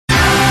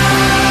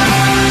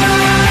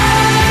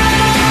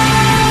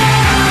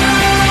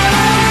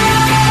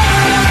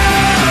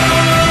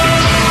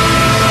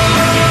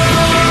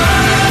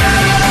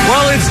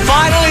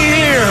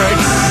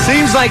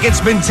like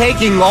it's been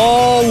taking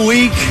all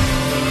week.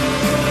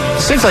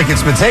 Seems like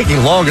it's been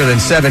taking longer than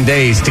 7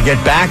 days to get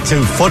back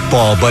to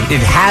football, but it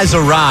has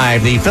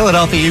arrived. The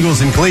Philadelphia Eagles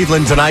in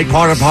Cleveland tonight,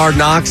 part of Hard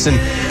Knocks and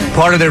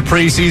part of their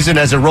preseason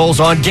as it rolls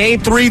on. Game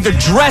 3, the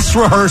dress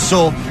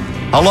rehearsal,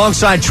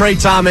 alongside Trey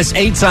Thomas,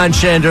 Eitan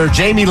Shander,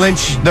 Jamie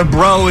Lynch, the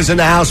bro, is in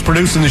the house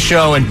producing the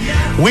show, and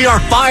we are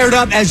fired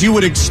up, as you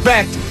would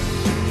expect,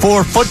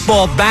 for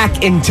football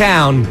back in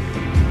town.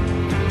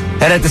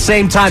 And at the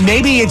same time,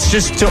 maybe it's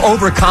just to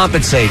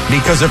overcompensate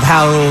because of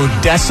how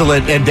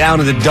desolate and down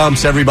in the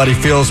dumps everybody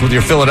feels with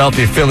your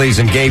Philadelphia Phillies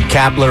and Gabe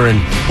Kapler, and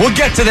we'll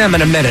get to them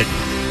in a minute.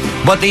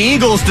 But the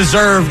Eagles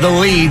deserve the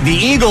lead. The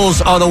Eagles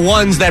are the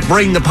ones that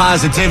bring the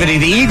positivity.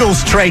 The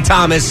Eagles, Trey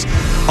Thomas,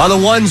 are the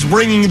ones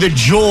bringing the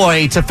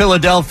joy to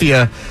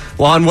Philadelphia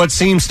on what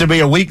seems to be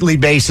a weekly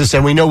basis,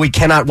 and we know we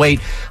cannot wait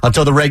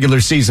until the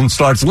regular season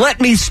starts. Let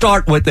me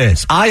start with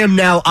this. I am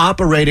now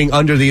operating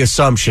under the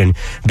assumption,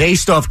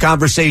 based off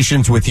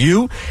conversations with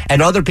you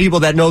and other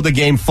people that know the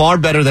game far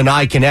better than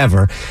I can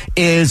ever,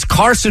 is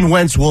Carson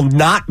Wentz will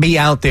not be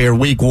out there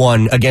week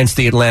 1 against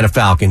the Atlanta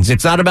Falcons.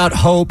 It's not about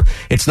hope.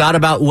 It's not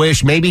about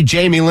wish. Maybe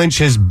Jamie Lynch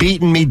has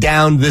beaten me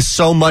down this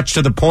so much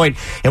to the point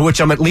in which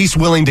I'm at least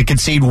willing to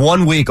concede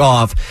 1 week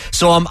off.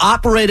 So I'm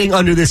operating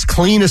under this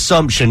clean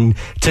assumption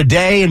today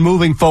and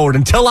moving forward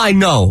until I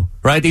know,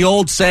 right? The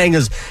old saying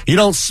is you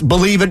don't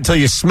believe it until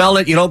you smell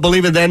it. You don't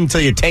believe it then until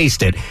you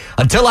taste it.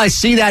 Until I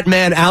see that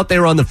man out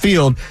there on the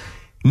field,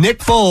 Nick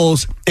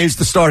Foles is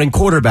the starting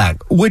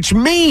quarterback, which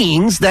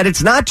means that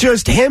it's not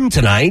just him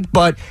tonight,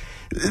 but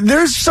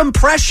there's some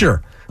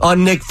pressure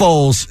on Nick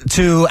Foles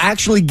to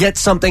actually get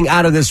something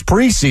out of this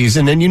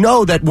preseason. And you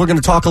know that we're going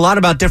to talk a lot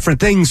about different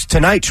things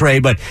tonight, Trey,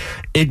 but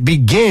it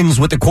begins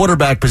with the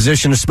quarterback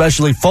position,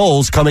 especially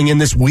Foles coming in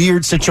this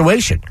weird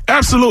situation.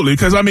 Absolutely,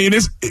 because, I mean,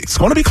 it's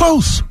going to be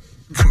close.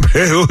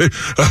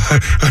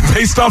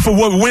 Based off of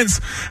what Wentz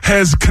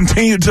has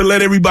continued to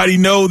let everybody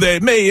know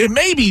that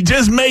maybe,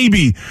 just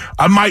maybe,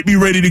 I might be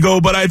ready to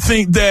go. But I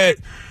think that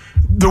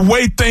the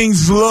way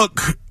things look,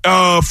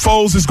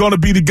 Foles is going to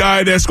be the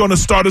guy that's going to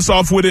start us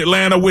off with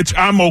Atlanta, which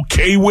I'm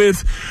okay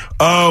with.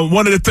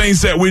 One of the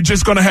things that we're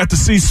just going to have to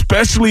see,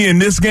 especially in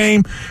this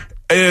game,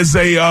 is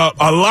a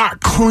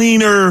lot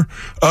cleaner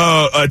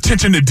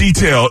attention to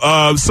detail.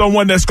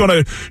 Someone that's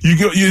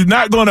you're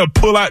not going to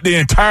pull out the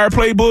entire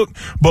playbook,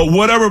 but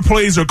whatever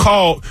plays are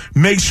called,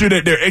 make sure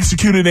that they're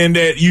executed and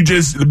that you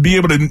just be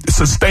able to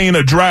sustain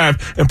a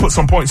drive and put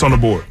some points on the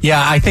board.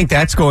 Yeah, I think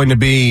that's going to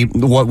be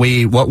what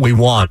we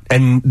want.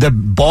 And the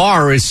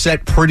bar is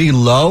set pretty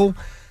low.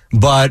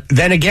 But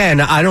then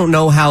again, I don't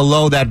know how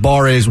low that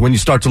bar is when you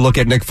start to look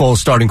at Nick Foles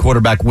starting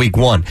quarterback week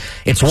 1.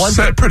 It's one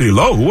set pretty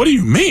low. What do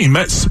you mean,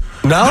 Matt?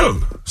 No.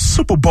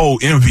 Super Bowl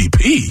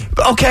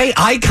MVP. Okay,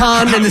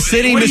 icon in the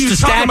city, Mr.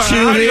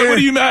 Statue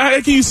here. How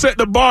can you set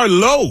the bar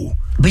low?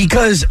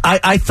 Because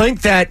I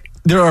think that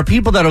there are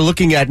people that are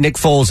looking at Nick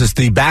Foles as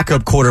the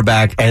backup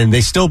quarterback, and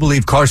they still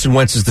believe Carson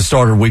Wentz is the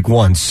starter week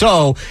 1.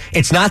 So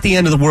it's not the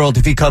end of the world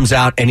if he comes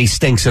out and he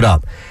stinks it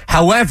up.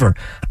 However,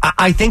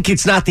 I think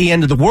it's not the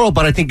end of the world,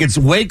 but I think it's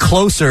way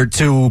closer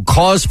to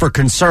cause for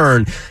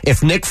concern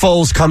if Nick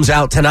Foles comes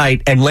out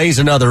tonight and lays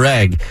another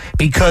egg.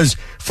 Because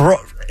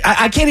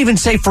I can't even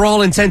say for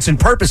all intents and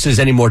purposes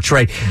anymore,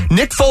 Trey.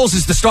 Nick Foles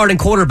is the starting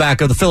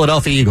quarterback of the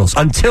Philadelphia Eagles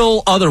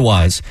until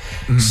otherwise.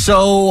 Mm-hmm.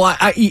 So,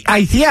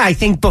 I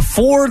think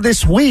before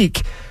this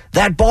week,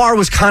 that bar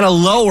was kind of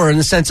lower in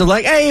the sense of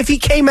like, hey, if he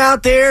came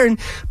out there and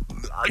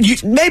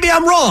maybe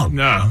I'm wrong.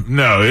 No,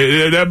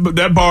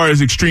 that bar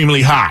is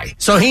extremely high.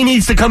 So he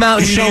needs to come out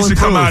and show and prove. He needs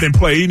to come out and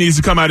play. He needs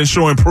to come out and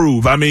show and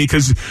prove. I mean,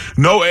 because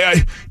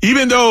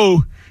even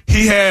though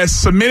he has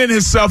cemented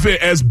himself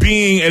as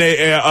being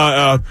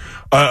a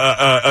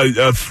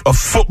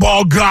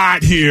football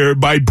god here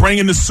by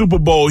bringing the Super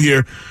Bowl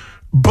here,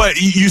 but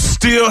you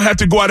still have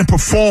to go out and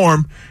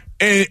perform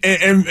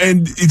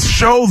and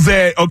show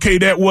that, okay,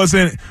 that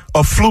wasn't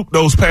a fluke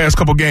those past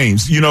couple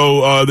games, in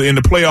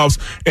the playoffs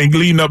and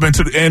leading up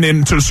into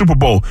the Super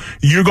Bowl.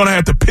 You're going to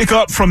have to pick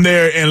up from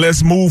there and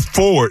let's move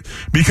forward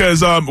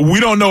because we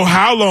don't know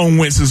how long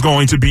Wentz is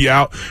going to be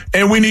out,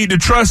 and we need to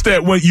trust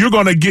that when you're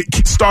going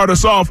to start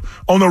us off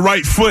on the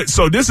right foot.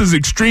 So this is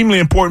extremely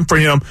important for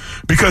him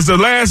because the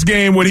last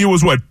game when he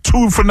was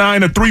 2 for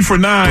 9 or 3 for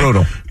 9,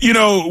 brutal.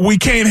 We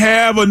can't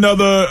have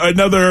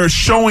another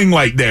showing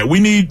like that. We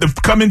need to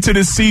come into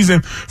this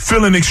season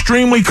feeling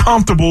extremely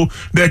comfortable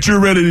that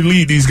you're ready to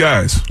lead these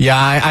guys. Yeah,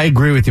 I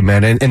agree with you,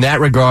 man. In that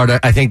regard,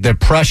 I think the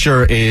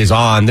pressure is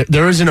on.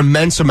 There is an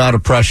immense amount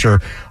of pressure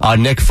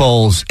on Nick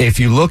Foles if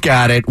you look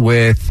at it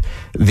with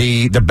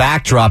the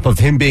backdrop of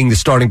him being the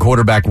starting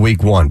quarterback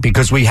week one,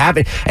 because we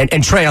haven't.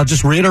 And Trey, I'll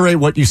just reiterate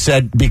what you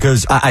said,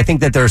 because I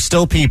think that there are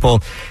still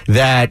people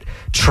that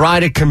try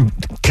to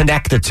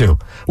connect the two,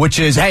 which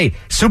is, hey,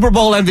 Super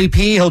Bowl MVP,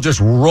 he'll just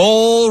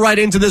roll right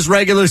into this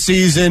regular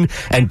season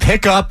and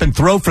pick up and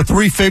throw for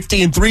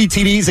 350 and 3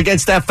 TDs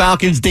against that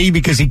Falcons D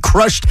because he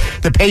crushed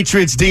the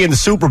Patriots D in the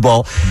Super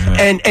Bowl.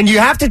 Yeah. And you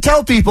have to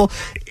tell people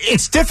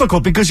it's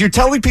difficult because you're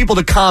telling people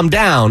to calm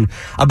down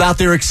about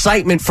their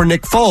excitement for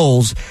Nick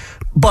Foles,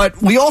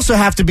 but we also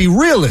have to be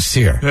realists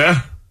here.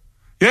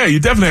 Yeah, you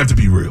definitely have to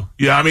be real.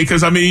 Yeah,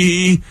 because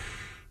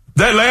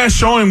that last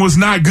showing was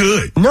not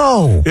good.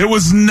 No. It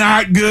was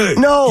not good.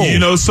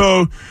 No.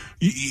 So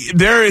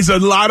there is a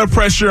lot of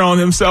pressure on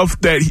himself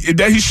that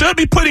he should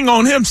be putting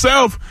on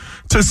himself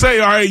to say,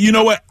 all right, you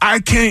know what? I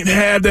can't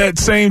have that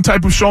same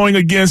type of showing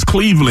against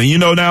Cleveland.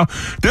 Now,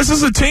 this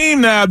is a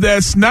team now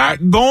that's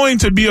not going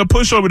to be a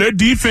pushover. Their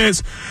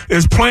defense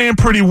is playing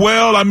pretty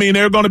well.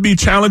 There are going to be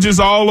challenges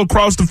all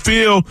across the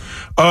field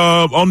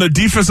on the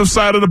defensive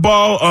side of the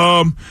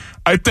ball.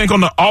 I think on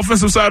the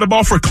offensive side of the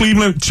ball for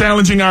Cleveland,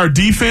 challenging our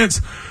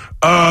defense,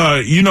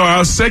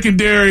 our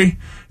secondary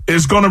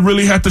is going to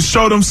really have to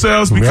show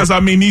themselves because,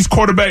 these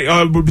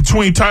quarterbacks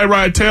between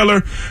Tyrod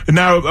Taylor and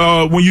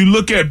now when you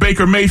look at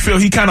Baker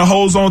Mayfield, he kind of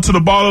holds on to the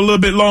ball a little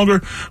bit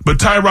longer, but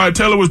Tyrod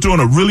Taylor was doing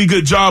a really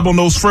good job on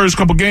those first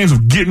couple games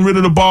of getting rid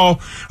of the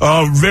ball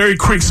very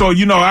quick. So,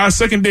 our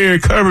secondary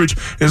coverage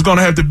is going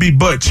to have to be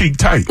butt cheek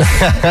tight.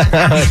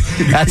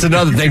 That's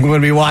another thing we're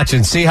going to be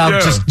watching. See how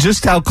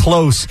just how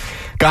close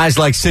guys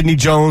like Sidney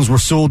Jones,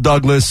 Rasul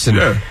Douglas,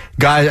 and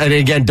guys, and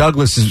again,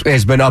 Douglas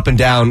has been up and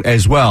down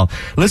as well.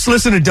 Let's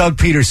listen to Doug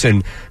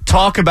Peterson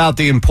talk about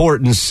the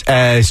importance,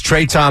 as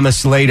Trey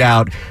Thomas laid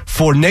out,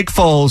 for Nick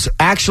Foles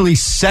actually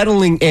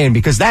settling in,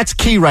 because that's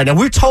key right now.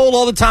 We're told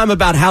all the time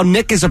about how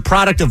Nick is a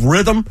product of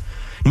rhythm.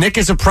 Nick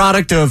is a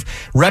product of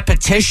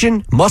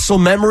repetition, muscle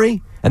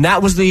memory, and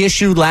that was the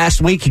issue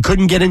last week. He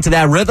couldn't get into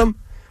that rhythm.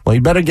 Well,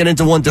 you better get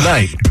into one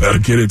tonight. Better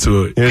get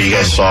into it. You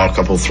guys saw a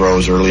couple of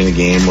throws early in the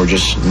game. We're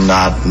just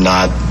not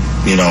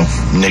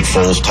Nick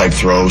Foles type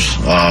throws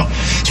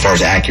as far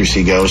as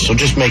accuracy goes. So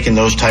just making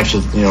those types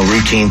of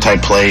routine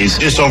type plays.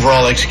 Just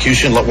overall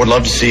execution. Would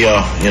love to see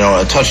a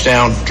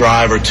touchdown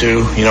drive or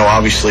two.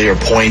 Obviously, or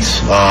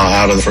points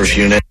out of the first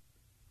unit.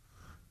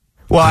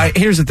 Well,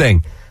 here's the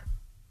thing.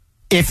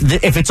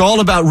 If it's all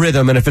about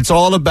rhythm and if it's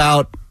all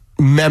about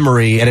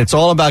memory and it's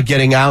all about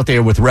getting out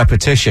there with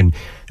repetition,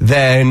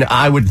 then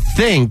I would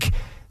think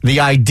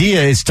the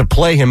idea is to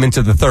play him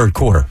into the third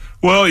quarter.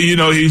 Well,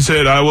 he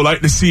said, I would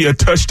like to see a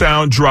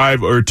touchdown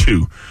drive or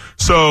two.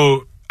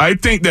 So I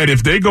think that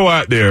if they go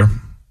out there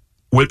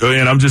with,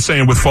 and I'm just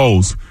saying with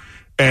Foles,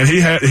 and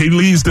he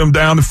leads them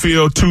down the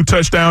field 2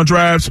 touchdown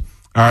drives,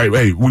 all right,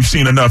 hey, we've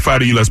seen enough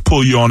out of you. Let's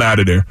pull you on out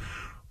of there.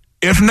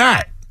 If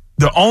not,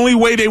 the only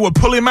way they would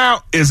pull him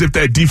out is if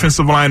that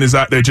defensive line is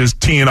out there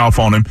just teeing off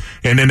on him.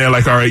 And then they're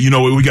like, all right, you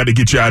know what? We got to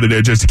get you out of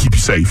there just to keep you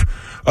safe.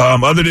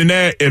 Other than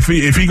that, if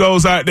he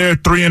goes out there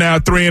 3 and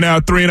out, they're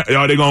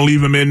going to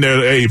leave him in there.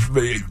 Hey,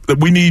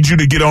 we need you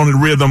to get on the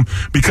rhythm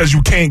because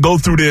you can't go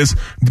through this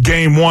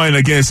game one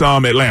against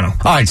Atlanta. All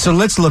right, so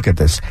let's look at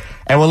this.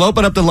 And we'll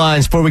open up the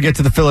lines before we get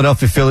to the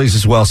Philadelphia Phillies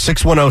as well.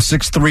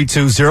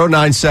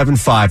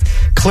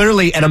 610-632-0975.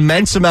 Clearly an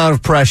immense amount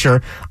of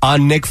pressure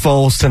on Nick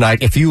Foles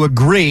tonight. If you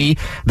agree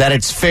that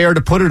it's fair to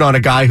put it on a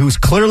guy who's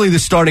clearly the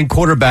starting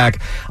quarterback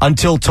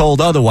until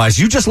told otherwise.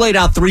 You just laid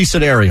out 3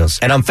 scenarios,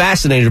 and I'm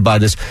fascinated by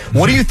this.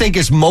 What do you think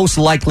is most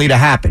likely to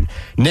happen?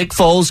 Nick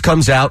Foles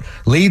comes out,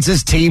 leads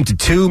his team to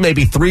 2,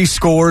 maybe 3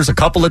 scores, a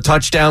couple of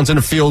touchdowns and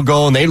a field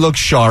goal, and they look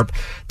sharp.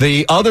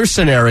 The other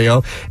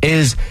scenario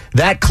is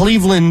that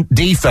Cleveland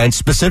defense,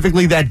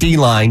 specifically that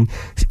D-line,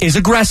 is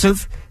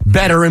aggressive,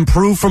 better,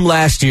 improved from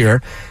last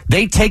year.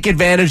 They take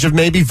advantage of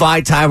maybe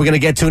Vitae, we're going to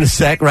get to in a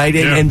sec, right?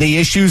 And the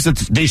issues,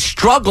 the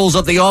struggles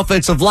of the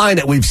offensive line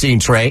that we've seen,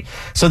 Trey.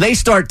 So they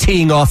start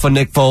teeing off on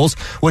Nick Foles,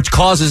 which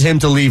causes him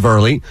to leave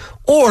early.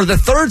 Or the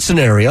third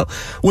scenario,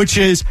 which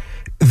is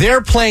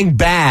they're playing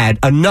bad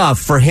enough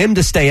for him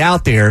to stay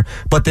out there,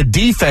 but the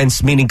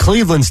defense, meaning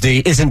Cleveland's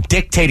D, isn't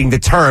dictating the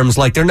terms.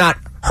 Like, they're not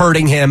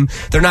hurting him.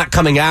 They're not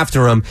coming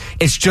after him.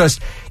 It's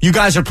just, you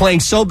guys are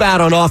playing so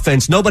bad on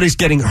offense, nobody's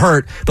getting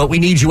hurt, but we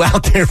need you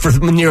out there for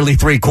nearly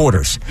 3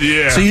 quarters.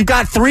 Yeah. So you've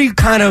got 3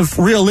 kind of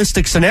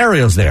realistic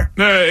scenarios there.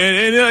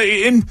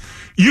 And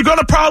you're going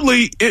to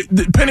probably,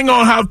 depending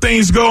on how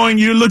things going,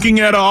 you're looking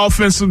at an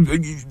offense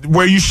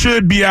where you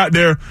should be out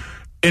there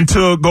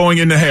until going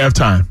into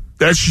halftime.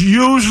 That's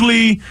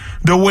usually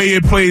the way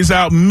it plays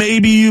out.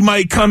 Maybe you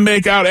might come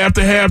back out after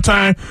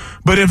halftime,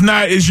 but if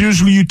not, it's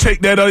usually you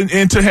take that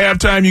into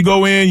halftime, you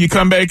go in, you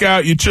come back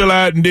out, you chill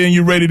out, and then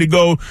you're ready to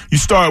go. You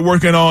start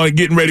working on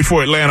getting ready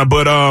for Atlanta.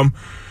 But,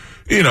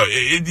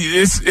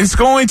 it's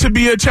going to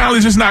be a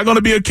challenge. It's not going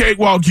to be a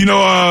cakewalk.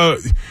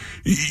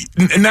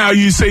 now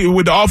you say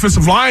with the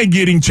offensive line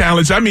getting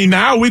challenged, I mean,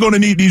 now we're going to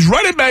need these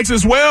running backs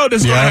as well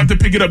that's going to have to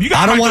pick it up.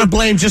 I don't want to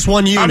blame just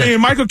one unit. I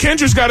mean, Michael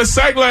Kendricks got a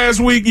sack last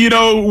week,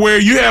 where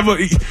you have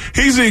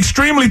he's an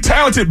extremely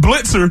talented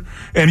blitzer,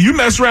 and you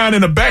mess around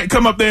in the back,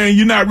 come up there, and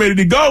you're not ready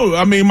to go.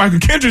 I mean, Michael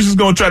Kendricks is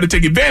going to try to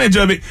take advantage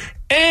of it.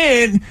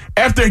 And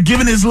after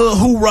giving his little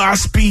hoorah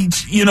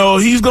speech,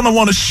 he's going to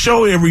want to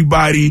show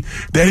everybody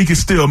that he can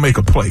still make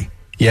a play.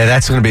 Yeah,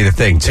 that's going to be the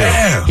thing, too.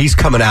 Yeah. He's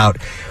coming out.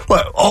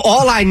 Well,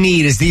 all I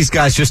need is these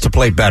guys just to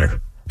play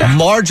better.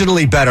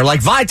 Marginally better.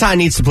 Like, Vaitai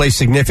needs to play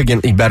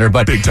significantly better,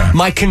 but big time.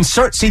 My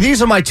concern,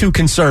 these are my two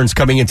concerns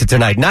coming into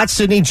tonight. Not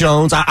Sidney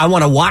Jones. I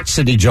want to watch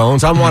Sidney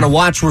Jones. I want to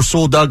watch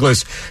Rasul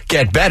Douglas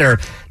get better.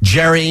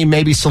 Jerry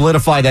maybe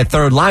solidify that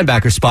third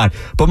linebacker spot.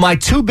 But my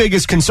two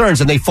biggest concerns,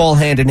 and they fall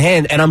hand in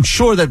hand, and I'm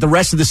sure that the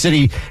rest of the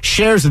city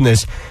shares in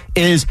this,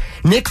 is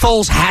Nick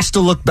Foles has to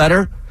look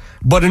better.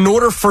 But in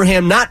order for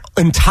him, not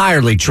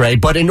entirely, Trey,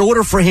 but in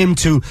order for him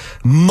to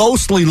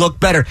mostly look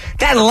better,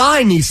 that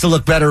line needs to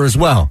look better as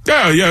well.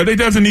 Yeah, they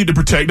definitely need to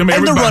protect them.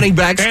 And the running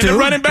backs, and too. The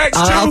running backs,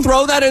 too. I'll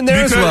throw that in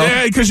there as well.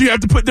 Yeah, because you have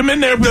to put them in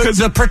there. Because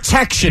the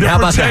protection, how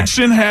about that? The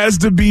protection has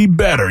to be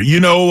better,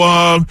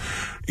 because,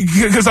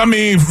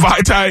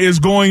 Vaitai is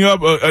going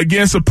up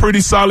against a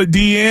pretty solid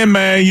DN,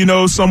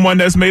 man, someone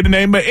that's made a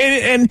name.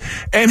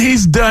 And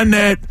he's done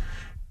that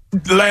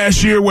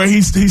last year where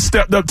he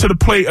stepped up to the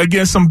plate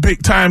against some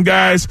big-time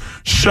guys,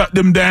 shut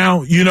them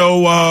down,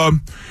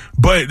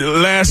 but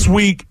last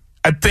week,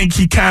 I think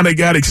he kind of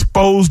got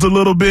exposed a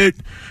little bit.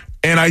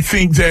 And I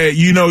think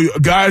that,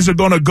 guys are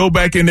going to go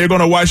back and they're going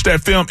to watch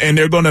that film and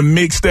they're going to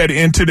mix that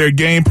into their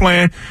game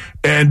plan.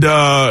 And,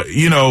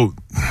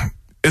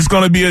 it's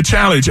going to be a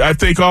challenge. I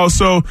think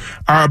also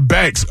our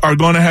backs are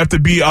going to have to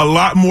be a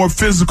lot more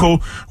physical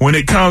when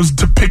it comes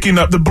to picking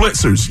up the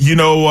blitzers.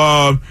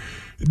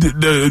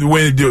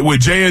 With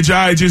Jay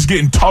Ajayi just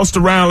getting tossed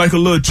around like a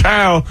little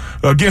child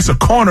against a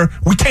corner,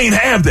 we can't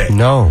have that.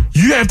 No.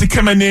 You have to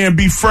come in there and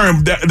be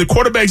firm. The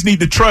quarterbacks need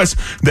to trust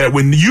that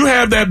when you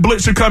have that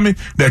blitzer coming,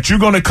 that you're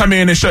going to come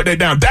in and shut that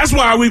down. That's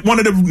why one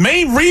of the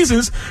main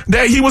reasons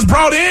that he was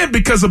brought in,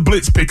 because of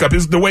blitz pickup,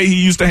 is the way he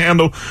used to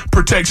handle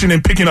protection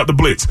and picking up the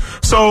blitz.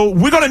 So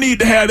we're going to need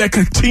to have that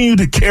continue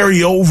to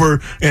carry over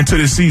into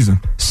this season.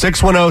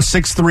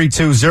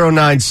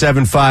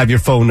 610-632-0975, your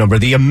phone number.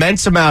 The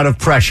immense amount of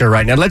pressure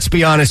right now. Now, let's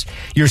be honest,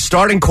 your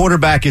starting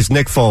quarterback is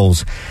Nick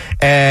Foles,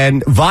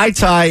 and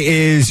Vaitai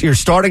is your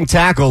starting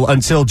tackle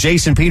until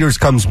Jason Peters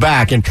comes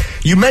back. And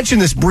you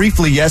mentioned this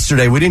briefly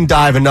yesterday. We didn't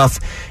dive enough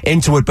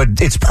into it,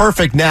 but it's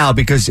perfect now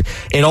because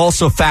it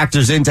also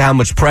factors into how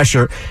much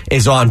pressure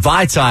is on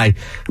Vaitai.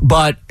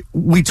 But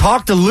we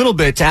talked a little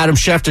bit to Adam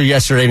Schefter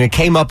yesterday, and it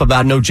came up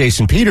about no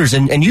Jason Peters,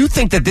 and you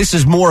think that this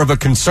is more of a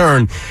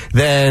concern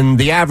than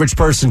the average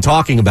person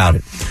talking about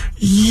it.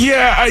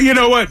 Yeah, you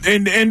know what,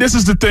 and this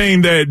is the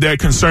thing that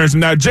concerns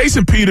me. Now,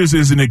 Jason Peters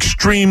is an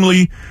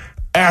extremely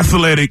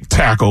athletic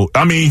tackle.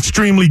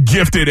 Extremely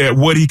gifted at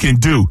what he can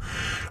do.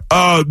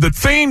 The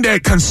thing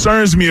that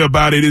concerns me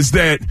about it is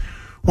that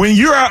when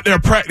you're out there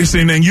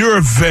practicing and you're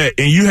a vet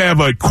and you have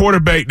a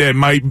quarterback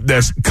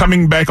that's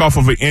coming back off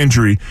of an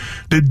injury,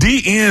 the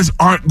DNs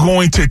aren't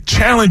going to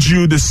challenge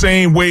you the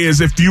same way as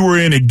if you were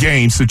in a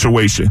game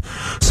situation.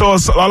 So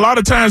a lot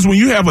of times when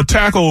you have a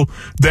tackle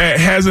that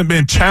hasn't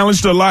been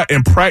challenged a lot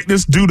in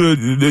practice due to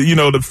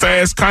the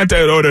fast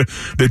contact or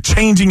the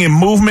changing in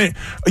movement,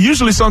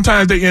 usually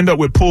sometimes they end up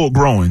with pulled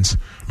groins.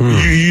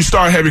 You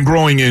start having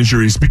growing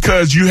injuries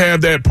because you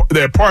have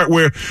that part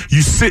where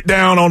you sit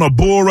down on a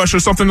bull rush or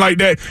something like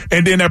that,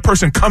 and then that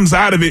person comes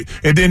out of it,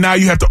 and then now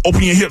you have to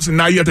open your hips, and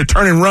now you have to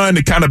turn and run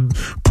to kind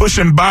of push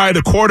and by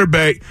the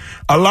quarterback.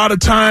 A lot of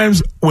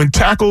times when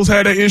tackles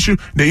had that issue,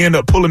 they end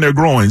up pulling their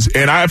groins,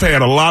 and I've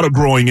had a lot of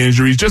growing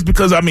injuries just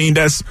because,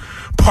 that's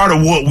part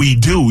of what we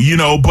do,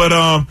 but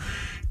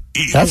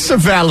that's a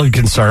valid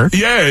concern.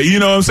 Yeah, you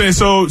know what I'm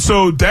saying?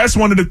 So that's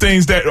one of the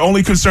things that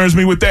only concerns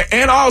me with that.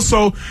 And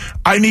also,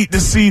 I need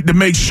to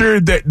make sure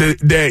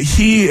that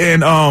he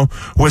and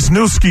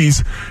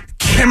Wisniewski's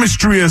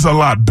chemistry is a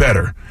lot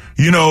better,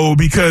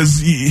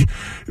 because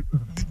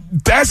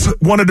that's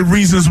one of the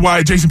reasons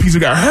why Jason Peters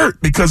got hurt,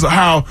 because of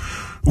how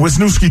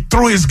Wisniewski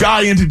threw his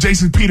guy into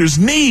Jason Peters'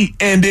 knee,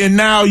 and then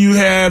now you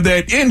have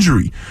that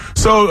injury.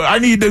 So I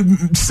need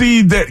to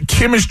see that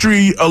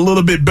chemistry a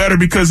little bit better,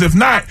 because if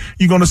not,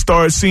 you're going to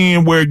start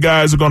seeing where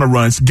guys are going to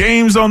run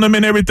games on them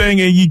and everything,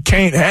 and you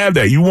can't have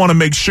that. You want to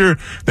make sure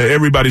that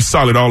everybody's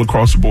solid all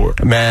across the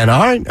board. Man,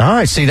 all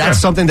right. See, that's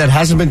something that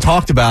hasn't been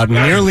talked about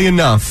nearly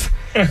enough.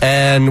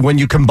 And when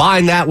you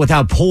combine that with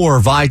how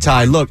poor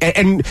Vaitai looked,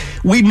 and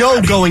we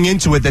know going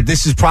into it that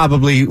this is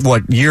probably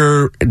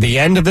the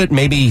end of it,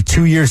 maybe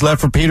 2 years left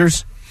for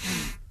Peters?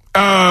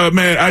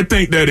 Man, I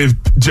think that if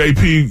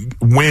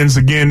JP wins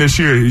again this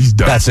year, he's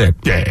done. That's it.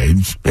 Yeah.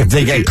 If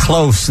they get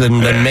close, then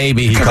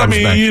maybe he comes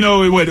back.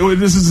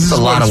 This is a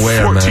lot of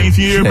wear, 14th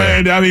year,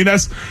 man.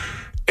 That's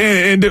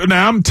and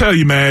now I'm telling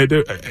you, man.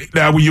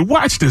 Now when you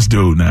watch this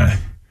dude, now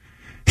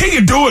he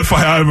can do it for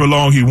however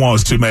long he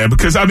wants to, man.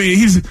 Because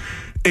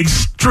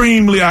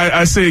extremely,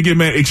 I say again,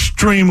 man,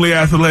 extremely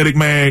athletic,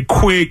 man,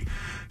 quick,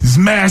 he's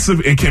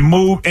massive and can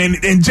move.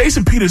 And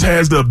Jason Peters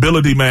has the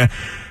ability, man,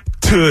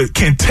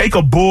 can take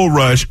a bull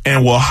rush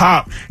and will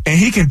hop, and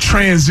he can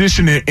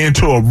transition it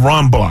into a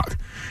run block.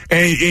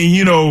 And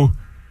you know,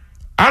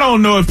 I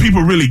don't know if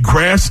people really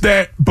grasp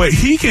that, but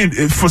he can,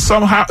 for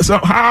somehow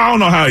I don't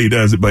know how he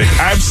does it, but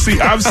I've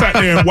sat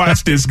there and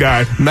watched this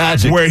guy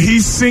magic, where he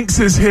sinks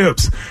his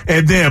hips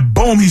and then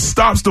boom, he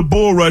stops the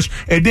bull rush,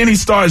 and then he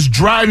starts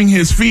driving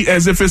his feet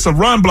as if it's a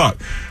run block.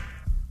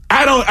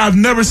 I've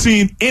never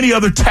seen any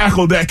other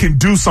tackle that can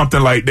do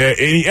something like that.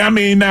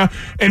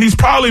 And he's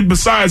probably,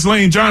 besides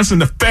Lane Johnson,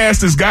 the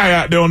fastest guy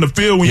out there on the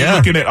field when you're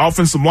looking at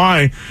offensive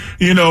line.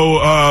 You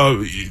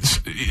know, it's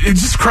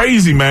just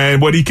crazy,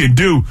 man, what he can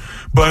do.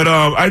 But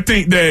I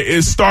think that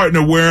it's starting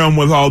to wear him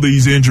with all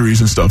these injuries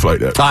and stuff like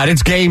that. All right,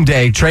 it's game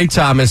day. Trey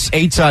Thomas,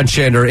 Eitan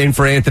Shander in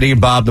for Anthony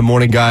and Bob. The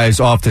morning guys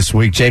off this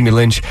week. Jamie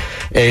Lynch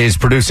is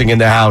producing in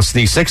the house.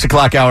 The 6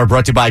 o'clock hour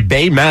brought to you by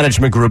Bay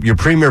Management Group, your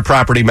premier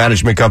property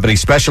management company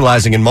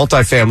specializing in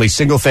multifamily,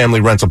 single-family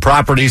rental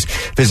properties.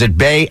 Visit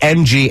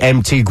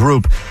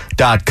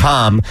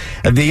baymgmtgroup.com.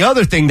 The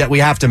other thing that we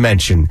have to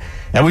mention,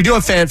 and we do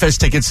have FanFest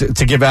tickets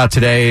to give out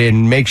today,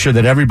 and make sure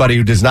that everybody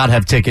who does not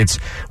have tickets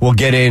will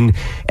get in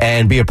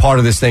and be a part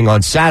of this thing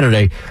on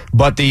Saturday.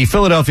 But the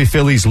Philadelphia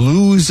Phillies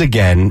lose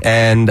again,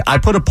 and I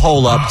put a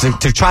poll up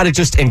to try to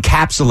just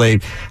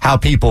encapsulate how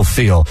people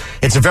feel.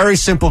 It's a very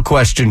simple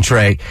question,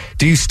 Trey.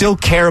 Do you still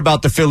care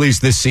about the Phillies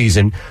this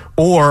season,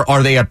 or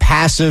are they a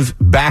passive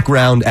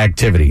background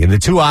activity? And the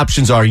two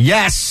options are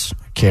yes,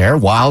 care,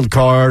 wild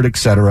card,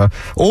 etc.,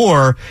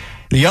 or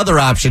the other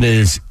option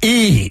is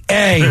EAGLES.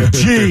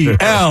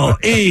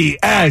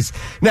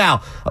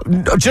 Now,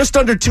 just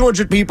under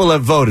 200 people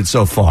have voted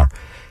so far.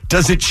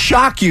 Does it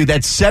shock you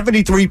that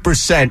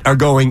 73% are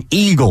going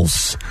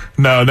Eagles?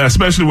 No,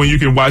 especially when you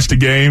can watch the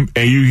game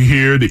and you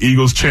hear the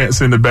Eagles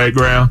chants in the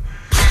background.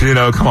 You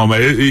know, come on, man.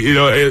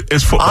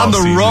 It's football on the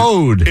season.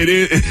 Road. It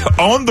is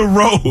on the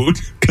road.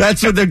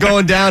 That's what they're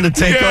going down to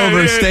take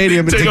over a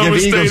stadium and to give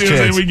Eagles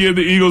chants. And we give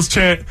the Eagles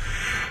chant.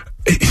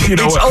 You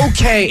know, it's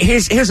okay.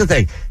 Here's the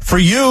thing. For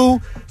you,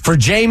 for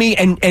Jamie,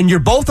 and you're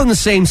both on the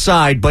same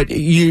side, but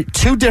you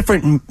two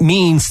different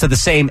means to the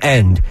same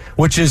end,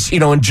 which is,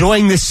 you know,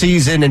 enjoying this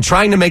season and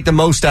trying to make the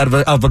most out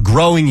of a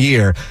growing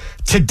year.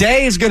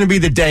 Today is going to be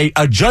the day,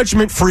 a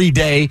judgment-free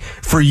day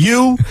for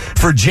you,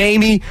 for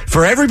Jamie,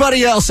 for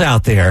everybody else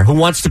out there who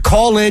wants to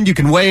call in. You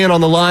can weigh in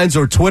on the lines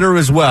or Twitter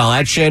as well,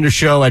 at Shander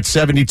Show, at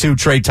 72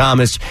 Trey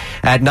Thomas,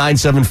 at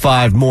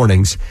 975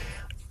 Mornings.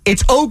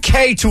 It's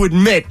okay to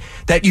admit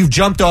that you've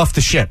jumped off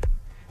the ship.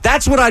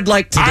 That's what I'd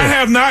like to do. I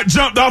have not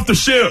jumped off the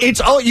ship.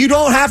 You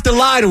don't have to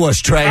lie to us,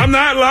 Trey. I'm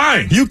not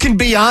lying. You can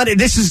be on it.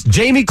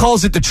 Jamie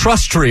calls it the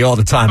trust tree all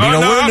the time. We're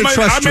in the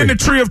trust tree. I'm in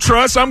the tree of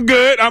trust. I'm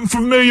good. I'm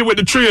familiar with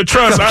the tree of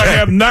trust. Okay. I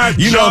have not jumped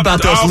off of it. You know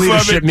about those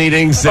leadership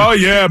meetings. Oh,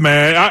 yeah,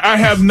 man. I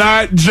have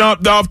not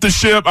jumped off the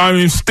ship.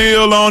 I'm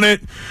still on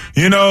it,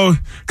 you know,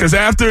 because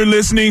after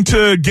listening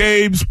to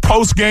Gabe's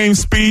post-game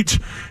speech,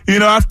 you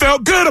know, I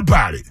felt good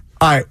about it.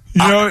 All right.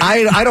 You know,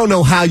 I don't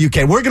know how you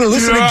can. We're going to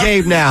listen to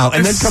Gabe now.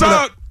 And then coming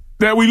up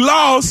that we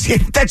lost.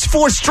 That's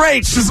 4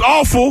 straight. This is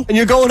awful. And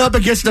you're going up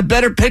against a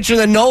better pitcher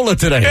than Nola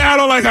today. Yeah, I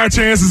don't like our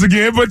chances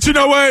again. But you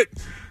know what?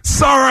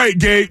 It's all right,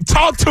 Gabe.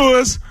 Talk to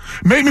us.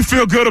 Make me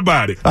feel good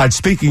about it. All right,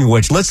 speaking of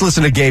which, let's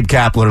listen to Gabe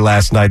Kapler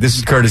last night. This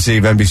is courtesy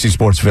of NBC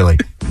Sports Philly.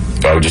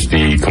 I would just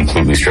be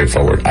completely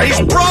straightforward. He's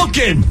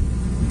broken.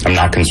 I'm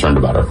not concerned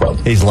about our club.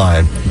 He's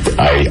lying.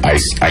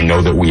 I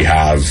know that we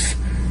have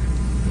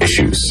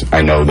issues.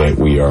 I know that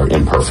we are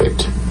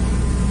imperfect,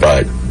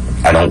 but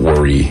I don't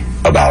worry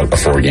about a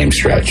 4-game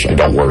stretch. I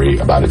don't worry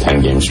about a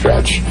 10-game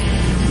stretch.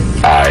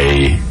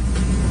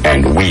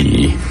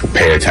 We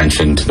pay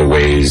attention to the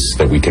ways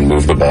that we can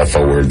move the ball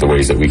forward, the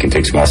ways that we can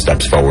take small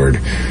steps forward,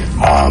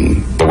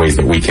 the ways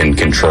that we can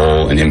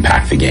control and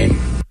impact the game.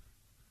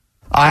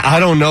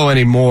 I don't know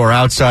anymore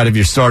outside of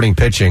your starting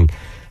pitching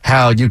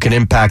how you can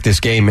impact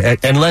this game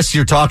unless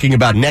you're talking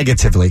about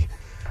negatively.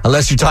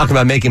 Unless you're talking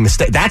about making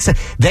mistakes.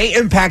 They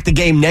impact the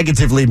game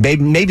negatively,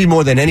 maybe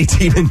more than any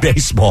team in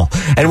baseball.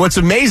 And what's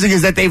amazing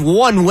is that they've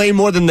won way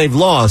more than they've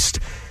lost.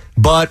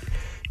 But,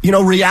 you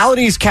know,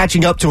 reality is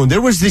catching up to them. There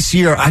was this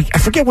year, I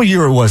forget what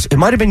year it was. It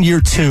might have been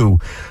year 2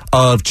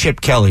 of Chip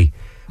Kelly.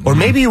 Or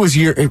maybe it was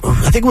I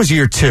think it was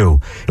year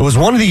 2. It was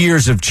one of the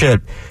years of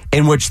Chip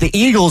in which the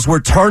Eagles were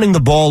turning the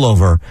ball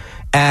over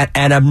at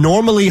an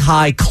abnormally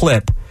high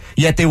clip,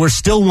 yet they were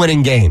still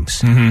winning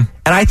games. Mm-hmm.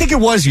 And I think it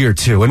was year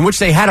 2, in which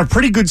they had a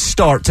pretty good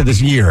start to this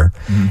year,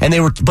 and they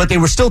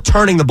were still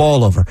turning the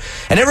ball over.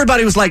 And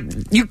everybody was like,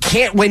 you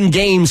can't win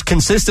games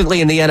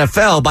consistently in the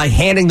NFL by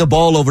handing the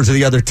ball over to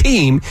the other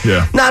team.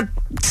 Yeah. Not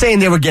saying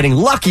they were getting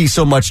lucky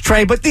so much,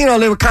 Trey, but, you know,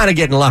 they were kind of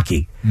getting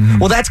lucky. Mm-hmm.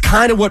 Well, that's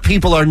kind of what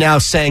people are now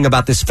saying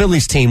about this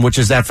Phillies team, which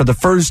is that for the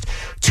first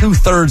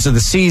 2/3 of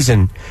the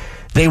season,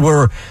 they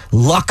were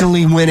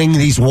luckily winning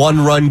these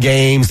one-run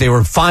games. They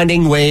were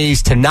finding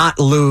ways to not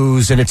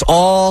lose, and it's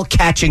all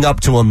catching up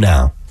to them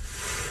now.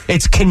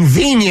 It's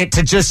convenient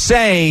to just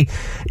say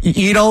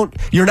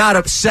you're not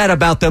upset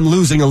about them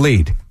losing a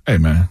lead. Hey,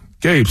 man,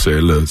 Gabe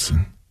said,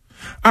 listen,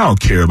 I don't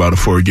care about a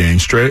 4-game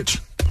stretch.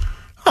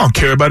 I don't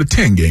care about a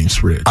 10-game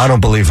stretch. I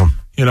don't believe him.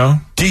 You know?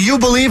 Do you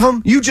believe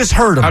him? You just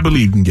heard him. I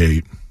believe in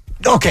Gabe.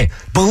 Okay,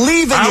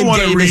 believing in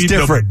Gabe is different. I want to read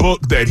the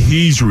book that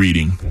he's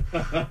reading.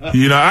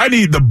 I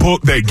need the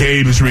book that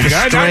Gabe is reading.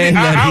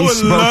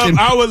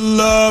 I would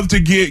love to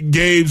get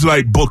Gabe's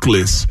book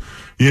list.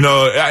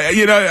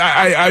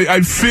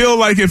 I feel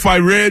like if I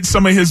read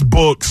some of his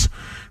books,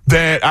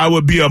 that I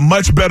would be a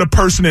much better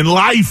person in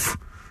life.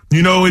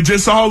 And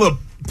just all the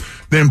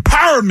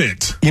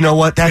empowerment. You know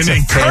what? That's a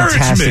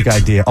fantastic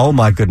idea. Oh,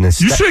 my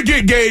goodness. You should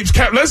get Gabe's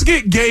let's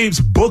get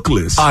Gabe's book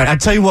list. All right, I'll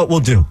tell you what we'll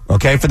do,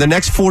 okay? For the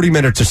next 40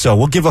 minutes or so,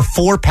 we'll give a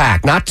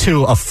 4-pack, not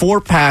 2, a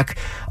 4-pack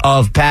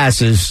of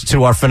passes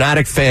to our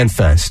Fanatic Fan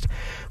Fest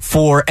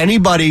for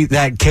anybody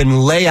that can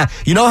lay out.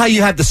 You know how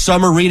you had the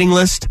summer reading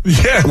list?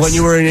 Yes. When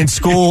you were in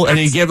school and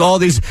you give all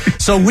these.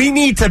 So we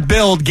need to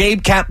build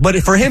Gabe but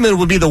for him it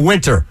would be the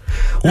winter.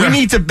 We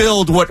need to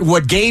build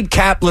what Gabe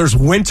Kapler's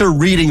winter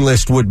reading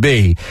list would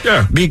be.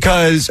 Yeah.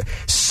 Because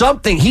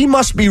he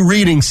must be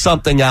reading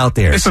something out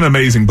there. It's an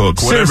amazing book.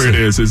 Seriously. Whatever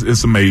it is,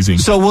 it's amazing.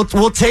 So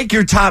we'll take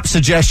your top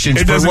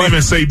suggestions. It doesn't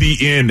even say the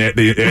end at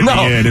the end.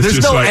 It's there's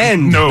just no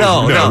end.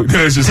 No.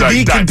 It's just to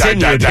be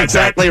continued.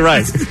 Exactly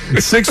right.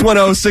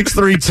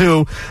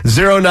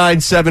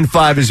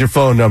 610-632-0975 is your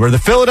phone number. The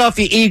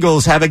Philadelphia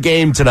Eagles have a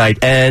game tonight,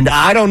 and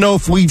I don't know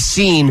if we've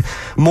seen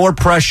more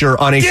pressure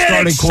on a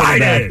starting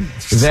quarterback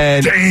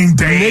than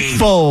Nick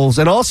Foles,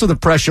 and also the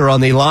pressure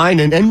on the line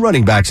and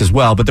running backs as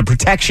well. But the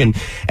protection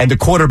and the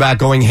quarterback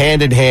going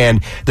hand in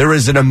hand, there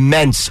is an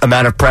immense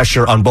amount of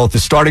pressure on both the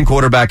starting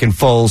quarterback and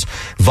Foles,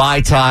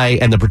 Vitae,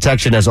 and the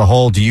protection as a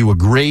whole. Do you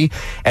agree?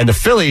 And the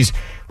Phillies,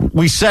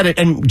 we said it,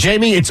 and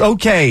Jamie, it's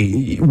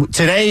okay.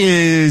 Today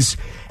is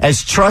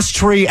as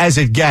trust-free as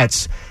it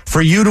gets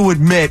for you to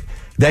admit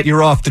that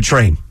you're off the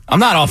train. I'm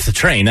not off the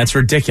train. That's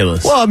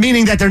ridiculous. Well,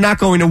 meaning that they're not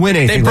going to win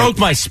anything. They broke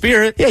my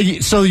spirit.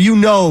 Yeah, so you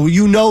know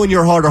in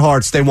your heart of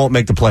hearts they won't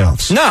make the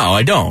playoffs. No,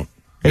 I don't.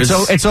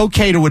 It's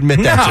okay to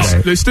admit that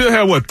today. They still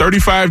have,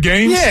 35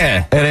 games?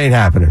 Yeah. It ain't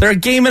happening. They're a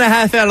game and a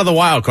half out of the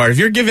wild card. If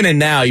you're giving it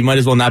now, you might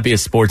as well not be a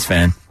sports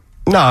fan.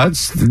 No,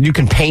 you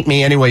can paint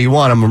me any way you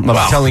want. I'm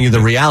telling you the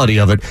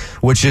reality of it,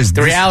 which is...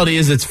 The reality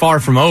is it's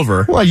far from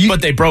over,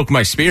 but they broke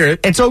my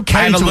spirit. It's okay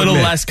I have to a little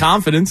admit. less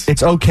confidence.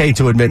 It's okay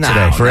to admit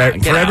today. For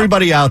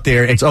everybody out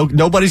there,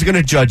 nobody's going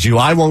to judge you.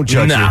 I won't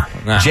judge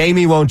you.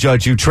 Jamie won't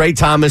judge you. Trey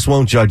Thomas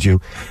won't judge you.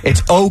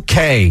 It's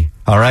okay,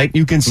 all right?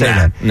 You can say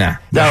that.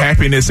 The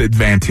Happiness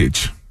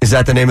Advantage. Is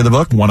that the name of the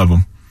book? One of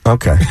them.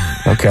 Okay.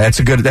 That's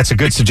a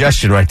good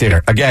suggestion right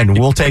there. Again,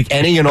 we'll take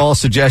any and all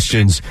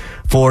suggestions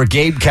for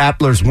Gabe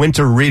Kapler's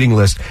winter reading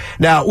list.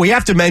 Now, we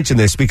have to mention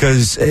this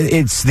because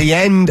it's the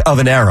end of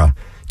an era,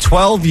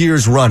 12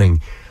 years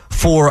running,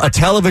 for a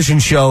television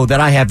show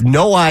that I have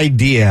no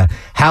idea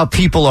how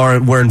people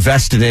were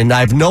invested in.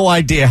 I have no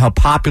idea how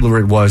popular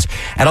it was.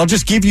 And I'll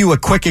just give you a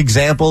quick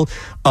example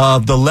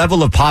of the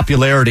level of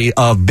popularity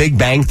of Big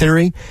Bang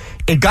Theory.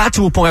 It got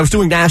to a point, I was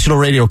doing national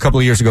radio a couple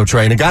of years ago,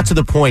 Trey, and it got to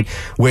the point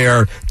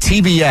where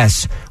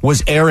TBS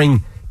was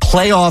airing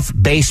playoff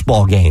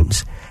baseball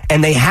games.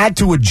 And they had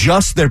to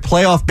adjust their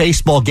playoff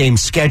baseball game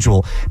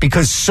schedule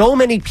because so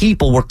many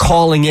people were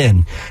calling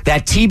in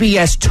that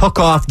TBS took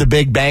off the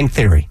Big Bang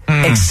Theory.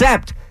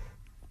 Except,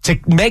 to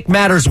make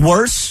matters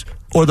worse,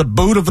 or the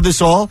boot of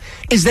this all,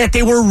 is that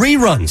they were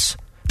reruns.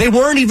 They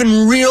weren't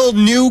even real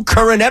new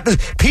current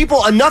episodes.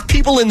 Enough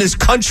people in this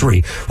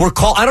country were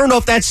called. I don't know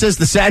if that says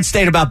the sad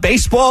state about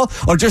baseball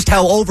or just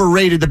how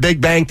overrated the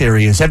Big Bang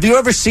Theory is. Have you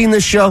ever seen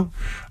this show?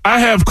 I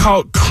have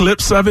caught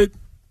clips of it.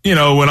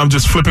 When I'm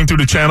just flipping through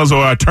the channels,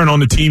 or I turn on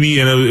the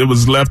TV and it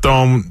was left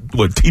on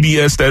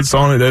TBS that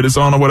it's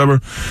on or whatever.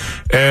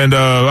 And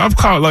I've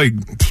caught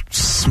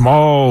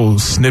small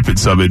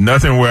snippets of it.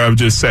 Nothing where I've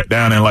just sat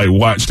down and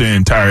watched the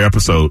entire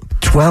episode.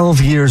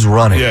 12 years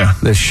running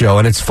this show,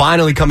 and it's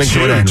finally coming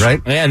to an end,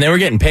 right? Yeah, and they were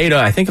getting paid,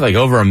 I think,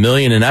 over $1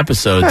 million an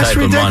episode. That's type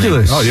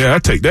ridiculous. of money. Oh yeah, I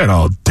take that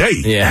all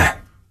day. Yeah.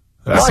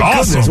 That's My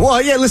awesome. goodness. Well,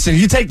 yeah, listen,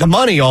 you take the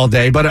money all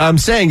day, but I'm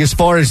saying as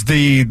far as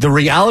the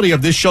reality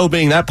of this show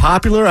being that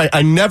popular,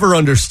 I never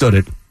understood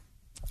it.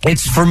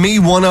 It's, for me,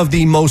 one of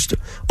the most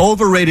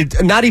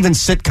overrated, not even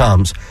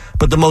sitcoms,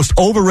 but the most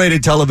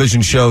overrated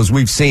television shows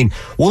we've seen.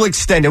 We'll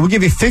extend it. We'll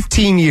give you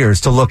 15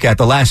 years to look at,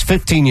 the last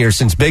 15 years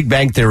since Big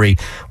Bang Theory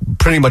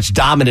pretty much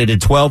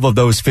dominated 12 of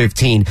those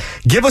 15.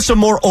 Give us a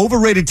more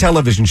overrated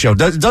television show.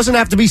 It doesn't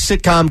have to be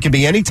sitcom. Can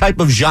be any type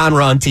of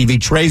genre on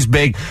TV. Trey's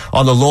big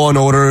on the Law and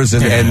Orders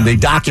and the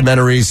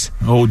documentaries.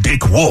 Oh,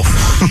 Dick Wolf.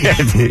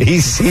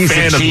 he's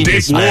fan a of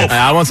genius. Dick Wolf.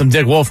 I want some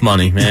Dick Wolf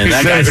money, man.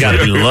 That guy's got to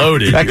be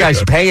loaded. That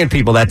guy's paying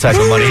people that type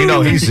of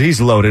money. He's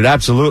loaded,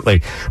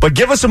 absolutely. But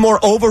give us a more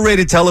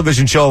overrated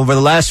television show over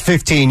the last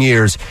 15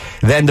 years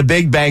than the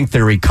Big Bang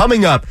Theory.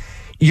 Coming up,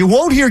 you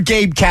won't hear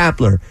Gabe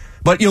Kapler,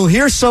 but you'll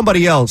hear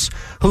somebody else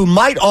who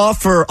might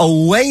offer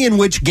a way in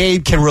which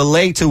Gabe can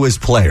relate to his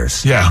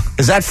players. Yeah.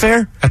 Is that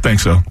fair? I think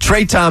so.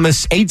 Trey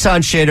Thomas,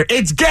 Eitan Shander.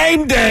 It's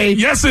game day.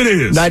 Yes, it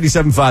is.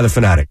 97.5 The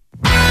Fanatic.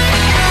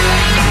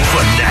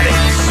 Fanatic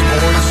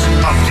Sports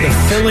Update. The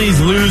Phillies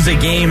lose a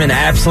game in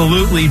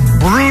absolutely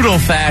brutal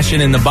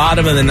fashion in the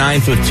bottom of the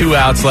ninth with 2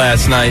 outs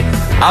last night.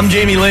 I'm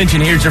Jamie Lynch,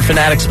 and here's your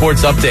Fanatic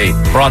Sports Update.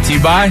 Brought to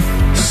you by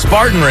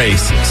Spartan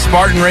Race.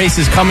 Spartan Race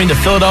is coming to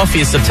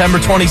Philadelphia September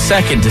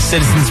 22nd to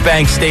Citizens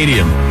Bank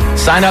Stadium.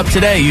 Sign up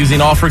today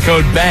using offer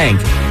code BANK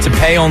to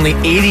pay only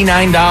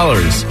 $89.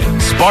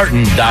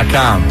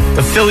 Spartan.com.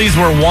 The Phillies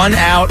were 1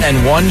 out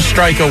and 1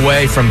 strike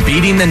away from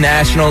beating the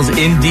Nationals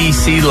in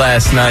D.C.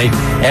 last night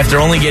after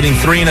only getting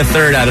 3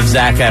 1/3 out of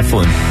Zach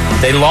Eflin.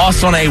 They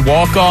lost on a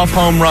walk-off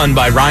home run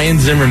by Ryan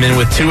Zimmerman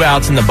with 2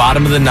 outs in the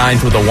bottom of the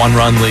ninth with a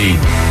 1-run lead.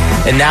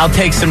 It now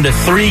takes them to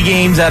 3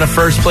 games out of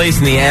first place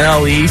in the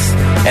NL East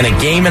and a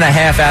game and a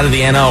half out of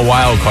the NL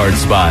wildcard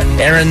spot.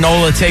 Aaron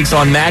Nola takes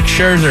on Max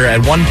Scherzer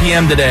at 1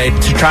 p.m. today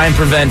to try and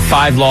prevent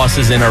 5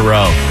 losses in a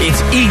row.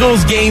 It's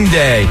Eagles game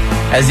day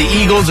as the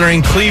Eagles are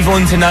in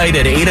Cleveland tonight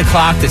at 8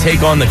 o'clock to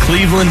take on the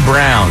Cleveland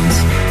Browns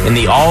in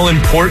the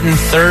all-important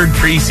 3rd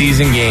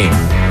preseason game.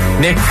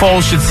 Nick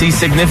Foles should see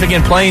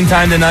significant playing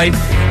time tonight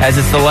as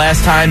it's the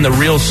last time the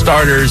real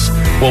starters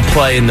will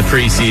play in the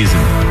preseason.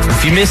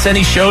 If you miss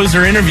any shows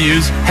or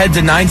interviews, head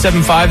to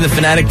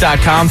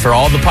 975thefanatic.com for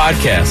all the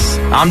podcasts.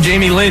 I'm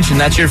Jamie Lynch, and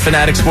that's your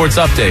Fanatic Sports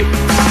Update.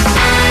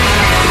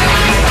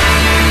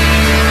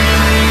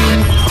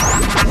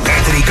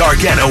 Anthony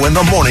Gargano and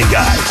the Morning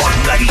Guys on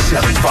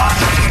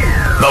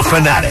 97.5 The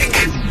Fanatic.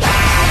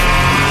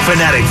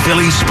 Fanatic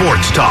Philly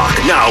Sports Talk.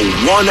 Now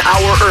 1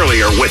 hour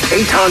earlier with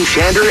Eitan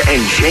Shander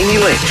and Jamie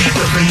Lynch.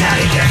 The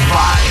Fanatic at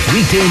 5.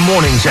 Weekday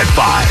mornings at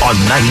 5 on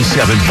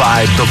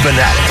 97.5 The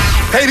Fanatic.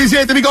 Hey, this is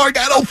Anthony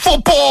Gargano.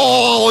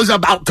 Football is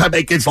about to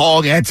make its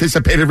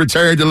long-anticipated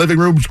return to living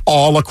rooms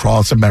all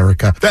across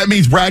America. That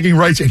means bragging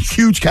rights and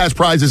huge cash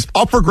prizes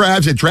up for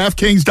grabs at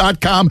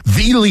DraftKings.com,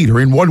 the leader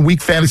in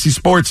one-week fantasy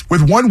sports.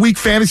 With 1 week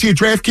fantasy at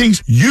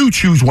DraftKings, you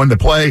choose when to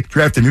play.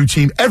 Draft a new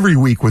team every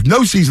week with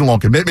no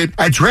season-long commitment.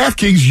 At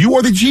DraftKings, you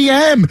are the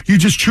GM. You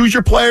just choose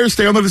your players,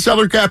 stay under the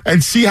salary cap,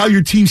 and see how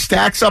your team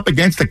stacks up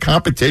against the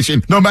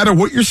competition. No matter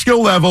what your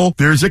skill level,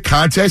 there's a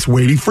contest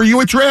waiting for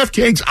you at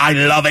DraftKings. I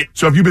love it.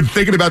 So if you've been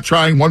thinking about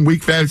trying 1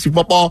 week fantasy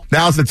football,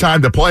 now's the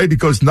time to play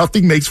because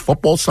nothing makes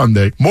football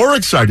Sunday more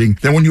exciting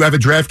than when you have a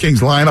DraftKings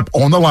lineup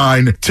on the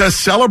line. To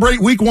celebrate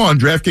week 1,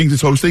 DraftKings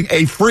is hosting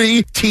a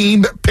free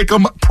team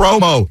pick'em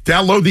promo.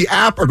 Download the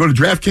app or go to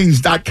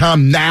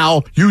DraftKings.com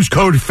now. Use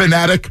code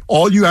FANATIC.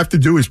 All you have to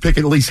do is pick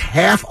at least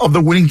half of the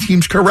winning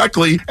teams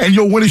correctly and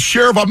you'll win a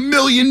share of $1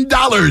 million.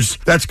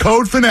 That's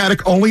code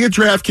FANATIC only at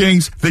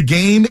DraftKings. The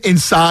game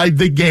inside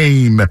the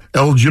game.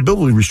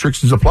 Eligibility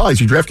restrictions apply.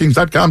 See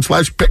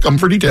DraftKings.com/pick'em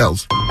for details.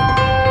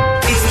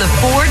 It's the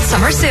Ford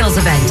Summer Sales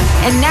Event.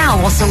 And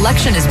now, while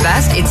selection is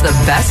best, it's the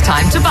best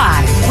time to buy.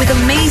 With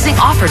amazing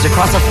offers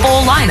across a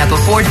full lineup of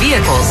Ford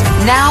vehicles,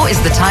 now is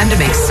the time to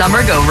make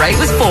summer go right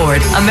with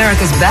Ford,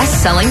 America's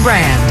best-selling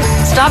brand.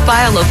 Stop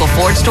by a local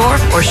Ford store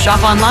or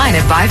shop online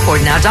at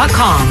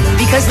buyfordnow.com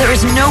because there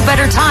is no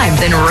better time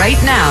than right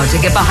now to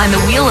get behind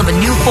the wheel of a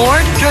new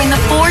Ford during the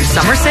Ford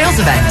Summer Sales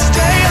Event.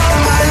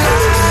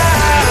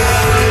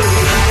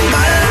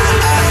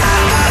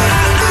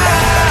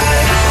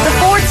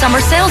 Summer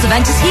Sales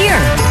Event is here.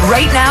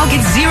 Right now,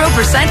 get 0%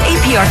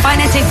 APR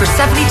financing for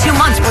 72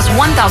 months plus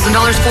 $1,000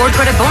 Ford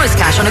credit bonus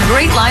cash on a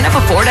great lineup of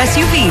Ford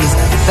SUVs.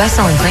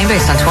 Best-selling claim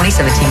based on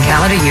 2017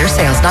 calendar year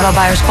sales. Not all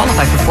buyers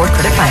qualify for Ford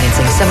credit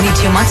financing.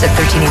 72 months at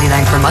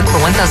 $1,389 per month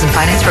for $1,000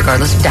 finance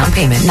regardless of down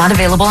payment. Not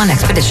available on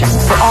Expedition.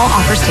 For all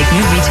offers, take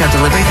new retail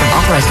delivery from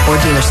authorized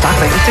Ford dealer stock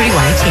rate with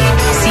 3118.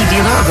 See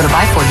dealer or go to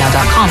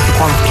buyfordnow.com for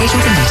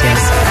qualifications and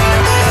details.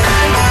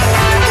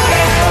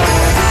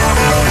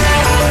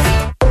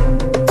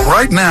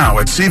 Right now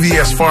at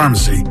CVS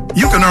Pharmacy,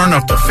 you can earn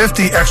up to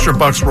 $50 extra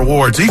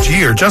rewards each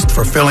year just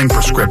for filling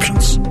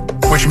prescriptions.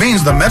 Which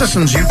means the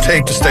medicines you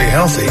take to stay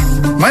healthy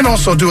might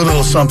also do a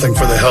little something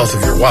for the health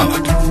of your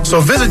wallet. So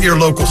visit your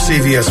local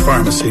CVS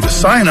Pharmacy to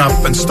sign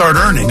up and start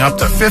earning up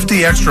to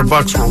 $50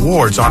 extra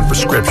rewards on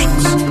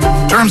prescriptions.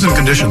 Terms and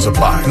conditions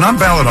apply. Not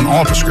valid on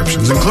all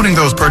prescriptions, including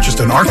those purchased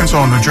in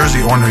Arkansas, New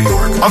Jersey, or New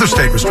York. Other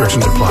state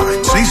restrictions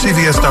apply. See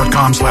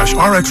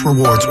CVS.com/RX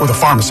rewards or the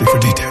pharmacy for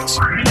details.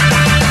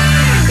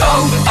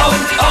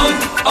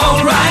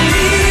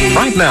 O'Reilly.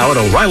 Right now at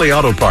O'Reilly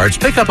Auto Parts,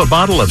 pick up a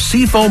bottle of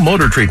Seafoam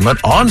motor treatment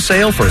on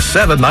sale for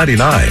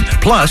 $7.99.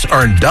 Plus,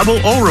 earn double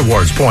O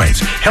Rewards points.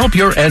 Help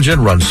your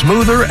engine run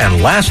smoother and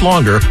last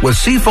longer with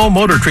Seafoam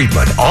motor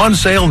treatment on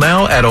sale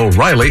now at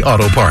O'Reilly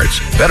Auto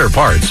Parts. Better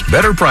parts,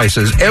 better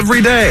prices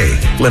every day.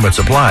 Limits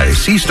apply.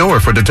 See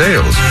store for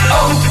details.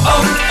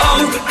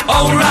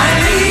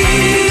 O'Reilly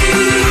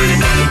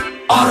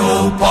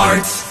Auto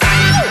Parts.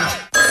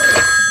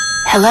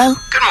 Hello?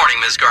 Good morning,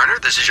 Ms. Garner.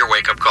 This is your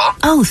wake-up call.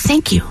 Oh,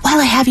 thank you. While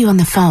I have you on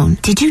the phone,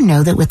 did you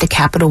know that with the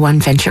Capital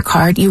One Venture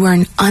Card, you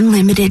earn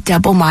unlimited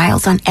double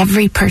miles on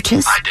every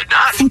purchase? I did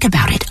not. Think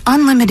about it.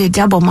 Unlimited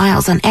double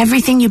miles on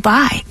everything you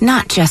buy,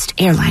 not just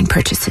airline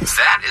purchases.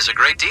 That is a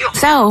great deal.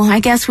 So, I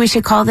guess we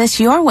should call this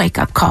your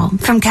wake-up call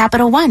from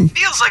Capital One.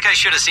 Feels like I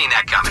should have seen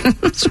that coming.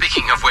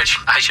 Speaking of which,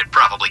 I should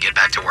probably get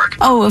back to work.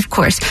 Oh, of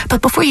course.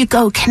 But before you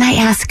go, can I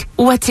ask,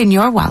 what's in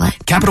your wallet?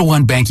 Capital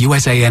One Bank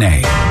USA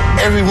N.A.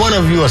 Every one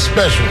of you are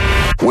special.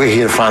 We're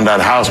here to find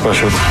out how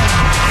special.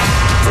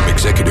 From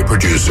executive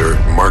producer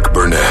Mark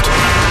Burnett.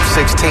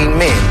 16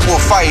 men will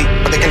fight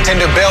for the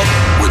contender belt.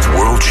 With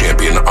world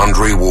champion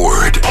Andre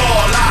Ward.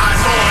 All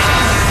eyes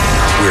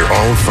on. We're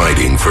all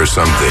fighting for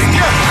something.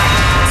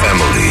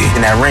 Family.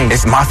 In that ring,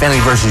 it's my family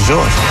versus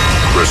yours.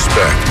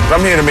 Respect. I'm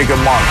here to make a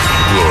mark.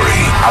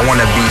 Glory. I want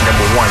to be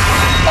number one.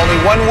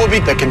 Only one will be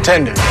the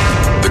contender.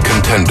 The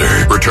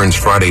Contender returns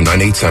Friday,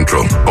 9/8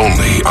 Central,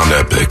 only on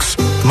Epix.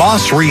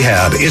 Moss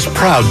Rehab is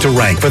proud to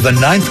rank for the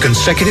 9th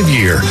consecutive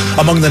year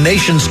among the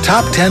nation's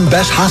top 10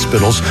 best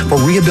hospitals for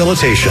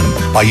rehabilitation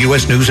by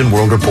U.S. News &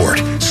 World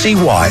Report. See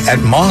why at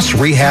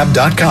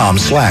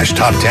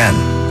mossrehab.com/top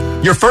 10.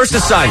 Your first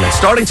assignment,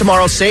 starting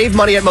tomorrow, save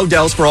money at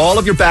Modell's for all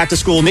of your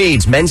back-to-school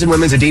needs. Men's and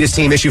women's Adidas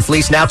Team Issue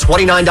Fleece, now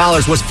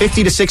 $29, was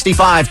 $50 to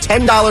 $65.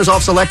 $10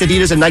 off select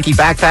Adidas and Nike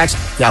backpacks,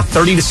 now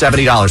 $30 to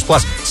 $70.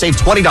 Plus, save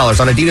 $20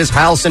 on Adidas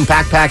Halcyon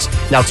backpacks,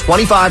 now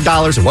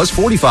 $25. It was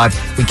 $45.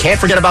 We can't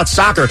forget about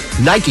soccer.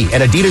 Nike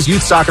and Adidas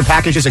Youth Soccer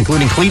packages,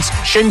 including cleats,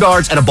 shin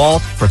guards, and a ball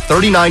for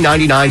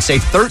 $39.99.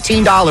 Save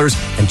 $13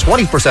 and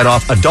 20%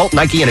 off adult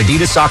Nike and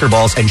Adidas soccer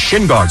balls and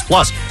shin guards.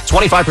 Plus,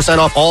 25%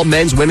 off all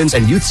men's, women's,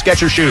 and youth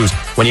Skechers shoes.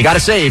 When you gotta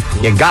save,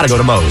 you gotta go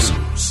to Moe's.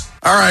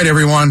 All right,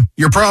 everyone.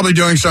 You're probably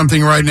doing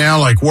something right now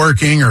like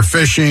working or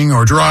fishing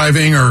or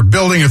driving or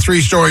building a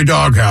 3-story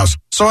doghouse.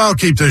 So I'll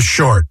keep this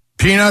short.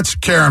 Peanuts,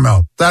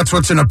 caramel. That's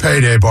what's in a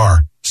Payday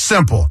bar.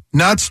 Simple.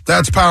 Nuts,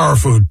 that's power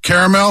food.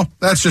 Caramel,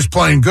 that's just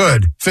plain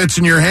good. Fits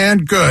in your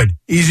hand, good.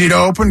 Easy to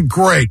open,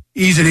 great.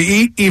 Easy to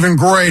eat, even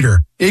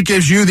greater. It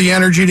gives you the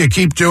energy to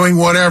keep doing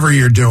whatever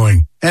you're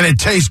doing. And it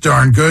tastes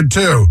darn good,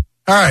 too.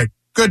 All right,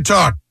 good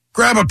talk.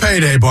 Grab a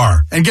Payday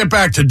bar and get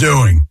back to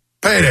doing.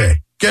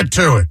 Payday. Get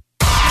to it.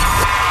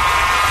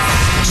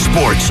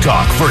 Sports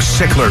talk for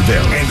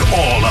Sicklerville and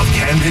all of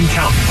Camden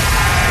County.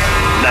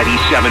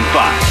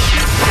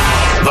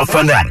 97.5. The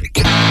Fanatic.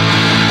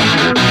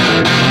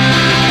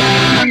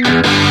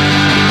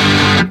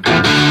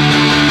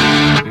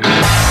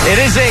 It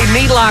is a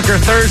Meat Locker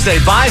Thursday.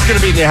 Vi's going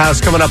to be in your house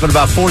coming up in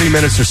about 40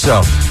 minutes or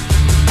so.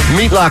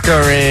 Meat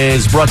Locker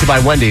is brought to you by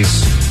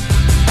Wendy's.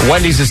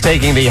 Wendy's is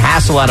taking the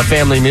hassle out of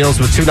family meals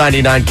with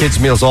 $2.99 kids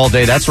meals all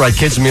day. That's right,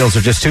 kids meals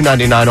are just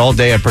 $2.99 all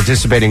day at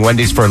participating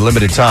Wendy's for a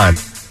limited time.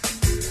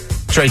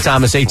 Trey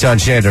Thomas, Eitan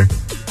Shander.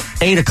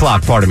 8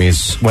 o'clock, part of me,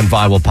 is when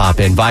Vi will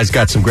pop in. Vi's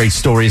got some great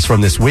stories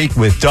from this week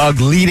with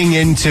Doug leading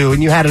into,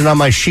 and you had it on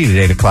my sheet at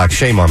 8 o'clock.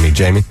 Shame on me,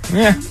 Jamie.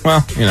 Yeah,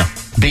 well, you know.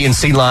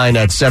 B&C line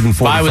at 7:45.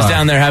 Vi was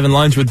down there having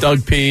lunch with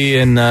Doug P.,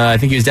 and I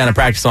think he was down at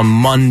practice on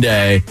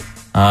Monday.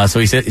 So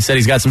he said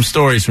he's got some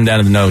stories from down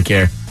at the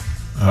NoCare.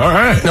 All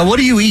right. Now, what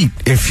do you eat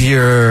if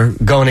you're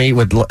going to eat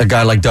with a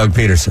guy like Doug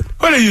Peterson?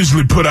 Well, they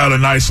usually put out a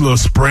nice little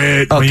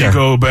spread when you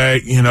go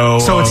back, you know.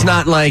 So it's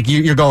not like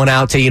you're going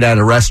out to eat at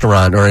a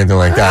restaurant or anything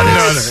like that.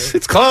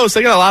 It's close.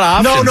 They got a lot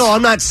of options. No,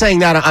 I'm not saying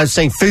that. I'm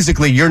saying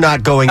physically you're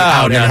not going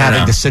out and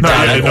having to sit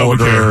down and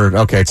order.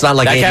 Okay, it's not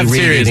like Andy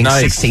Reid eating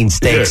 16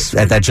 steaks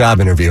at that job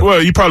interview.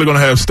 Well, you're probably going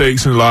to have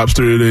steaks and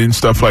lobster and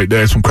stuff like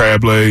that, some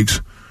crab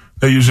legs.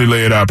 They usually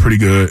lay it out pretty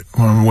good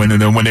when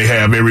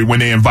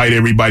they invite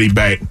everybody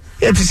back.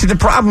 Yeah, see, the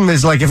problem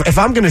is, like, if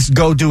I'm going to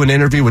go do an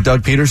interview with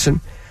Doug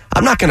Peterson,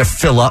 I'm not going to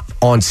fill up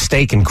on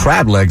steak and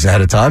crab legs ahead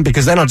of time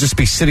because then I'll just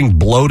be sitting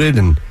bloated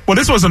and... Well,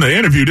 this wasn't an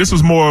interview. This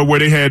was more where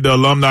they had the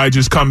alumni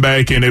just come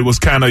back and it was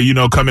kind of,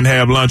 come and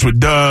have lunch with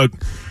Doug,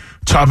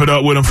 chop it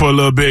up with him for a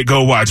little bit,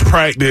 go watch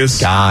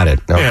practice. Got it.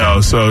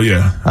 Okay. So,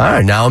 yeah. All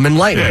right, now I'm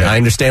enlightened. Yeah. I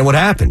understand what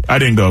happened. I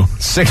didn't go.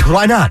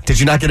 Why not? Did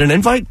you not get an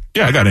invite?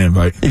 Yeah, I got an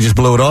invite. You just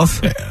blew it off?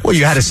 Yeah. Well,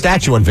 you had a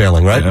statue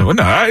unveiling, right? Yeah, well,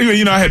 no,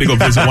 I had to go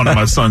visit one of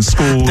my son's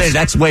schools.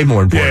 That's way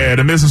more important. Yeah,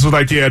 the missus was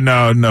like,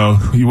 no,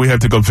 we have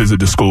to go visit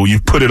the school. You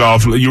put it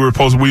off. We were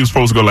supposed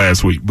to go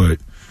last week, but...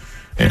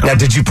 Now,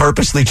 did you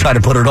purposely try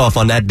to put it off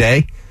on that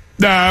day?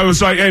 Nah, I was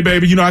like, hey,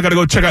 baby, I got to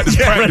go check out this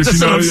practice.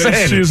 That's what I'm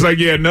saying. She was like,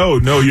 no,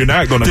 you're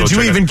not going to go check Did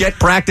you even get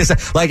practice?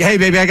 Like, hey,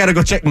 baby, I got to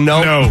go check.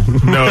 No,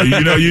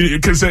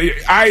 because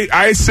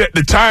I set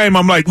the time.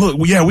 I'm like, look,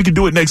 we can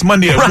do it next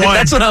Monday at 1.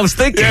 That's what I was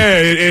thinking.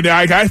 Yeah, and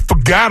I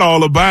forgot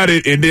all about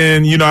it. And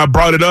then, I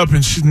brought it up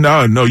and she,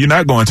 no, you're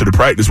not going to the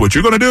practice. What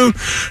you're going to do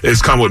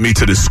is come with me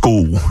to the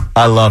school.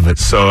 I love it.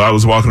 So I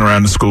was walking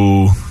around the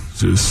school,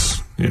 just...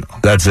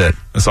 That's it.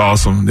 That's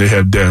awesome. They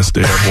have desks.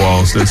 They have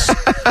walls.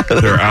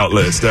 They're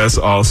outlets. That's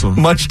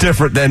awesome. Much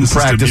different than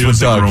practice with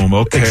Doug. Room.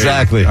 Okay.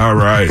 Exactly. All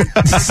right. All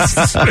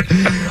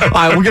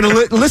right, we're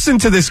going to listen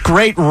to this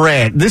great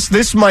rant.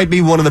 This might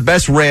be one of the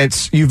best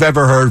rants you've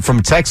ever heard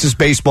from Texas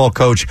baseball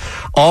coach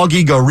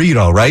Augie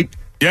Garrido, right?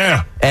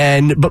 Yeah.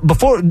 But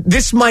before,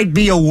 this might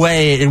be a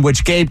way in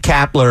which Gabe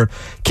Kapler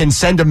can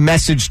send a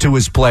message to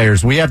his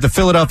players. We have the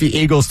Philadelphia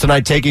Eagles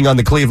tonight taking on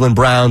the Cleveland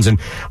Browns, and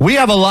we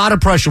have a lot of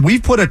pressure.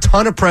 We've put a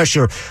ton of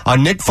pressure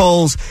on Nick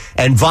Foles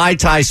and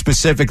Vaitai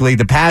specifically,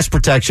 the pass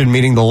protection,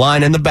 meaning the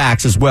line and the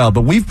backs as well.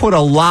 But we've put a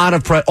lot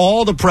of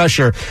all the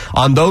pressure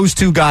on those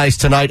two guys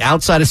tonight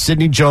outside of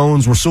Sidney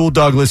Jones, Rasul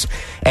Douglas,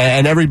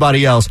 and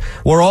everybody else.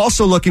 We're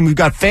also looking, we've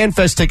got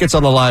FanFest tickets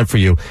on the line for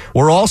you.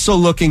 We're also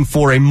looking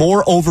for a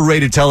more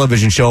overrated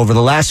television show over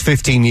the last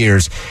 15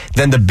 years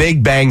than The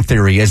Big Bang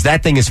Theory, as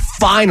that thing is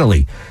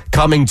finally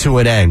coming to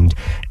an end.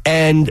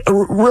 And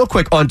real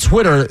quick, on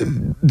Twitter,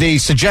 the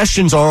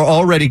suggestions are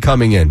already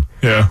coming in.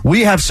 Yeah.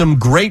 We have some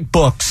great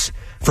books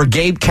for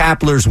Gabe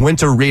Kapler's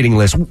winter reading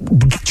list.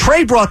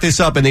 Trey brought this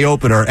up in the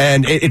opener,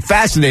 and it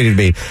fascinated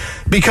me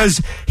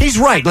because he's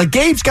right. Like,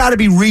 Gabe's got to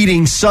be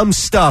reading some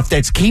stuff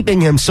that's keeping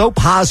him so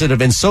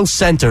positive and so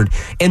centered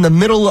in the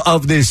middle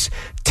of this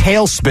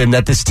tailspin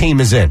that this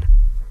team is in.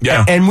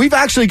 Yeah. And we've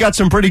actually got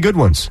some pretty good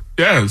ones.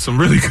 Yeah, some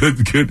really good.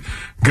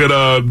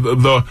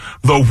 The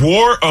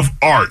War of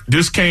Art.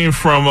 This came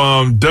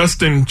from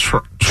Dustin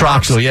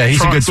Troxel. Yeah,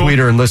 he's a good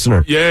tweeter and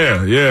listener.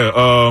 Yeah.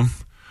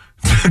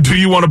 Do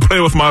you want to play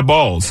with my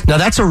balls? Now,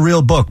 that's a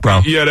real book, bro.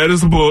 Yeah, that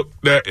is a book.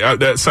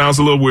 That sounds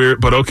a little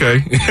weird, but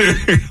okay.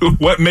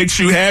 What makes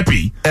you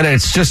happy? And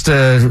it's just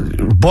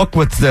a book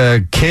with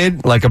the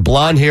kid, like a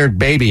blonde-haired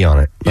baby on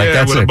it. Like, yeah,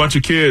 that's with it. A bunch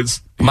of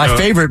kids. My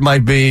favorite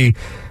might be,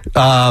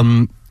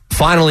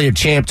 finally a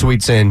champ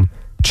tweets in,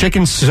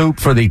 Chicken Soup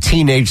for the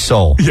Teenage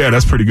Soul. Yeah,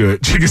 that's pretty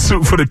good. Chicken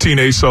Soup for the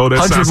Teenage Soul. That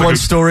 101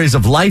 stories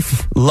of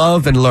life,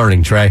 love, and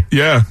learning, Trey.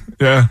 Yeah.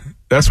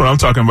 That's what I'm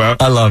talking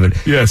about. I love it.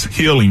 Yes,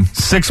 healing.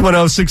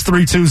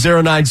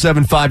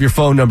 610-632-0975, your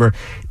phone number.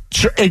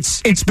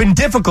 It's been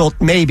difficult,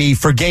 maybe,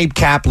 for Gabe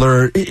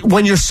Kapler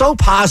when you're so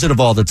positive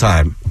all the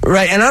time,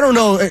 right? And I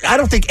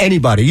don't think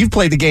anybody, you've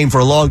played the game for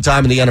a long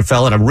time in the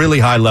NFL at a really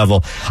high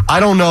level. I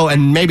don't know,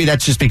 and maybe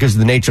that's just because of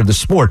the nature of the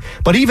sport,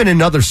 but even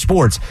in other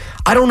sports,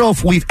 I don't know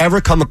if we've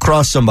ever come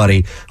across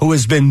somebody who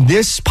has been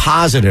this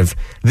positive,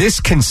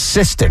 this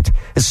consistent,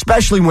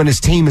 especially when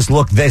his team has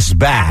looked this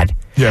bad.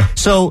 Yeah.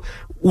 So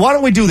why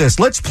don't we do this?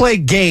 Let's play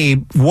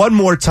Gabe one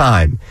more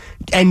time.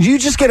 And you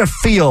just get a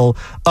feel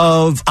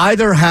of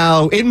either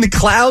how in the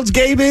clouds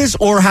Gabe is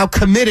or how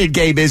committed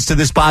Gabe is to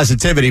this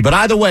positivity. But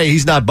either way,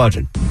 he's not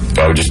budging.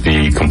 I would just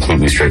be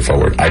completely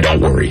straightforward. I don't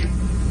worry.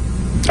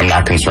 I'm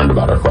not concerned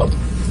about our club.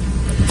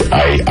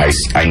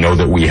 I know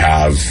that we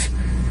have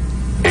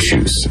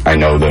issues. I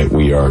know that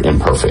we are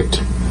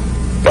imperfect.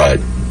 But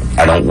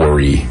I don't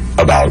worry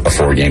about a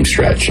 4-game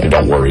stretch. I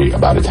don't worry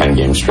about a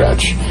 10-game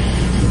stretch.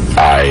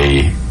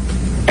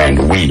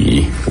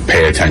 We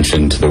pay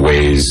attention to the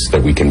ways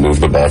that we can move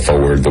the ball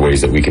forward, the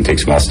ways that we can take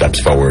small steps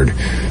forward,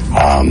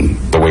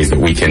 the ways that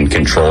we can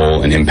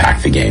control and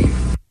impact the game.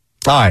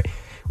 All right.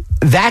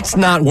 That's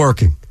not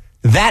working.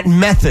 That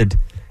method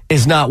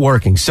is not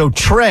working. So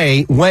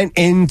Trey went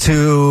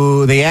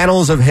into the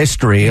annals of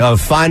history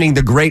of finding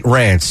the great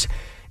rants.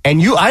 And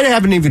I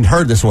haven't even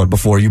heard this one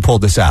before you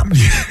pulled this out.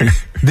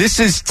 This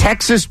is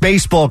Texas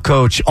baseball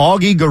coach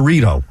Augie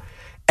Garrido.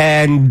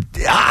 And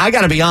I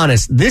got to be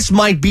honest, this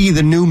might be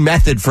the new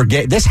method for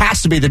Gabe. This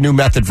has to be the new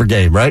method for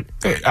Gabe, right?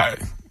 I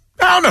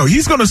don't know.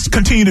 He's going to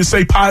continue to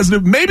stay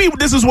positive. Maybe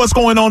this is what's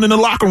going on in the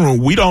locker room.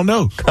 We don't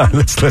know. All right,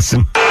 let's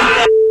listen.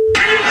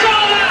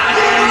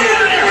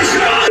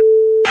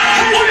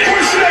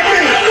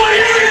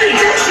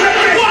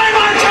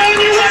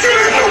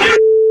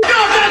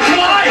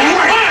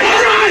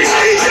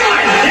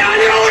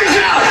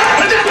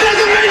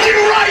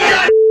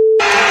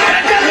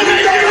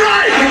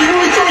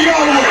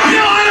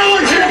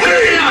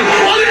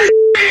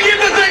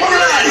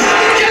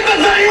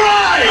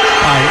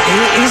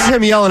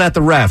 Him yelling at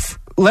the ref.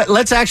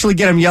 Let's actually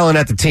get him yelling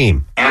at the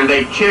team. And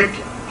they kicked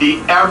the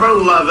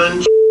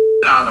ever-loving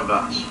out of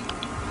us.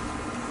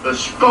 The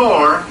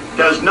score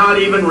does not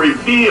even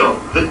reveal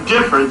the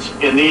difference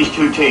in these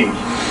two teams.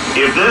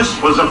 If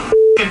this was a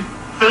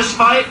fist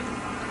fight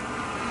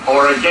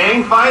or a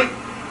gang fight,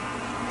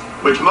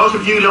 which most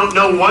of you don't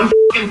know one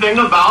thing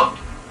about,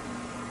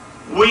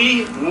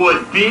 we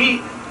would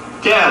be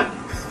dead.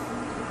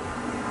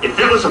 If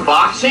it was a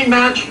boxing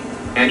match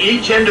and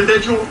each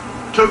individual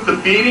took the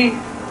beating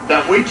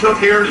that we took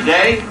here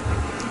today,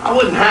 I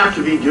wouldn't have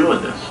to be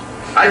doing this.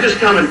 I just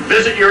come and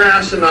visit your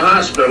ass in the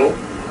hospital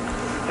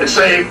and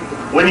say,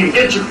 when you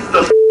get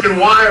the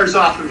wires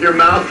off of your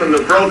mouth from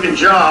the broken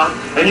jaw,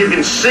 and you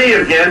can see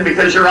again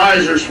because your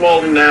eyes are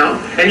swollen now,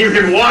 and you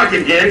can walk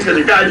again because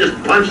a guy just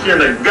punched you in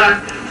the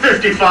gut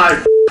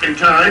 55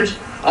 times,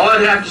 all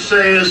I'd have to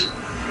say is,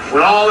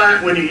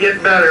 when you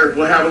get better,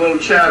 we'll have a little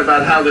chat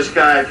about how this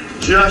guy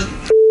just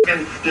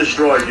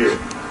destroyed you.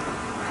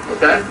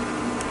 Okay?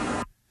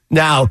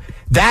 Now,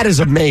 that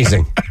is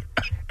amazing.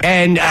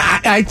 And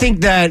I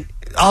think that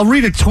I'll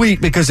read a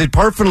tweet because it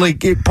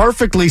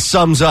perfectly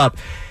sums up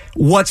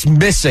what's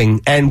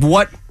missing and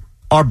what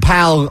our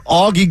pal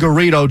Augie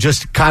Garrido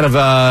just kind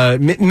of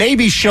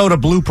maybe showed a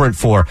blueprint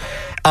for.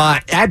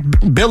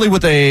 At Billy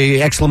with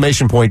a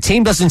exclamation point.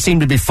 Team doesn't seem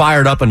to be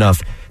fired up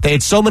enough. They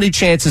had so many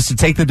chances to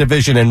take the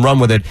division and run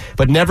with it,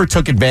 but never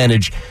took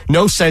advantage.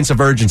 No sense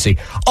of urgency.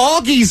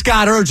 Augie's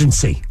got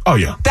urgency. Oh,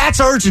 yeah. That's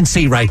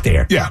urgency right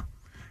there. Yeah.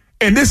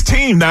 And this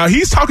team, now,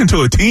 he's talking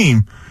to a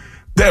team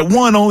that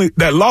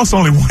lost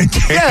only one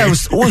game. Yeah, it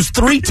was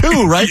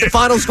 3-2, right? Yeah. The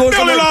final score. They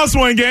only lost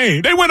one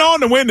game. They went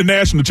on to win the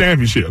national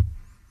championship.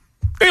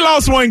 They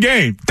lost one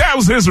game. That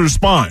was his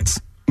response.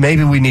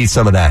 Maybe we need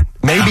some of that.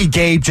 Maybe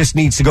Gabe just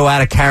needs to go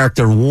out of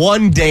character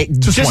one day.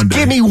 Just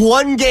give me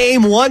one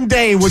game, one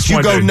day, which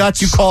you go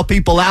nuts, you call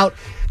people out.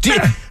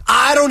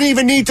 I don't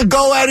even need to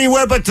go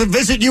anywhere but to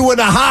visit you in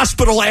the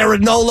hospital,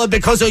 Aaron Nola,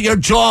 because of your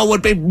jaw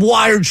would be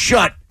wired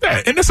shut.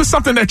 Yeah, and this is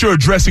something that you're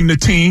addressing the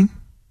team.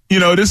 You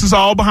know, this is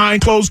all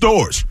behind closed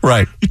doors.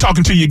 Right. You're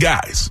talking to your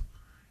guys.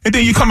 And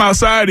then you come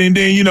outside and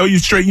then, you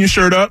straighten your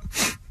shirt up,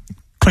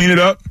 clean it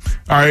up,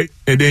 all right,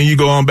 and then you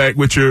go on back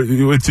with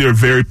your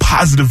very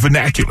positive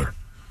vernacular.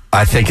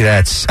 I think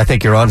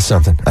you're on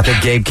something. I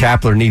think Gabe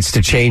Kapler needs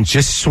to change.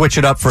 Just switch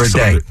it up for a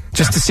day,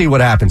 just to see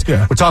what happens.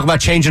 Yeah. We're talking about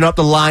changing up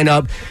the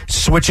lineup,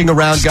 switching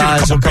around just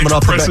guys who are coming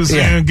off presses the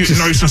bench. Getting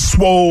nice and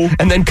swole,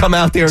 and then come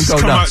out there and go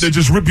nuts. Come out there,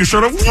 just rip your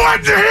shirt off.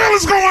 What the hell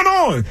is going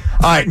on? All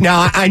right,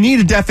 now I need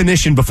a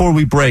definition before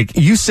we break.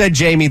 You said,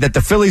 Jamie, that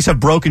the Phillies have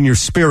broken your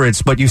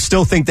spirits, but you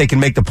still think they can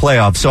make the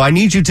playoffs. So I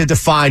need you to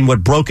define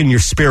what broken your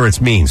spirits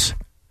means.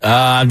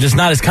 I'm just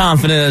not as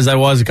confident as I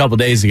was a couple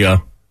days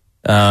ago.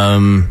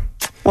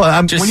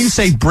 Well, when you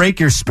say break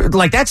your spirit,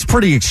 like that's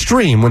pretty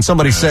extreme. When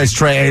somebody says,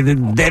 Trey,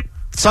 that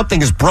something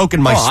has broken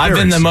my spirits. I've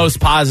been the most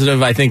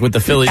positive, I think, with the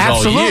Phillies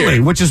all year. Absolutely,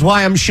 which is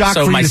why I'm shocked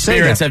for you to say that. So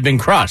my spirits have been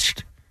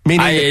crushed.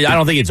 I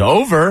don't think it's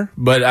over,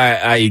 but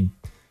I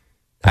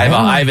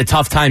have a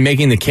tough time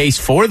making the case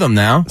for them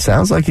now.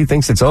 Sounds like he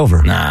thinks it's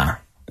over. Nah.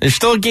 There's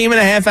still a game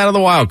and a half out of the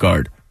wild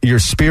card. Your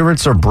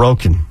spirits are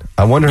broken.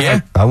 I wonder.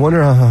 Yeah. I'll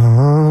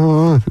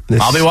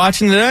be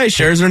watching today.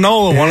 Scherzer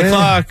Nola, 1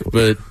 o'clock.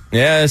 But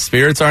yeah,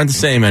 spirits aren't the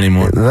same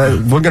anymore. We're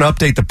going to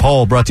update the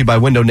poll brought to you by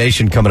Window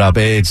Nation coming up.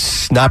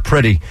 It's not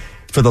pretty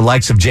for the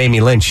likes of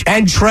Jamie Lynch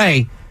and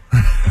Trey,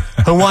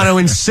 who want to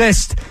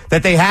insist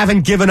that they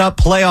haven't given up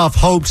playoff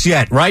hopes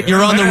yet, right?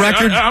 You're on the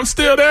record. I'm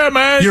still there,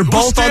 man. You're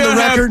both on the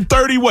record.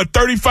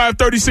 35,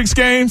 36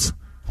 games.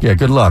 Yeah,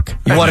 good luck.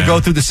 You want to go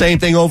through the same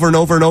thing over and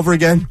over and over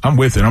again? I'm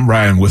with it. I'm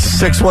riding with it.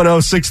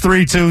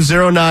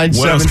 610-632-0975.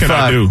 What else can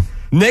I do?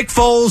 Nick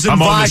Foles and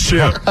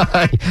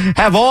Vodka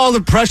have all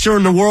the pressure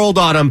in the world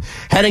on him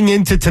heading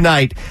into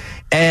tonight.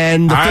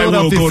 And the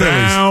Philadelphia Phillies.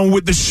 Down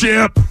with the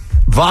ship.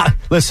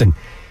 Listen,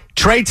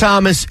 Trey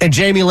Thomas and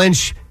Jamie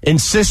Lynch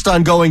insist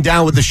on going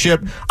down with the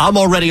ship. I'm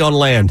already on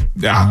land.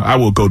 Yeah, I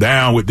will go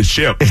down with the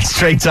ship. It's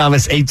Trey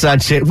Thomas, 8 on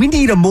shit. We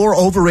need a more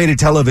overrated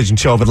television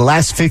show over the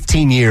last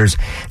 15 years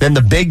than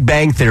The Big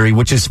Bang Theory,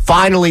 which is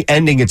finally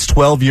ending its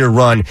 12-year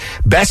run.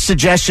 Best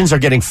suggestions are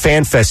getting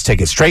FanFest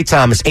tickets. Trey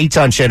Thomas, 8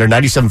 on shit, or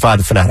 97.5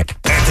 The Fanatic.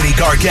 Anthony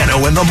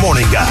Gargano and the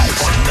Morning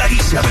Guys on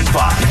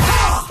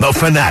 97.5 The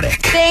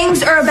Fanatic.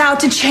 Things are about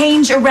to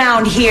change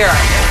around here.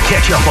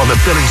 Catch up on the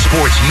Philly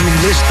sports you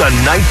missed the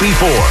night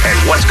before and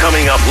what's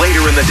coming up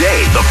later in the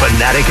day. The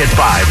Fanatic at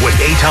 5 with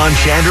Eitan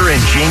Shander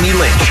and Jamie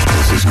Lynch.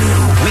 This is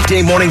new.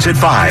 Weekday mornings at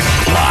 5,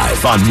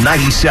 live on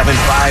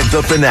 97.5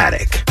 The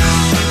Fanatic.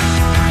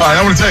 All right,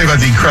 I want to tell you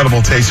about the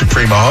incredible taste of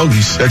Primo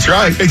Hoagies. That's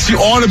right. It's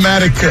the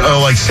automatic,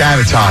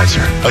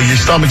 sanitizer. Your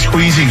stomach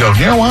squeezing, you go,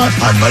 you know what?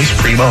 A nice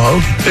Primo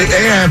Hoagie.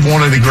 They have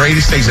one of the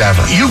greatest things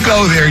ever. You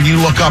go there and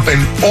you look up and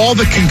all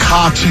the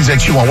concoctions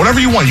that you want, whatever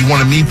you want. You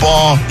want a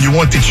meatball. You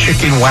want the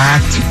chicken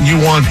whacked. You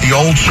want the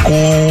old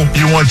school.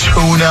 You want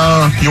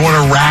tuna. You want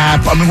a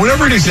wrap. I mean,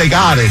 whatever it is, they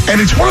got it. And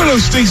it's one of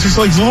those things, it's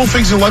like little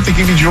things in life that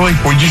give you joy,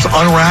 where you just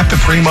unwrap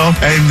the Primo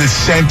and the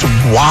scent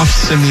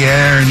wafts in the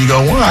air and you go,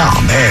 wow,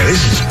 man,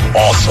 this is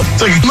awesome.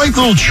 It's like a nice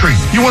little treat.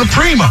 You want a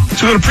Primo.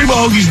 So go to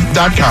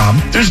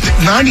PrimoHoagies.com. There's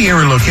 90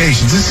 area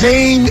locations. The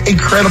same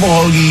incredible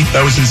hoagie that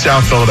was in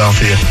South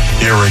Philadelphia,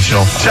 the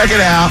original. Check it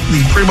out.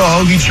 The Primo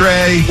Hoagie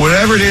tray,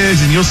 whatever it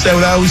is, and you'll say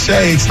what I always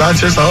say. It's not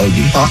just a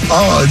hoagie.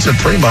 It's a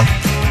Primo.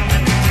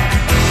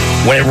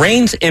 When it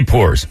rains, it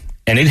pours.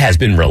 And it has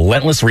been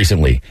relentless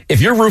recently.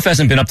 If your roof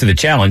hasn't been up to the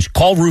challenge,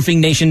 call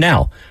Roofing Nation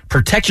now.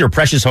 Protect your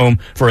precious home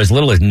for as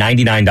little as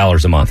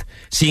 $99 a month.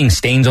 Seeing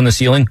stains on the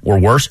ceiling, or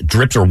worse,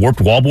 drips or warped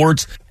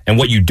wallboards? And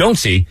what you don't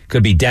see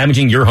could be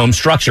damaging your home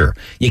structure.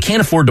 You can't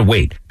afford to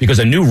wait, because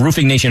a new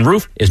Roofing Nation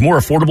roof is more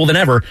affordable than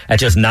ever at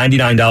just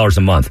 $99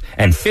 a month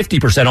and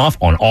 50% off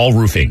on all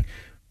roofing.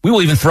 We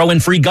will even throw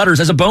in free gutters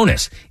as a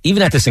bonus.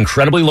 Even at this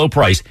incredibly low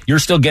price, you're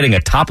still getting a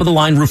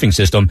top-of-the-line roofing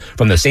system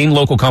from the same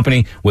local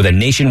company with a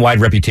nationwide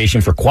reputation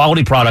for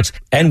quality products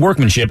and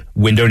workmanship,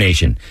 Window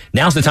Nation.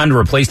 Now's the time to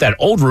replace that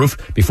old roof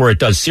before it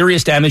does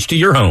serious damage to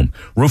your home.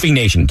 Roofing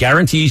Nation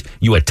guarantees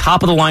you a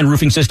top-of-the-line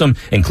roofing system,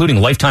 including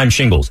lifetime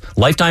shingles,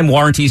 lifetime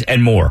warranties,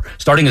 and more,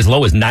 starting as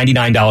low as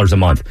 $99 a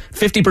month,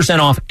 50%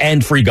 off,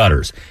 and free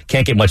gutters.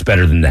 Can't get much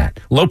better than that.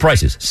 Low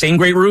prices, same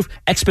great roof,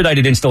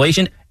 expedited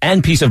installation,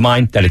 and peace of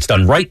mind that it's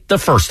done right the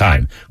first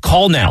time.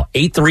 Call now,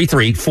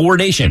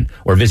 833-4NATION,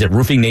 or visit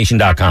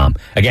roofingnation.com.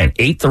 Again,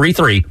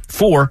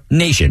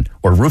 833-4NATION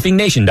or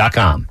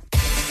roofingnation.com.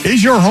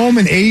 Is your home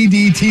an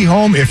ADT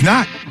home? If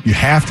not, you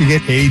have to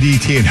get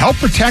ADT and help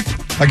protect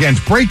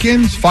against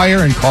break-ins,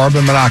 fire, and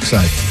carbon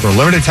monoxide. For a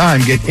limited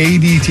time, get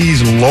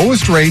ADT's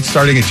lowest rate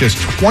starting at just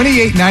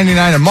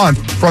 $28.99 a month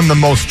from the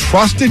most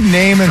trusted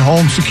name in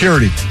home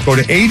security. Go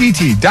to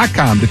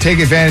ADT.com to take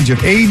advantage of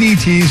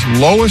ADT's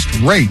lowest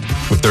rate.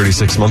 With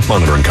 36-month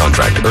monitoring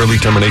contract, early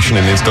termination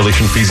and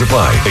installation fees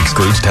apply.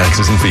 Excludes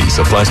taxes and fees.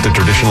 Applies to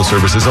traditional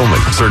services only.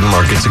 Certain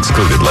markets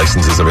excluded.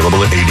 Licenses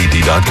available at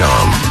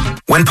ADT.com.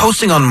 When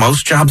posting on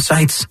most job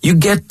sites, you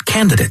get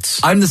candidates.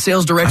 I'm the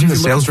sales director.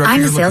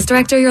 I'm the sales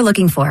director you're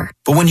looking for.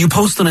 But when you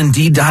post on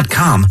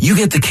Indeed.com, you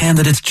get the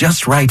candidates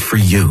just right for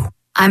you.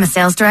 I'm a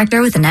sales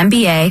director with an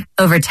MBA,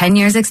 over 10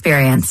 years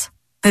experience,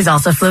 who's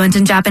also fluent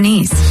in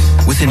Japanese.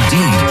 With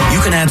Indeed,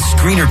 you can add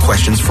screener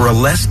questions for a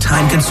less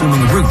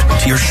time-consuming route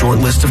to your short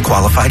list of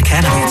qualified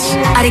candidates.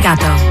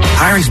 Arigato.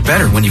 Hiring's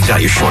better when you've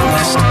got your short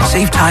list.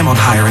 Save time on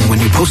hiring when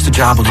you post a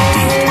job on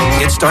Indeed.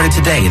 Get started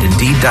today at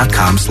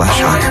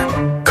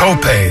Indeed.com/hire.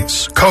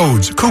 Co-pays,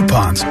 codes,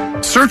 coupons.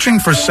 Searching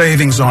for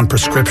savings on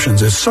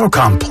prescriptions is so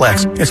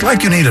complex, it's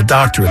like you need a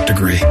doctorate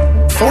degree.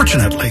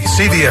 Fortunately,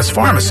 CVS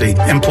Pharmacy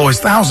employs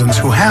thousands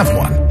who have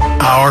one,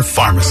 our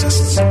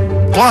pharmacists.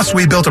 Plus,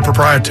 we built a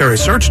proprietary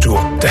search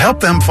tool to help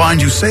them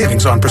find you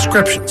savings on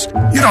prescriptions.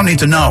 You don't need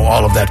to know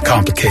all of that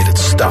complicated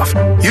stuff.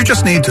 You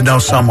just need to know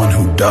someone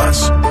who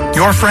does.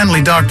 Your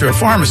friendly doctor of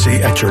pharmacy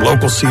at your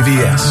local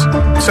CVS.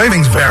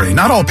 Savings vary.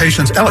 Not all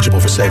patients eligible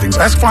for savings.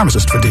 Ask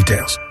pharmacist for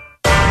details.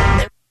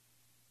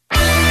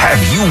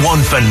 Have you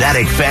won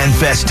Fanatic Fan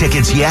Fest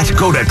tickets yet?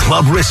 Go to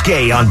Club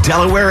Risque on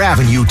Delaware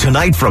Avenue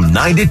tonight from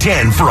 9 to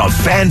 10 for a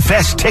Fan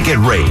Fest ticket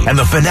raid. And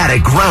the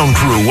Fanatic ground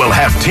crew will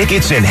have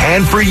tickets in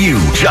hand for you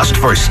just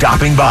for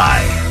stopping by.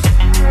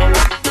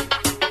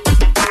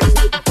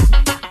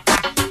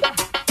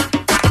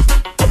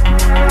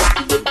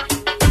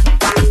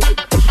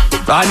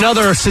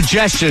 Another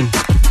suggestion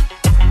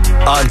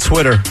on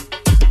Twitter.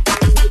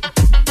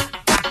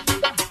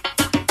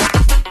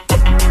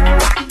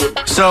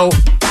 So,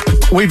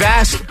 we've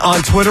asked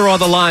on Twitter or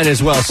the line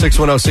as well,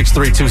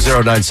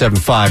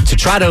 610-632-0975, to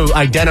try to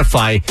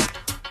identify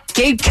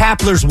Gabe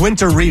Kapler's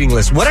winter reading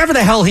list, whatever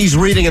the hell he's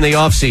reading in the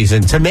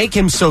offseason, to make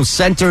him so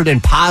centered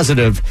and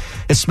positive,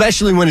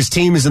 especially when his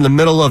team is in the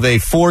middle of a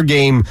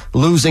 4-game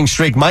losing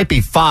streak, might be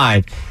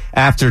 5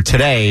 after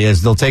today,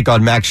 as they'll take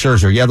on Max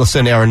Scherzer. Yeah, they'll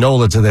send Aaron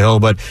Nola to the hill,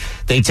 but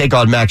they take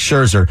on Max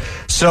Scherzer.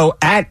 So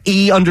at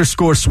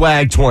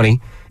 @E_swag20,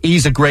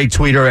 E's a great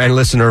tweeter and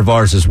listener of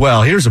ours as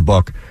well. Here's a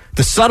book,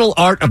 The Subtle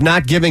Art of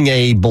Not Giving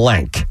a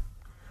Blank,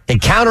 a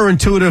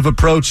counterintuitive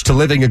approach to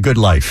living a good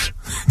life.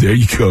 There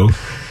you go.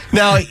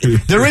 Now,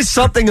 there is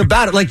something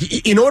about it.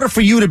 Like, in order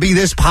for you to be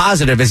this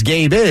positive as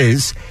Gabe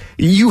is,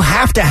 you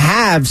have to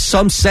have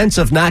some sense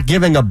of not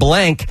giving a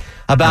blank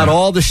about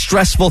all the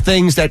stressful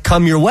things that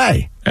come your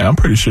way. Yeah, I'm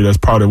pretty sure that's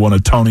part of one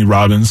of Tony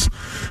Robbins,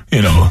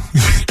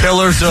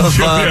 pillars of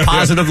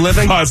positive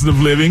living. Positive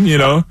living,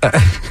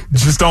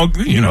 just don't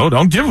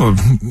give a,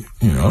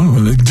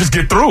 just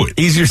get through it.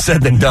 Easier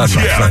said than done,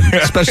 my friend.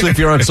 Especially if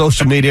you're on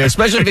social media,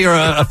 especially if you're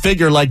a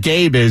figure like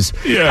Gabe is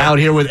out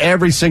here with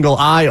every single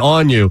eye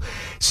on you.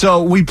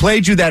 So we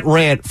played you that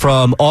rant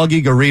from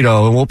Augie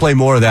Garrido, and we'll play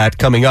more of that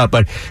coming up.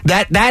 But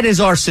that is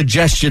our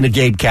suggestion to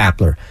Gabe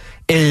Kapler,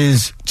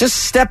 is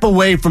just step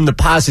away from the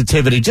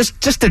positivity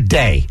just a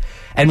day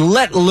and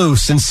let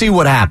loose and see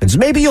what happens.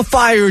 Maybe you'll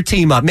fire your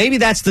team up. Maybe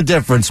that's the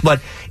difference.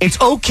 But it's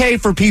okay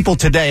for people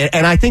today.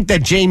 And I think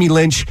that Jamie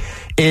Lynch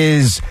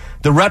is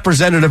the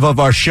representative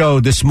of our show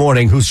this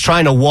morning who's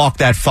trying to walk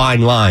that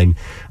fine line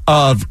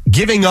of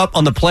giving up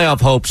on the playoff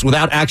hopes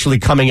without actually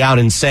coming out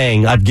and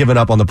saying, I've given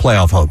up on the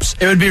playoff hopes.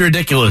 It would be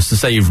ridiculous to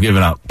say you've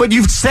given up. But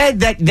you've said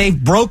that they've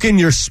broken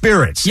your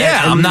spirits.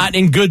 Yeah, I'm not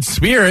in good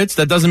spirits.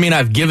 That doesn't mean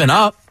I've given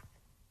up.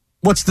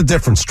 What's the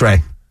difference,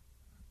 Trey?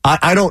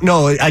 I don't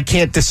know. I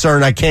can't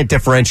discern. I can't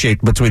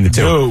differentiate between the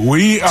two. Dude,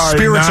 we are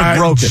spirits not are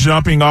broken.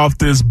 Jumping off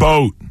this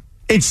boat.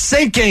 It's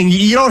sinking.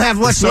 You don't have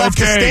much left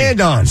to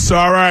stand on. It's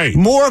all right.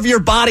 More of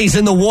your body's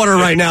in the water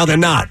right now than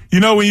not.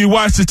 When you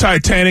watch the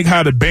Titanic,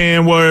 how the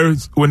band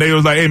was, when they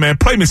was like, hey, man,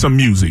 play me some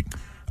music.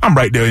 I'm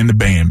right there in the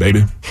band,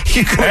 baby.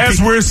 As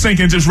we're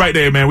sinking, just right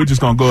there, man. We're just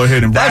going to go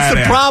ahead and ride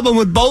That's the problem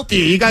with both of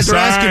you. You guys are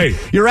asking.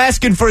 You're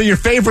asking for your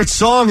favorite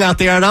song out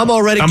there, and I'm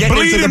already getting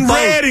into the boat. I'm bleeding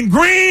red and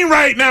green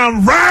right now.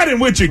 I'm riding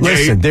with you, Gabe.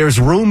 Listen, there's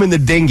room in the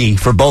dinghy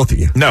for both of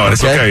you. No,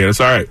 that's okay. That's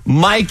all right.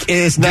 Mike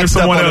is next Give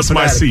up someone on else the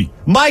my seat.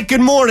 Mike,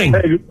 good morning.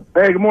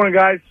 Hey, good morning,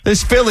 guys.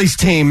 This Phillies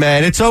team,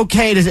 man, it's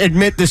okay to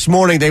admit this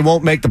morning they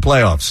won't make the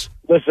playoffs.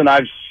 Listen,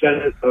 I've said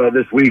it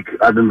this week.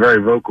 I've been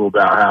very vocal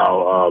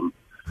about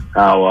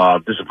how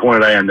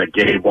disappointed I am that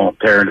Gabe won't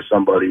tear into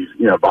somebody's,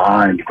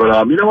 behind.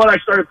 But you know what I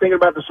started thinking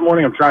about this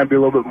morning? I'm trying to be a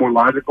little bit more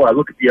logical. I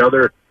look at the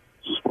other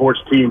sports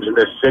teams in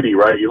this city,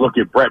 right? You look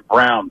at Brett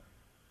Brown,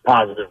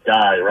 positive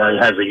guy,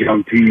 right? Has a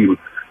young team,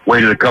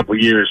 waited a couple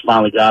years,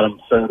 finally got him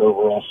third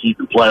overall seed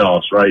in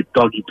playoffs, right?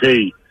 Dougie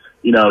P,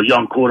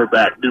 young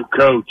quarterback, new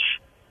coach,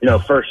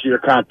 first year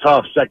kind of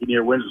tough, second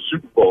year wins the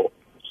Super Bowl.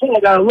 So I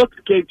got to look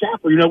at Gabe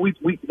Kapler.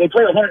 They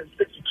played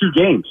 162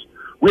 games.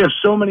 We have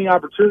so many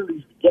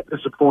opportunities to get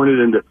disappointed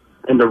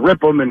and to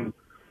rip them and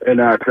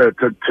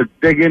to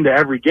dig into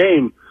every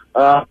game.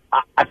 I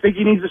think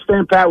he needs to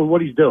stand pat with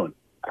what he's doing.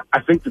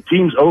 I think the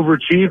team's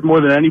overachieved more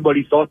than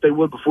anybody thought they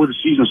would before the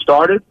season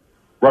started,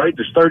 right?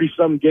 There's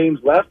 30-some games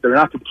left. They're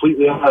not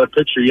completely out of the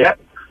picture yet.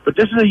 But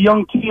this is a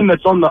young team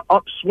that's on the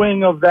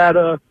upswing of that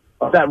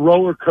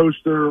roller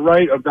coaster,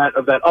 right? Of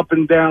that up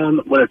and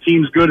down when a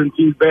team's good and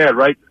team's bad,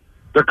 right?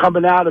 They're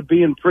coming out of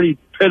being pretty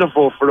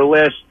pitiful for the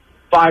last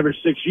 5 or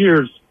 6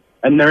 years,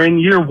 and they're in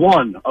year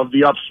one of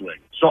the upswing.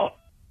 So,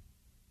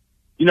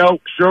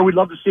 sure, we'd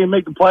love to see him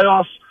make the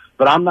playoffs,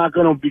 but I'm not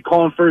going to be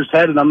calling for his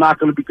head, and I'm not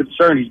going to be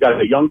concerned. He's got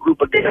a young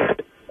group of guys.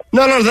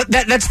 No,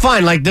 that's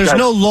fine. Like, there's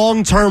no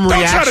long-term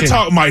reaction. Don't try to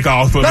talk Mike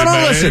off of it,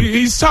 man. Listen.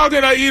 He's talking,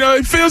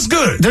 it feels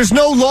good. There's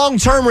no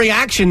long-term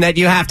reaction that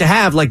you have to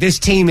have, like this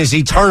team is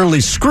eternally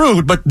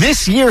screwed. But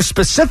this year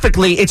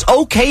specifically, it's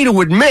okay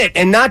to admit,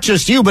 and not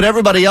just you, but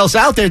everybody else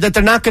out there, that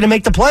they're not going to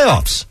make the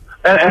playoffs.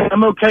 And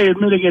I'm okay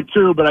admitting it,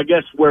 too, but I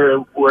guess where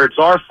it's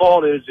our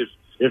fault is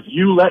if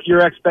you let your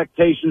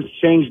expectations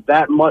change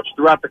that much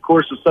throughout the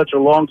course of such a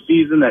long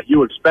season that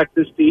you expect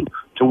this team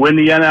to win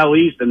the NL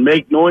East and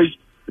make noise,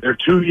 they're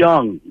too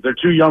young. They're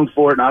too young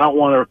for it, and I don't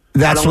want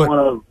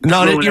to.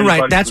 No, you're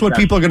right. That's what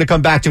people are going to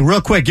come back to. Real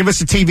quick, give us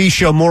a TV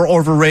show more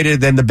overrated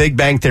than The Big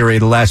Bang Theory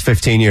the last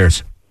 15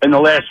 years. In the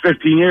last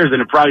 15 years,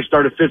 and it probably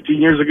started 15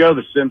 years ago,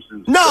 The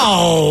Simpsons. No!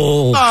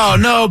 Oh,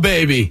 no,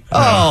 baby.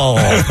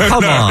 Oh,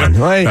 come on.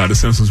 Right? No, The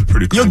Simpsons were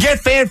pretty cool. You'll get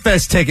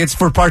FanFest tickets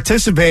for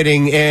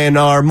participating in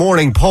our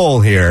morning poll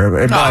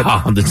here.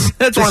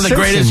 That's one of the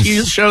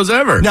greatest shows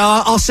ever.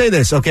 Now, I'll say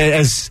this, okay?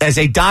 As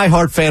a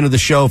diehard fan of the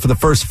show for the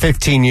first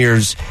 15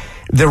 years,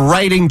 the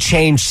writing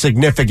changed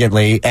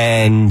significantly,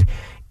 and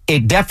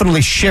it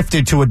definitely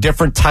shifted to a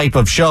different type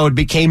of show. It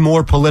became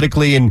more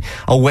politically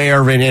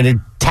aware, and it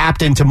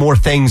tapped into more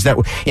things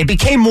it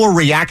became more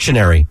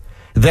reactionary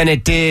than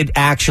it did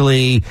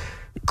actually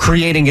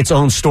creating its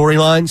own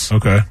storylines.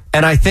 Okay.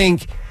 And I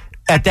think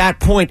at that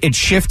point it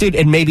shifted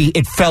and maybe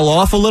it fell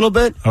off a little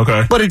bit.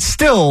 Okay. But it's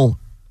still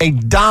a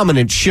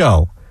dominant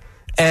show.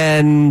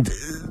 And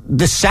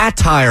the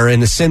satire in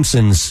The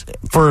Simpsons,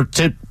 for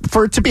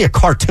it to be a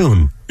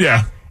cartoon.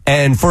 Yeah.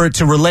 And for it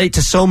to relate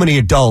to so many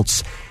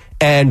adults,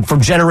 and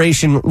from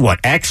generation,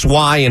 X,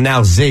 Y, and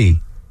now Z.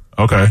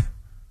 Okay.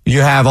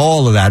 You have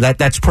all of that.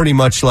 That's pretty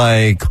much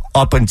like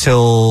up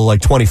until like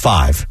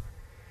 25.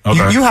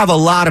 Okay. You have a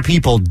lot of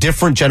people,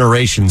 different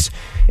generations,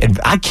 and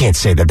I can't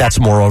say that that's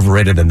more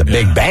overrated than The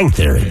Big Bang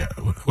Theory. Yeah.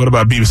 What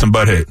about Beavis and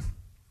Butthead?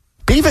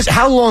 Beavis,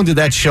 how long did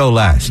that show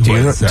last? Do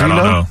you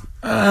know?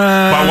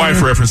 My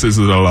wife references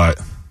it a lot.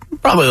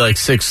 Probably like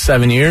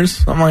 6-7 years,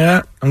 something like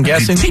that, I'm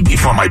guessing. TP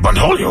for my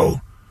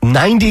Bundolio.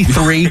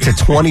 93 to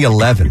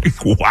 2011.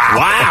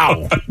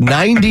 Wow.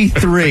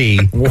 93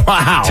 to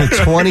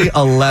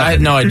 2011. I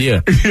had no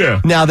idea. Yeah.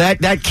 Now,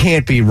 that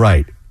can't be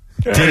right.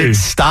 Did it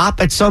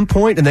stop at some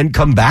point and then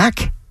come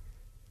back?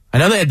 I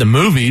know they had the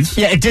movies.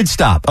 Yeah, it did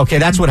stop. Okay,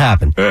 that's what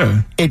happened.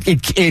 Yeah.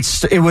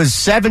 It was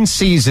 7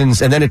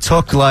 seasons, and then it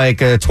took like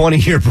a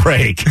 20-year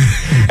break,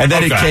 and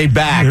then it came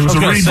back It was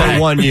for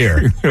 1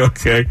 year.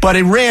 Okay. But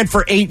it ran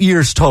for 8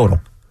 years total,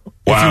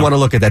 if you want to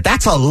look at that.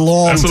 That's a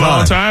long time. That's a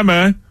long time,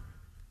 man.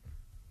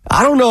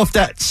 I don't know if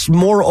that's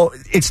more...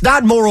 It's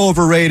not more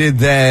overrated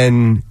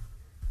than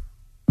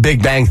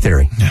Big Bang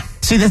Theory. Yeah.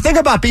 See, the thing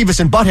about Beavis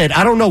and Butthead,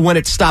 I don't know when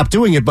it stopped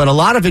doing it, but a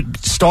lot of it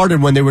started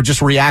when they were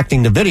just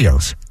reacting to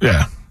videos.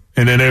 Yeah.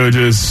 And then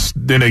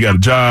then they got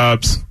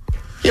jobs.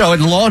 It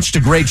launched a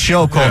great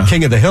show called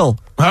King of the Hill.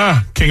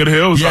 King of the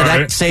Hill was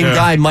that same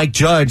guy, Mike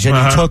Judge, and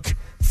he took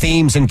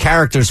themes and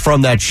characters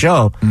from that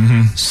show.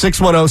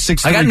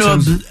 610-632. I got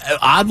into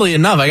oddly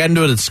enough, I got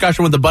into a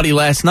discussion with a buddy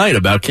last night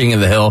about King of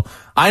the Hill.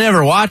 I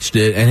never watched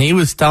it, and he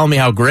was telling me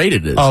how great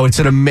it is. Oh, it's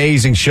an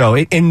amazing show.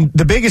 And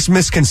the biggest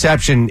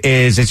misconception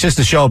is it's just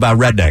a show about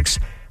rednecks.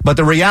 But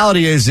the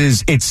reality is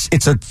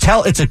it's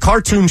a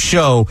cartoon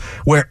show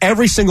where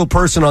every single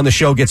person on the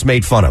show gets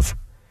made fun of.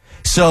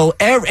 So,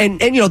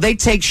 they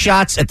take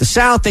shots at the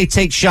South, they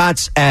take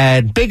shots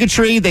at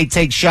bigotry, they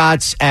take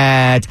shots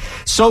at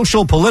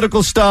social,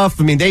 political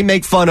stuff. I mean, they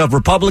make fun of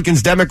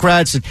Republicans,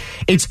 Democrats.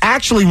 It's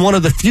actually one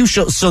of the few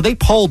shows. So they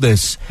polled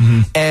this,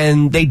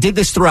 and they did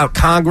this throughout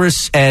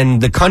Congress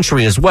and the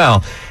country as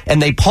well.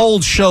 And they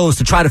polled shows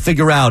to try to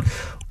figure out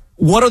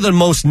what are the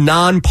most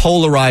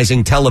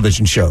non-polarizing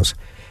television shows.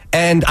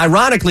 And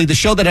ironically, the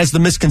show that has the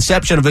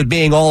misconception of it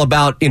being all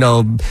about,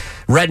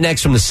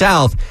 rednecks from the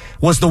South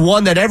was the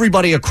one that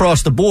everybody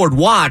across the board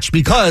watched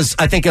because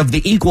I think of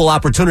the equal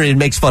opportunity it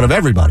makes fun of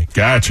everybody.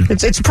 Gotcha.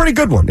 It's a pretty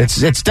good one.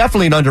 It's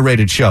definitely an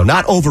underrated show.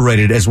 Not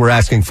overrated as we're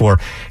asking for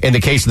in the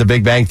case of the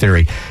Big Bang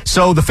Theory.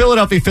 So the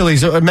Philadelphia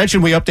Phillies, I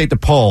mentioned we update the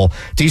poll.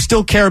 Do you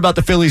still care about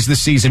the Phillies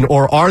this season,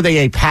 or are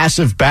they a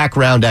passive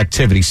background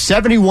activity?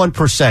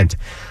 71%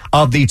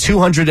 of the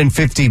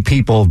 250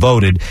 people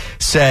voted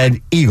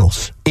said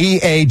Eagles.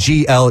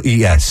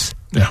 Eagles.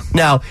 Yeah.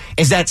 Now,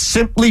 is that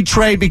simply,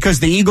 Trey, because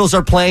the Eagles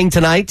are playing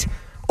tonight?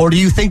 Or do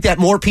you think that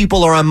more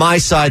people are on my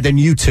side than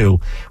you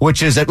two,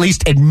 which is at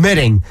least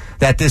admitting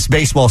that this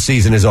baseball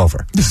season is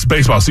over? This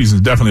baseball season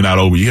is definitely not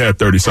over. You had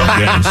 30-something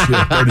games. You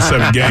had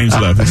 37 games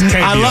left. It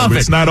can't be over.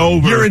 It's not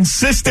over. Your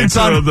insistence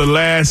on the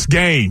last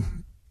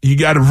game. You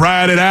got to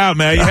ride it out,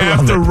 man. You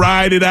have to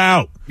ride it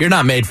out. You're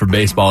not made for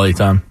baseball,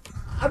 Etan.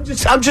 I'm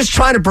just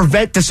trying to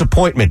prevent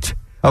disappointment,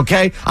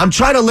 okay? I'm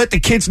trying to let the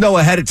kids know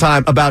ahead of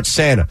time about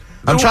Santa.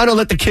 I'm trying to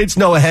let the kids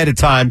know ahead of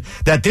time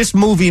that this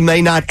movie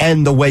may not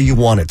end the way you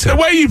want it to. The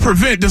way you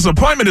prevent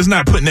disappointment is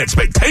not putting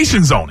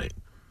expectations on it.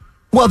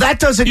 Well, that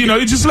doesn't... You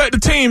just let the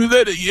team...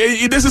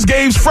 This is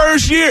Gabe's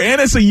first year,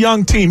 and it's a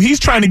young team. He's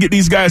trying to get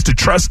these guys to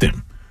trust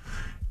him.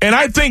 And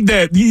I think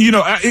that,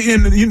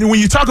 when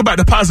you talk about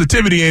the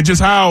positivity and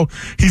just how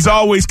he's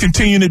always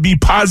continuing to be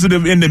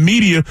positive in the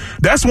media,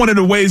 that's one of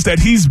the ways that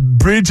he's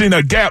bridging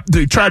a gap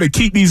to try to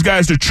keep these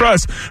guys to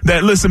trust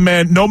that, listen,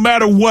 man, no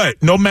matter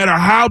what, no matter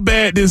how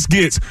bad this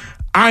gets,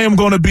 I am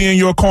going to be in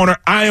your corner.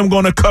 I am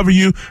going to cover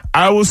you.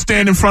 I will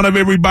stand in front of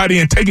everybody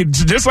and take it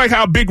just like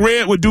how Big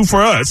Red would do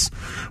for us.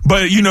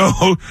 But,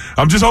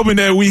 I'm just hoping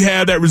that we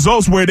have that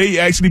results where they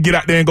actually get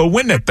out there and go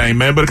win that thing,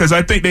 man, because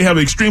I think they have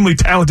an extremely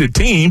talented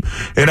team,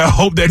 and I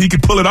hope that he can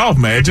pull it off,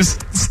 man.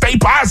 Just stay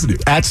positive.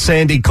 At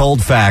Sandy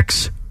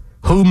Coldfax,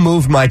 who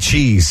moved my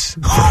cheese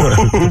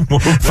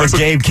for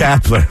Gabe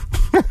Kapler?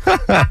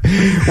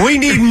 We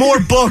need more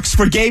books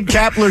for Gabe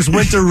Kapler's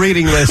winter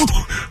reading list.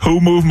 Who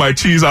moved my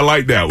cheese? I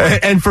like that one.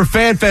 And for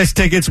FanFest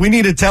tickets, we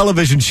need a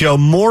television show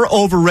more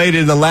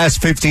overrated in the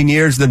last 15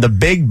 years than The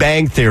Big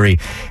Bang Theory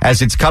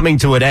as it's coming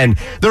to an end.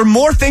 There are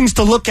more things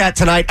to look at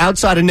tonight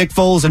outside of Nick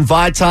Foles and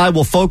Vaitai.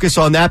 We'll focus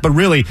on that, but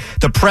really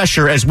the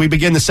pressure as we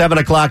begin the 7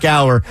 o'clock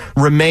hour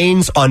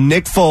remains on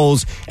Nick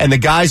Foles and the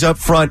guys up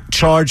front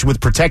charged with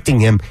protecting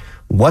him.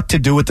 What to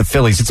do with the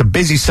Phillies. It's a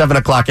busy 7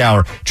 o'clock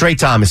hour. Trey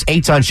Thomas,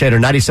 Eitan Shander,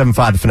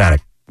 97.5 The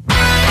Fanatic.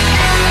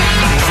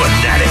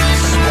 Fanatic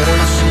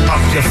Sports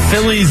Update. The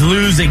Phillies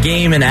lose a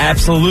game in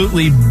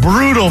absolutely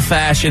brutal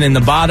fashion in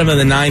the bottom of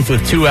the ninth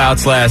with 2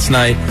 outs last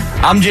night.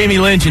 I'm Jamie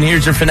Lynch, and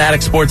here's your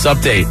Fanatic Sports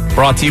Update.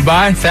 Brought to you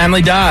by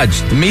Family Dodge.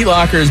 The Meat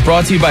Locker is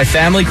brought to you by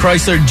Family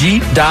Chrysler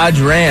Jeep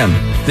Dodge Ram.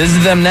 Visit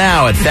them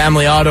now at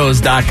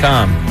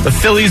FamilyAutos.com. The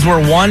Phillies were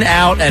 1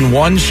 out and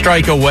 1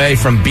 strike away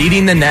from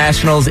beating the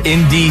Nationals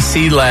in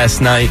D.C.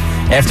 last night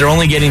after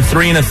only getting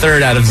 3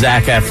 1/3 out of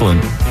Zach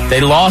Eflin. They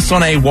lost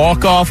on a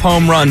walk-off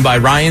home run by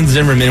Ryan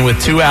Zimmerman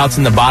with 2 outs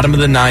in the bottom of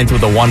the ninth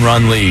with a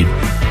 1-run lead.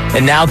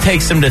 It now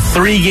takes them to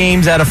 3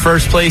 games out of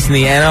first place in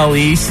the NL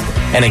East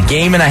and a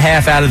game and a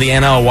half out of the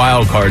NL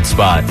wildcard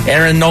spot.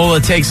 Aaron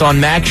Nola takes on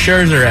Max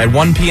Scherzer at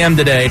 1 p.m.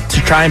 today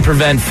to try and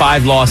prevent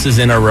 5 losses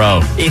in a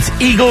row. It's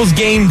Eagles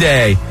game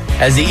day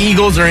as the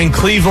Eagles are in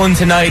Cleveland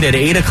tonight at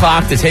 8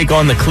 o'clock to take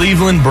on the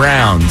Cleveland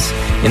Browns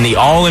in the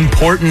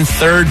all-important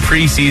 3rd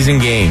preseason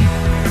game.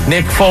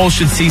 Nick Foles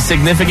should see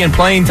significant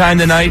playing time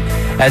tonight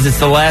as it's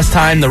the last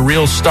time the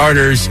real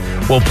starters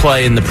will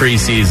play in the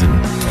preseason.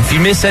 If you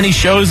miss any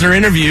shows or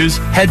interviews,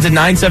 head to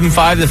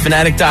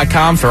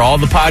 975thefanatic.com for all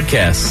the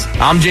podcasts.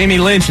 I'm Jamie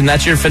Lynch, and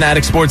that's your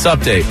Fanatic Sports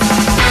Update.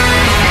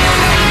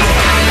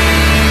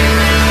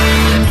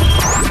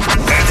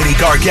 Anthony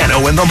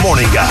Gargano and the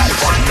Morning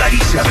Guys on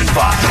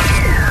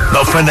 97.5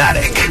 The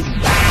Fanatic.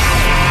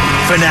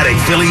 Fanatic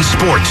Philly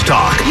Sports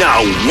Talk.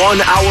 Now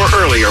 1 hour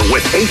earlier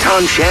with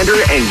Eitan Shander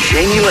and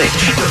Jamie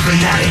Lynch. The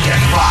Fanatic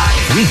at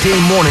 5. Weekday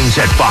mornings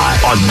at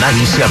 5 on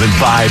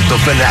 97.5 The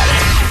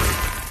Fanatic.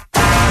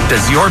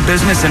 Does your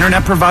business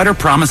internet provider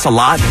promise a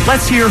lot?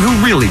 Let's hear who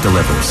really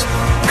delivers.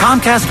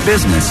 Comcast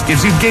Business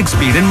gives you gig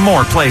speed in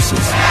more places.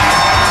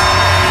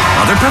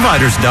 Other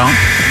providers don't.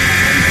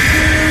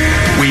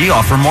 We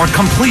offer more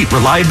complete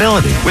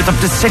reliability with up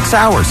to 6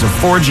 hours of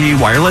 4G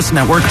wireless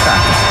network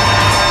backup.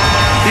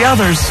 The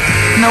others,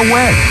 no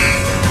way.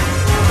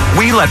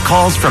 We let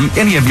calls from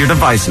any of your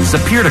devices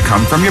appear to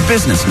come from your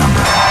business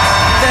number.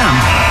 Them,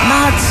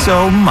 not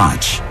so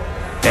much.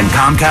 And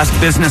Comcast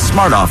Business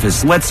Smart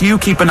Office lets you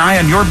keep an eye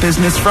on your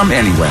business from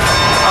anywhere.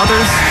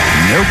 Others,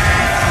 nope.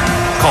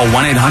 Call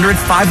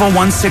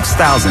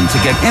 1-800-501-6000 to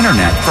get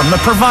internet from the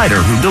provider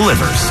who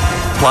delivers.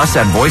 Plus,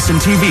 add voice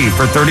and TV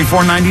for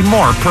 $34.90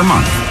 more per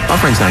month.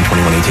 Offerings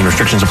 9/21/18.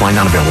 Restrictions apply.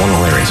 Not available in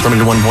all areas.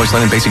 Limited to 1 voice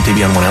line and basic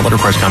TV on 1 outlet.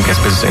 Requires Comcast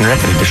Business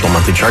Internet at additional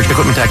monthly charge.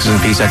 Equipment taxes and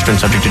fees extra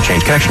and subject to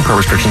change. Connection pro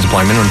restrictions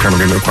apply. Minimum term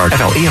agreement required.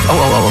 FLEF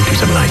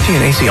 0000279.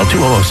 TNACL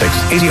 2006.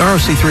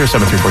 AZROC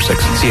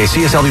 307346.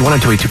 CACSLB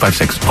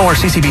 1028256.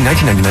 ORCCB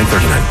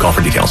 199939. Call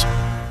for details.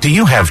 Do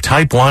you have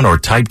type 1 or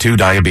type 2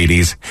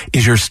 diabetes?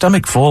 Is your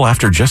stomach full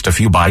after just a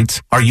few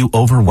bites? Are you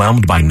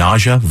overwhelmed by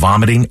nausea,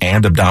 vomiting,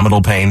 and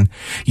abdominal pain?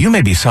 You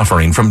may be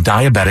suffering from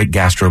diabetic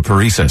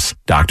gastroparesis.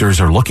 Doctors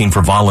are looking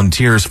for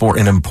volunteers for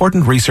an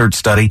important research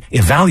study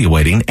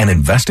evaluating an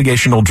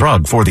investigational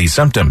drug for these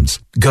symptoms.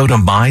 Go to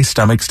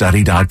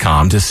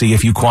MyStomachStudy.com to see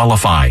if you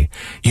qualify.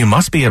 You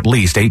must be at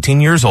least 18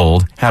 years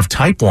old, have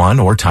type 1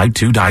 or type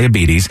 2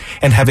 diabetes,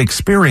 and have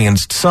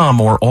experienced some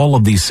or all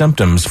of these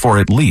symptoms for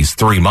at least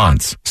 3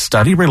 months.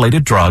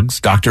 Study-related drugs,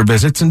 doctor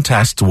visits, and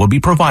tests will be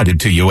provided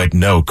to you at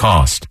no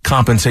cost.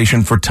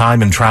 Compensation for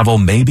time and travel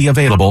may be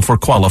available for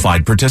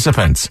qualified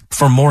participants.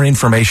 For more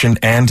information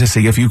and to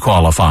see if you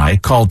qualify,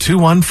 call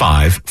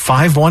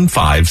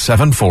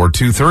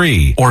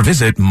 215-515-7423 or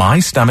visit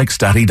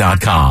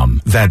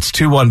MyStomachStudy.com. That's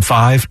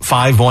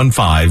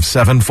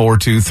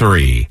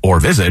 215-515-7423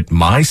 or visit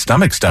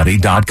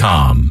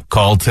MyStomachStudy.com.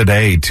 Call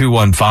today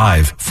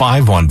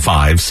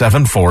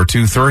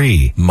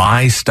 215-515-7423.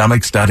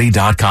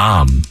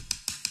 MyStomachStudy.com.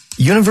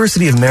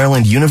 University of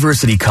Maryland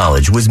University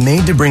College was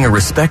made to bring a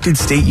respected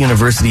state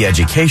university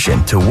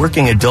education to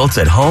working adults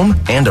at home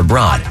and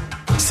abroad.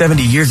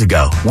 70 years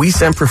ago, we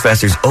sent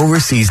professors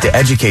overseas to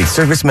educate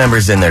service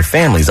members and their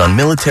families on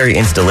military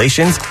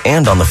installations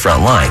and on the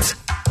front lines.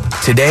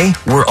 Today,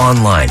 we're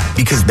online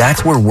because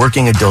that's where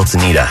working adults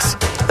need us.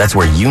 That's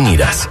where you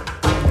need us.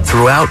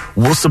 Throughout,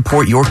 we'll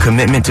support your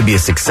commitment to be a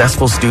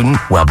successful student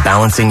while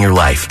balancing your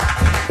life.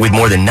 With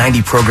more than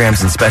 90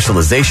 programs and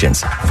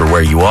specializations for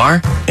where you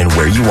are and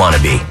where you want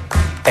to be.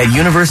 At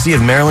University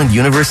of Maryland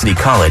University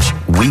College,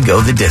 we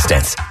go the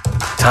distance.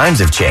 Times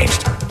have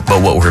changed,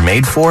 but what we're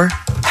made for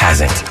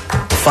hasn't.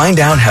 Find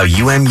out how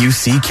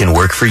UMUC can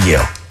work for you.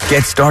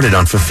 Get started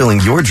on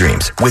fulfilling your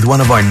dreams with one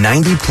of our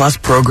 90-plus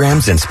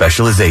programs and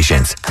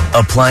specializations.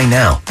 Apply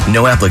now.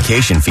 No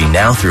application fee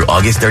now through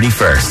August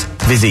 31st.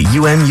 Visit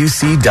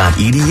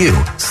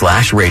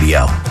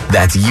umuc.edu/radio.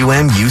 That's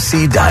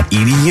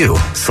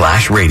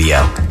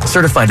umuc.edu/radio.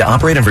 Certified to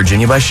operate in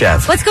Virginia by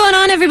Chev. What's going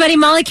on, everybody?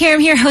 Molly Karam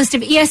here, host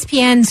of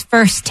ESPN's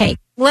First Take.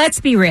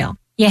 Let's be real.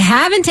 You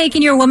haven't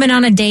taken your woman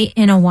on a date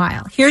in a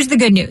while. Here's the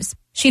good news.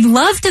 She'd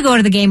love to go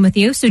to the game with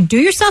you, so do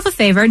yourself a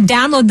favor,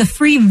 download the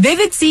free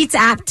Vivid Seats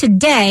app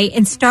today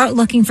and start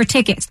looking for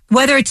tickets.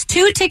 Whether it's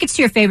 2 tickets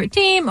to your favorite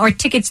team or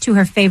tickets to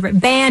her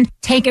favorite band,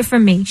 take it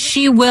from me.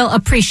 She will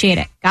appreciate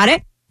it. Got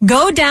it?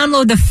 Go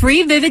download the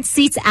free Vivid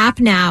Seats app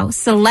now,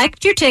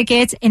 select your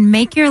tickets, and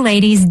make your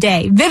ladies'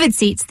 day. Vivid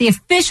Seats, the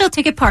official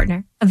ticket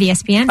partner of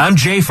ESPN. I'm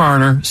Jay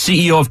Farner,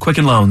 CEO of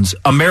Quicken Loans,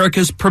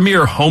 America's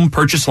premier home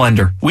purchase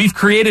lender. We've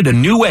created a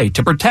new way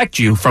to protect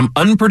you from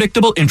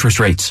unpredictable interest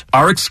rates.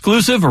 Our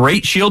exclusive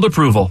Rate Shield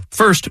approval.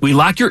 First, we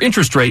lock your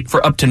interest rate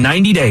for up to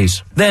 90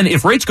 days. Then,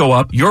 if rates go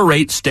up, your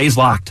rate stays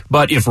locked.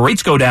 But if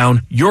rates go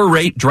down, your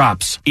rate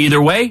drops.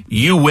 Either way,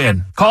 you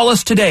win. Call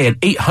us today at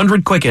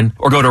 800-QUICKEN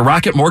or go to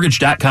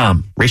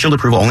rocketmortgage.com. Rate Shield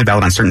approval only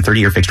valid on certain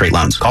 30-year fixed-rate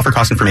loans. Call for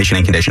cost information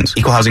and conditions.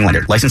 Equal housing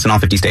lender. Licensed in all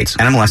 50 states.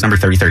 NMLS number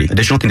 3030.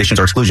 Additional conditions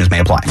or exclusions may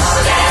apply.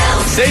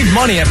 Save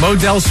money at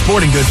Modell's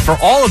Sporting Goods for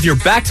all of your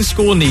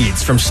back-to-school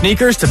needs. From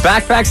sneakers to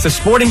backpacks to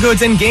sporting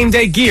goods and game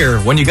day gear.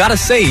 When you gotta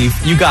save,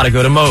 you gotta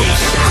go to Moe's.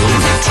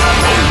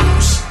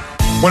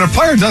 When a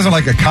player doesn't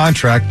like a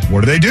contract,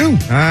 what do? They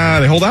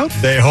hold out?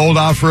 They hold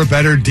out for a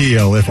better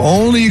deal. If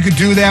only you could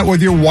do that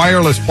with your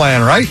wireless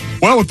plan, right?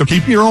 Well, with the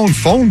Keep Your Own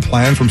Phone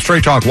plan from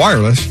Straight Talk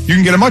Wireless, you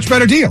can get a much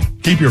better deal.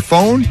 Keep your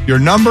phone, your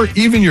number,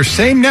 even your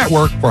same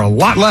network for a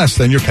lot less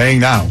than you're paying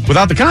now.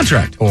 Without the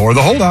contract or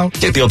the holdout.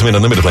 Get the Ultimate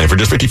Unlimited plan for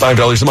just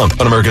 $55 a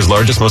month on America's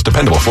largest, most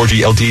dependable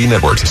 4G LTE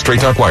networks. Straight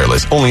Talk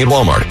Wireless, only at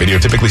Walmart. Video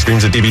typically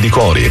streams at DVD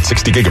quality at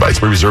 60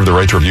 gigabytes. We reserve the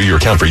right to review your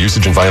account for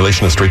usage in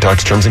violation of Straight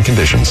Talk's terms and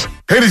conditions.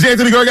 Hey, this is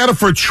Anthony Gargano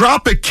for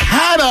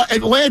Tropicana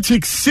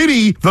Atlantic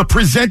City, the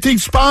presenting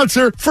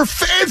sponsor for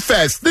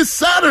FanFest this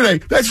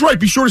Saturday. That's right.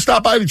 Be sure to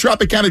stop by the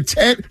Tropicana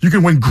tent. You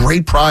can win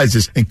great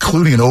prizes,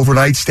 including an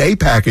overnight stay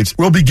package.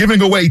 We'll be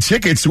giving away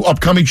tickets to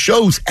upcoming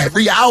shows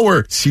every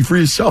hour. See for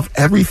yourself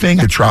everything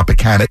the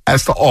Tropicana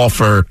has to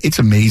offer. It's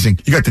amazing.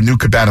 You got the new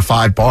Cabana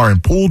 5 bar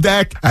and pool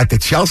deck at the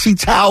Chelsea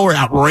Tower.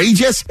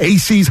 Outrageous.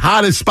 AC's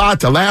hottest spot,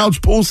 the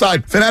lounge,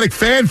 poolside. Fanatic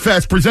Fan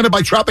Fest presented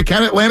by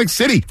Tropicana Atlantic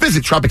City.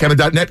 Visit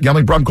Tropicana.net.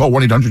 Gambling problem, call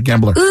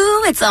 1-800-GAMBLER.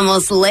 Ooh, it's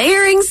almost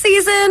layering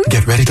season.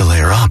 Get ready to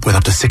layer up with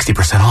up to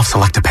 60% off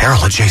select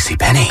apparel at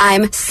JCPenney.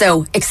 I'm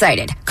so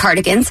excited.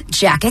 Cardigans,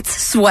 jackets,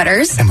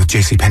 sweaters. And with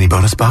JCPenney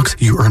bonus bucks,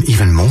 you earn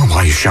even more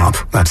while you shop.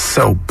 That's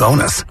so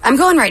bonus. I'm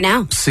going right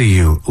now. See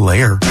you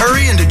later.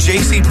 Hurry into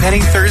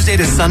JCPenney Thursday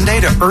to Sunday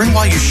to earn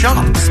while you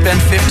shop. Spend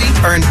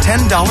 $50, earn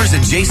 $10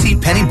 at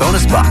JCPenney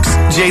bonus bucks.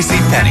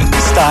 JCPenney,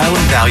 style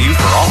and value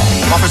for all.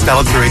 Offers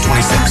valid through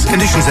 8/26.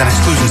 Conditions and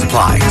exclusions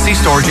apply. See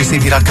store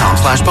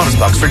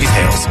jcp.com/bonusbucks for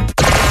details.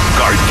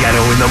 Gargano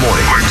in the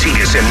morning,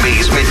 Martinez and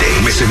Mays midday,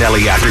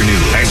 Missinelli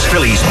afternoon, and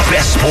Philly's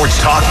best sports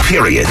talk,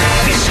 period.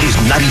 This is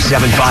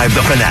 97.5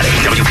 The Fanatic,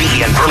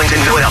 WPEN Burlington,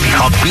 Philadelphia,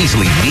 a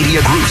Beasley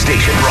Media Group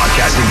station,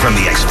 broadcasting from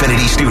the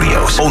Xfinity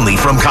Studios, only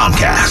from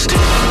Comcast.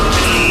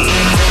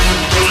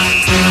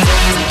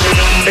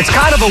 It's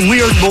kind of a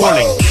weird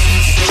morning.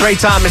 Trey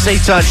Thomas,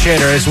 Eitan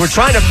Shander, as we're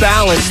trying to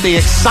balance the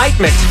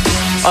excitement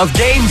of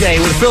game day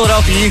with the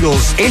Philadelphia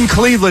Eagles in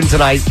Cleveland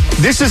tonight.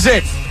 This is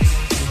it.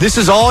 This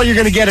is all you're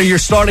going to get of your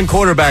starting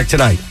quarterback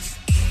tonight.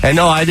 And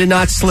no, I did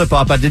not slip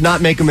up. I did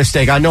not make a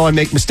mistake. I know I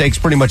make mistakes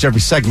pretty much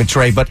every segment,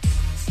 Trey, but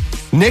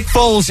Nick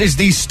Foles is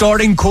the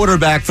starting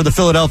quarterback for the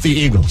Philadelphia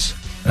Eagles.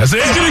 That's it.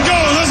 Let's get it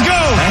going. Let's go.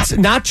 That's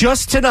not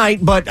just tonight,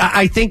 but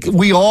I think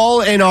we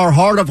all in our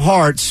heart of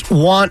hearts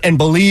want and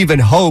believe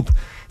and hope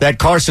that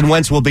Carson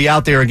Wentz will be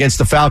out there against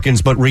the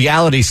Falcons, but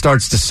reality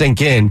starts to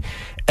sink in,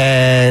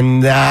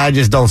 and I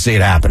just don't see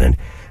it happening.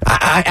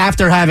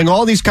 After having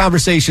all these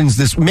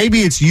conversations, maybe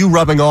it's you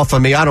rubbing off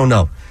on me, I don't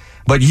know.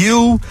 But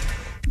you,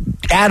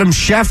 Adam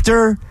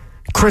Schefter,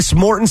 Chris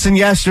Mortensen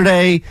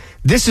yesterday,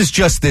 this is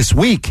just this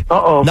week.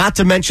 Not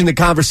to mention the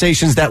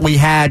conversations that we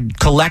had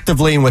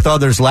collectively and with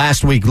others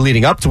last week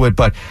leading up to it.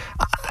 But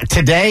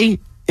today,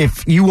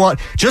 if you want,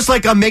 just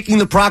like I'm making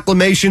the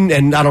proclamation,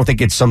 and I don't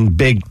think it's some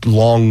big,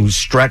 long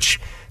stretch,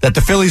 that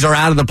the Phillies are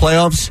out of the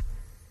playoffs,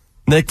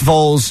 Nick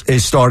Foles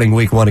is starting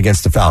week 1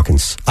 against the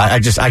Falcons. I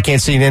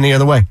can't see it any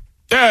other way.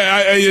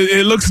 Yeah,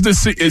 it looks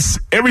it's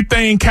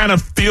everything kind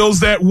of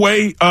feels that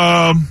way.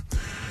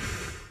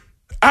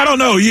 I don't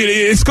know.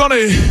 It's going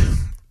to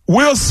 –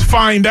 we'll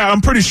find out. I'm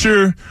pretty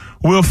sure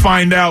we'll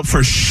find out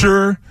for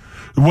sure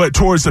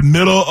towards the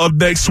middle of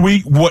next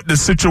week what the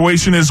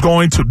situation is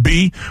going to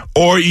be,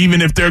 or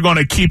even if they're going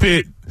to keep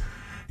it,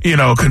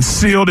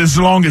 concealed as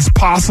long as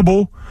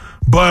possible.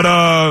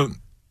 But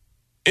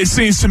it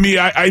seems to me,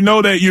 I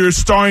know that you're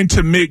starting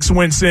to mix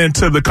Wentz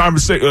into the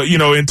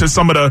conversation, into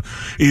some of the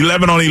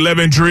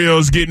 11-on-11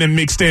 drills, getting him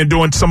mixed in,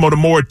 doing some of the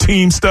more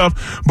team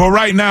stuff. But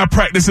right now,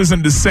 practice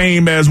isn't the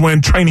same as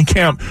when training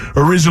camp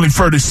originally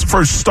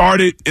first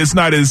started. It's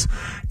not as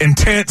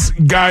intense.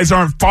 Guys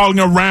aren't falling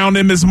around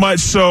him as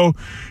much, so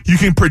you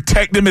can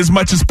protect them as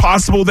much as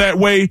possible that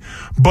way.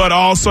 But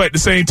also at the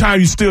same time,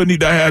 you still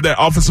need to have that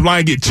offensive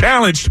line get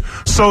challenged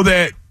so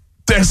that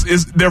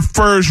their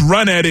first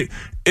run at it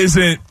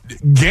isn't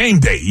game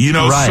day,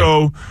 Right.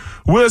 So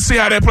we'll see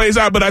how that plays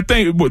out. But I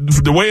think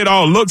the way it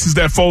all looks is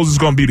that Foles is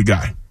going to be the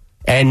guy.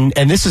 And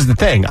this is the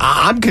thing.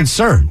 I'm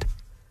concerned.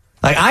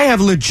 Like, I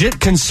have legit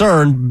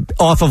concern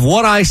off of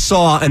what I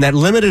saw and that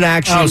limited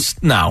action. Oh,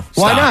 no.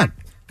 Why not?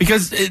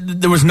 Because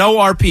there was no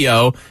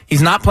RPO.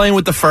 He's not playing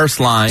with the first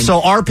line. So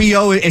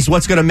RPO is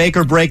what's going to make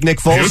or break Nick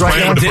Foles right now? He was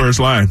playing with the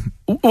first line.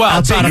 Well,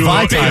 outside of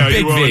Vitae.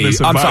 Big V.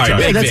 I'm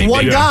sorry. Yeah, that's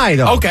one guy,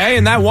 though. Okay,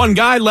 and that one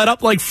guy let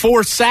up like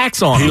 4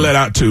 sacks on him. He let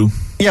out 2.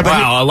 Yeah, but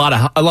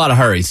a lot of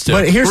hurries too.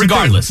 But here's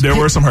regardless, there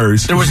were some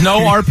hurries. There was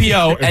no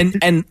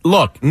RPO, and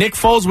look, Nick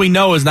Foles, we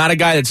know, is not a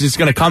guy that's just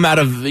going to come out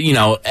of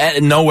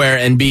nowhere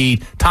and be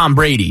Tom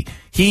Brady.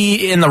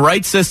 He, in the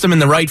right system, in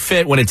the right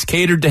fit, when it's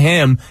catered to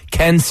him,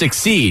 can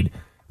succeed.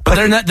 But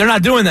they're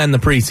not doing that in the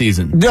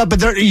preseason. No, but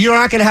you're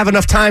not going to have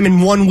enough time in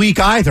 1 week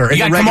either. You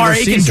got Kamar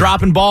Aiken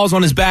dropping balls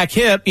on his back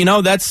hip.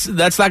 That's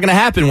not going to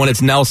happen when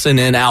it's Nelson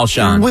and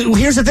Alshon. Well,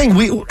 here's the thing: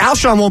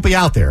 Alshon won't be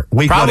out there.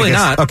 Probably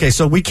not. Okay,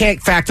 so we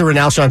can't factor in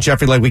Alshon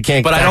Jeffrey like we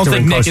can't. But I don't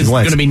think Nick is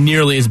going to be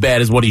nearly as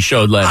bad as what he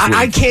showed last week.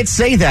 I can't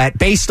say that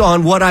based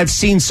on what I've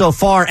seen so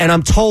far, and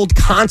I'm told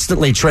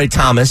constantly, Trey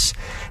Thomas,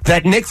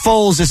 that Nick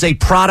Foles is a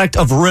product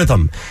of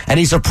rhythm, and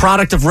he's a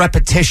product of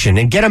repetition.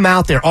 And get him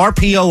out there,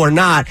 RPO or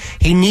not,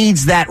 he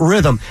needs that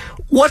rhythm.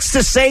 What's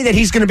to say that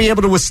he's going to be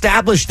able to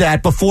establish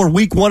that before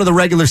week 1 of the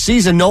regular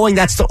season, knowing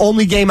that's the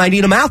only game I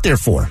need him out there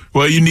for?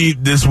 Well, you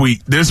need this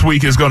week. This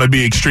week is going to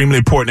be extremely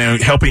important in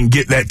helping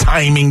get that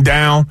timing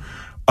down,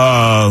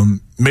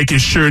 making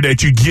sure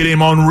that you get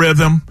him on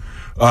rhythm.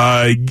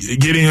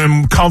 Getting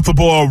him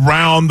comfortable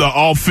around the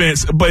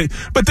offense. But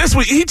this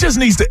week, he just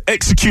needs to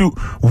execute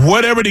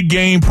whatever the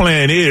game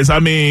plan is. I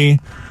mean,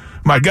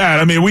 my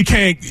God, we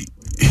can't...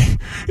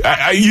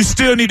 you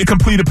still need to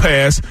complete a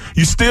pass.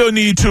 You still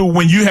need to,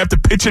 when you have to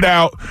pitch it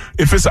out,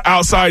 if it's an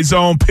outside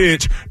zone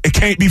pitch, it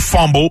can't be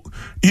fumbled.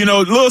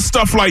 Little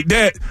stuff like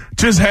that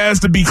just has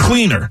to be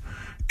cleaner.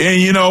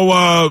 And,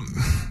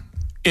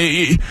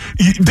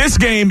 this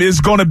game is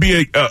going to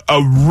be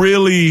a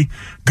really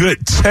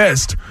good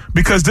test,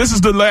 because this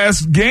is the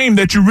last game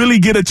that you really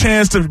get a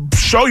chance to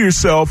show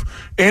yourself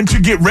and to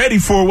get ready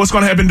for what's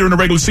going to happen during the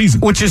regular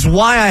season. Which is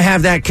why I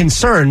have that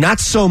concern, not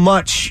so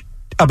much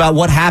about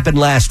what happened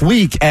last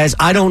week, as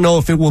I don't know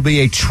if it will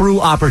be a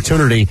true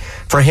opportunity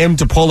for him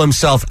to pull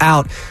himself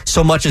out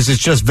so much as it's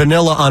just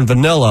vanilla on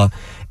vanilla.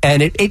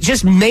 And it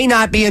just may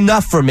not be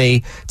enough for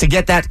me to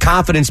get that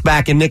confidence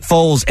back in Nick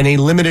Foles in a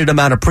limited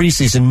amount of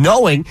preseason,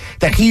 knowing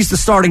that he's the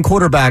starting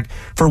quarterback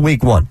for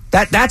week 1.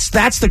 That's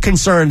the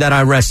concern that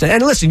I rest in.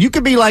 And listen, you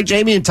could be like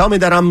Jamie and tell me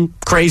that I'm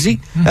crazy.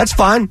 That's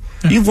fine.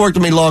 You've worked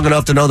with me long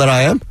enough to know that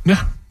I am.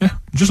 Yeah,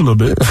 just a little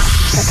bit.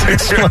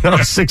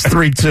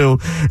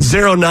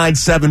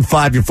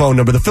 610-632-0975, your phone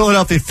number. The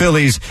Philadelphia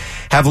Phillies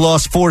have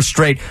lost 4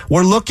 straight.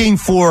 We're looking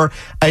for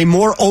a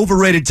more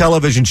overrated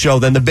television show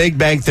than The Big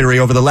Bang Theory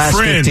over the last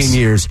 15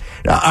 years.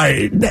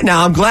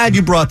 Now, I'm glad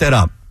you brought that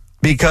up,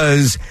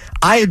 because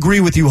I agree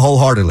with you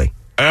wholeheartedly.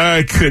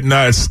 I could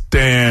not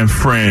stand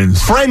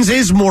Friends. Friends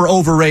is more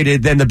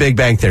overrated than The Big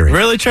Bang Theory.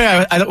 Really, Trey?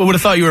 I would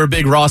have thought you were a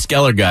big Ross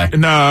Geller guy.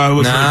 No, I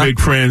wasn't a big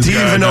Friends guy. Do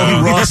you even know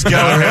who Ross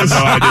Geller is? I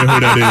have no idea who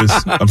that is.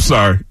 I'm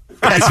sorry.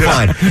 That's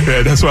fine.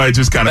 Yeah, that's why I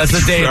just kind of.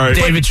 That's the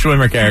David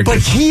Schwimmer character.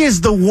 But he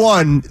is the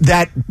one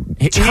that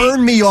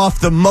turned me off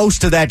the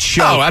most of that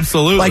show. Oh,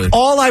 absolutely. Like,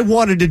 all I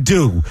wanted to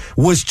do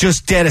was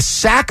just get a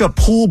sack of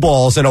pool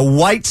balls and a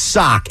white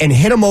sock and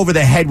hit him over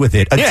the head with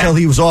it until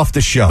he was off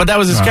the show. But that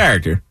was his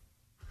character.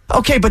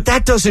 Okay, but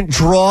that doesn't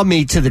draw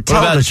me to the What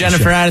television about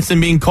Jennifer show.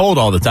 Aniston being cold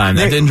all the time?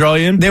 That didn't draw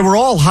you in? They were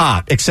all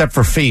hot except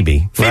for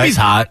Phoebe. Phoebe's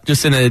hot.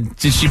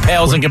 She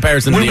pales in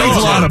comparison to We the know other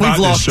a lot two. about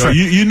this show.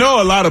 You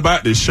know a lot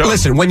about this show.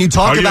 Listen, when you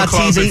talk Are about you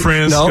a closet TV,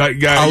 friends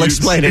guy? I'll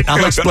explain it.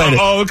 I'll explain it.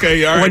 Oh,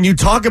 okay, all right. When you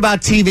talk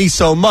about TV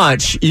so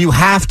much, you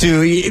have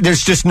to.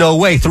 There's just no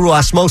way through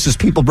osmosis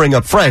people bring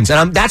up Friends,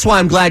 and that's why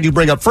I'm glad you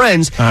bring up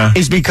Friends,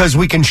 is because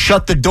we can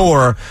shut the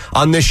door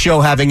on this show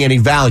having any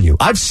value.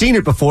 I've seen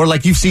it before,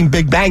 like you've seen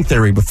Big Bang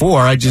Theory before.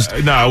 I just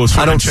no, I was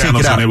flipping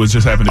channels and it was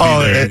just happened to be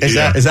there.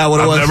 Is that what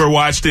it was? I've never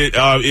watched it.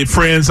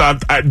 Friends,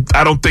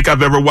 I don't think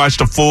I've ever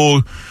watched a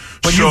full.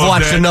 But show you've of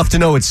watched that. enough to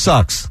know it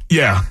sucks.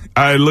 Yeah,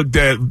 I looked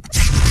at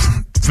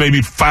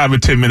maybe 5 or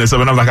 10 minutes of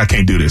it. I'm like, I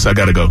can't do this. I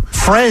got to go.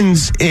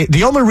 Friends,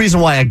 the only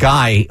reason why a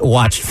guy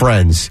watched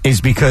Friends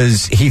is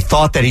because he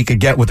thought that he could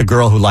get with a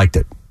girl who liked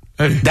it.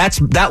 Hey.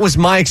 That was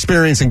my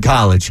experience in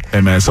college. Hey,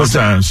 man,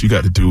 sometimes you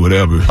got to do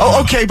whatever.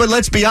 Oh, okay, but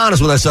let's be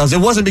honest with ourselves. It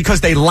wasn't because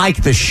they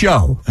liked the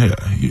show. Yeah,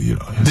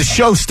 the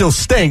show still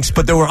stinks,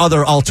 but there were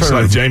other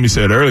alternatives. It's like Jamie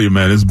said earlier,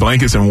 man, it's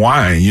blankets and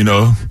wine,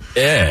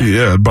 Yeah.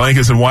 Yeah,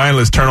 blankets and wine.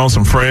 Let's turn on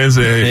some Friends.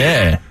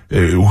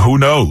 Who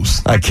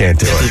knows? I can't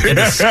do it.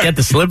 Get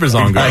the slippers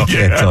on, girl. I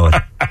can't do it.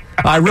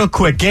 All right, real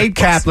quick. Gabe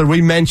Kapler,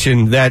 we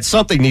mentioned that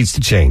something needs to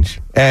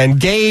change. And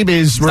Gabe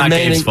is remaining. Not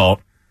Gabe's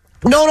fault.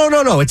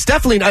 No. It's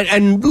definitely,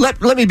 and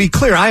let me be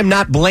clear, I am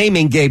not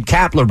blaming Gabe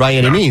Kapler by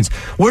any means.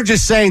 We're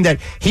just saying that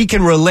he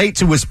can relate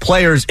to his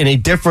players in a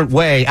different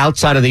way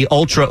outside of the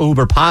ultra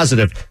uber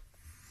positive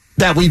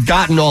that we've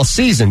gotten all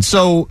season.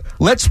 So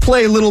let's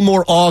play a little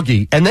more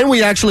Augie. And then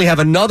we actually have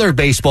another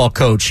baseball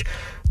coach.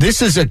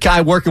 This is a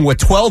guy working with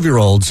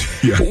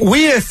 12-year-olds. Yeah.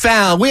 We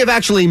have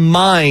actually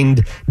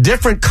mined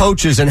different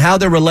coaches and how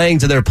they're relaying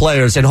to their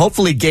players, and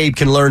hopefully Gabe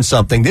can learn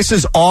something. This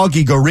is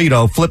Augie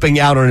Garrido flipping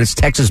out on his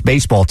Texas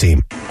baseball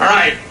team. All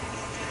right.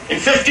 In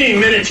 15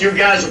 minutes, you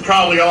guys will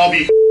probably all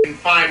be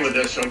fine with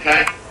this,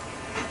 okay?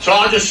 So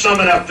I'll just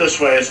sum it up this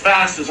way, as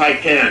fast as I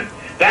can.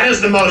 That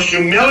is the most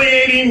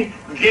humiliating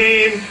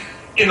game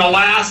in the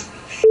last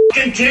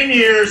 10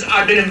 years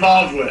I've been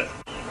involved with.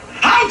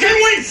 How can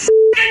we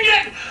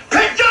get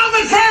picked off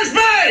at first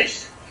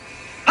base?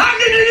 How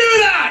can you do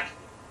that?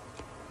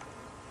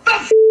 The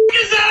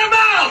is that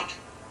about?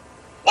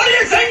 What do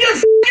you think you're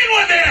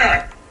with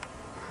here?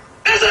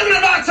 This isn't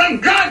about some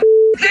god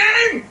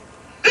game.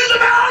 This is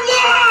about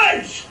our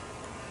lives.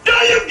 Do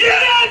you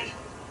get it?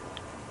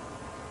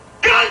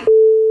 God,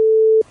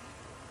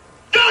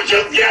 don't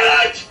you get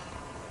it?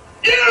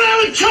 You don't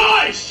have a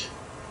choice.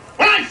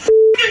 When I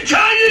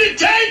tell you to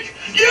take,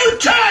 you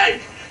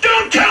take.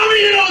 Don't tell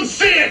me you don't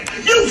see it.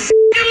 You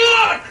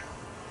look.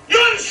 You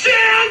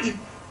understand?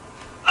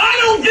 I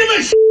don't give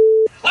a shit.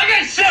 Like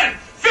I said,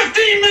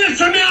 15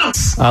 minutes from now.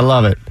 I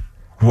love it.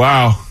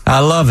 Wow. I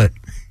love it.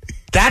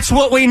 That's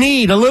what we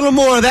need. A little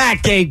more of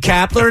that, Gabe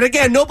Kapler. And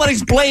again,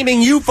 nobody's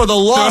blaming you for the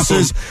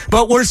losses,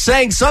 but we're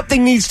saying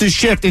something needs to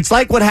shift. It's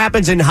like what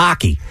happens in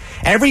hockey.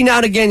 Every now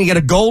and again, you get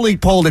a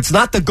goalie pulled. It's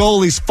not the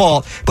goalie's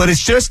fault, but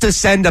it's just to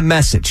send a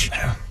message.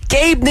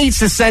 Gabe needs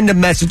to send a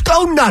message.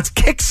 Go nuts.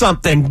 Kick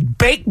something.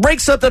 Break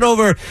something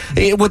over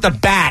with a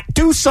bat.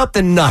 Do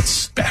something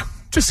nuts.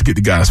 Just to get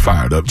the guys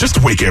fired up. Just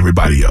to wake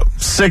everybody up.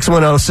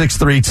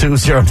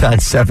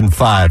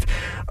 610-632-0975.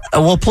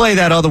 We'll play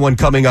that other one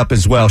coming up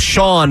as well.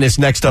 Sean is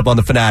next up on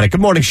the Fanatic.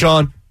 Good morning,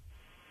 Sean.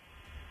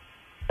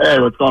 Hey,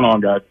 what's going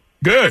on, guys?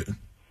 Good.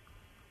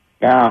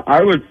 Now,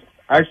 I was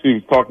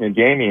actually talking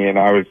to Jamie, and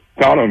I was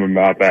telling him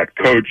about that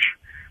coach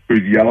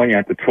who's yelling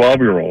at the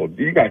 12-year-olds.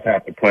 You guys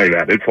have to play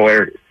that. It's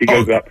hilarious. He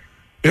goes up.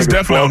 It's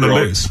definitely on the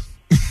list.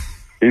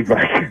 He's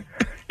like,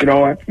 you know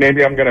what?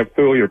 Maybe I'm going to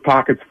fill your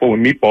pockets full of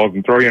meatballs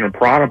and throw you in a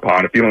piranha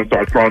pond if you don't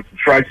start throwing some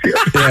strikes here.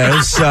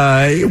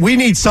 Yeah, we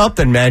need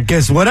something, man,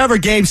 because whatever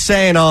Gabe's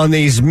saying on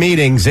these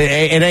meetings, it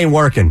ain't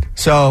working.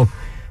 So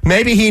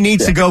maybe he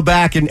needs to go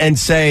back and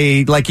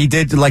say, like he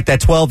did, like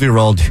that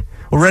 12-year-old,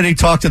 we're ready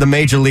to talk to the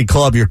Major League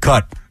Club, you're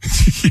cut.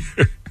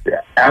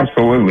 Yeah,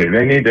 absolutely.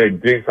 They need to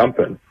do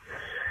something.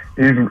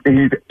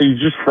 He's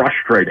just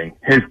frustrating.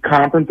 His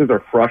conferences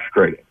are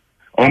frustrating.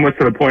 Almost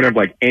to the point of,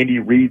 like, Andy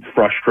Reid's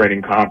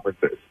frustrating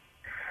conferences.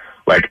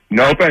 Like,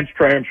 no offense,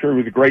 Trey, I'm sure he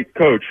was a great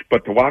coach,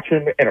 but to watch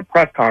him in a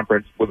press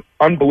conference was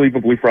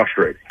unbelievably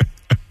frustrating.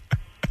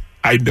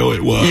 I know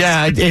it was.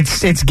 Yeah,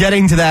 it's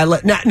getting to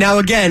that. Now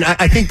again,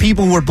 I think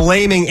people were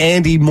blaming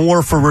Andy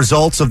more for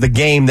results of the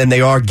game than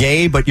they are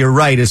Gabe, but you're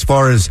right, as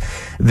far as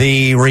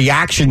the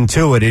reaction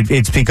to it,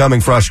 it's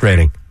becoming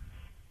frustrating.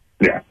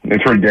 Yeah,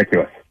 it's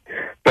ridiculous.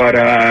 But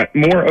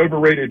more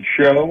overrated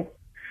show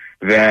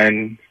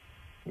than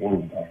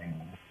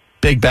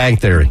Big Bang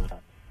Theory.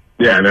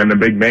 Yeah, than the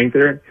Big Bang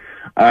Theory.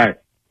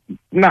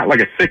 Not like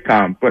a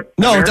sitcom, but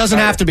no, it doesn't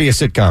have to be a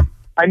sitcom.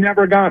 I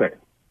never got it.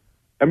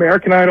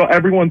 American Idol,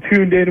 everyone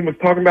tuned in and was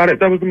talking about it.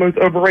 That was the most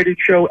overrated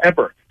show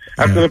ever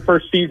after the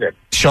first season.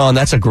 Sean,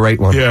 that's a great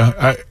one.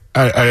 Yeah,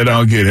 I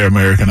don't get it,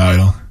 American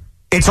Idol.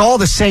 It's all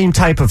the same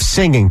type of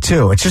singing,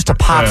 too. It's just a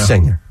pop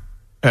singer.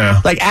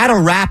 Yeah. Like, add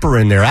a rapper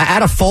in there.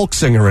 Add a folk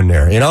singer in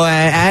there. You know,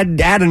 add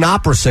an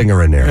opera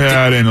singer in there.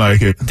 Yeah, I didn't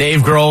like it.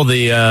 Dave Grohl,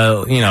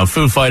 the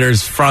Foo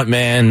Fighters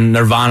frontman,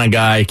 Nirvana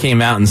guy,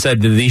 came out and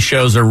said that these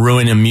shows are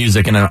ruining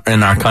music in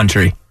our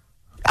country.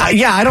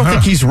 I don't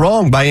think he's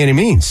wrong by any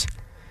means.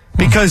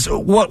 Because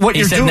what he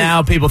you're said doing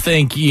now people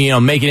think,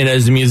 making it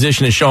as a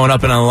musician is showing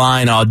up in a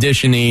line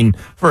auditioning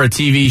for a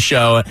TV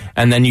show,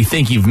 and then you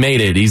think you've made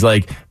it. He's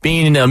like,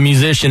 being a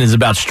musician is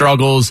about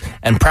struggles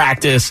and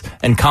practice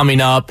and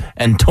coming up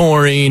and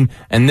touring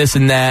and this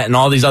and that and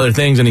all these other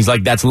things. And he's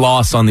like, that's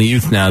lost on the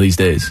youth now these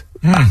days.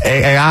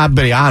 Hey, I'll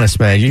be honest,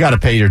 man. You got to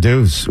pay your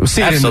dues. We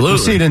see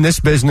it in this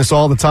business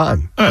all the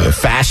time.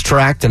 Fast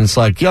tracked, and it's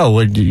like,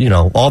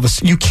 all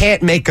this. You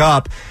can't make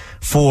up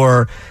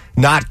for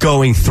not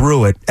going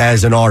through it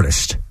as an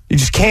artist. You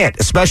just can't,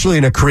 especially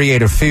in a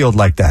creative field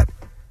like that.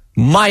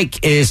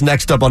 Mike is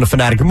next up on the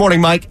Fanatic. Good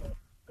morning, Mike.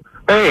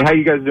 Hey, how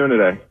you guys doing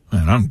today?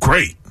 Man, I'm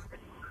great.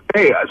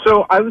 Hey,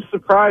 so I was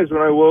surprised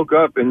when I woke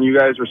up and you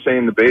guys were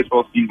saying the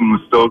baseball season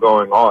was still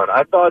going on.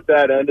 I thought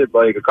that ended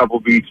like a couple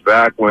weeks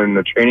back when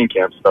the training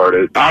camp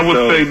started. I would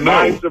say no.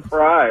 My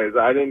surprise.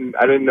 I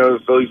didn't know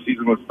the Philly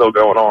season was still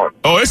going on.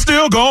 Oh, it's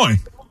still going.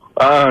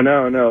 Oh,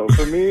 no.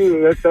 For me,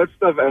 that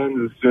stuff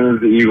ends as soon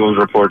as the Eagles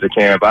report to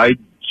camp. I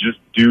just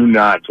do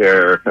not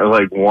care,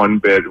 like, one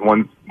bit.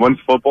 Once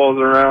football's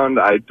around,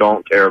 I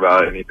don't care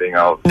about anything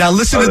else. Now,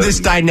 listen to this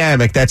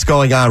dynamic that's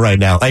going on right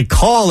now. A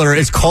caller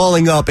is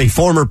calling up a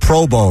former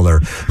Pro Bowler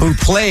who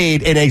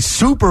played in a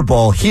Super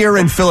Bowl here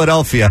in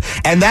Philadelphia,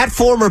 and that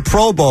former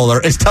Pro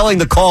Bowler is telling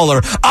the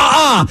caller,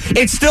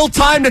 it's still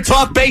time to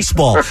talk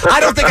baseball. I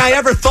don't think I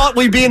ever thought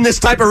we'd be in this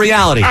type of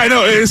reality. I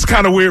know, it's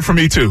kind of weird for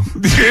me, too,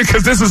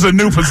 because this is a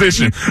new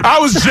position. I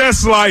was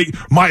just like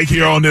Mike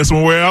here on this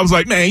one, where I was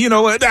like, man, you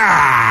know what,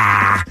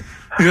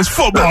 it's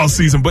football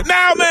season, but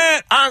now,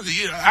 man,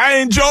 I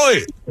enjoy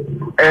it.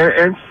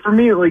 And for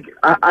me, like,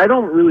 I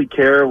don't really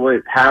care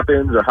what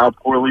happens or how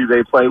poorly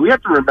they play. We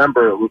have to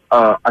remember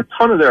a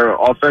ton of their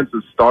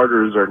offensive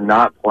starters are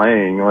not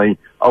playing. Like,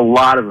 a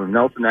lot of them.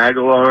 Nelson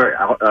Aguilar,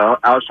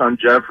 Alshon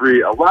Jeffrey,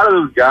 a lot of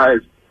those guys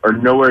are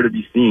nowhere to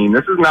be seen.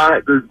 This is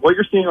not what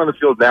you're seeing on the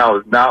field now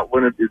is not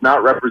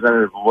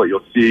representative of what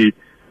you'll see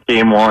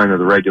game one of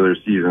the regular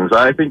season. So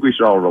I think we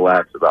should all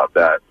relax about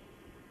that.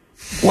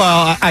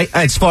 Well,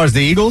 as far as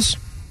the Eagles?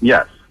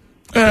 Yes.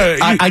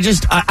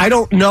 I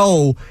don't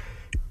know.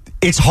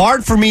 It's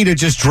hard for me to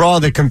just draw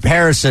the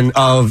comparison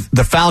of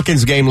the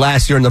Falcons game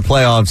last year in the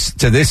playoffs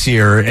to this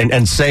year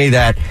and say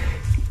that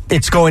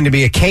it's going to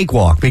be a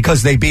cakewalk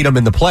because they beat them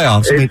in the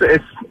playoffs.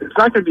 It's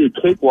not going to be a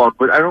cakewalk,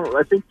 but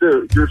I think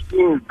you're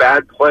seeing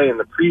bad play in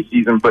the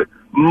preseason, but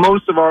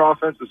most of our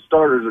offensive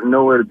starters are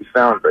nowhere to be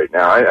found right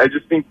now. I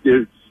just think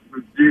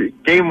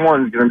game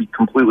one is going to be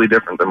completely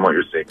different than what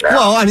you're seeing now.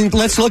 Well, I mean,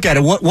 let's look at it.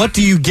 What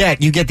do you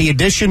get? You get the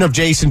addition of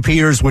Jason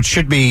Peters, which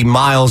should be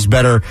miles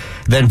better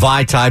than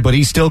Vitae, but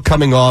he's still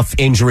coming off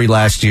injury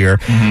last year.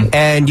 Mm-hmm.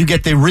 And you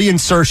get the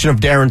reinsertion of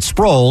Darren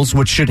Sproles,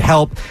 which should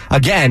help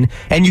again.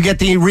 And you get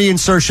the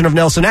reinsertion of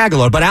Nelson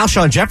Aguilar. But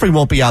Alshon Jeffrey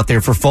won't be out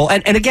there for full.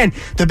 And again,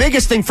 the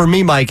biggest thing for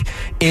me, Mike,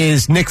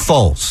 is Nick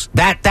Foles.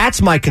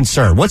 That's my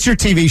concern. What's your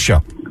TV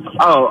show?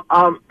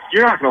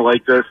 You're not going to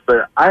like this,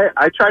 but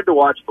I tried to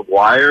watch The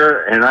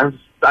Wire, and I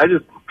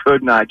just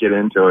could not get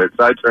into it,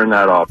 so I turned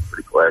that off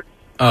pretty quick.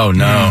 Oh,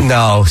 no.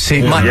 No.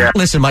 See,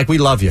 listen, Mike, we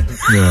love you.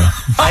 Yeah.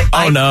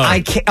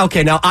 I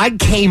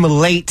came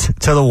late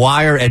to The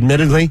Wire,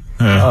 admittedly.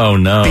 Yeah. Oh,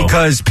 no.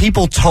 Because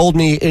people told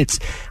me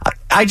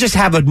I just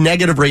have a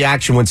negative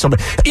reaction when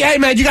somebody, hey,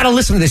 man, you got to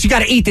listen to this. You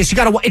got to eat this.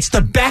 It's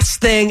the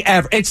best thing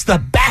ever. It's the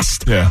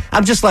best. Yeah.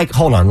 I'm just like,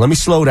 hold on, let me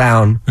slow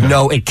down. Yeah.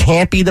 No, it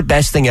can't be the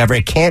best thing ever.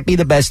 It can't be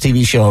the best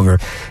TV show ever.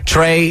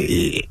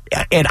 Trey,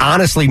 it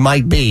honestly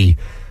might be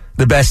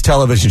the best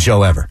television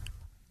show ever.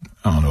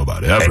 I don't know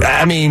about ever.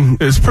 I mean,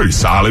 it's pretty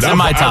solid. It's in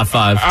my top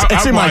five.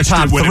 It's in my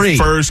top when three. It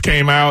first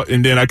came out,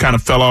 and then I kind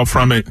of fell off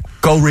from it.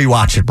 Go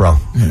rewatch it, bro.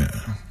 Yeah.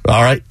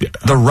 All right. Yeah.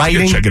 The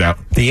writing, check it out.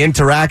 The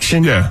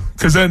interaction. Yeah,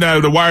 because then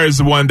The Wire is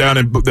the one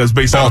that's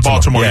based out of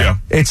Baltimore. Yeah.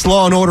 It's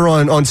Law and Order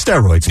on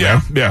steroids.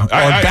 Man. Yeah.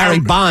 On Barry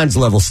Bonds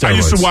level steroids. I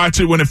used to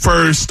watch it when it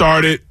first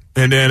started,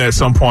 and then at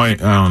some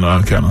point, I don't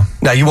know, kind of.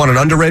 Now, you want an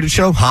underrated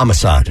show?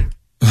 Homicide.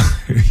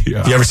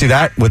 Yeah. You ever see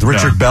that with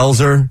Richard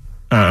Belzer?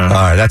 All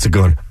right, that's a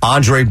good one.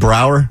 Andre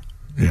Brower.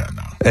 Yeah,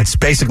 no. It's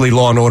basically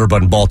Law and Order,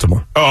 but in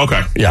Baltimore. Oh,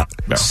 okay. Yeah.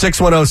 No.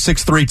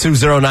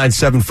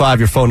 610-632-0975,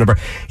 your phone number.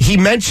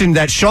 Sean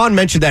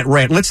mentioned that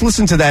rant. Let's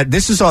listen to that.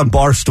 This is on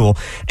Barstool.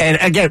 And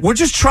again, we're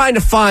just trying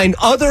to find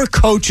other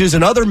coaches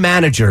and other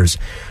managers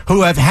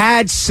who have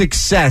had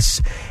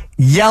success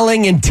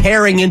yelling and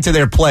tearing into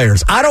their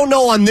players. I don't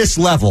know on this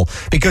level,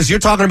 because you're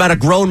talking about a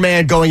grown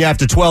man going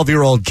after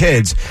 12-year-old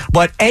kids,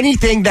 but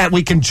anything that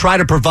we can try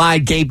to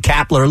provide Gabe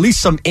Kapler, at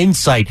least some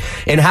insight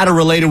in how to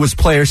relate to his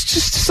players,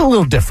 just a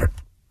little different.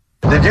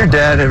 Did your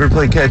dad ever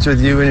play catch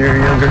with you when you were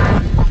younger?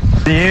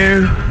 Do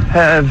you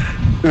have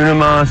una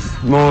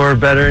mas more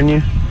better in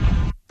you?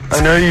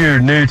 I know you're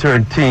new to our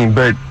team,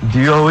 but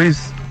do you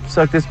always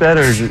suck this bad,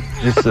 or is it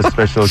just a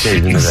special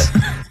occasion today?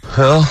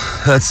 Well,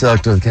 that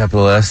sucked with a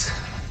capital S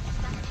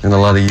and a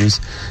lot of U's.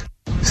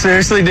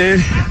 Seriously,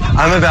 dude,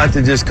 I'm about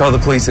to just call the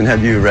police and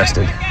have you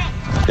arrested.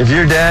 If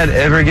your dad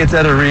ever gets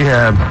out of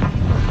rehab,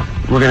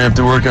 we're going to have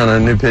to work on a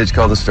new pitch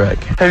called the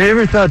strike. Have you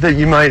ever thought that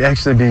you might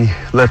actually be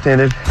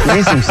left-handed? You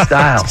need some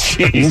style.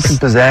 You need some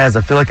pizzazz.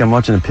 I feel like I'm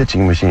watching a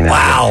pitching machine.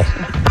 Wow.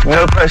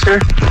 No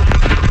pressure.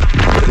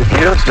 If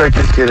you don't strike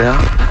this kid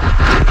out,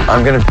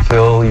 I'm going to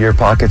fill your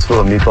pockets full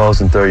of meatballs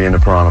and throw you in a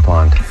piranha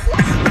pond.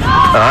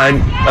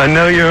 I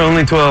know you're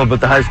only 12, but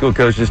the high school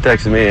coach just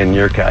texted me and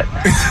you're cut.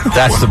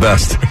 That's the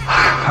best.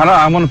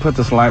 I want to put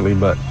this lightly,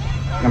 but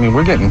I mean,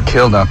 we're getting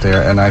killed out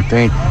there, and I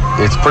think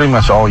it's pretty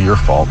much all your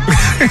fault.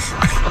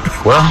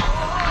 Well,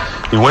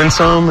 you win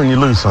some and you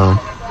lose some.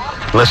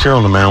 Unless you're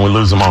on the mound, we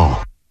lose them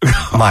all.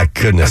 My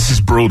goodness. That's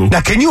just brutal. Now,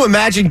 can you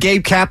imagine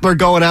Gabe Kapler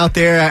going out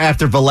there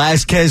after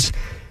Velasquez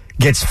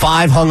gets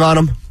 5 hung on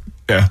him?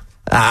 Yeah.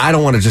 I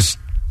don't want to just...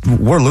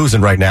 We're losing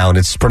right now, and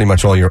it's pretty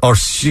much all your... Or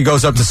she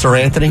goes up to Sir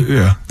Anthony?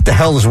 Yeah. What the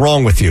hell is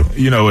wrong with you?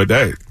 You know what?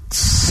 That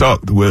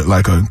sucked with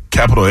like a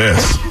capital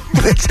S.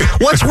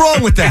 What's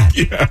wrong with that?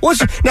 Yeah.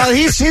 Now,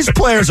 his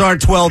players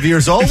aren't 12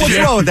 years old. What's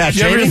wrong with that,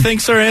 You ever Jamie?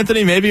 think, Sir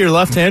Anthony, maybe you're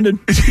left-handed?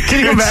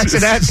 Can you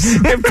imagine that?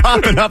 Him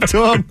popping up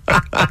to him?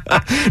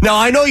 Now,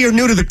 I know you're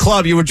new to the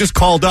club. You were just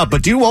called up,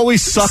 but do you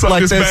always suck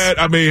like this? Bad?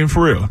 I mean,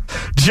 for real.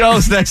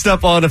 Joe's next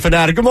up on the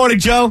Fanatic. Good morning,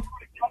 Joe.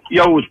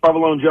 Yo, it's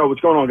Provolone Joe.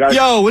 What's going on, guys?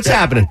 Yo, what's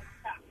happening?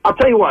 I'll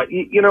tell you what.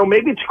 You know,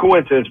 maybe it's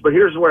coincidence, but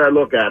here's the way I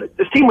look at it.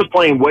 This team was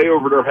playing way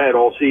over their head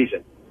all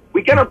season.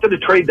 We get up to the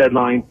trade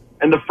deadline,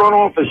 and the front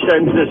office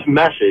sends this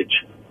message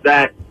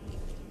that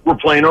we're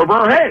playing over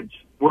our heads.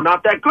 We're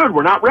not that good.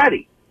 We're not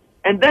ready.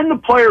 And then the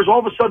players, all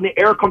of a sudden, the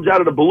air comes out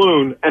of the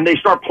balloon, and they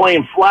start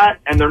playing flat,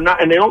 and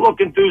they don't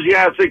look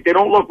enthusiastic. They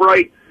don't look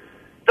right.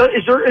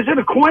 Is it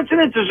a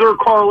coincidence? Is there a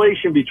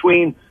correlation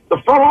between the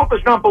front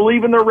office not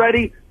believing they're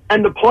ready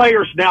and the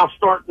players now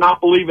start not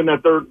believing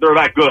that they're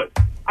that good?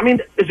 I mean,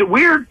 is it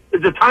weird?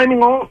 Is the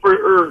timing off,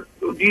 or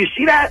do you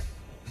see that?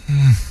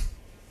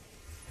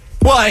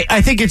 Well,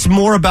 I think it's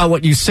more about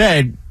what you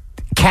said,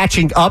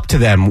 catching up to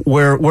them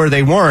where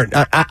they weren't.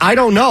 I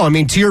don't know. I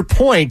mean, to your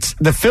point,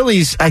 the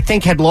Phillies, I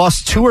think, had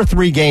lost 2 or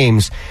 3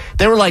 games.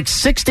 They were like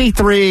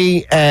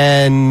 63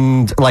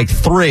 and like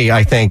 3,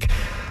 I think.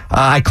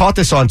 I caught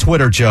this on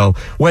Twitter, Joe,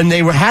 when they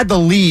had the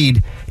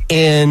lead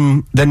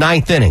in the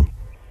 9th inning.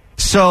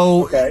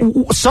 So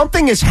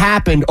something has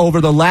happened over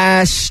the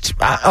last,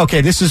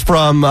 this is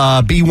from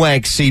B.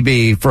 Wank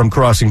CB from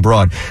Crossing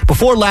Broad.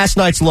 Before last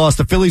night's loss,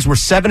 the Phillies were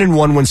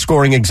 7-1 when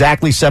scoring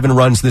exactly 7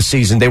 runs this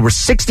season. They were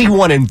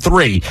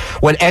 61-3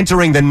 when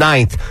entering the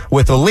 9th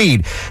with a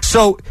lead.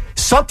 So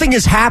something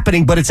is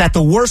happening, but it's at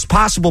the worst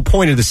possible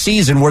point of the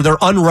season where they're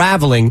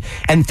unraveling,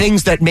 and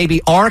things that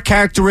maybe are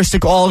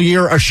characteristic all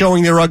year are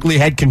showing their ugly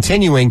head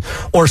continuing,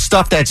 or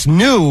stuff that's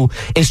new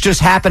is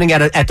just happening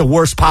at the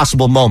worst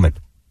possible moment.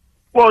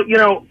 Well, you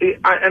know,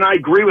 I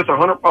agree with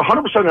 100%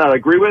 of that. I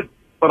agree with,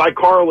 but I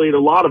correlate a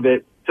lot of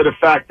it to the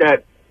fact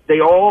that they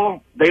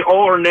all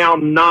are now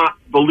not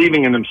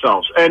believing in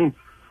themselves. And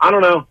I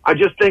don't know. I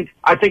think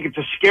it's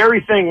a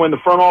scary thing when the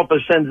front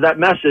office sends that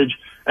message,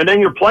 and then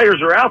your players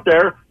are out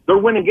there, they're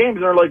winning games,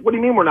 and they're like, "What do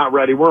you mean we're not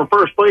ready? We're in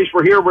first place.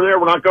 We're here. We're there.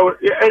 We're not going."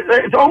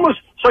 It's almost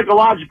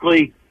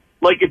psychologically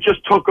like it just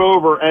took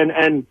over, and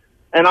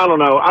I don't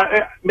know.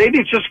 Maybe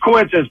it's just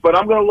coincidence, but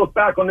I'm going to look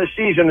back on this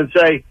season and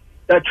say,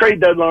 that trade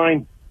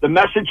deadline, the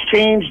message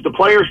changed, the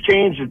players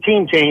changed, the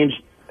team changed,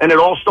 and it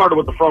all started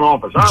with the front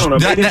office. I don't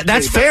know.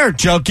 That's fair,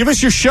 Joe. Give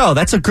us your show.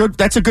 That's a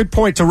good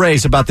point to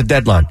raise about the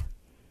deadline.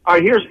 All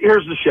right, here's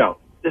the show.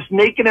 This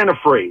Naked and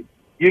Afraid.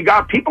 You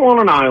got people on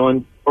an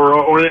island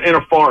or in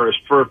a forest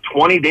for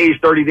 20 days,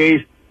 30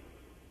 days.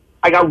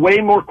 I got way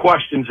more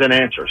questions than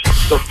answers.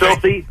 They're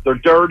filthy. They're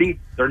dirty.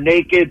 They're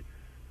naked.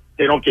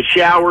 They don't get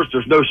showers.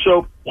 There's no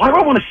soap. Why do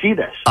I want to see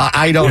this?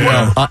 I don't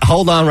know.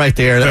 Hold on right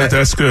there.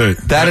 That's good.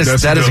 That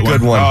is a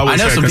good one. I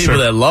know some people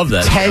that love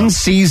that. 10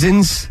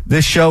 seasons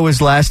this show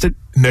has lasted.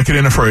 Naked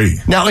and Afraid.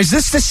 Now, is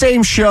this the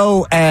same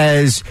show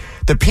as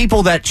the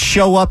people that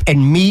show up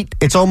and meet?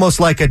 It's almost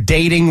like a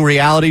dating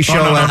reality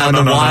show on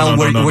the wild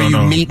where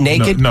you meet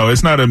naked? No,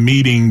 it's not a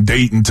meeting,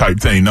 dating type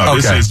thing. No,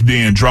 This is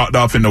being dropped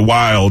off in the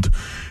wild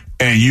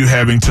and you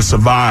having to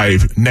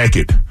survive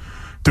naked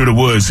through the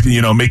woods,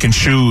 making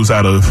shoes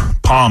out of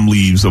palm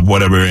leaves or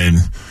whatever, and,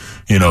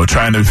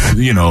 trying to,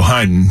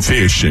 hunt and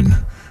fish and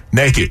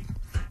naked.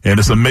 And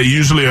it's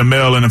usually a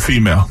male and a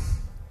female,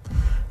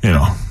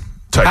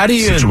 type How do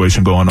you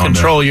situation going on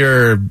control there.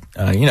 your,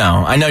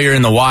 I know you're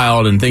in the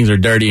wild and things are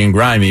dirty and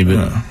grimy,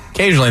 but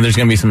occasionally there's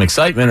going to be some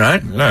excitement,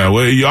 right? Yeah,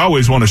 well, you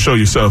always want to show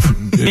yourself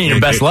in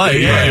your best light.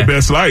 Your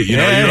best light.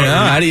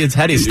 How do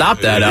you stop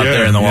that out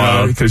there in the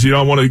wild? Because you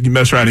don't want to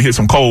mess around and hit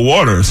some cold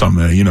water or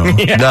something.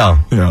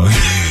 No.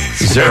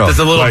 Zero. Does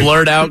a little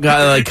blurred out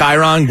guy like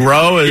Chiron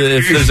grow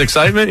if there's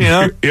excitement, you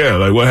know? Yeah,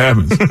 like what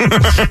happens?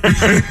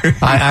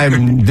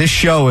 This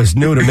show is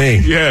new to me.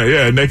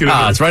 Yeah, naked.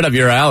 It's right up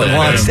your alley.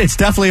 Well, it's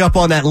definitely up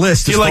on that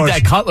list. If you like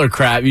that Cutler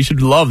crap, you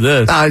should love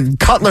this.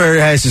 Cutler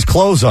has his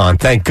clothes on,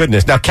 thank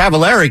goodness. Now,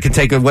 Cavallari can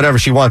take whatever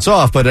she wants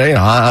off, but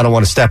I don't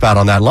want to step out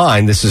on that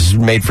line. This is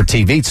made for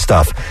TV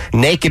stuff.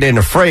 Naked and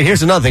Afraid.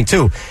 Here's another thing,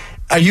 too.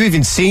 Are you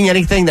even seeing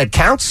anything that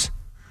counts?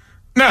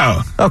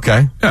 No.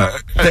 Okay.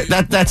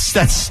 That's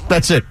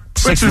it.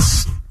 Which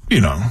is,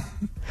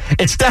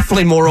 It's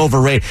definitely more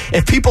overrated.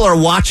 If people are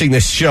watching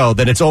this show,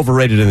 then it's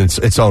overrated in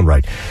its own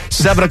right.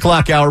 7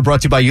 o'clock hour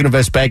brought to you by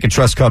Univest Bank and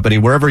Trust Company.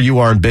 Wherever you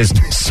are in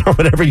business or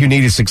whatever you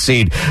need to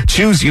succeed,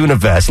 choose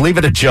Univest. Leave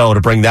it to Joe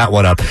to bring that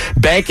one up.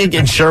 Banking,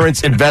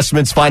 insurance,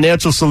 investments,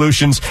 financial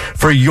solutions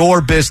for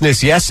your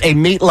business. Yes, a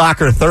Meat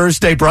Locker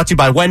Thursday brought to you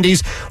by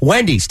Wendy's.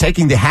 Wendy's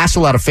taking the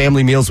hassle out of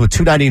family meals with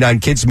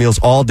 $2.99 kids meals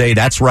all day.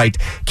 That's right.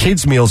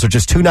 Kids meals are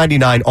just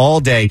 $2.99 all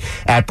day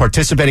at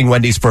participating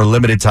Wendy's for a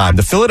limited time.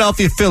 The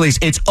Philadelphia Phillies,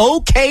 it's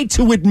okay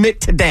to admit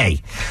today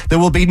there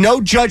will be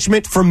no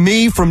judgment from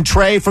me, from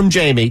Trey, from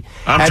Jamie,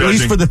 at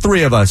least for the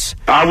three of us.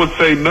 I would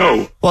say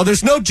no. Well,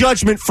 there's no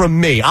judgment from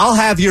me. I'll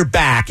have your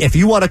back if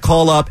you want to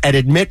call up and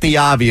admit the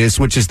obvious,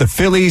 which is the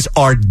Phillies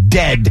are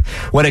dead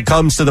when it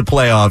comes to the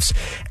playoffs.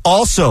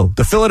 Also,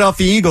 the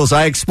Philadelphia Eagles,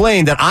 I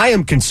explained that I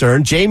am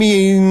concerned.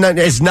 Jamie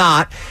is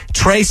not.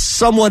 Trey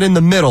somewhat in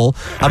the middle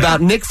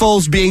about Nick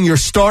Foles being your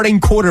starting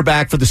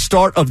quarterback for the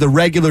start of the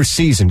regular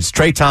season. It's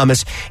Trey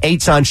Thomas,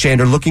 Eitan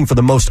Shander, looking for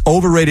the most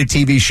overrated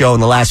TV show in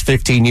the last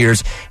 15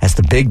 years as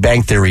The Big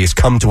Bang Theory has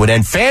come to an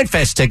end.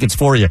 FanFest tickets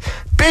for you.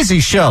 Busy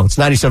show. It's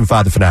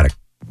 97.5 The Fanatic.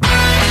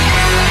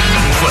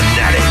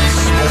 Fanatic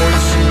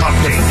Sports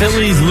Update. The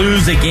Phillies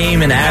lose a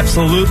game in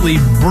absolutely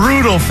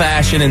brutal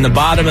fashion in the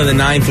bottom of the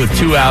ninth with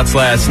 2 outs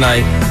last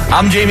night.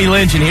 I'm Jamie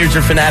Lynch, and here's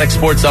your Fanatic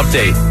Sports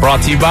Update.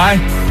 Brought to you by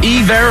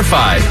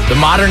E-Verify. The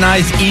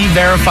modernized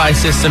E-Verify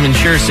system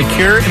ensures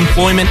secure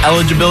employment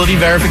eligibility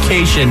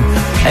verification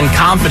and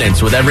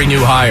confidence with every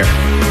new hire.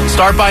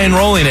 Start by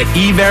enrolling at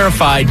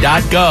everify.gov/go.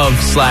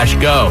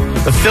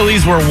 The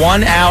Phillies were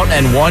 1 out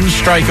and 1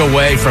 strike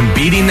away from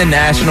beating the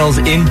Nationals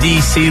in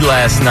D.C.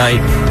 last night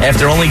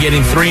after only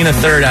getting 3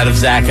 1/3 out of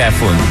Zach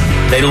Eflin.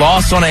 They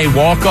lost on a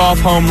walk-off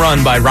home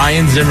run by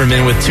Ryan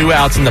Zimmerman with 2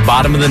 outs in the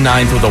bottom of the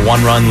ninth with a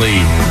 1-run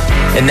lead.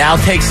 It now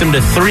takes them to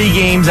 3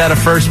 games out of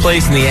first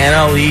place in the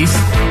NL East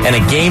and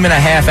a game and a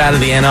half out of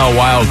the NL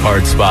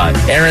wildcard spot.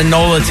 Aaron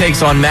Nola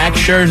takes on Max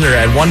Scherzer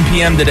at 1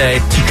 p.m. today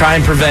to try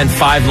and prevent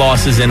 5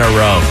 losses in a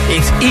row.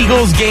 It's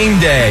Eagles game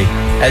day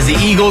as the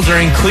Eagles are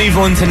in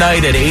Cleveland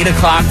tonight at 8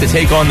 o'clock to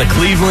take on the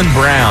Cleveland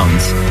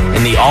Browns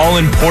in the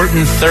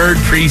all-important 3rd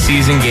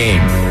preseason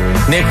game.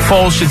 Nick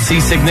Foles should see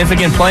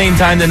significant playing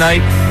time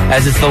tonight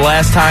as it's the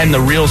last time the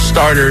real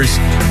starters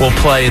will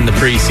play in the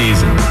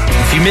preseason.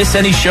 If you miss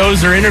any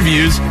shows or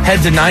interviews,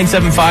 head to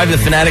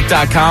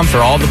 975thefanatic.com for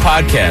all the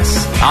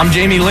podcasts. I'm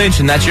Jamie Lynch,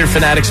 and that's your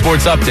Fanatic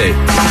Sports Update.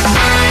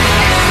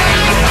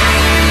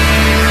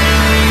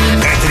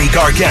 Anthony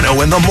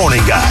Gargano and the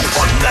Morning Guys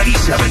on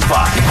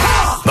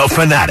 97.5 The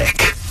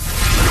Fanatic.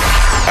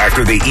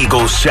 After the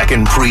Eagles'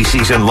 second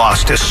preseason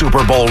loss to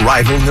Super Bowl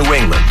rival New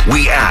England,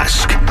 we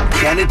ask,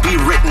 can it be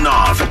written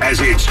off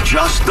as it's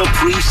just the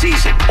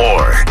preseason?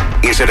 Or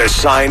is it a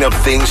sign of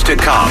things to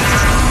come?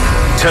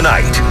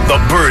 Tonight,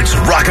 the Birds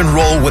rock and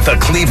roll with the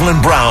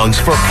Cleveland Browns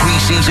for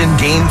preseason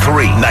Game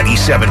 3.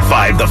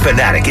 97.5 The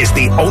Fanatic is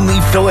the only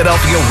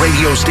Philadelphia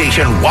radio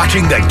station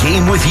watching the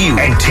game with you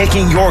and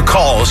taking your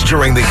calls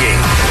during the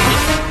game.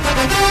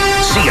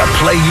 See a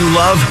play you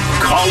love?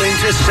 Call in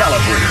to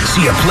celebrate.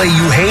 See a play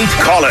you hate?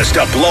 Call us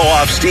to blow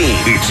off steam.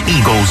 It's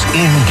Eagles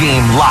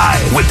In-Game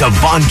Live with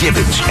Devon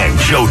Gibbons and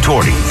Joe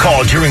Torti.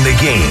 Call during the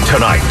game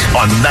tonight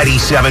on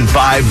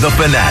 97.5 The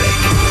Fanatic.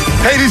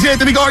 Hey, this is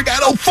Anthony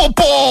Gargano.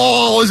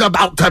 Football is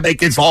about to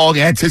make its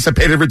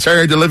long-anticipated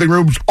return to living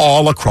rooms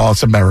all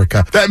across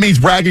America. That means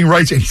bragging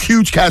rights and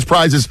huge cash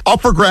prizes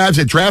up for grabs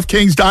at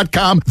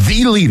DraftKings.com,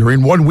 the leader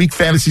in one-week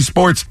fantasy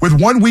sports. With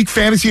 1 week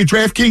fantasy at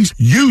DraftKings,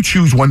 you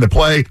choose when to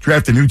play.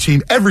 Draft a new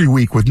team every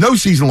week with no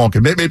season-long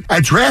commitment.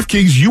 At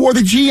DraftKings, you are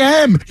the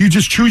GM. You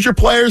just choose your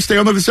players, stay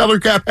under the salary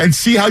cap, and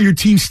see how your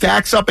team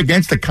stacks up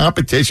against the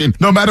competition.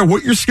 No matter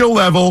what your skill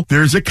level,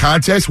 there's a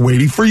contest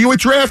waiting for you at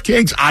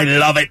DraftKings. I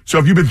love it. So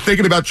if you've been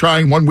thinking about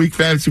trying 1 week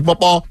fantasy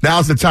football,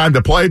 now's the time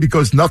to play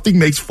because nothing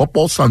makes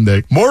football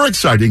Sunday more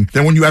exciting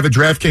than when you have a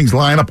DraftKings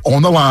lineup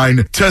on the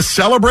line. To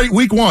celebrate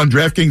week 1,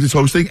 DraftKings is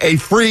hosting a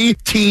free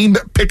team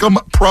pick'em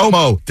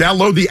promo.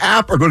 Download the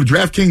app or go to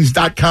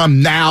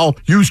DraftKings.com now.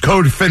 Use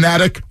code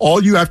FANATIC.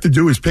 All you have to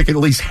do is pick at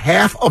least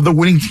half of the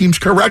winning teams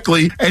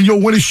correctly and you'll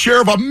win a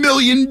share of $1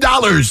 million.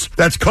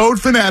 That's code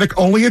FANATIC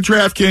only at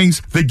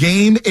DraftKings. The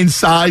game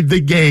inside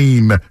the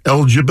game.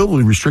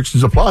 Eligibility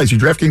restrictions apply. See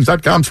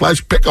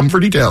DraftKings.com/pick'em for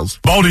details. details.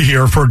 Baldy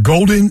here for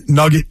Golden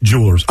Nugget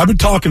Jewelers. I've been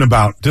talking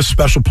about this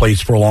special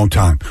place for a long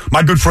time.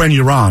 My good friend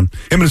Yaron,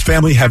 him and his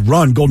family have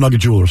run Golden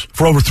Nugget Jewelers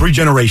for over 3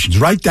 generations,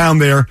 right down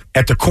there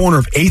at the corner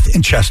of 8th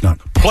and Chestnut.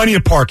 Plenty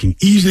of parking,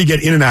 easy to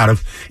get in and out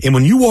of. And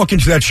when you walk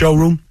into that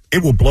showroom,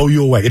 it will blow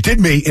you away. It did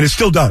me, and it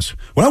still does.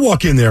 When I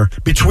walk in there,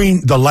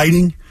 between the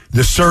lighting,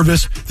 the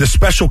service, the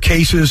special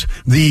cases,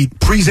 the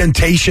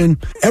presentation,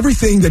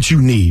 everything that you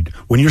need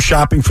when you're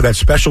shopping for that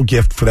special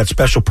gift for that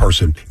special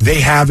person, they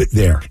have it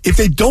there. If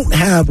they don't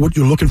have what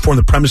you're looking for on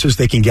the premises,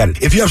 they can get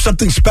it. If you have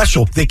something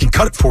special, they can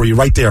cut it for you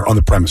right there on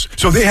the premise.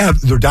 So they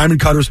have their diamond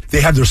cutters, they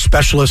have their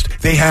specialists,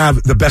 they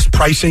have the best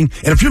pricing.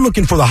 And if you're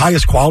looking for the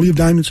highest quality of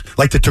diamonds,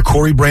 like the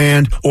Tacori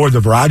brand or the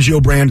Veragio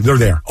brand, they're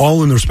there,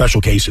 all in their special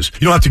cases.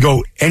 You don't have to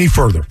go any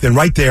further than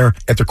right there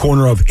at the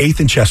corner of 8th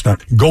and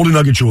Chestnut, Golden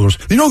Nugget Jewelers.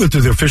 You know that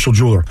they're the official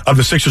jeweler of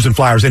the Sixers and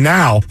Flyers, and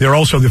now they're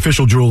also the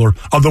official jeweler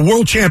of the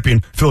world champion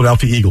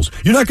Philadelphia Eagles.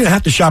 You're not going to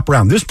have to shop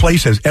around. This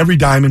place has every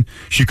diamond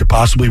she could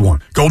possibly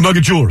want. Golden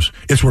Nugget Jewelers.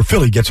 It's where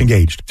Philly gets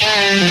engaged.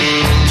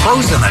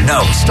 Pros in the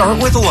know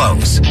start with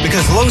Lowe's,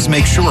 because Lowe's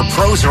makes sure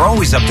pros are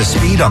always up to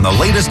speed on the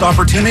latest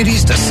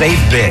opportunities to save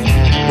big.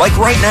 Like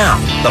right now,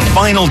 the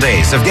final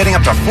days of getting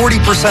up to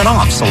 40%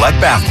 off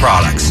select bath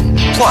products.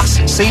 Plus,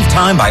 save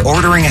time by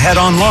ordering ahead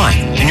online,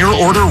 and your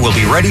order will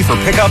be ready for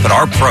pickup at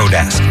our Pro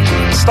Desk.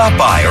 Stop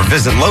by or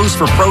visit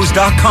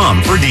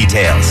Lowe'sForPros.com for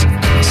details.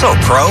 So,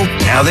 Pro,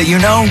 now that you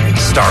know,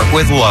 start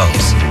with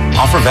Lowe's.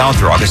 Offer valid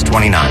through August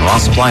 29 while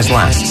supplies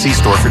last. See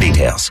store for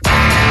details.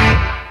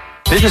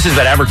 Businesses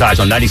that advertise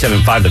on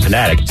 97.5 The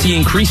Fanatic see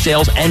increased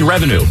sales and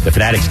revenue. The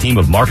Fanatic's team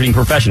of marketing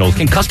professionals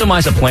can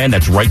customize a plan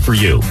that's right for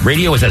you.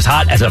 Radio is as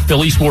hot as a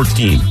Philly sports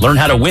team. Learn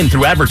how to win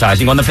through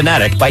advertising on The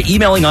Fanatic by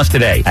emailing us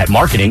today at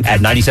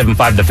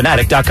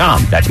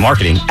marketing@975thefanatic.com. That's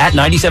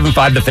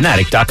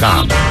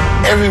marketing@975thefanatic.com.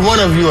 Every one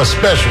of you are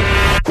special.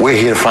 We're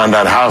here to find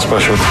out how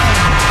special.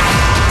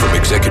 From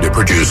executive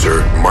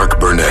producer Mark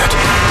Burnett.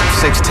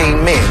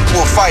 16 men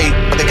will fight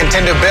for the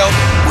contender belt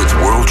with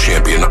world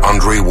champion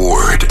Andre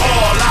Ward.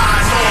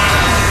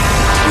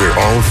 We're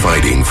all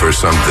fighting for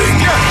something.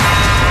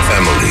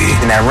 Family.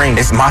 In that ring,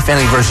 it's my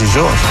family versus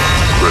yours.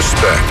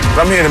 Respect.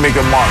 I'm here to make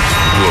a mark.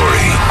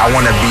 Glory. I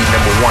want to be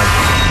number one.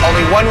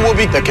 Only one will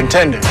be the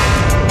contender.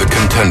 The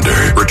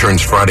Contender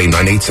returns Friday,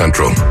 9/8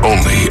 Central,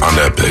 only on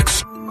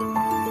Epix.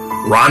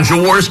 Ron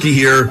Jaworski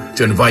here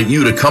to invite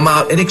you to come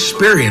out and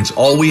experience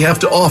all we have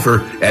to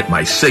offer at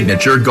my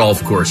signature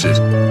golf courses.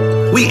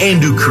 We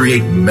aim to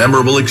create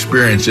memorable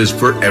experiences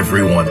for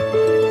everyone.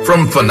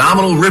 From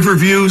phenomenal river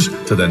views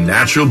to the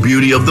natural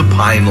beauty of the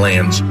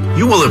Pinelands,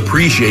 you will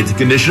appreciate the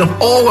condition of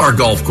all our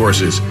golf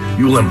courses.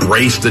 You will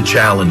embrace the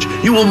challenge.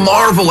 You will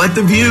marvel at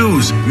the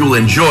views. You will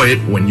enjoy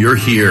it when you're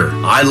here.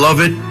 I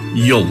love it.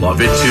 You'll love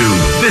it too.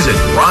 Visit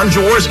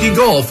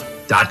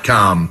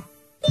RonJaworskiGolf.com.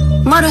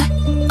 Mother,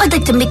 I'd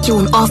like to make you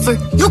an offer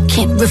you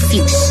can't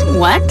refuse.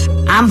 What?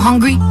 I'm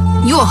hungry.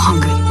 You're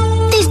hungry.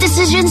 These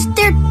decisions,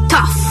 they're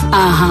tough.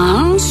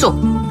 Uh-huh. So,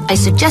 I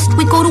suggest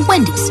we go to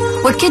Wendy's,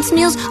 where kids'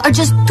 meals are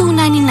just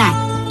 $2.99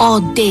 all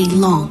day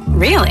long.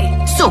 Really?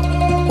 So,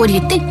 what do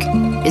you think?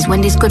 Is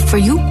Wendy's good for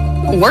you?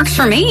 Works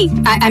for me.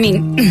 I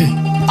mean,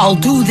 I'll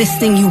do this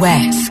thing you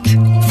ask.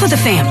 For the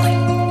family.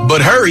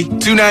 But hurry,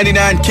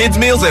 $2.99 kids'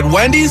 meals at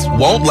Wendy's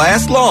won't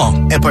last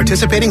long. And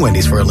participating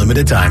Wendy's for a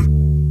limited time.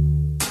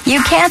 You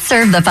can't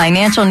serve the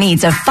financial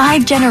needs of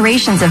 5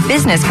 generations of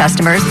business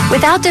customers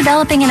without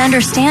developing an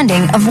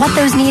understanding of what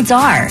those needs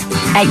are.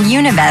 At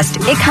Univest,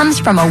 it comes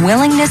from a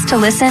willingness to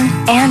listen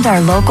and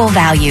our local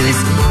values.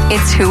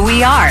 It's who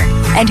we are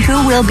and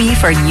who we'll be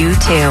for you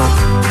too.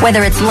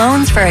 Whether it's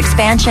loans for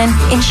expansion,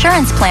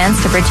 insurance plans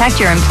to protect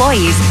your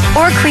employees,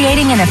 or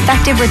creating an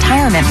effective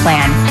retirement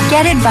plan,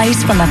 get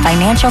advice from a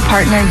financial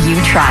partner you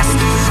trust.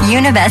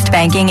 Univest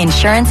Banking,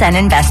 Insurance and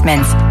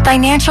Investments.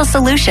 Financial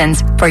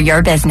solutions for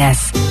your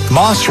business.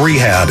 Moss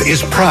Rehab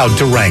is proud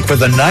to rank for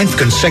the 9th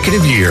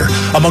consecutive year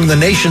among the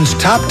nation's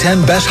top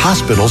 10 best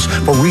hospitals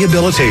for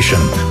rehabilitation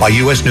by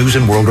U.S. News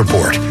and World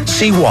Report.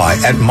 See why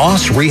at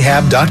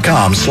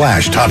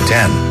mossrehab.com/top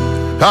 10.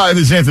 Hi,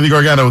 this is Anthony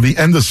Gargano. The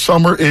end of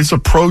summer is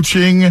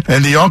approaching,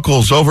 and the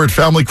uncles over at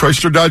Family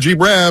Chrysler Dodge Jeep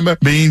Ram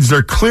means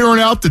they're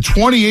clearing out the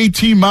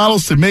 2018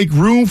 models to make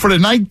room for the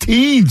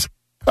 19s.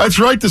 That's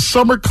right. The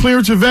summer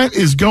clearance event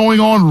is going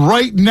on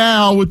right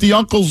now with the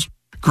uncles,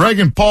 Greg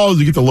and Paul,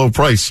 to get the low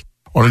price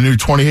on a new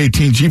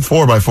 2018 Jeep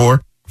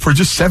 4x4 for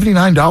just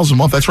 $79 a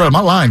month. That's right. I'm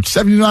not lying.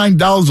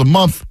 $79 a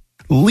month.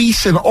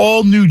 Lease an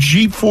all-new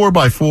Jeep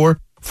 4x4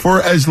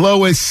 for as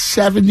low as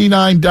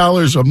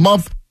 $79 a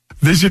month.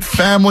 Visit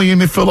Family in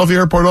the Philadelphia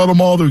Airport Auto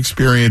Mall to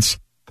experience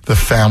the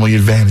family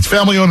advantage.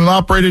 Family owned and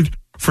operated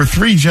for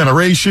 3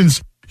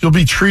 generations. You'll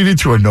be treated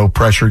to a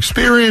no-pressure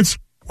experience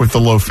with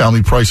the low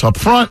family price up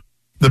front,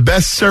 the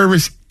best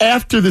service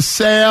after the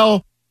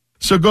sale.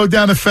 So go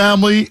down to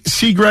Family,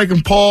 see Greg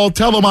and Paul,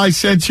 tell them I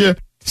sent you,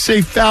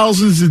 save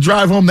thousands to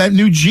drive home that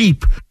new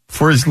Jeep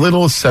for as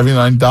little as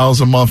 $79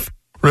 a month.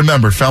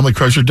 Remember, Family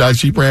Chrysler Dodge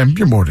Jeep Ram,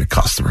 you're more than a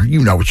customer.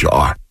 You know what you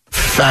are.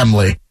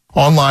 Family.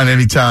 Online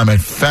anytime at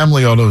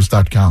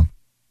FamilyAutos.com.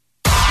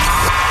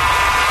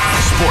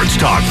 Sports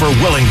talk for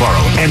Willingboro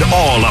and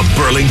all of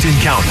Burlington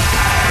County.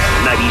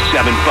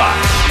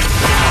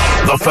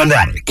 97.5. The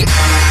Fanatic.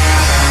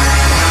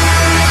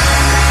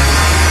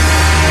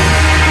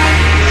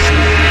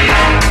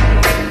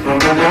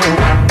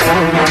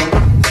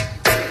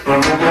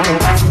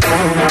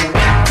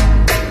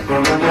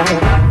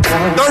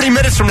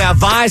 Minutes from now,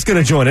 Vi's going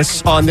to join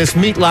us on this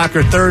Meat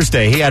Locker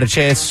Thursday. He had a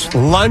chance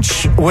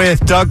lunch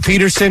with Doug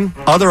Peterson,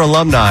 other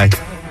alumni.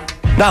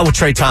 Not with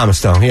Trey Thomas,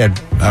 though. He had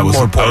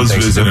more important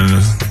things to do. I was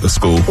visiting the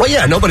school. Well,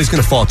 yeah, nobody's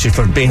going to fault you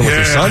for being with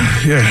your son.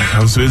 Yeah,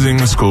 I was visiting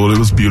the school. It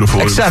was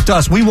beautiful. Except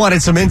us. We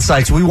wanted some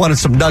insights. We wanted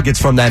some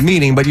nuggets from that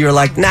meeting, but you're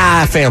like,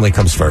 nah, family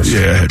comes first.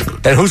 Yeah. And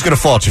who's going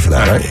to fault you for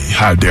that, right?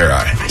 How dare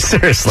I?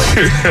 Seriously.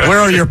 Where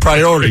are your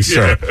priorities,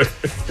 sir?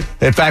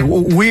 In fact,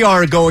 we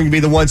are going to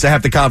be the ones that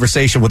have the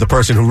conversation with the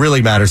person who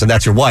really matters, and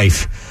that's your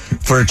wife,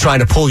 for trying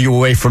to pull you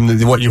away from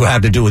what you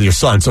have to do with your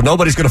son. So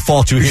nobody's going to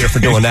fault you here for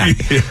doing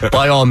that,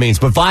 by all means.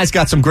 But Vi's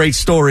got some great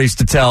stories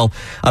to tell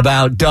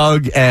about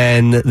Doug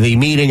and the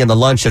meeting and the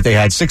lunch that they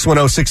had.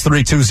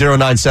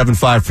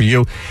 610-632-0975 for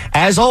you.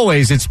 As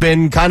always, it's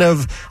been kind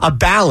of a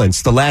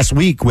balance the last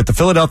week with the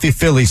Philadelphia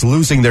Phillies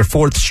losing their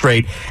fourth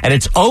straight, and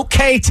it's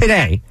okay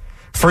today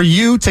for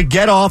you to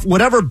get off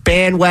whatever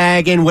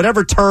bandwagon,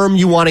 whatever term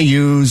you want to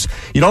use.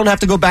 You don't have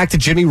to go back to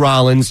Jimmy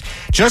Rollins.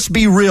 Just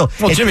be real.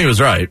 Well, Jimmy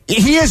was right.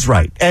 He is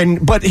right.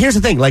 But here's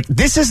the thing. Like,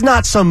 this is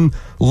not some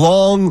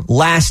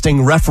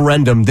long-lasting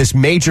referendum, this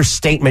major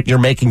statement you're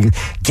making.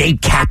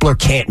 Gabe Kapler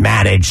can't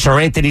manage. Sir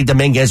Anthony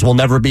Dominguez will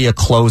never be a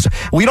closer.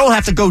 We don't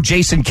have to go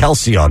Jason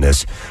Kelce on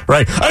this,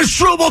 right?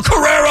 Asdrubal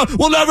Carrera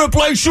will never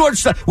play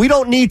shortstop. We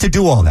don't need to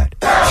do all that.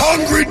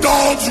 Hungry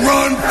dogs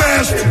run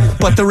fast.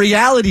 But the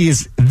reality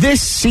is,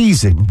 this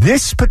season,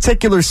 this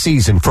particular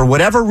season, for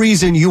whatever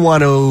reason you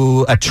want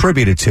to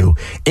attribute it to,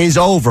 is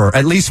over,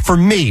 at least for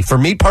me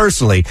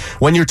personally,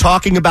 when you're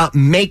talking about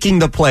making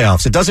the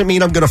playoffs. It doesn't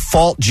mean I'm going to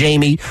fault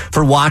Jamie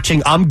for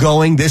watching. I'm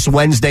going this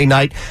Wednesday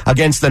night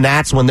against the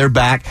Nats when they're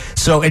back.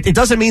 So it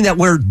doesn't mean that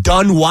we're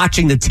done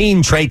watching the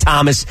team, Trey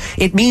Thomas.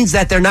 It means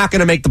that they're not going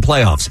to make the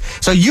playoffs.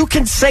 So you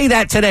can say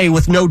that today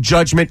with no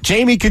judgment.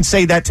 Jamie can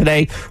say that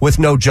today with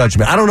no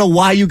judgment. I don't know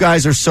why you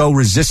guys are so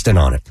resistant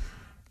on it.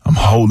 I'm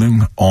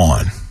holding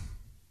on.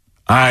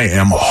 I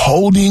am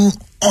holding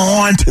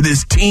on to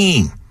this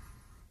team.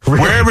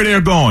 Really? Wherever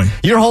they're going.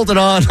 You're holding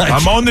on.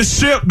 I'm on the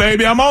ship,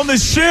 baby. I'm on the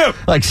ship.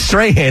 Like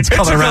Strahan's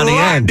coming around the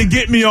end. To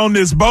get me on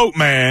this boat,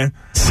 man.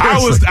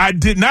 Seriously. I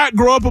did not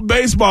grow up a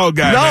baseball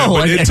guy, no,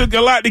 man, but it took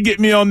a lot to get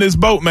me on this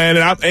boat, man,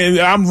 and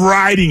I'm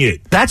riding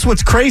it. That's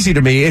what's crazy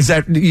to me is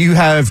that you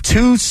have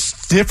two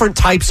different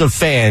types of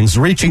fans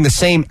reaching the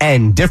same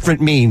end,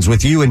 different means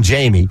with you and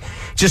Jamie,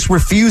 just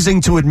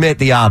refusing to admit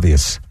the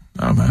obvious.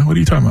 Oh, man, what are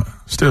you talking about?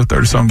 Still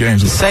 30-some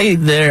games. Say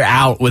they're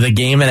out with a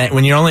game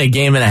when you're only a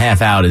game and a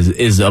half out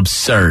is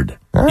absurd.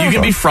 You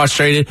can be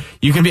frustrated.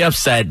 You can be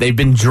upset. They've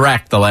been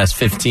drecked the last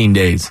 15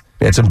 days.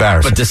 It's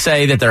embarrassing. But to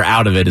say that they're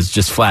out of it is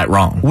just flat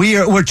wrong.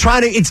 We're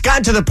trying to, it's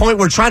gotten to the point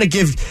we're trying to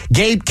give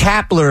Gabe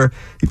Kapler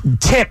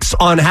tips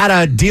on how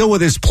to deal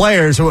with his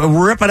players.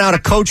 We're ripping out a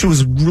coach who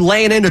was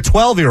laying into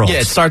 12-year-olds. Yeah,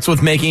 it starts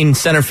with making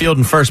center field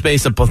and first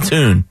base a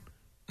platoon.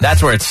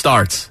 That's where it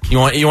starts. You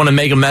want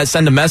to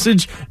send a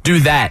message? Do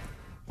that.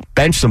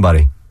 Bench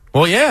somebody.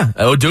 Well, yeah.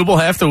 Odubel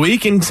half the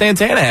week and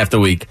Santana half the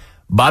week.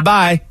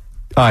 Bye-bye.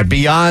 All right,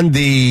 beyond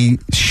the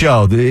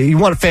show, you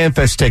want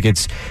FanFest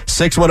tickets,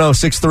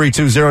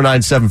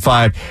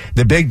 610-632-0975.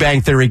 The Big Bang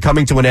Theory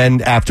coming to an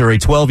end after a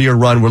 12-year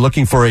run. We're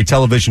looking for a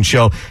television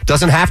show.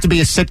 Doesn't have to be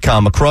a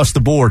sitcom across the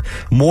board.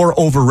 More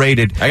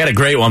overrated. I got a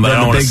great one, but I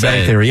don't want to say Big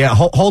Bang Theory. Yeah,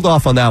 hold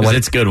off on that one.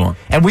 It's a good one.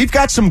 And we've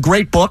got some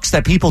great books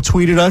that people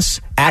tweeted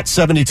us at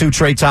 72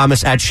 Trey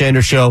Thomas, at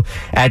Shander Show,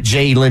 at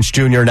J. Lynch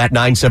Jr., and at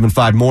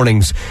 975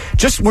 Mornings.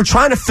 We're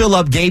trying to fill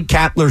up Gabe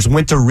Kapler's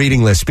winter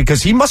reading list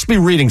because he must be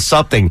reading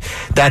something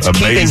that's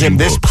amazing, keeping him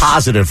this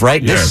positive,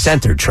 right? Yes. This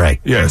centered, Trey.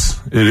 Yes,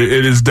 it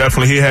is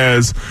definitely. He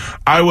has.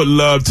 I would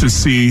love to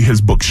see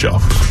his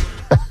bookshelf.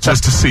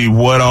 Just to see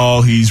what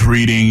all he's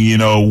reading. You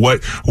know,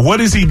 what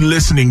is he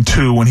listening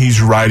to when he's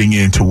riding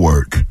into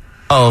work?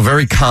 Oh,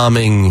 very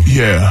calming.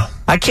 Yeah.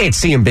 I can't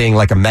see him being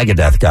like a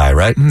Megadeth guy,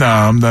 right? No,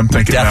 I'm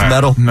thinking death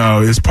metal.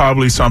 No, it's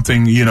probably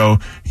something,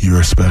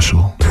 you're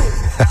special.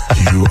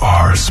 You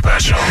are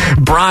special.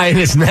 Brian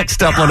is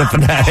next up on the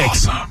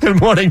Fanatics. Awesome. Good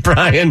morning,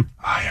 Brian.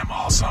 I am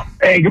awesome.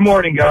 Hey, good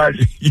morning, guys.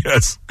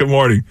 Yes, good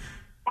morning.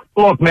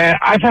 Look, man,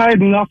 I've had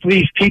enough of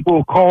these people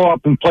who call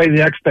up and play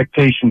the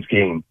expectations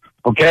game,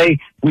 okay?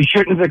 We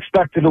shouldn't have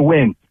expected to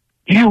win.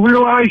 Do you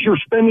realize you're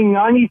spending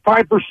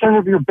 95%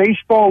 of your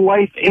baseball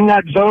life in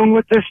that zone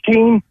with this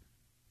team?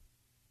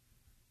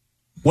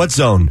 What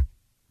zone?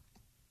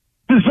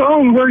 The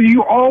zone where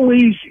you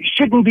always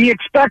shouldn't be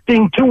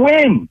expecting to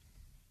win.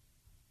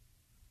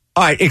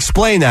 All right,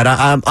 explain that.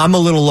 I'm a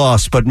little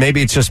lost, but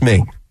maybe it's just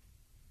me.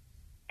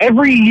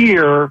 Every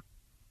year,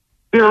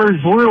 there is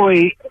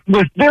really,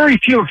 with very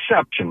few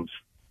exceptions,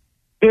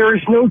 there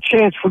is no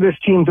chance for this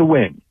team to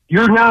win.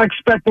 You're not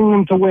expecting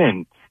them to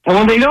win. And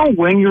when they don't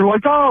win, you're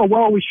like, oh,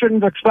 well, we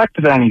shouldn't have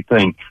expected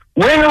anything.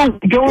 When are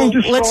we going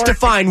to start? Let's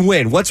define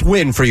win. What's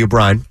win for you,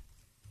 Brian?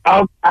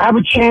 I have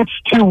a chance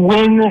to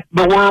win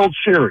the World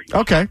Series.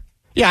 Okay.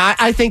 Yeah,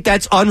 I think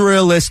that's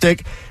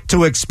unrealistic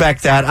to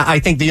expect that. I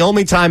think the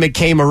only time it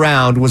came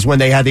around was when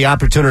they had the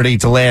opportunity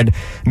to land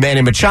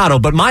Manny Machado.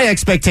 But my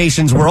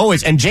expectations were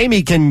always, and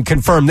Jamie can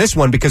confirm this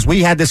one because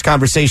we had this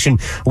conversation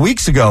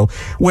weeks ago,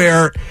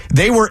 where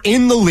they were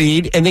in the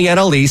lead in the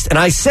NL East. And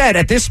I said,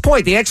 at this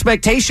point, the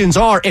expectations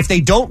are if they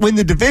don't win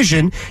the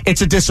division,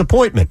 it's a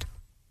disappointment.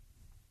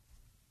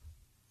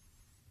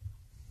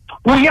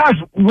 Well, guys,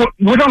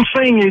 what I'm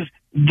saying is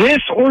this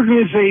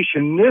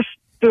organization, this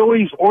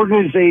Phillies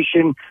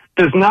organization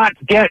does not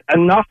get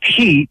enough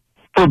heat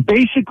for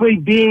basically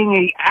being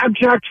an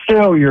abject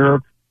failure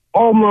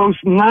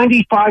almost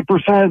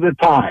 95% of the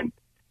time.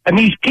 And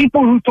these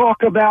people who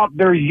talk about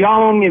they're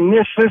young and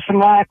this,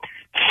 and that,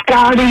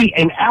 Scotty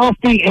and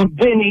Alfie and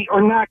Vinny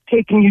are not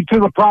taking you to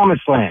the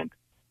promised land.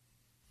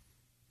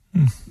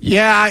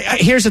 Yeah,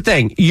 here's the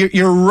thing.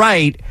 You're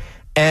right,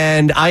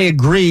 and I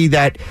agree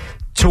that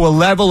to a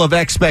level of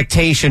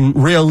expectation,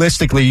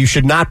 realistically, you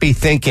should not be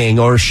thinking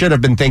or should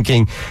have been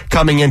thinking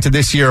coming into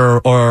this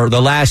year or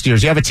the last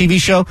years. You have a TV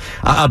show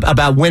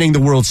about winning the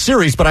World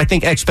Series, but I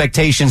think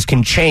expectations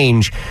can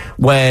change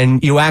when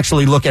you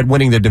actually look at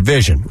winning the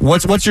division.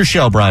 What's your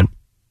show, Brian?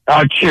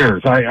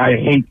 Cheers. I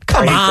hate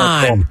Come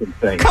that on. Boston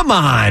thing. Come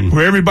on.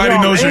 Where everybody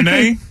knows your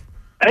name?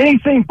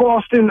 Anything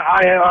Boston,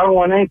 I don't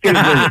want anything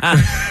to do with.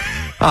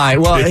 All right,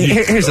 well,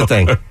 here's the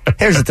thing.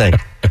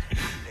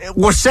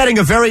 We're setting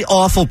a very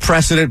awful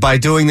precedent by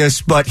doing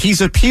this, but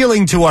he's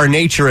appealing to our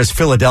nature as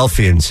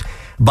Philadelphians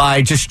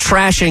by just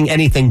trashing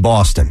anything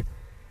Boston.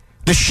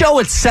 The show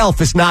itself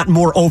is not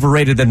more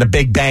overrated than The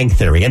Big Bang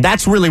Theory, and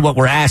that's really what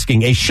we're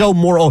asking, a show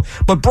more...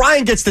 But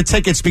Brian gets the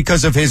tickets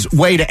because of his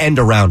way to end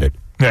around it.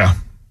 Yeah.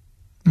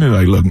 You're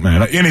like, look,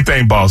 man,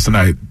 anything Boston,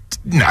 I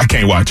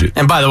can't watch it.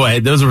 And by the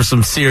way, those were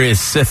some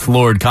serious Sith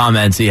Lord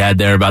comments he had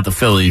there about the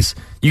Phillies.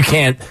 You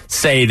can't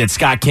say that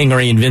Scott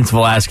Kingery and Vince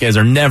Velasquez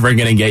are never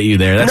going to get you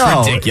there.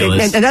 That's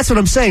ridiculous. And that's what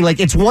I'm saying. Like,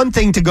 it's one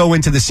thing to go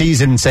into the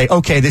season and say,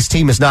 okay, this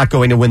team is not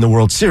going to win the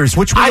World Series,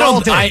 which we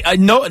all did. I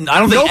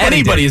don't think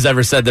anybody has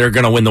ever said they're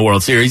going to win the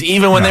World Series,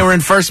 even when they were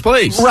in first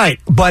place. Right,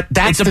 but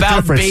that's it's the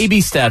about difference.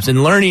 baby steps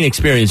and learning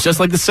experience, just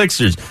like the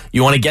Sixers.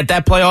 You want to get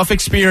that playoff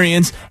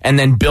experience and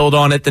then build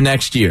on it the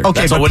next year.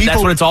 Okay, that's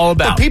what it's all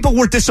about. But people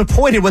were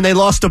disappointed when they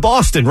lost to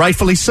Boston,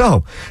 rightfully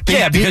so.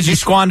 Because you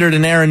squandered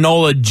an Aaron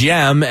Nola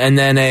gem and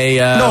then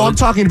No, I'm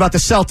talking about the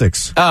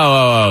Celtics.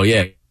 Oh,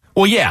 yeah.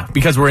 Well, yeah,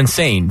 because we're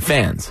insane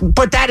fans.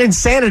 But that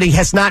insanity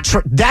has not...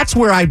 that's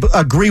where I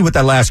agree with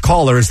that last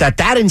caller, is that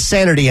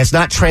insanity has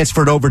not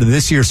transferred over to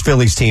this year's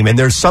Phillies team, and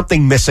there's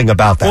something missing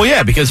about that. Well,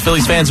 yeah, because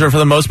Phillies fans are, for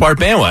the most part,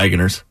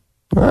 bandwagoners.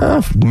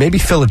 Maybe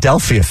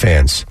Philadelphia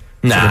fans.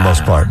 For the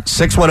most part.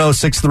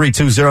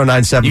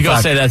 610-632-0975. You go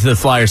say that to the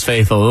Flyers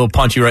faithful. It'll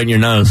punch you right in your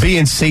nose. B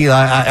and C,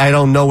 I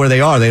don't know where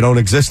they are. They don't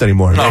exist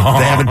anymore. They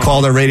haven't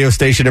called their radio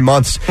station in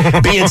months.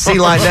 B and C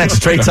line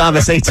next. Trey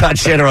Thomas, Eitan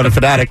Shanner on the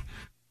Fanatic.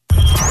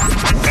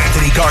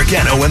 Anthony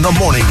Gargano and the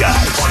Morning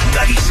Guys on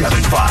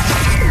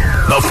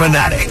 97.5. The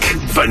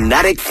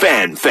Fanatic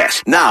Fan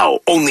Fest. Now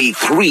only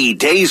 3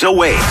 days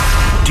away.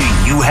 Do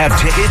you have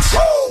tickets?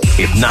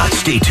 If not,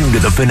 stay tuned to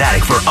The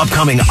Fanatic for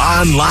upcoming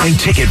online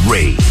ticket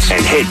raids.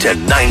 And head to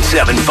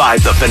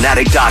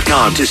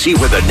 975thefanatic.com to see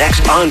where the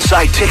next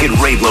on-site ticket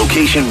raid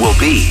location will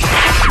be.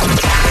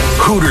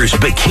 Hooters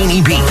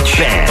Bikini Beach.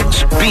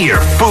 Bands,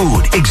 beer,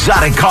 food,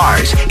 exotic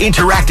cars,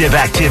 interactive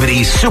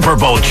activities, Super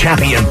Bowl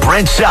champion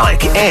Brent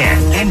Selleck,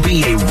 and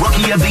NBA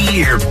Rookie of the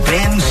Year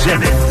Ben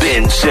Simmons.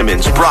 Ben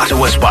Simmons brought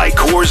to us by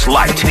Coors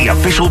Light, the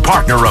official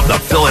partner of the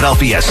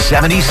Philadelphia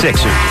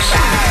 76ers.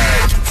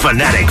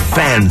 Fanatic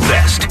Fan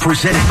Fest,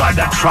 presented by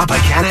the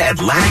Tropicana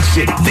Atlantic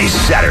City. This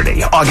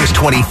Saturday, August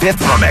 25th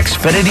from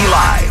Xfinity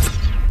Live.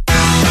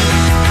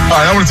 All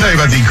right, I want to tell you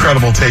about the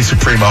incredible taste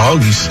of Primo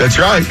Hoagies. That's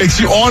right. It's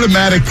the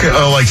automatic,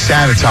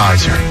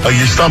 sanitizer.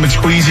 Your stomach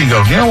squeezing,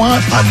 go, you know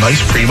what? A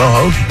nice Primo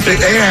Hoagie.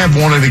 They have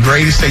one of the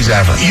greatest things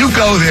ever. You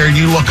go there and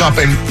you look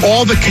up and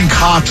all the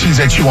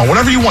concoctions that you want,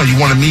 whatever you want. You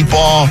want a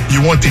meatball,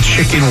 you want the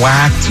chicken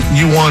whacked,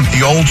 you want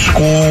the old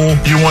school,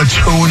 you want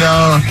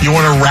tuna, you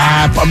want a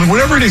wrap. I mean,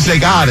 whatever it is,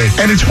 they got it.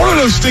 And it's one of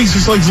those things,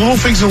 it's like little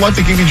things in life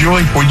that give you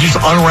joy, where you just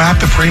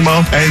unwrap the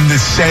Primo and the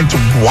scent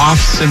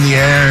wafts in the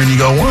air and you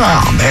go,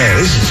 wow, man,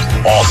 this is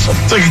awesome.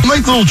 It's like a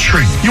nice little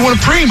treat. You want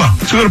a Primo.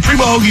 So go to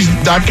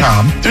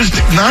PrimoHoagies.com. There's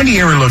 90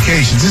 area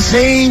locations. The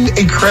same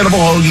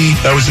incredible hoagie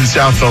that was in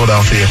South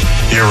Philadelphia,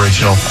 the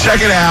original. Check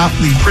it out.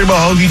 The Primo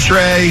Hoagie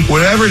tray,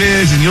 whatever it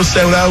is, and you'll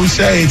say what I always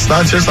say. It's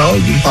not just a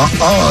hoagie.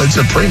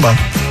 It's a Primo.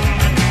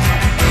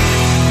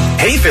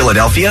 Hey,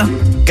 Philadelphia.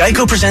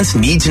 Geico presents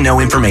need-to-know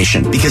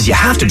information because you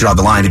have to draw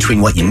the line between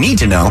what you need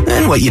to know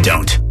and what you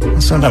don't.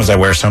 Sometimes I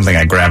wear something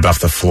I grabbed off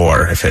the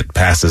floor if it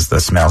passes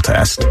the smell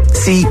test.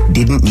 See,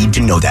 didn't need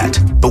to know that.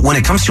 But when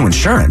it comes to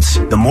insurance,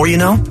 the more you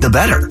know, the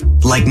better.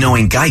 Like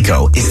knowing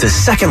Geico is the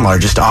second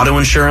largest auto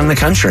insurer in the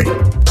country.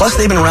 Plus,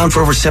 they've been around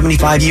for over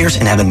 75 years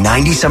and have a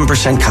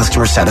 97%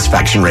 customer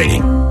satisfaction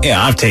rating.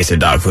 Yeah, I've tasted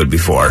dog food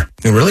before.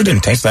 It really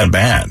didn't taste that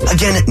bad.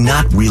 Again,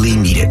 not really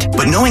needed.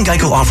 But knowing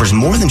Geico offers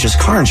more than just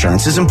car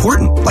insurance is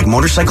important, like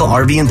motorcycle,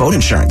 RV, and boat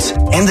insurance.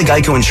 And the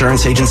Geico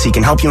Insurance Agency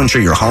can help you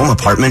insure your home,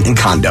 apartment, and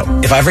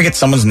condo. If I forget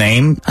someone's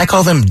name, I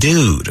call them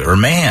dude or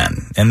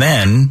man, and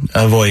then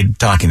avoid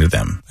talking to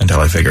them until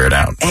I figure it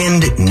out.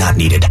 And not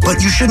needed.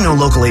 But you should know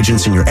local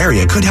agents in your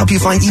area could help you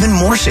find even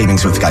more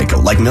savings with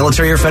Geico, like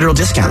military or federal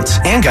discounts.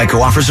 And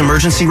Geico offers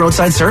emergency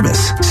roadside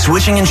service.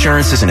 Switching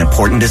insurance is an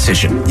important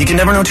decision. You can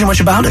never know too much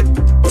about it.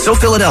 So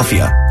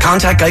Philadelphia,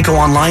 contact Geico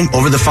online,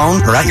 over the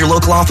phone, or at your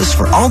local office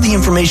for all the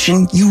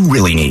information you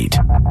really need.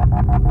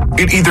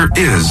 It either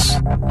is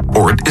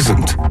or it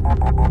isn't.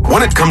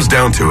 When it comes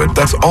down to it,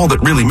 that's all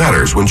that really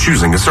matters when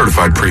choosing a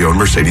certified pre-owned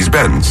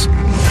Mercedes-Benz.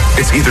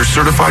 It's either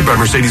certified by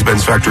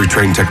Mercedes-Benz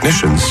factory-trained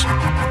technicians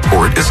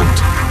or it isn't.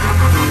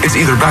 It's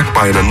either backed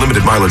by an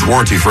unlimited mileage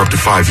warranty for up to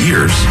 5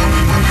 years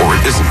or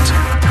it isn't.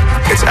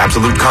 It's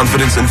absolute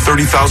confidence in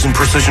 30,000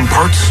 precision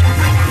parts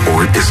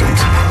or it isn't.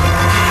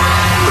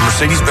 The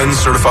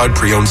Mercedes-Benz Certified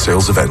Pre-Owned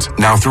Sales Event,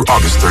 now through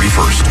August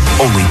 31st,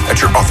 only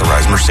at your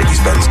authorized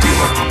Mercedes-Benz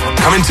dealer.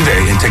 Come in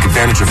today and take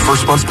advantage of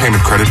first month's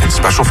payment credit and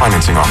special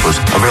financing offers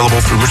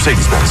available through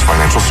Mercedes-Benz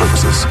Financial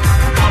Services.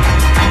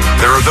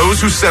 There are those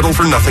who settle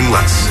for nothing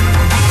less.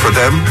 For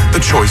them,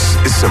 the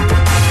choice is simple.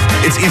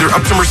 It's either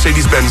up to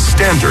Mercedes-Benz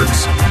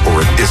standards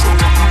or it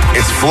isn't.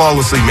 It's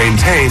flawlessly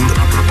maintained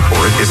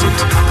or it isn't.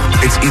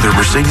 It's either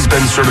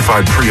Mercedes-Benz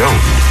Certified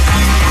Pre-Owned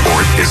or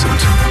it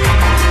isn't.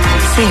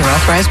 See your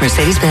authorized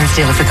Mercedes-Benz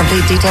dealer for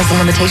complete details and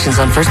limitations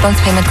on first month's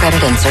payment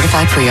credit and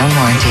certified pre-owned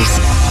warranties.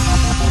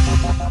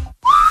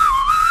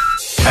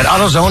 At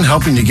AutoZone,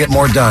 helping you get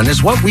more done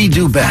is what we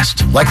do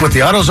best. Like with the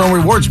AutoZone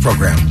Rewards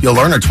program. You'll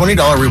earn a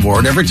 $20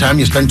 reward every time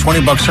you spend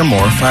 $20 or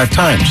more 5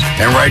 times.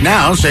 And right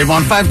now, save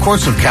on 5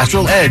 quarts of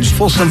Castrol Edge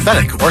Full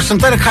Synthetic or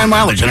Synthetic High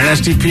Mileage and an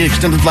STP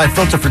Extended Life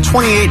filter for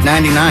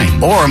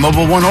 $28.99 or a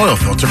Mobil 1 oil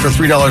filter for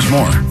 $3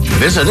 more.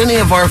 Visit any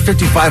of our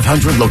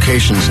 5,500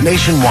 locations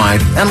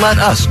nationwide and let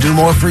us do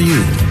more for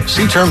you.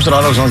 See terms at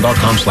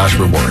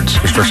AutoZone.com/rewards.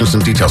 Restrictions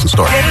and details in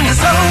store. Get in the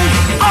zone,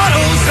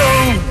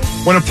 AutoZone.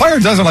 When a player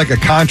doesn't like a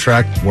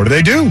contract, what do?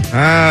 They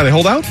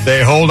hold out?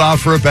 They hold out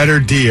for a better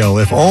deal.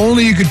 If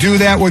only you could do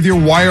that with your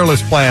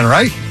wireless plan,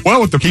 right?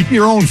 Well, with the Keep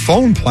Your Own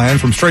Phone plan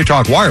from Straight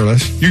Talk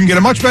Wireless, you can get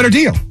a much better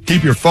deal.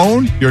 Keep your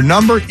phone, your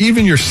number,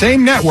 even your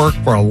same network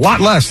for a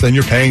lot less than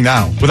you're paying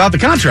now. Without the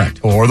contract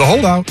or the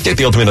holdout. Get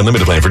the Ultimate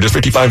Unlimited plan for just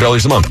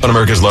 $55 a month on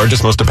America's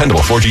largest, most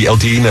dependable 4G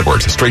LTE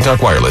networks. Straight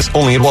Talk Wireless,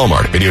 only at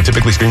Walmart. Video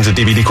typically streams at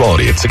DVD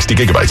quality at 60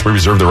 gigabytes. We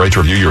reserve the right to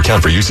review your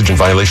account for usage in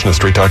violation of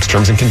Straight Talk's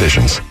terms and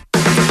conditions.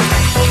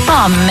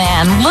 Oh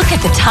man, look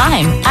at the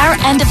time. Our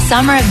end of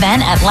summer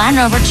event at Land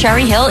Rover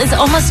Cherry Hill is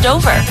almost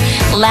over.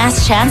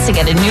 Last chance to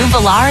get a new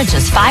Velara,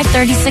 just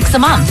 $536 a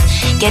month.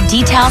 Get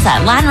details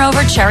at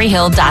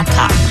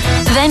LandRoverCherryHill.com.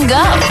 Then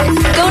go.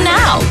 Go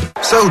now.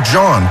 So,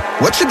 John,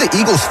 what should the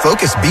Eagles'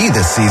 focus be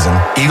this season?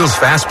 Eagles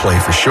Fast Play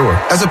for sure.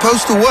 As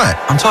opposed to what?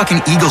 I'm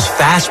talking Eagles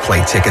Fast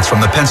Play tickets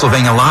from the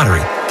Pennsylvania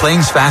Lottery.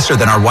 Playing's faster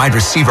than our wide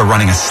receiver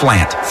running a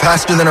slant.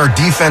 Faster than our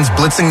defense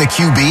blitzing the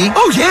QB?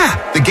 Oh, yeah.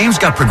 The game's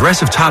got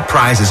progressive top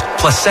prizes,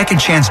 plus second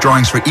chance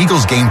drawings for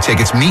Eagles game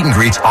tickets, meet and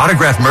greets,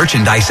 autographed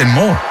merchandise, and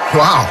more.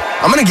 Wow.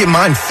 I'm going to get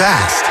mine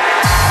fast.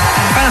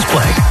 Fast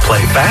Play.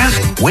 Play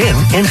fast, win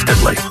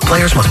instantly.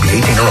 Players must be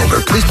 18 or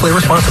older. Please play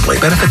responsibly.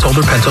 Benefits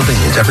older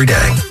Pennsylvanians every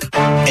day.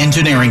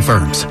 Engineering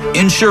firms,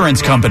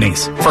 insurance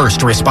companies,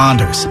 first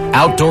responders,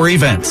 outdoor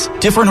events.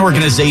 Different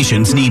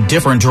organizations need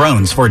different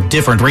drones for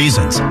different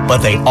reasons, but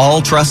they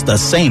all trust the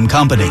same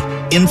company,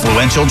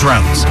 Influential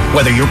Drones.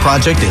 Whether your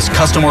project is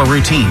custom or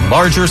routine,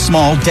 large or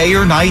small, day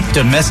or night,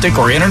 domestic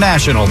or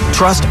international,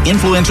 trust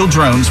Influential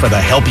Drones for the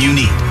help you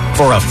need.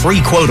 For a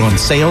free quote on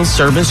sales,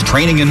 service,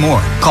 training, and more,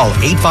 call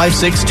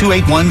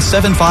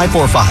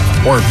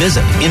 856-281-7545 or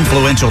visit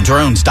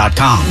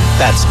influentialdrones.com.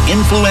 That's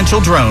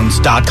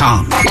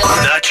influentialdrones.com.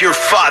 Not your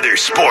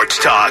father's sports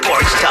talk.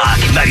 Sports talk.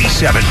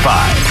 97.5.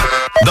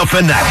 The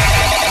Fanatic.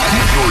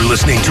 You're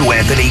listening to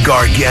Anthony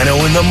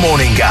Gargano in the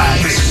Morning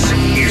Guys. This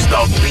is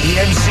the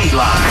BNC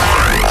Line.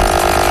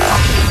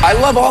 I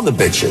love all the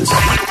bitches.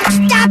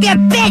 Stop your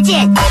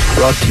bitches!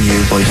 Brought to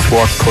you by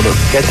Swart Cutter.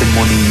 Get the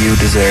money you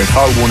deserve.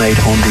 Call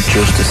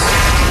 1-800-JUSTICE.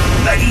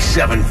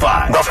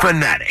 97.5. The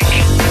Fanatic.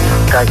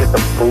 Guy hit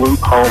the blue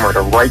homer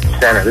to right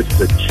center. This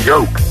is a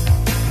joke.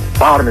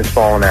 Bottom is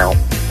falling out.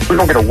 We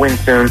don't get a win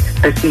soon.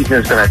 This season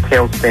is going to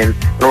tailspin,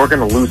 and we're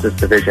going to lose this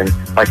division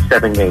by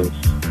 7 games.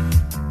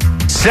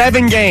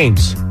 7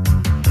 games.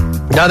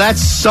 Now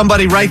that's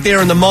somebody right there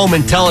in the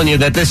moment telling you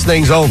that this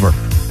thing's over.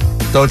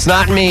 So it's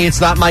not me, it's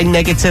not my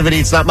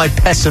negativity, it's not my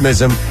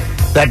pessimism,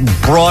 that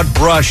broad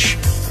brush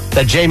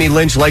that Jamie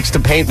Lynch likes to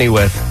paint me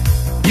with.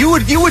 You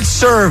would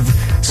serve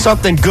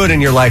something good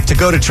in your life to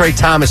go to Trey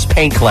Thomas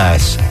paint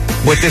class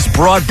with this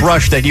broad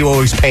brush that you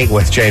always paint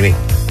with, Jamie.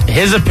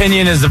 His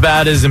opinion is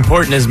about as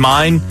important as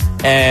mine,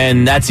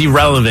 and that's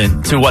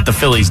irrelevant to what the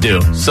Phillies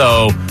do.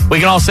 So we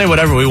can all say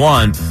whatever we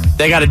want.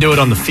 They got to do it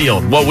on the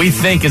field. What we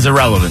think is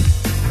irrelevant.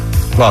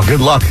 Well,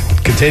 good luck.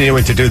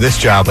 continuing to do this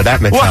job with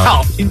that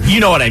mentality. Well, you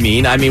know what I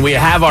mean. I mean, we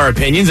have our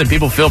opinions and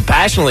people feel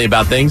passionately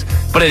about things,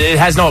 but it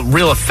has no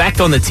real effect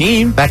on the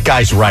team. That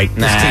guy's right.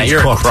 Nah,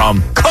 you're cooked. A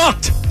crumb.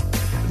 Cooked!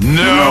 No. You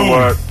know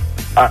what?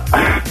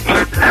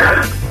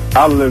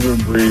 I live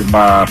and breathe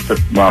my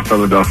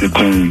Philadelphia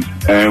team,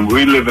 and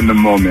we live in the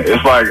moment.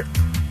 It's like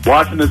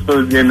watching this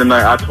Phillies game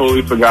tonight, I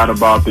totally forgot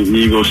about the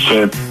Eagles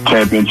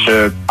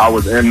championship. I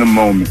was in the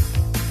moment.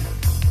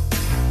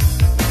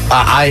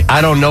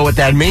 I don't know what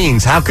that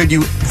means. How could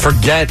you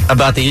forget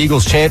about the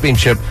Eagles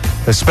championship,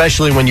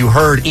 especially when you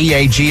heard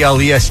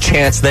EAGLES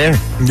chants there?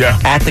 Yeah.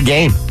 At the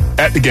game.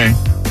 At the game.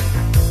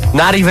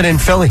 Not even in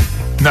Philly.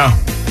 No.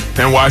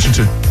 In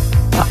Washington.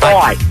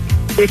 Hi.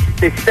 This is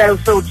the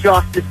Social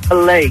Justice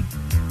Police.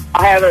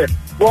 I have a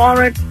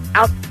warrant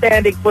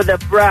outstanding for the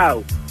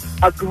bro.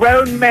 A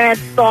grown man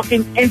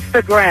stalking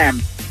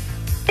Instagram.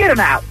 Get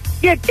him out.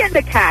 Get in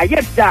the car.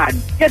 You're done.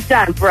 You're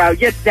done, bro.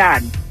 You're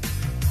done.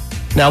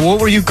 Now, what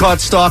were you caught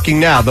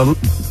stalking now?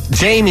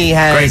 Jamie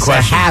has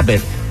a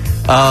habit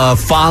of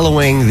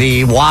following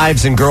the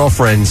wives and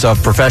girlfriends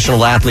of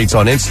professional athletes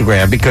on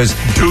Instagram because...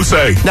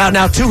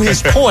 Now, to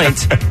his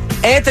point...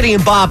 Anthony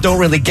and Bob don't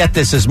really get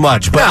this as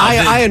much, but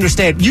I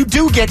understand. You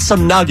do get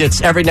some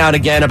nuggets every now and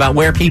again about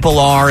where people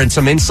are and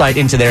some insight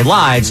into their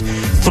lives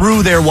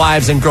through their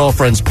wives and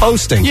girlfriends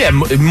posting. Yeah,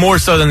 more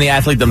so than the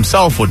athlete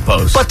themselves would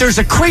post. But there's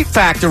a creep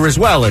factor as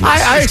well in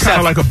this. It's kind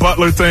of like a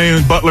Butler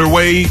thing, Butler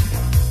Wade.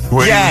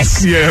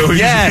 Yes.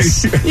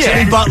 Yes.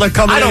 Jimmy Butler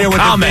coming in here with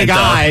the big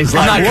eyes.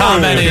 I'm not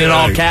commenting in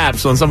all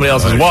caps on somebody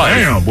else's wife.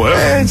 Damn, boy.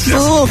 It's a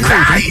little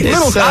creepy.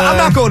 I'm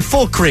not going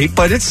full creep,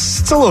 but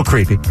it's a little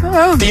creepy.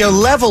 The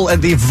level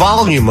and the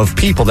volume of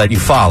people that you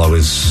follow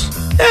is...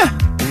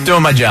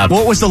 doing my job.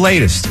 What was the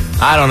latest?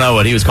 I don't know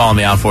what he was calling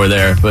me out for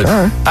there, but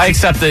I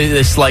accept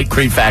the slight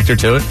creep factor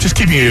to it. Just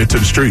keeping your ear to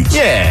the streets.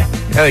 Yeah.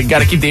 Got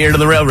to keep the ear to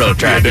the railroad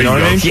track, you know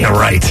what I mean? Yeah,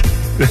 right.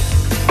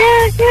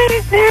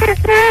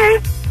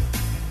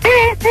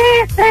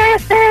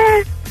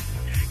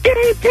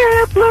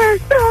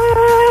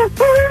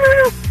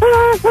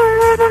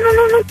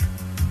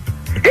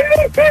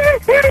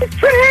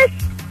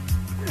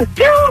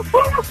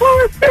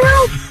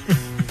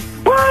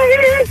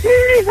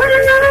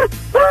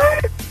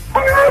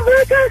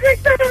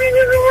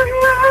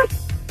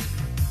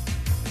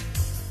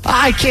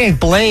 I can't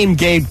blame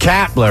Gabe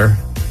Kapler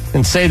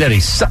and say that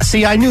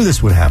see, I knew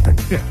this would happen.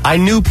 Yeah. I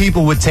knew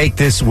people would take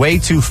this way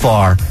too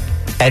far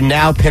and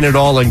now pin it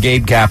all on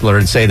Gabe Kapler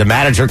and say the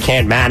manager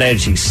can't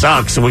manage, he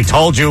sucks, and we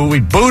told you, we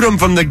booed him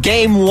from the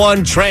game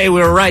one, Trey,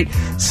 we were right.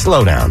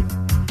 Slow down.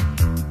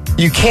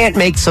 You can't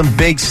make some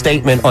big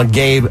statement on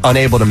Gabe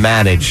unable to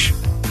manage.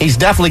 He's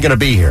definitely going to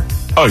be here.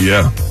 Oh,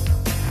 yeah.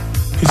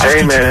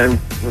 Hey, man,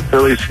 the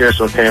Phillies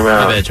schedule came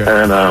out,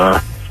 and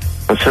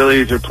the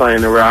Phillies are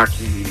playing the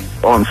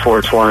Rockies on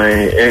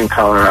 420 in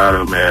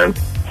Colorado, man.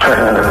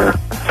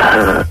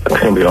 It's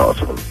going to be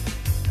awesome.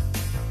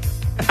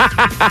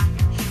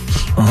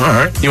 All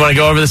right. You want to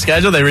go over the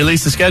schedule? They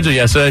released the schedule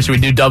yesterday. Should we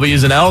do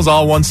W's and L's,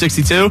 all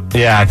 162?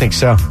 Yeah, I think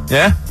so.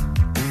 Yeah?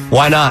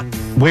 Why not?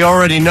 We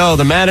already know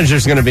the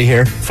manager's going to be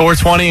here.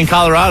 420 in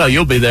Colorado.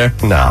 You'll be there.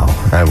 No,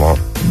 I won't.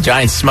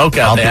 Giant smoke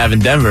out they have in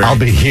Denver. I'll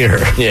be here.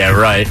 Yeah,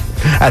 right.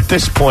 At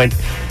this point,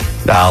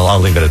 no, I'll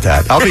leave it at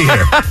that. I'll be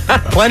here.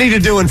 Plenty to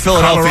do in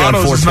Philadelphia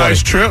Colorado's on 420. a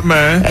nice trip,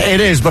 man. It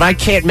is, but I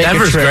can't make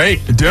Denver's a trip.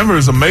 great. Denver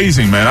is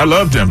amazing, man. I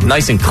love Denver.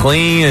 Nice and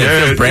clean. And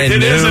it feels brand new.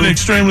 It is an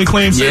extremely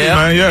clean city,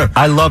 man. Yeah.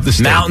 I love the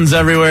state. Mountains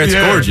everywhere. It's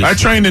gorgeous. I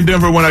trained in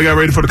Denver when I got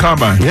ready for the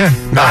combine. Yeah.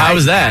 How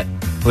was that?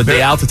 With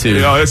the altitude.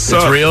 You know, it's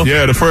real?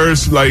 Yeah, the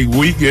first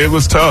week, it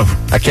was tough.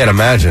 I can't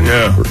imagine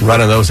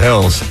running those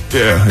hills.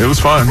 Yeah, it was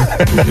fun. I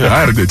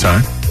had a good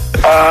time.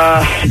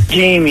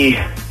 Jamie,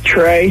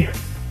 Trey,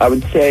 I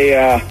would say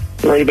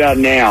right about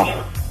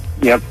now.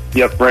 Yep,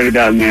 right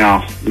about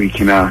now. We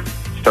can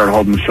start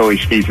holding the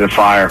Phillies' feet to the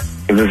fire.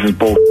 Because this is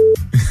bull.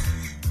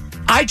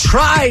 I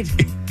tried.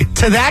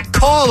 To that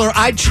caller,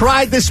 I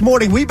tried this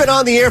morning. We've been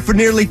on the air for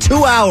nearly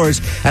 2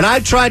 hours, and I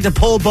tried to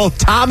pull both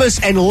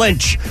Thomas and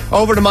Lynch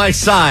over to my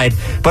side,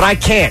 but I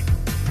can't.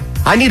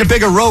 I need a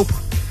bigger rope.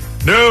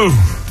 No,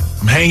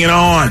 I'm hanging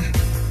on.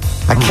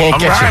 I can't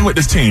get you. I'm riding with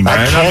this team, man.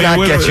 I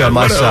cannot get you on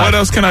my side. What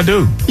else can I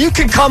do? You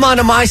can come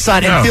onto my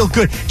side and feel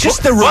good.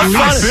 Just the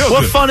relief.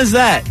 What fun is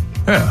that?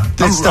 Yeah,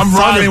 I'm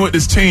riding with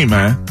this team,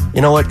 man. You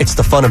know what? It's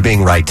the fun of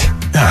being right.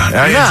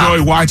 I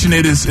enjoy watching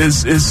it.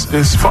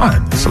 It's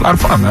fun. It's a lot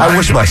of fun, man. I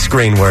wish my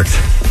screen worked.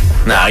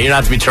 No, you're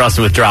not to be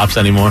trusted with drops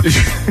anymore.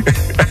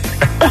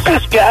 What's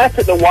this guy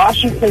for the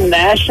Washington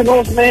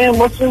Nationals, man?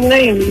 What's his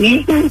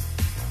name?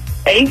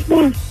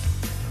 Ayton?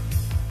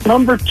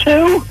 Number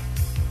 2?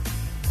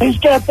 He's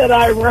got that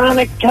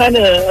ironic kind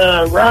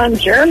of Ron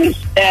Jeremy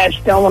stash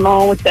going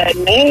on with that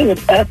name.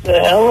 That's a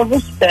hell of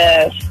a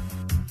stash.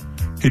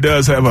 He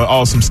does have an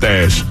awesome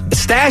stash.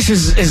 Stash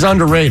is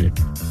underrated.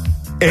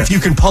 If you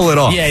can pull it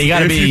off. Yeah, you got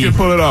to be. If you can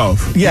pull it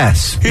off.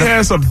 Yes. He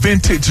has a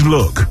vintage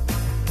look.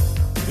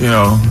 You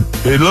know,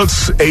 it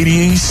looks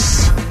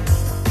 80s.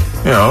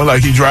 You know,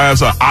 like he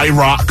drives a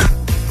IROC.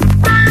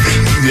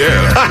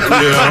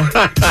 Yeah.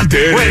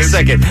 Wait a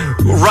second.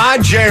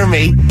 Ron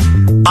Jeremy,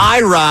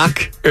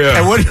 IROC,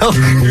 and what else?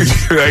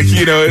 Like,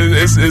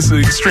 it's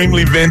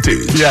extremely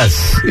vintage.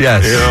 Yes.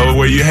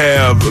 Where you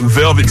have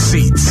velvet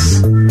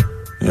seats.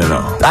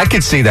 I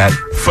could see that.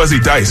 Fuzzy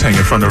dice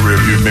hanging from the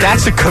rearview mirror.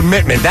 That's a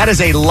commitment. That is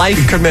a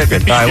life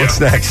commitment. All right, what's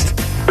next?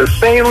 The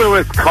St.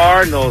 Louis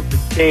Cardinals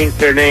changed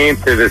their name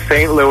to the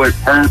St. Louis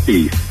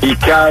Harpies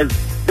because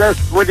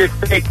just when you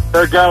think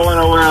they're going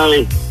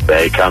away,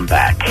 they come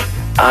back.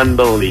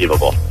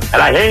 Unbelievable.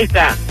 And I hate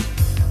that.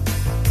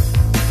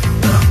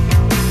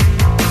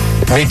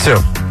 Me too.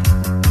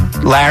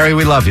 Larry,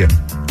 we love you.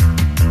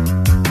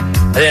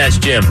 Yeah, it's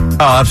Jim. Oh,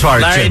 I'm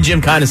sorry, Larry and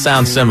Jim kind of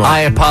sound similar.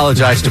 I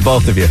apologize to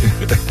both of you.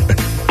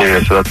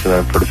 Yeah, so that's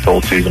for the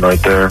full season right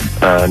there.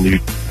 And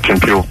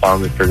people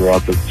finally figure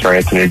out that Sir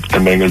Anthony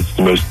Dominguez is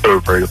the most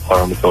overrated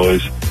player on the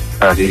Phillies.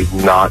 And he's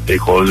not a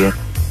closer.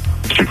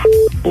 He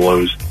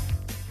blows.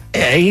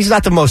 Yeah, he's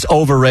not the most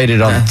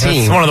overrated on the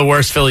team. It's one of the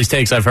worst Phillies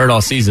takes I've heard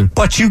all season.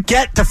 But you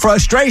get the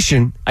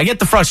frustration. I get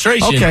the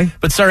frustration. Okay.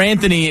 But Sir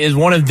Anthony is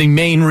one of the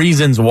main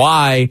reasons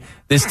why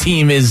this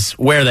team is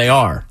where they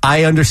are.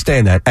 I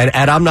understand that. And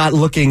I'm not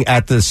looking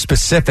at the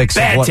specifics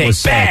of what was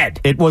said. Bad.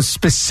 It was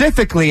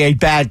specifically a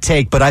bad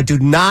take, but I do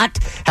not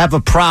have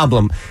a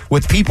problem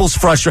with people's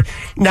frustration.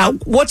 Now,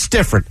 what's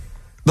different?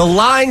 The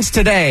lines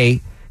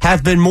today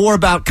have been more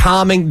about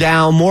calming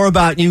down, more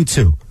about you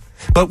two.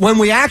 But when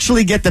we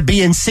actually get the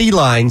B and C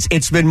lines,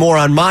 it's been more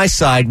on my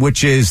side,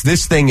 which is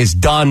this thing is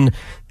done.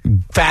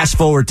 Fast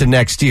forward to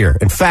next year.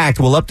 In fact,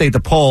 we'll update the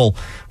poll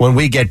when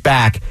we get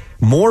back.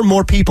 More and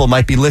more people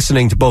might be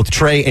listening to both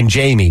Trey and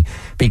Jamie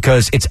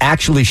because it's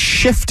actually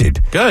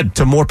shifted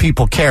to more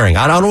people caring.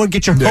 I don't want to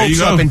get your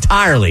hopes up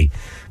entirely,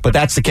 but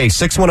that's the case.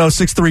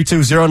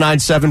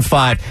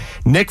 610-632-0975.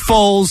 Nick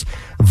Foles,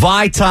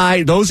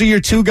 Vitae, those are your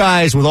two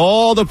guys with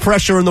all the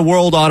pressure in the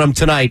world on them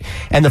tonight.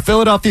 And the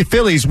Philadelphia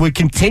Phillies would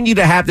continue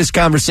to have this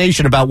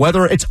conversation about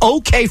whether it's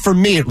okay for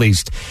me, at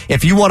least,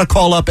 if you want to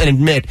call up and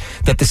admit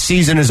that the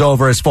season is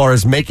over as far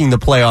as making the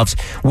playoffs.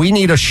 We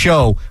need a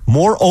show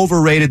more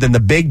overrated than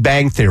the Big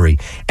Bang Theory,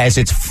 as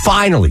it's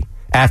finally,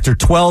 after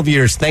 12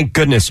 years, thank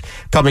goodness,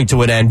 coming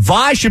to an end.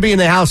 Vi should be in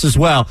the house as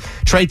well.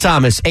 Trey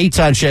Thomas,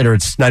 Eitan Shander,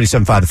 it's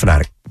 97.5 The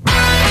Fanatic.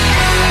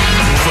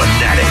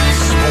 Fanatic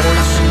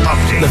Sports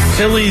Update. The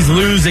Phillies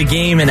lose a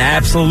game in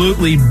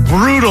absolutely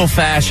brutal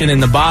fashion in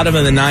the bottom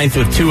of the ninth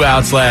with 2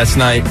 outs last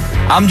night.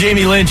 I'm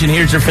Jamie Lynch, and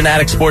here's your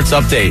Fanatic Sports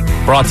Update.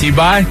 Brought to you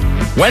by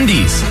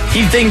Wendy's.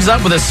 Keep things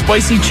up with a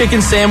spicy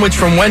chicken sandwich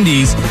from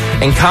Wendy's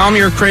and calm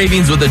your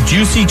cravings with a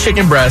juicy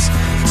chicken breast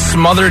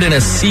smothered in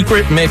a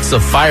secret mix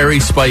of fiery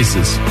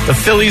spices. The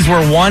Phillies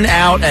were 1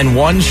 out and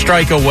 1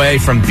 strike away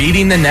from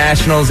beating the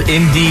Nationals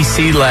in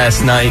D.C.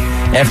 last night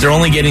after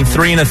only getting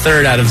 3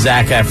 1/3 out of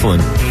Zach Eflin.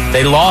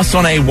 They lost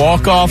on a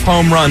walk-off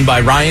home run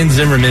by Ryan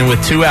Zimmerman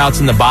with 2 outs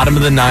in the bottom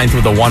of the ninth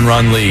with a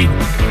 1-run lead.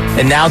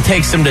 It now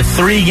takes them to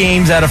 3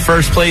 games out of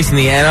first place in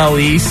the NL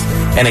East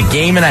and a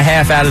game and a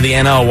half out of the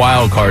NL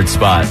wildcard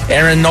spot.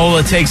 Aaron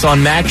Nola takes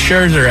on Max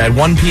Scherzer at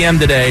 1 p.m.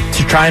 today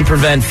to try and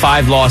prevent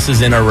 5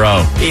 losses in a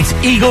row. It's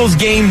Eagles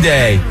game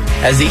day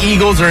as the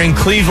Eagles are in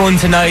Cleveland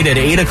tonight at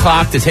 8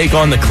 o'clock to take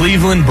on the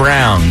Cleveland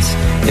Browns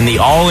in the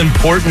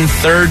all-important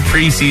 3rd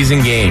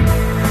preseason game.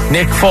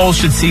 Nick Foles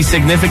should see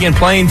significant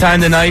playing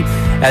time tonight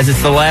as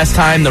it's the last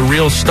time the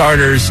real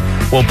starters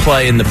will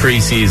play in the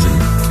preseason.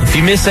 If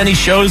you miss any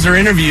shows or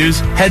interviews,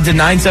 head to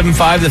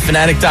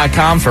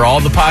 975thefanatic.com for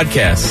all the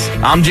podcasts.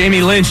 I'm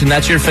Jamie Lynch, and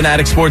that's your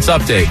Fanatic Sports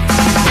Update.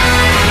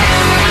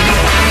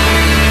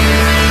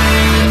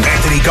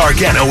 Anthony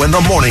Gargano and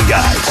the Morning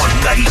Guys on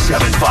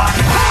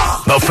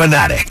 97.5. The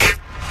Fanatic.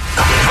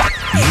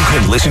 You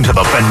can listen to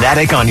The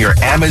Fanatic on your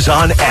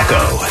Amazon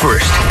Echo.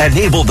 First,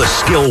 enable the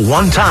skill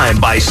one time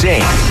by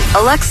saying,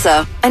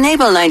 Alexa,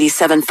 enable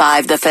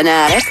 97.5 The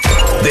Fanatic.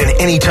 Then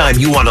anytime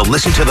you want to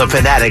listen to The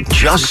Fanatic,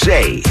 just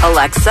say,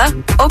 Alexa,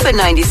 open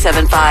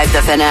 97.5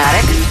 The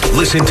Fanatic.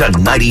 Listen to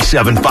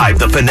 97.5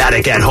 The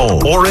Fanatic at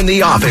home or in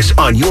the office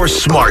on your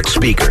smart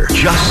speaker.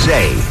 Just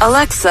say,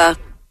 Alexa,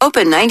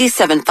 open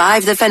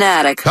 97.5 The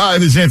Fanatic. Hi,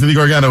 this is Anthony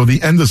Gargano.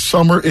 The end of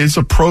summer is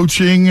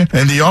approaching,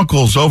 and the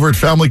uncles over at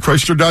Family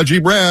Chrysler Dodge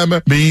Jeep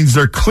Ram means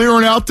they're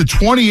clearing out the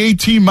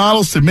 2018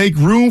 models to make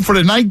room for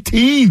the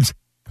 19s.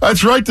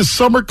 That's right. The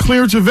summer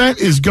clearance event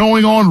is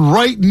going on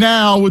right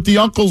now with the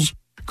uncles,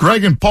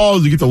 Greg and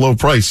Paul, to get the low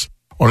price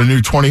on a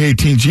new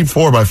 2018 Jeep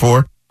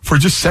 4x4 for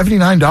just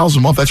 $79 a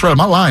month. That's right. I'm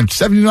not lying.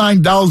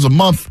 $79 a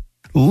month.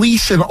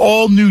 Lease an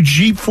all-new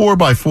Jeep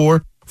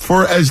 4x4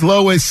 for as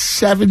low as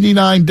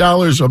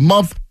 $79 a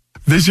month.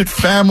 Visit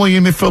Family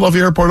in the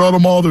Philadelphia Airport Auto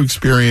Mall to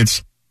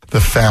experience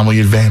the family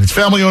advantage.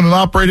 Family owned and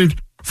operated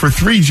for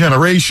 3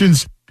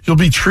 generations. You'll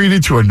be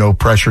treated to a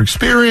no-pressure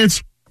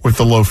experience with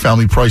the low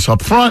family price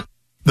up front,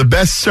 the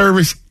best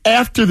service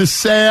after the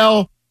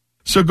sale.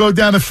 So go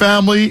down to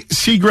Family,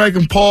 see Greg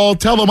and Paul,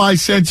 tell them I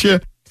sent you,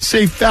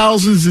 save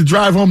thousands to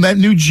drive home that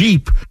new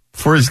Jeep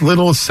for as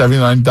little as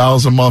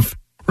 $79 a month.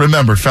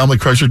 Remember, Family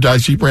Chrysler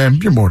Dodge Jeep Ram,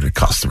 you're more than a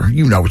customer.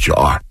 You know what you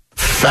are.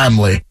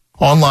 Family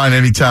Online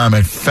anytime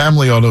at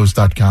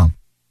familyautos.com.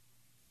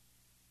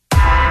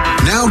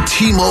 Now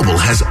T-Mobile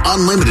has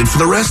unlimited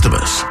for the rest of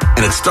us.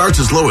 And it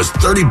starts as low as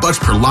 $30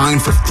 per line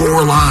for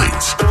 4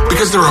 lines.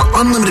 Because there are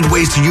unlimited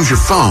ways to use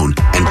your phone,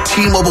 and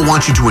T-Mobile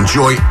wants you to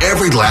enjoy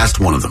every last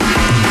one of them.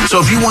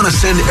 So if you want to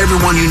send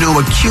everyone you know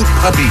a cute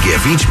puppy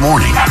gift each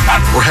morning,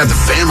 or have the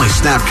family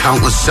snap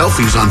countless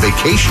selfies on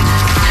vacation,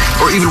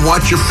 or even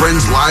watch your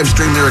friends live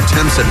stream their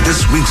attempts at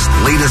this week's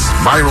latest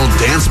viral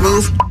dance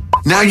move,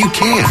 now you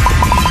can.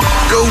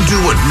 Go do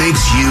what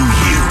makes you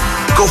you.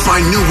 Go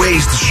find new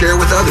ways to share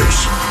with others.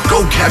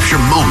 Go capture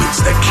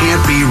moments that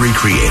can't be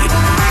recreated.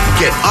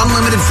 Get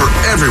unlimited for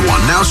everyone,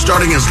 now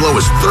starting as low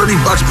as $30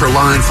 per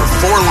line for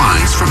 4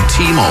 lines from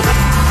T-Mobile.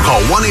 Call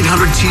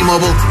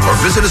 1-800-T-Mobile or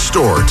visit a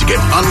store to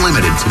get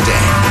unlimited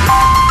today.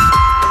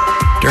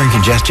 During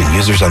congestion,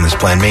 users on this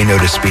plan may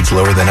notice speeds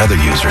lower than other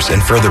users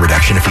and further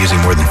reduction if using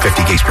more than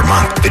 50 gigs per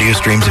month. Video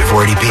streams at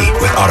 480p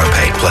with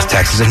autopay, plus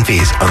taxes and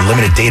fees,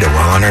 unlimited data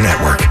while on our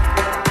network.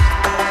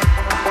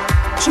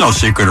 It's no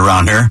secret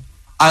around here.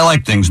 I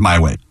like things my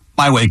way.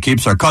 My way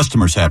keeps our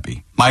customers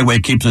happy. My way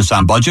keeps us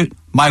on budget.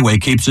 My way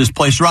keeps this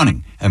place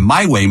running. And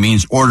my way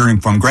means ordering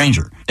from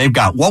Grainger. They've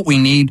got what we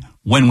need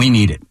when we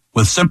need it.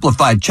 With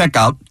simplified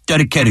checkout,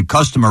 dedicated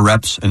customer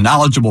reps, and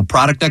knowledgeable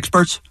product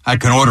experts, I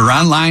can order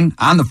online,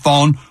 on the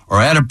phone,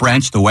 or at a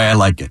branch the way I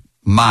like it.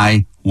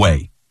 My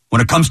way. When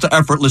it comes to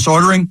effortless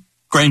ordering,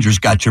 Grainger's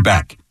got your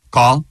back.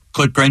 Call,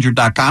 click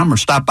Grainger.com, or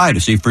stop by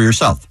to see for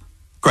yourself.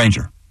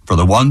 Grainger. For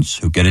the ones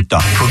who get it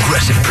done.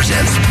 Progressive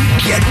presents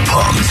Get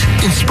Pumped.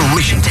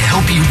 Inspiration to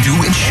help you do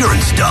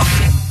insurance stuff.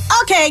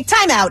 Okay,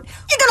 time out.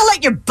 You're gonna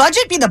let your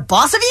budget be the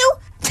boss of you?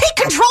 Take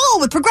control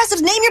with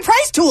Progressive's Name Your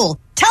Price tool.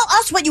 Tell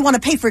us what you want to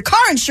pay for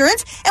car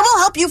insurance, and we'll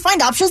help you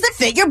find options that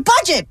fit your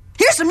budget.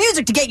 Here's some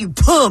music to get you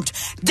pumped.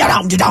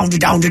 Da-dong, da-dong,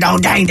 da-dong,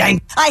 da-dong, dang, dang.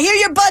 I hear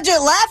your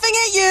budget laughing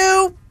at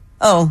you.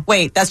 Oh,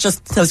 wait, that's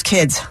just those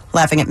kids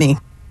laughing at me.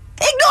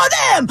 Ignore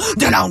them!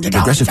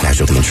 Progressive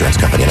Casualty Insurance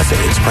Company and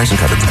affiliates. Price and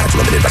coverage match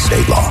limited by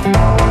state law.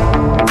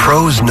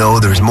 Pros know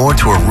there's more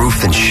to a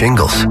roof than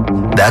shingles.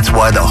 That's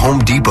why the Home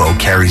Depot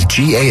carries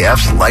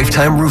GAF's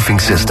Lifetime Roofing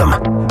System.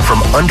 From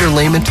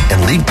underlayment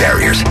and leak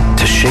barriers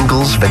to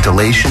shingles,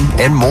 ventilation,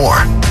 and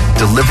more.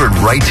 Delivered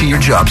right to your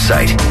job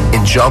site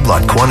in job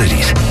lot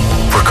quantities.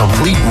 For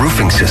complete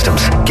roofing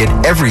systems, get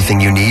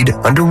everything you need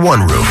under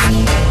one roof.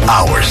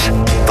 Ours,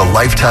 the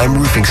Lifetime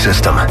Roofing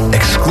System,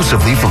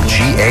 exclusively from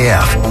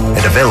GAF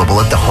and available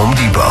at the Home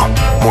Depot.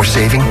 More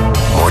saving,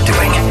 more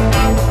doing.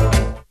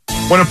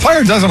 When a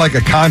player doesn't like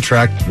a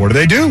contract, what do?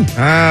 They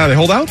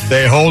hold out?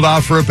 They hold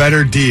out for a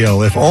better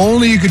deal. If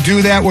only you could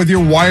do that with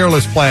your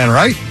wireless plan,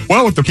 right?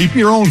 Well, with the Keep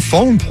Your Own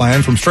Phone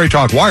plan from Straight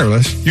Talk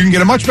Wireless, you can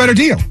get a much better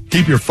deal.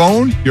 Keep your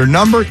phone, your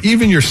number,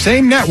 even your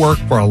same network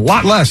for a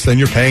lot less than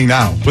you're paying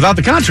now, without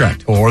the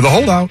contract or the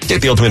holdout.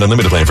 Get the Ultimate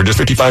Unlimited plan for just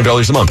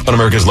 $55 a month on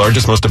America's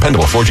largest, most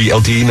dependable 4G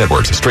LTE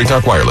networks. Straight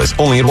Talk Wireless,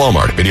 only at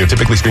Walmart. Video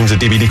typically streams at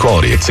DVD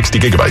quality at 60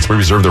 gigabytes. We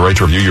reserve the right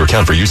to review your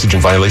account for usage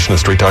in violation of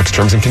Straight Talk's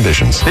terms and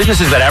conditions.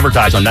 Businesses that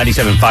advertise on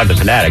 97.5 The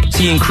Fanatic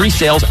see increased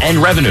sales and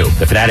revenue.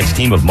 The Fanatic's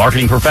team of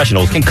marketing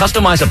professionals can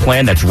customize a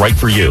plan that's right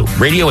for you.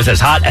 Radio is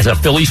as hot as a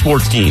Philly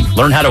sports team.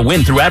 Learn how to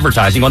win through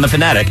advertising on The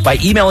Fanatic by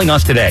emailing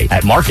us today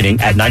at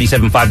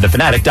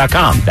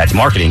marketing@975thefanatic.com. That's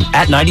marketing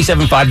at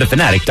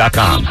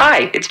 975thefanatic.com.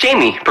 Hi, it's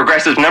Jamie,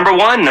 Progressive's number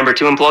 1, number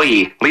 2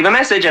 employee. Leave a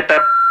message at the...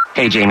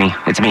 Hey, Jamie,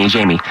 it's me,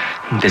 Jamie.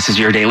 This is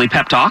your daily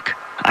pep talk.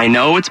 I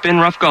know it's been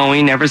rough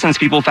going ever since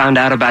people found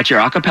out about your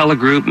a cappella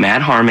group,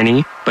 Mad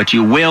Harmony, but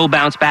you will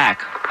bounce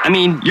back. I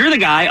mean, you're the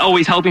guy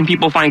always helping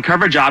people find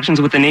coverage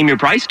options with the Name Your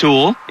Price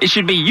tool. It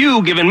should be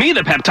you giving me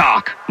the pep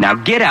talk. Now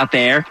get out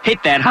there,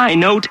 hit that high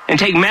note, and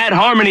take Mad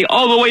Harmony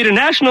all the way to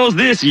nationals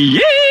this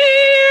year.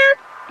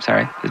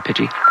 Sorry, it's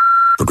pitchy.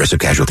 Progressive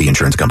Casualty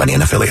Insurance Company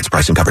and affiliates.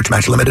 Price and coverage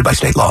match limited by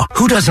state law.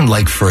 Who doesn't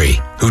like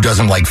free? Who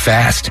doesn't like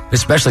fast?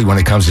 Especially when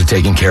it comes to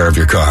taking care of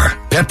your car.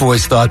 Pep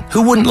Boys thought,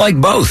 who wouldn't like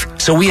both?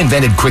 So we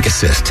invented Quick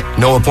Assist.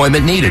 No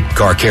appointment needed.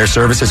 Car care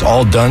services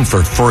all done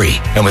for free.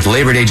 And with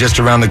Labor Day just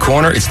around the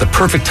corner, it's the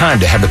perfect time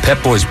to have the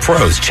Pep Boys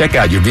pros check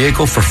out your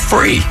vehicle for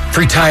free.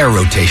 Free tire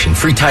rotation,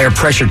 free tire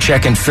pressure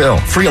check and fill,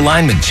 free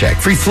alignment check,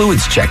 free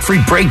fluids check,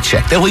 free brake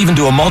check. They'll even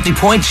do a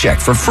multi-point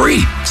check for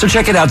free. So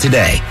check it out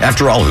today.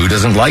 After all, who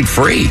doesn't like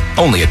free?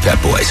 Only at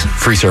Pep Boys.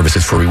 Free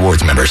services for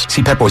rewards members.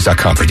 See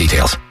petboys.com for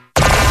details.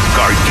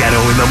 Gargano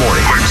in the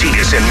morning,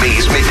 Martinez and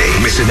Mays midday,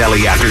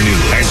 Missinelli afternoon,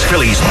 and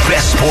Philly's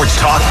best sports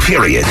talk,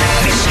 period.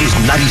 This is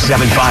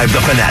 97.5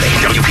 The Fanatic,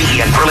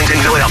 WPEN Burlington,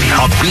 Philadelphia,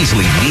 a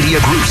Beasley Media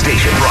Group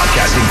station,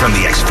 broadcasting from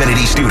the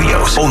Xfinity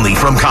Studios, only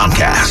from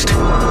Comcast.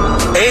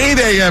 8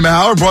 a.m.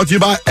 hour brought to you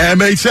by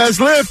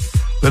MHS Lift,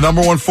 the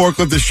 #1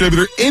 forklift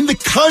distributor in the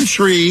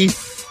country.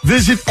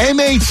 Visit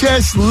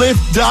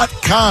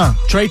MHSLift.com.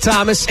 Trey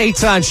Thomas,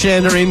 Eitan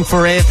Shander in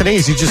for Anthony.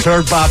 As you just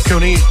heard, Bob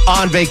Cooney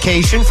on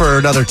vacation for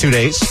another 2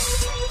 days.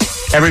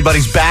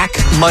 Everybody's back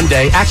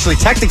Monday. Actually,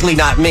 technically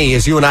not me,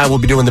 as you and I will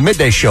be doing the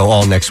midday show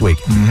all next week.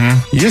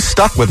 Mm-hmm. You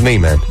stuck with me,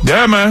 man.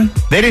 Yeah, man.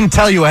 They didn't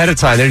tell you ahead of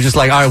time. They're just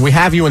like, all right, we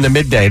have you in the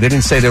midday. They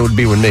didn't say they would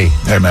be with me.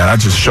 Hey, man, I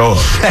just show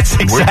up. That's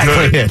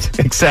exactly it.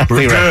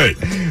 Exactly right.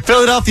 Good.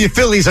 Philadelphia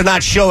Phillies are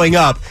not showing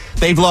up.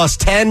 They've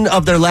lost 10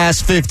 of their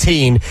last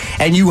 15,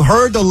 and you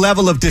heard the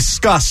level of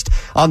disgust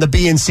on the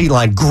BNC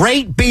line.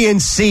 Great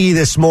BNC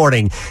this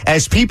morning,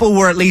 as people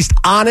were at least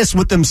honest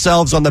with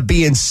themselves on the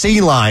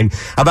BNC line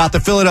about the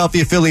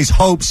Philadelphia Phillies'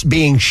 hopes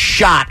being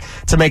shot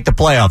to make the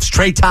playoffs.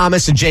 Trey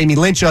Thomas and Jamie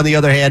Lynch, on the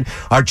other hand,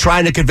 are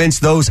trying to convince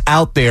those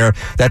out there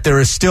that there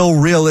is still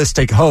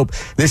realistic hope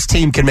this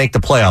team can make the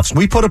playoffs.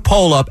 We put a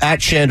poll up at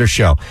Shander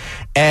Show.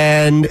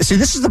 And see,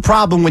 this is the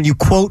problem when you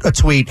quote a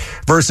tweet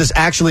versus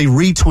actually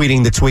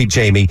retweeting the tweet,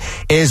 Jamie,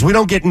 is we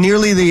don't get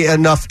nearly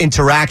enough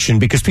interaction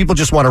because people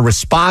just want to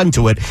respond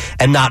to it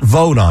and not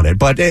vote on it.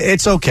 But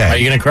it's okay. Are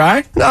you going to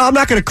cry? No, I'm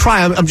not going to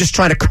cry. I'm just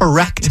trying to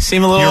correct. You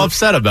seem a little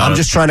upset about it. I'm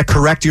just trying to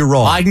correct your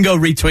wrong. I can go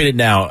retweet it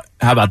now.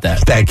 How about that?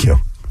 Thank you.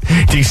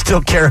 Do you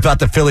still care about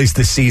the Phillies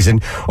this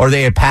season, or are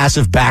they a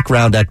passive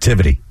background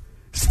activity?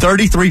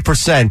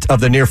 33%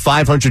 of the near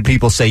 500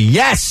 people say,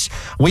 yes,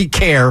 we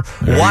care.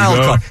 Wild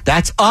card.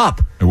 That's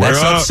up.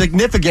 That's up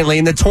significantly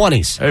in the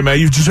 20s. Hey, man,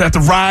 you just have to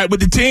ride with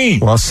the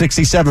team. Well,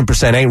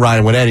 67% ain't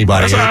riding with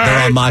anybody.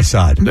 They're on my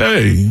side.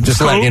 Hey,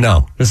 just letting you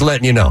know. Just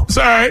letting you know. It's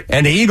all right.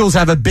 And the Eagles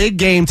have a big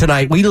game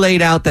tonight. We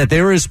laid out that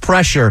there is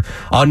pressure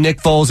on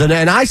Nick Foles. And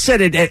I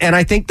said it, and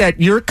I think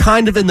that you're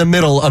kind of in the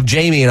middle of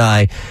Jamie and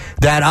I,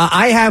 that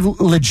I have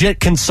legit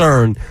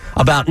concern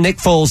about Nick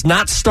Foles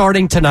not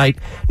starting tonight,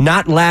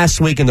 not last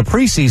week in the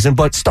preseason,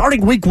 but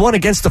starting week 1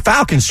 against the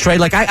Falcons, Trey.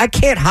 Like, I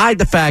can't hide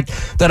the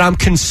fact that I'm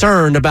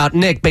concerned about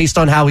Nick based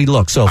on how he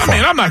looks so far. I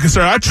mean, I'm not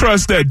concerned. I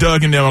trust that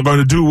Doug and them are going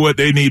to do what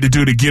they need to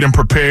do to get him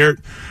prepared.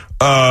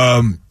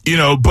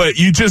 But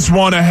you just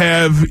want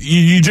to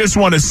you just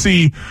want to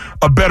see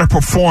a better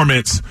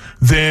performance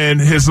than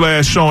his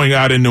last showing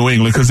out in New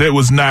England, because it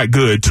was not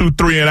good. 2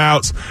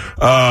 3-and-outs.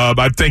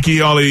 I think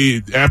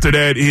after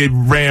that, he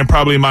ran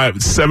probably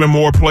 7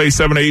 or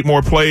 8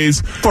 more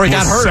plays. Before he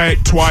got hurt.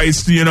 Sacked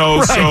twice,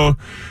 right. So,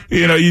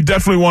 you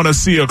definitely want to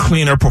see a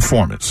cleaner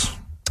performance.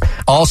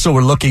 Also,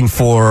 we're looking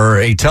for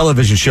a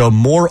television show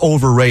more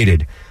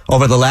overrated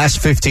over the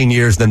last 15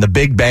 years than The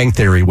Big Bang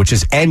Theory, which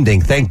is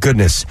ending, thank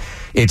goodness,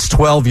 its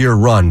 12-year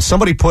run.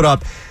 Somebody put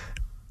up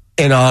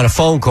on a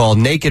phone call,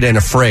 Naked and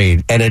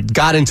Afraid, and it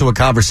got into a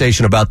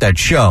conversation about that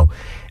show.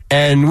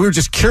 And we were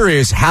just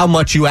curious how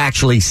much you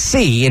actually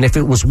see and if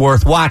it was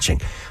worth watching.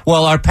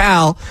 Well, our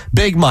pal,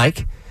 Big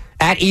Mike,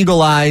 at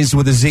Eagle Eyes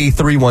with a Z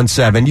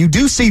 317. You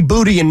do see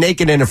booty in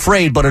Naked and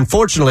Afraid, but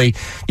unfortunately,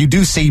 you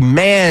do see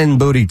man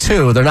booty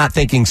too. They're not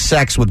thinking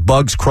sex with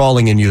bugs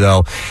crawling in you,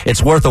 though.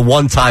 It's worth a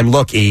one-time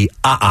look, E.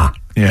 Yeah,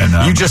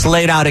 no. You just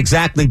laid out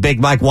exactly, Big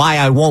Mike, why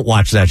I won't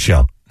watch that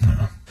show.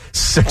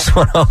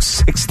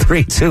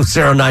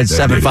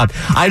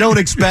 610-632-0975. I don't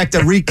expect a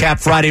recap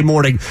Friday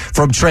morning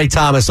from Trey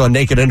Thomas on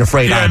Naked and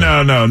Afraid. Yeah,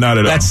 no, not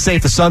at all. That's a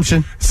safe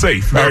assumption?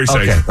 Safe, very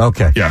safe.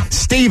 Okay. Yeah.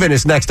 Steven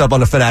is next up on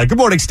the Fanatic. Good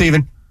morning,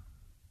 Steven.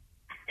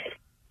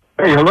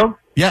 Hey, hello?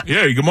 Yeah.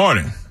 Yeah, good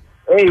morning.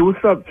 Hey,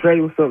 what's up,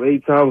 Trey? What's up,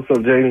 A-Tom? What's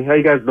up, Jamie? How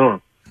you guys doing?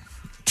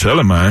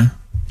 Chilling, man.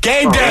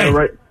 Game day!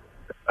 Right.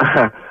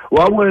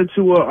 Well, I wanted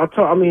to,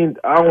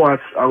 I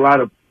watch a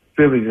lot of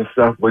Phillies and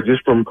stuff, but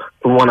just from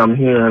what I'm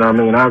hearing, I'm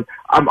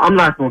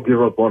not going to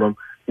give up on them.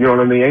 You know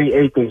what I mean?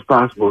 Anything's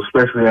possible,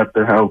 especially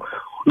after how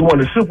we won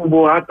the Super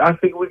Bowl. I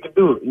think we can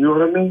do it. You know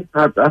what I mean?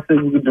 I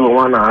think we can do it.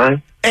 Why not,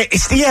 right?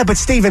 Yeah, but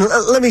Steven,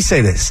 let me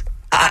say this.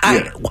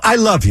 I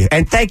love you,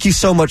 and thank you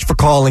so much for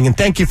calling, and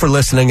thank you for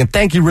listening, and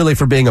thank you really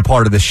for being a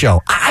part of the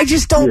show. I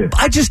just don't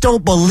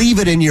believe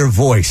it in your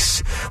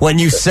voice when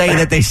you say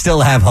that they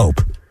still have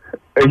hope.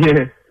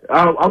 Yeah,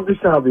 I'm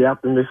just trying to be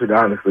optimistic,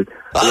 honestly.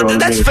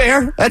 That's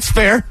fair. That's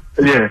fair.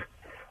 Yeah,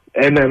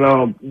 and then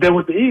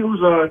with the Eagles,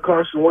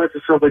 Carson Wentz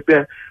and stuff like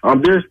that,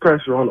 there's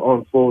pressure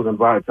on Foles and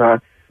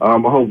Viatar. I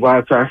hope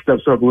Viatar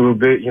steps up a little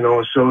bit,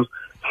 and shows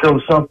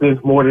something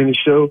more than he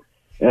showed.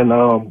 And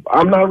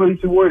I'm not really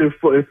too worried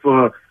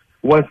if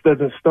Wentz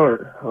doesn't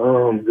start.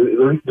 At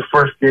least the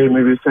first game,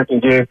 maybe the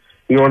second game.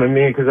 You know what I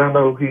mean? Because I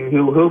know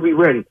he'll be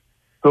ready.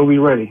 He'll be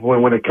ready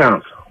when it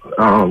counts.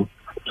 So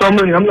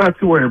I'm not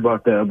too worried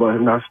about that. About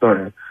him not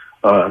starting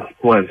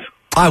Wentz.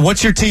 All right,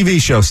 what's your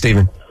TV show,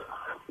 Steven?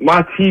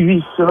 My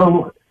TV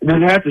show,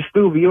 does it have to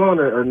still be on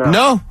or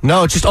not?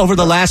 No, it's just over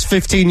the last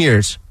 15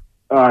 years.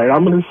 All right,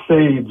 I'm going to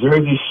say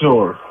Jersey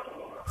Shore.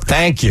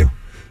 Thank you.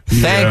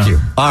 Thank you.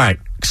 All right.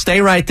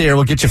 Stay right there.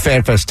 We'll get you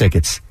FanFest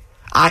tickets.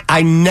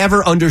 I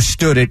never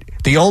understood it.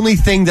 The only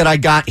thing that I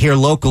got here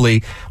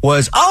locally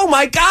was, oh,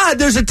 my God,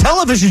 there's a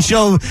television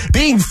show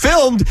being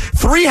filmed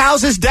 3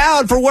 houses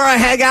down from where I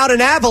hang out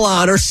in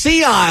Avalon or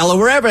Sea Isle or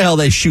wherever the hell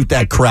they shoot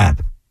that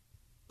crap.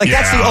 Like,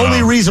 that's the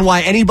only reason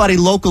why anybody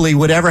locally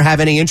would ever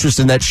have any interest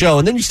in that show.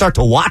 And then you start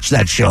to watch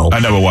that show. I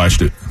never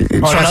watched it.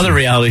 Another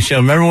reality show.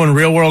 Remember when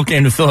Real World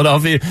came to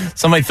Philadelphia?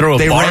 Somebody threw a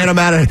They bar. ran them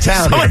out of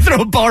town. Somebody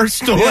threw a bar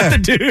stool at the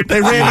dude.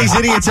 They ran these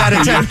idiots out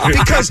of town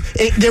because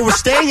they were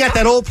staying at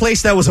that old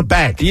place that was a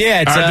bank.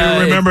 Yeah, I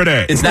do remember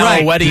that. It's now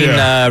a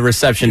wedding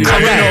reception. I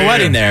went to a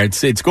wedding there.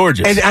 It's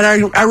gorgeous.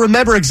 And I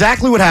remember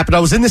exactly what happened. I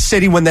was in the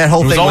city when that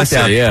whole thing went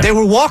down. Yeah. They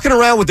were walking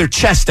around with their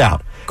chest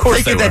out.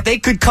 Thinking that they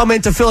could come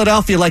into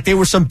Philadelphia like they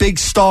were some big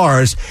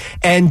stars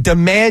and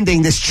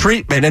demanding this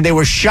treatment, and they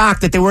were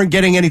shocked that they weren't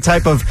getting any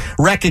type of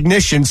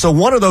recognition. So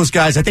one of those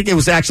guys, I think it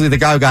was actually the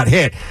guy who got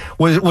hit,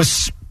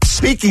 was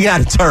speaking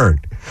out of turn.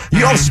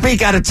 You don't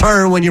speak out of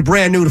turn when you're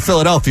brand new to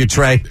Philadelphia,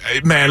 Trey.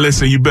 Hey, man,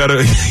 listen, you better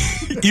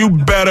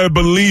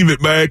believe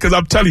it, man, because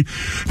I'm telling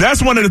you,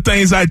 that's one of the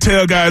things I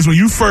tell guys when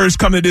you first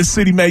come to this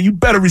city, man, you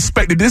better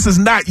respect it. This is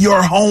not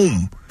your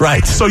home.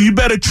 Right. So you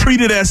better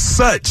treat it as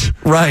such.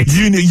 Right.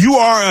 You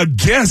are a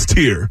guest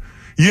here.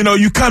 You know,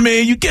 you come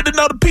in, you get to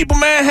know the people,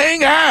 man,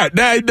 hang out.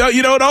 Now,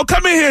 don't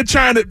come in here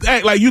trying to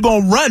act like you're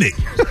going to run it.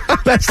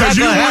 That's not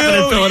going to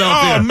happen in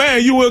Philadelphia. Oh,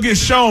 man, you will get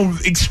shown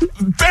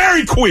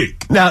very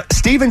quick. Now,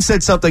 Steven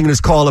said something in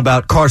his call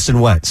about Carson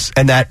Wentz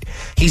and that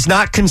he's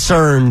not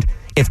concerned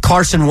if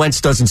Carson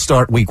Wentz doesn't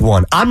start week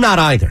 1. I'm not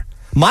either.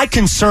 My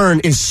concern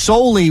is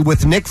solely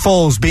with Nick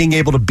Foles being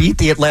able to beat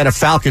the Atlanta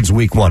Falcons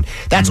week 1.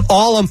 That's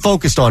all I'm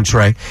focused on,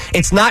 Trey.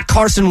 It's not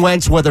Carson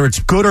Wentz, whether it's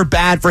good or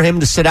bad for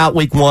him to sit out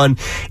week 1.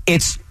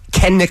 It's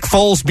can Nick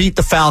Foles beat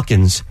the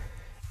Falcons?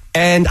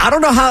 And I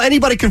don't know how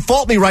anybody can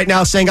fault me right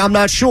now saying I'm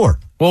not sure.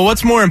 Well,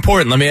 what's more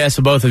important? Let me ask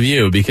the both of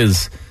you,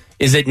 because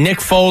is it Nick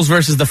Foles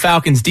versus the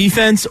Falcons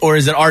defense, or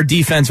is it our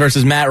defense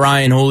versus Matt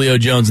Ryan, Julio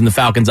Jones, and the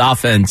Falcons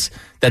offense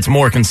that's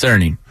more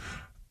concerning?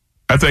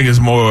 I think it's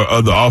more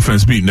of the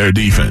offense beating their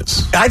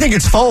defense. I think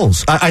it's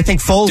Foles. I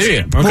think Foles. Do you?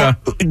 Okay. Well,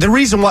 the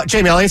reason why,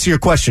 Jamie, I'll answer your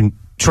question,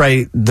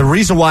 Trey. The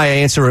reason why I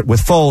answer it with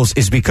Foles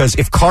is because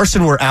if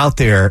Carson were out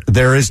there,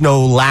 there is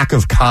no lack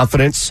of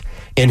confidence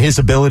in his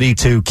ability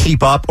to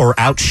keep up or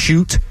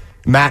outshoot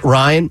Matt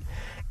Ryan.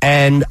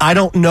 And I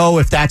don't know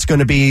if that's going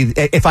to be,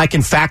 if I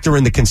can factor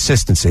in the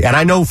consistency. And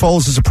I know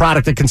Foles is a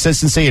product of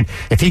consistency, and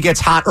if he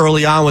gets hot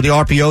early on with the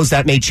RPOs,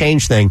 that may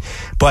change things.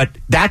 But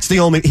that's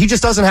the only, he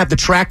just doesn't have the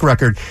track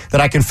record that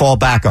I can fall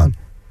back on.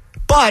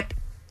 But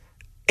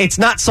it's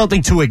not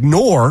something to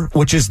ignore,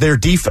 which is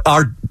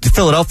our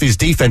Philadelphia's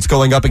defense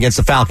going up against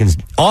the Falcons'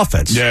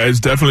 offense. Yeah, it's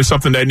definitely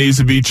something that needs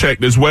to be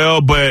checked as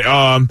well. But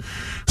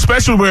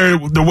especially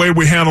the way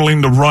we're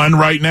handling the run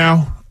right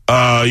now,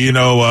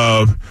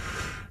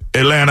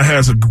 Atlanta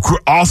has an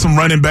awesome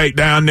running back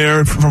down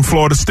there from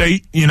Florida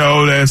State.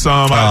 That's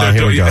out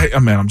there. Hey,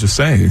 man, I'm just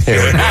saying.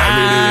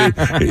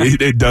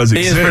 It does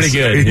exist. He is pretty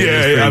good.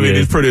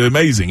 It's pretty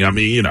amazing.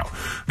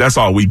 That's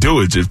all we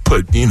do is just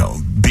put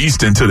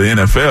beast into the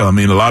NFL.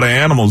 A lot of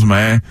animals,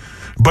 man.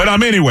 But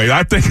anyway,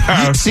 I think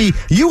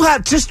you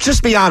have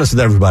just be honest with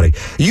everybody.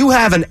 You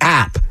have an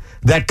app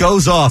that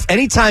goes off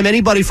anytime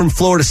anybody from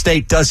Florida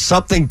State does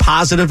something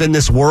positive in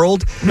this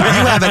world. You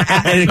have an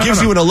app, and it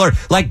gives you an alert.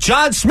 Like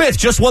John Smith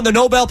just won the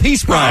Nobel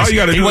Peace Prize. He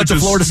went to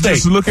Florida State.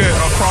 Just look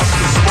across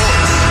the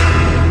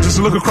sports. Just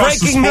look across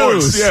Breaking the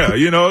sports. News.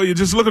 Yeah, you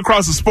just look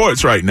across the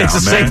sports right now. It's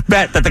a safe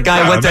bet that the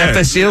guy went to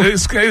FSU.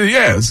 It's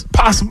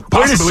possible.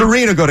 Where did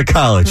Serena go to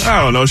college?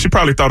 I don't know. She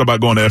probably thought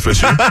about going to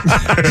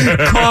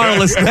FSU.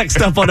 Carl is next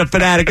up on the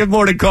Fanatic. Good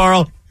morning,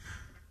 Carl.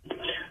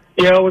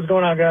 Yo, what's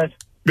going on, guys?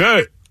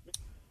 Good.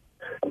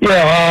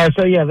 Yeah,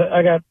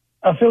 I got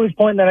a Phillies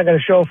point, and then I got a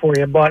show for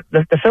you. But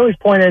the Phillies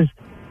point is,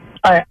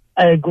 I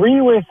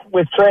agree with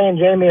Trey and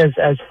Jamie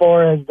as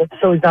far as the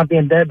Phillies not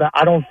being dead, but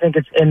I don't think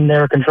it's in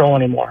their control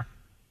anymore.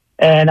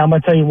 And I'm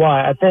going to tell you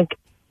why. I think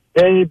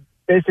they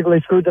basically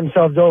screwed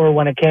themselves over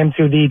when it came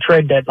to the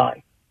trade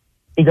deadline.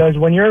 Because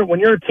when you're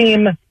a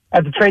team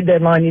at the trade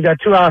deadline, you got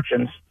two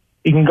options.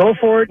 You can go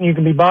for it, and you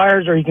can be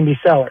buyers, or you can be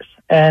sellers.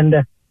 And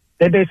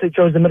they basically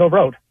chose the middle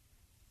road.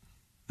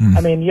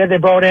 They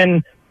brought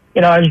in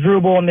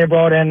Asdrubal, and they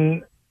brought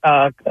in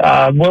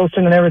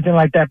Wilson and everything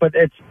like that, but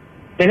they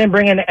didn't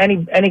bring in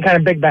any kind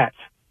of big bats,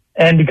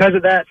 and because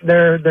of that,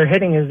 their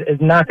hitting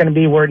is not going to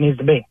be where it needs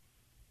to be.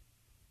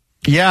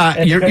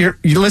 Yeah,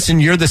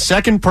 you're the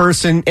second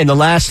person in the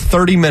last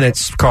 30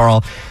 minutes,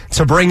 Carl,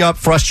 to bring up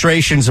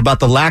frustrations about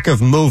the lack of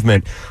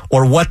movement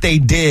or what they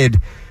did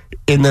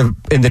in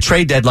the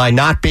trade deadline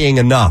not being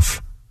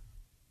enough.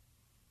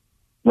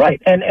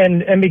 Right,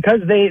 and because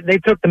they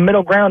took the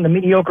middle ground, the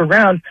mediocre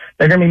ground,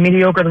 they're going to be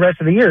mediocre the rest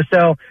of the year.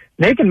 So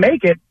they can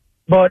make it,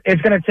 but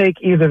it's going to take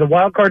either the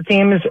wild card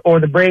teams or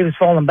the Braves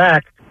falling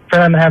back for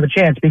them to have a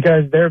chance,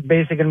 because they're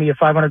basically going to be a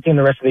 500 team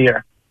the rest of the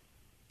year.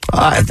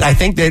 I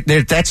think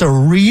that's a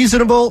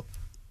reasonable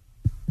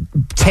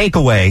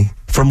takeaway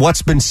from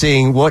what's been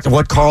seeing,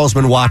 what Carl's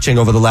been watching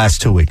over the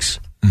last 2 weeks.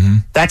 Mm-hmm.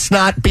 That's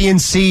not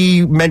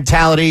BNC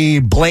mentality,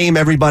 blame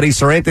everybody,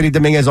 Sir Anthony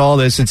Dominguez, all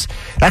this.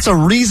 That's a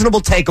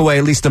reasonable takeaway,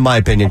 at least in my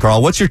opinion,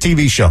 Carl. What's your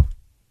TV show?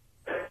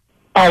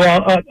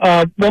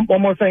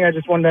 One more thing. I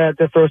just wanted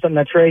to throw something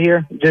at Trey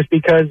here, just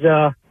because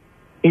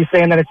he's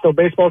saying that it's still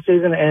baseball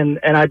season, and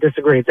I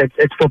disagree.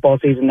 It's football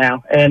season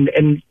now.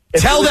 And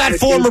tell that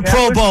former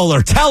Pro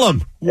Bowler. Tell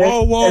him.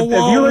 Whoa.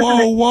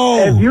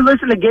 If you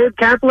listen to Gabe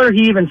Kapler,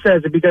 he even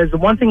says it, because the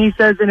one thing he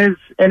says in his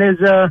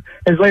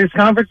latest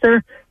conference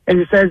there, and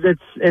he says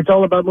it's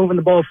all about moving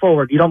the ball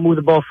forward. You don't move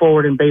the ball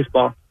forward in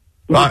baseball.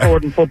 Move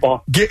forward in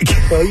football.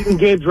 So even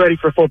Gabe's ready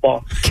for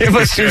football. Give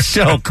us your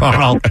show,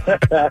 Carl.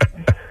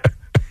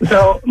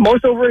 So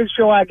most overrated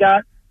show I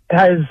got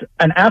has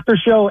an after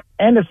show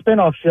and a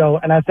spinoff show,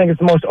 and I think it's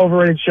the most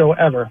overrated show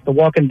ever, The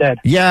Walking Dead.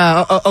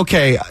 Yeah,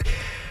 okay.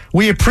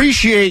 We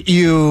appreciate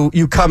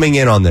you coming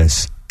in on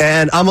this,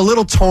 and I'm a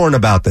little torn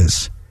about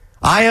this.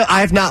 I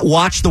have not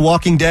watched The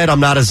Walking Dead. I'm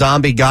not a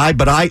zombie guy,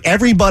 but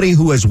everybody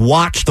who has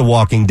watched The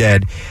Walking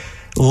Dead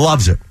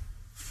loves it.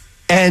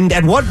 And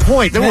at one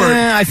point, there were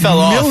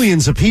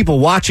millions of people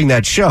watching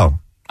that show.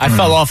 I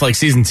fell off like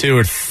season 2,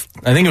 or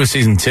I think it was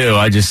season 2.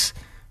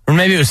 Or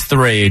maybe it was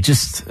 3. I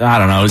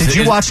don't know. Did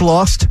you watch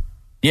Lost?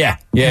 Yeah.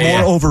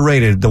 More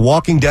overrated, The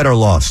Walking Dead or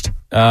Lost?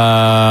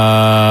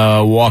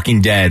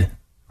 Walking Dead.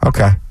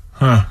 Okay.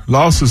 Huh.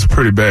 Lost is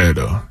pretty bad,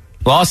 though.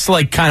 Lost,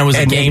 kind of was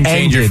a game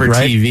changer for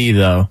right? TV,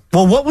 though.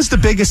 Well, what was the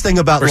biggest thing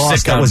about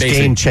Lost that was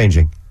game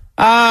changing?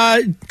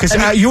 Because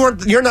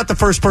you're not the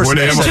first person. Were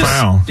they ever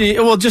found?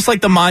 Well, just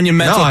like the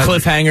monumental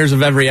cliffhangers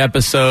of every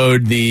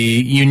episode, the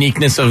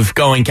uniqueness of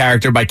going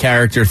character by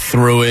character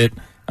through it.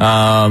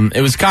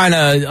 It was kind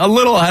of a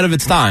little ahead of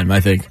its time,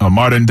 I think. A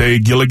modern day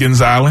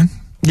Gilligan's Island.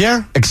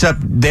 Yeah, except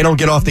they don't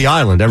get off the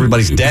island.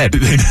 Everybody's dead.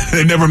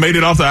 They never made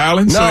it off the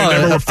island, so they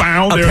never were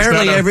found.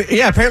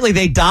 Apparently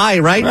they die,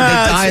 right? They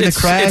die in the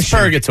crash. It's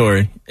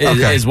purgatory,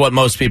 is what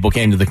most people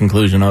came to the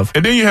conclusion of.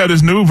 And then you had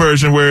this new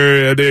version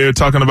where they're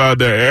talking about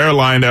the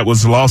airline that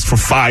was lost for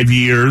 5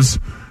 years.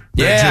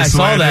 Yeah, I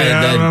saw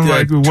that. I'm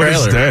like, what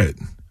is that?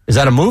 Is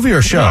that a movie or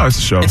a show? No, it's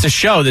a show. It's a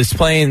show. This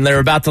plane, they're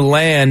about to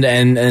land,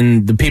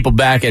 and the people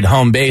back at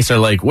home base are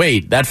like,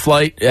 wait, that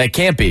flight, that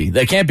can't be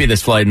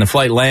this flight. And the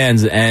flight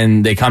lands,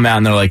 and they come out,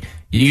 and they're like,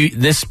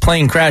 this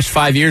plane crashed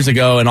 5 years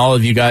ago, and all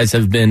of you guys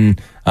have been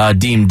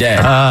deemed dead.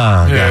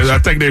 I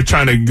think they're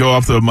trying to go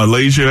off the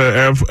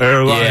Malaysia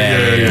airline.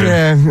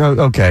 Yeah,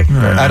 okay.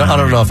 I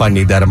don't know if I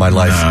need that in my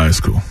life. Nah, it's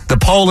cool. The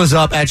poll is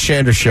up at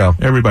Shander Show.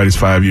 Everybody's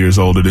 5 years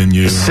older than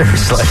you.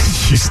 Seriously.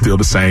 You're still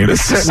the same.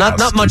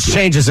 Not much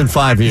changes in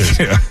 5 years.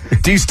 Yeah.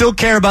 Do you still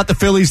care about the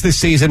Phillies this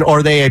season, or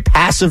are they a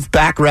passive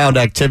background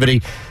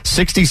activity?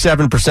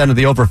 67% of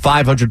the over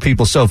 500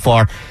 people so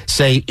far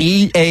say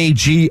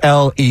EAGLES.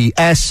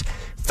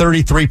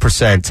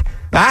 33%.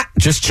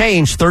 Just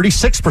changed.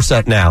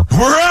 36% now.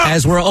 We're up.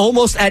 As we're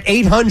almost at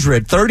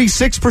 800.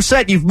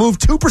 36%. You've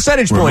moved 2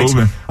 percentage points.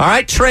 Moving. All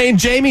right, Trey and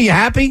Jamie, you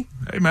happy?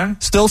 Hey,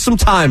 man. Still some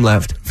time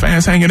left.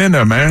 Fans hanging in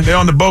there, man. They're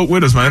on the boat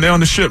with us, man. They're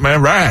on the ship,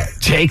 man. Right.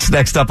 Jake's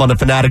next up on the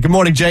Fanatic. Good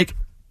morning, Jake.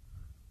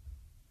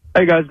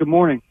 Hey, guys. Good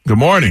morning. Good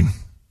morning.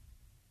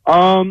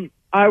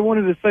 I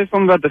wanted to say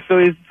something about the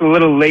Phillies. It's a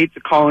little late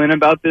to call in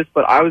about this,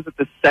 but I was at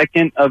the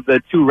second of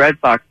the 2 Red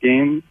Sox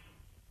games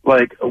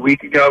like a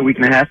week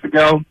and a half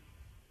ago,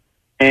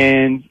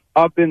 and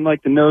up in the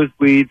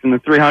nosebleeds in the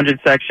 300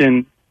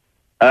 section,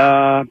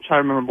 I'm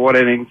trying to remember what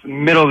inning,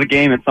 middle of the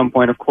game at some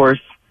point, of course,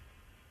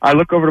 I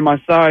look over to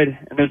my side,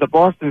 and there's a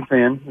Boston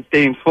fan. The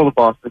stadium's full of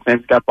Boston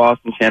fans. It's got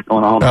Boston chants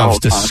going on the whole time.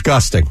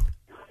 Disgusting.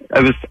 I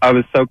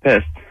was so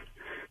pissed.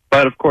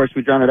 But, of course,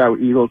 we drowned it out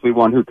with Eagles. We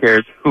won. Who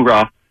cares?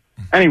 Hoorah.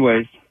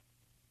 Anyways,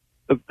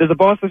 there's a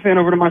Boston fan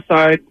over to my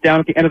side, down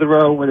at the end of the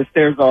row where the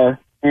stairs are,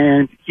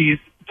 and he's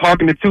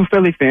talking to 2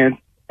 Philly fans,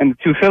 and the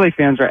 2 Philly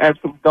fans are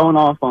absolutely going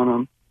off on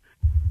him,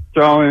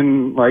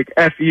 throwing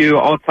F you,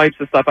 all types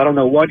of stuff. I don't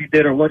know what he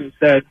did or what he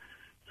said.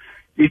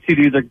 These 2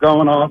 dudes are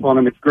going off on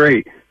him. It's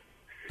great.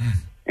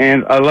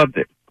 And I loved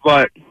it.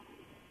 But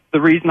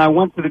the reason I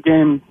went to the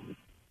game,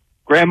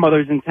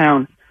 grandmother's in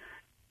town,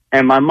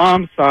 and my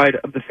mom's side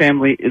of the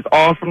family is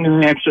all from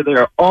New Hampshire. They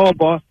are all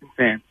Boston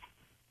fans.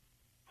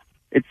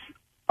 It's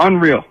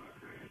unreal.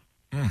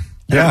 Yeah.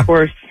 And of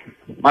course,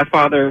 my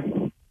father,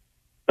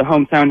 the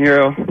hometown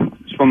hero,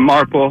 is from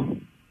Marple,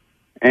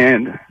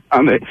 and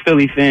I'm a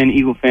Philly fan,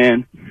 Eagle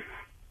fan.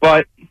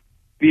 But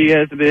be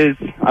as it is,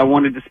 I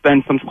wanted to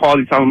spend some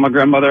quality time with my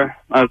grandmother.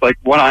 I was like,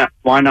 why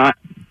not?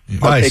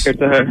 I'll take her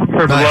to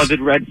her beloved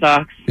Red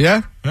Sox.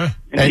 Yeah.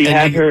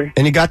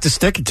 And you got to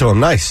stick it to him.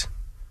 Nice.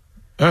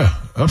 Yeah,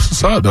 that's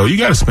solid, though. You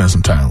got to spend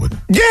some time with it.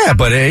 Yeah,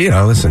 but,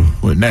 listen.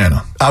 With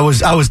Nana. I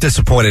was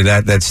disappointed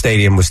that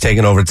stadium was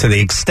taken over to the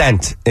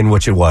extent in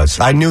which it was.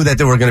 I knew that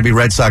there were going to be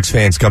Red Sox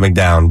fans coming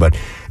down, but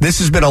this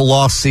has been a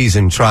lost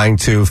season trying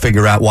to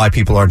figure out why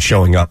people aren't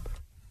showing up.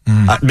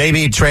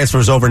 Maybe it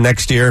transfers over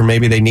next year.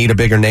 Maybe they need a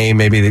bigger name.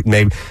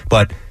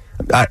 But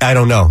I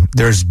don't know.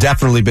 There's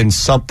definitely been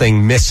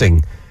something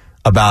missing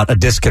about a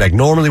disconnect.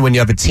 Normally when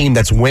you have a team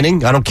that's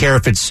winning, I don't care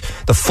if it's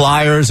the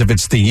Flyers, if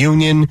it's the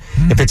Union,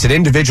 if it's an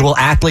individual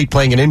athlete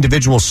playing an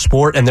individual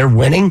sport and they're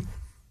winning,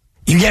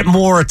 you get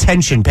more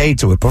attention paid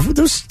to it. But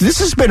this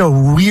has been a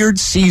weird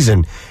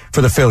season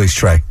for the Phillies,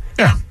 Trey.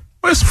 Yeah.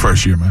 Well, it's the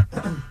first year, man.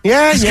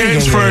 Yeah,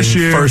 game's first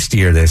year. First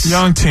year, this.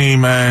 Young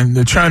team, man.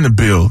 They're trying to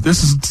build.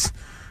 This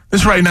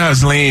This right now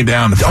is laying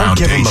down the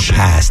foundation. Don't give them a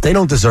pass. They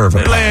don't deserve a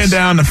pass. Laying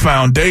down the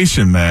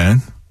foundation,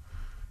 man.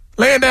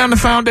 Laying down the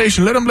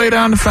foundation. Let them lay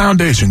down the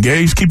foundation,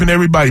 Gabe's keeping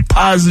everybody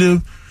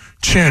positive,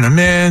 cheering them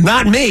in.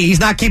 Not me. He's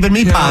not keeping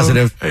me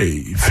positive.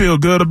 Hey, feel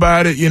good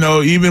about it.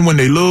 Even when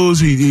they lose,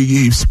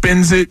 he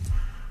spins it.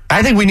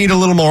 I think we need a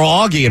little more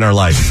Augie in our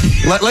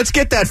life. Let's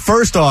get that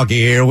first Augie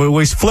here.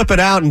 We flip it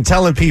out and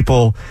telling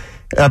people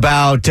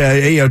about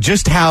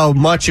just how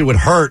much it would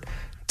hurt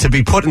to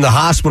be put in the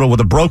hospital with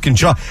a broken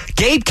jaw.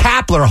 Gabe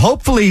Kapler,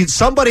 hopefully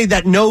somebody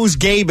that knows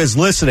Gabe is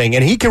listening,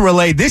 and he can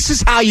relate. This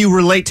is how you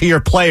relate to your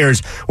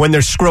players when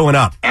they're screwing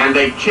up. And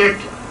they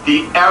kicked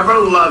the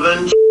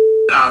ever-loving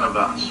out of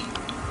us.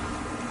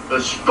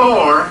 The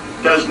score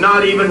does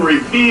not even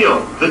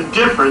reveal the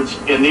difference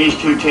in these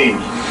two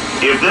teams.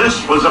 If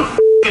this was a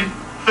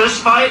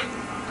fist fight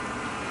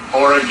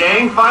or a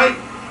gang fight,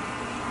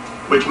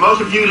 which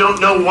most of you don't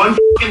know one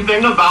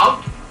thing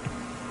about,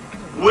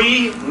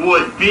 we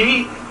would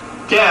be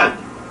dead.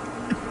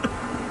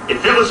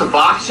 If it was a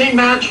boxing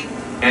match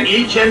and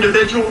each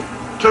individual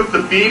took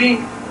the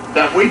beating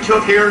that we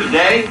took here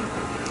today,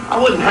 I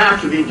wouldn't have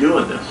to be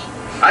doing this.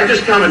 I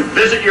just come and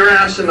visit your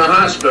ass in the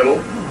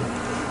hospital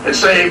and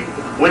say,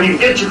 when you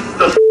get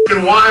the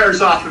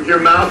wires off of your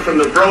mouth from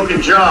the broken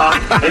jaw,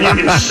 and you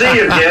can see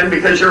again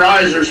because your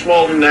eyes are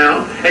swollen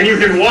now, and you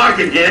can walk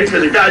again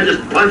because a guy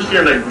just punched you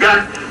in the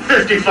gut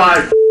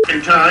 55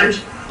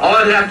 times, all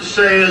I'd have to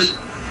say is,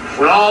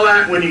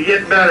 when you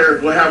get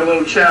better, we'll have a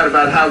little chat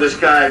about how this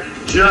guy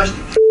just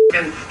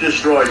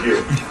destroyed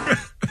you.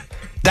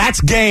 That's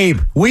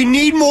Gabe. We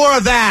need more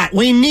of that.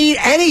 We need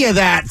any of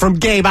that from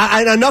Gabe.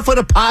 Enough of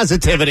the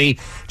positivity.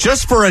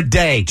 Just for a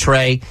day,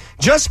 Trey.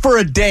 Just for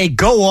a day,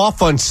 go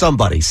off on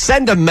somebody.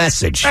 Send a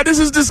message. Now,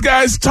 this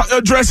guy's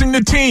addressing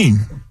the team.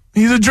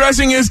 He's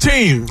addressing his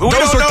team. Those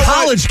are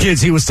college kids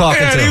he was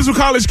talking to. Yeah, these were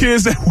college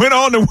kids that went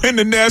on to win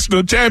the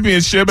national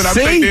championship, and I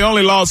think they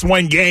only lost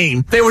one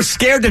game. They were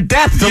scared to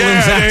death to lose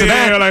after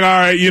that. They're like, all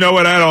right, you know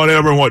what? I don't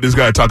ever want this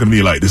guy talking to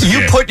me like this.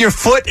 You put your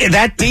foot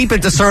that deep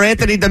into Sir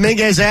Anthony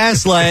Dominguez's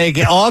ass like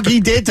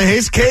Augie did to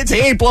his kids. He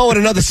ain't blowing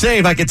another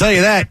save, I can tell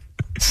you that.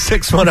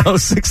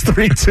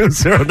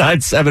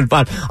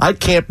 610-632-0975. I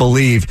can't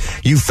believe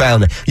you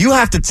found it. You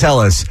have to tell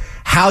us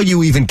how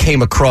you even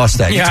came across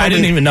that. Yeah, I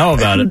didn't even know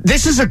about it.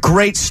 This is a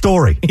great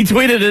story. He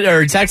tweeted it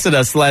or texted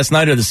us last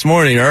night or this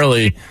morning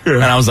early,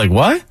 and I was like,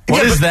 what?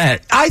 What is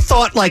that? I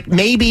thought like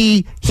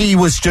maybe he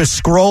was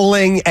just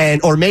scrolling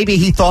or maybe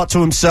he thought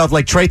to himself,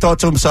 like Trey thought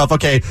to himself,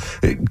 okay,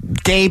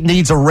 Gabe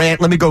needs a rant.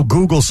 Let me go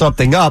Google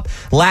something up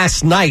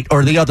last night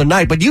or the other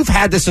night. But you've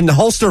had this in the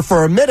holster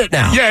for a minute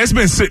now. Yeah, it's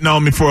been sitting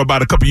on me for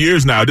about a couple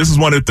years now. This is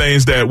one of the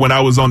things that when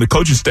I was on the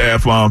coaching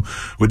staff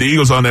with the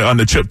Eagles on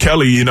the Chip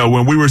Kelly,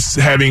 when we were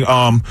having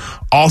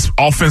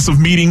offensive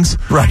meetings,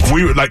 right?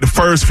 We would, like, the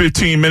first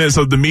 15 minutes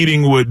of the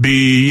meeting would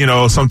be,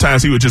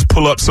 sometimes he would just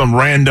pull up some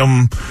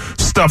random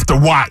stuff to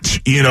watch,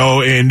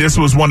 and this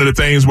was one of the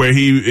things where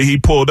he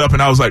pulled up,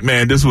 and I was like,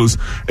 man, this was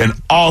an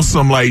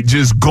awesome, like,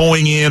 just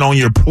going in on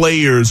your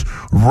players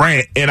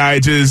rant, and I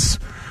just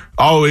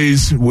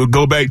always would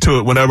go back to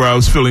it whenever I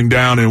was feeling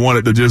down and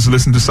wanted to just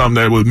listen to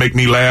something that would make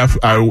me laugh.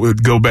 I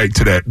would go back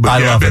to that.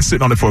 But I've been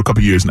sitting on it for a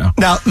couple years now.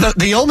 Now,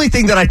 the only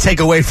thing that I take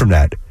away from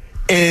that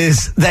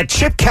is that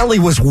Chip Kelly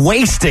was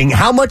wasting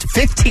how much?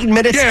 15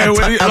 minutes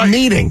a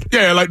meeting.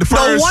 Yeah, like the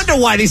first. No wonder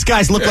why these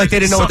guys look like they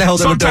didn't know what the hell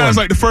they were doing. Sometimes,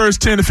 like the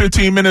first 10 to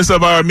 15 minutes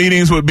of our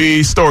meetings would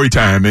be story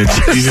time. And,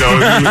 Does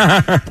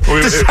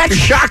that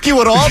shock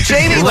you at all,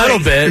 Jamie? A little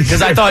bit,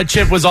 because I thought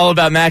Chip was all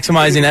about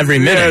maximizing every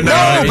minute.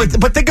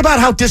 But think about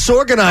how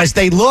disorganized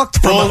they looked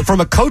from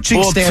a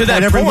coaching standpoint to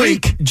that every point,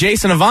 week.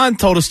 Jason Avant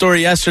told a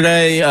story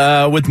yesterday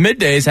with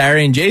Middays.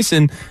 Harry and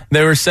Jason,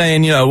 they were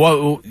saying,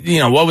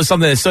 what was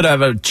something that stood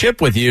out of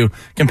Chip with you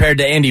compared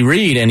to Andy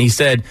Reid, and he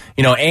said,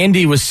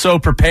 Andy was so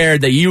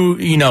prepared that you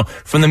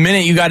from the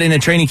minute you got into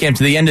training camp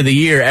to the end of the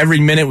year,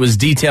 every minute was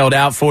detailed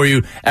out for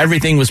you.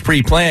 Everything was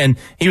pre-planned.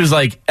 He was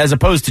like, as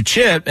opposed to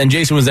Chip, and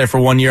Jason was there for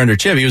 1 year under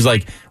Chip, he was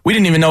like, we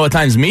didn't even know what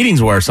times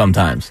meetings were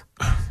sometimes.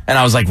 And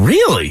I was like,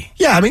 really?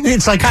 Yeah, I mean,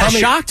 it's like kind of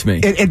shocked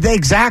me.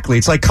 Exactly.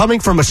 It's like coming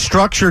from a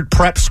structured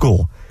prep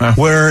school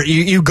where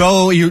you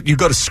go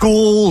to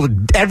school,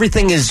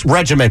 everything is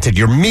regimented.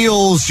 Your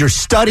meals, your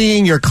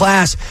studying, your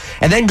class,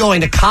 and then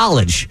going to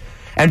college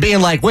and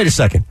being like, wait a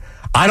second,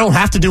 I don't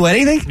have to do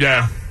anything?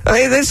 Yeah. I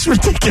mean, that's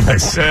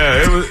ridiculous.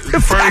 Yeah, it was the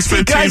first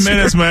 15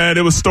 minutes, man.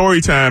 It was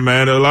story time,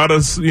 man. A lot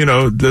of,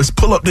 let's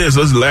pull up this.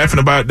 Let's laughing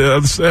about the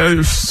other side. It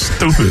was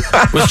stupid.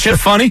 Was Chip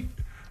funny?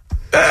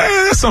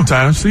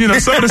 Sometimes, some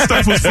of the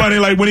stuff was funny,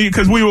 like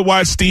because we would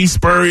watch Steve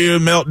Spurrier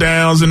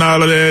meltdowns and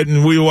all of that,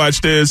 and we would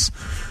watch this.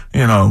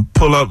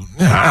 pull up.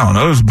 I don't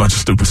know. There's a bunch of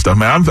stupid stuff,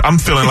 man. I'm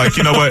feeling like,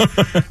 you know what?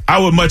 I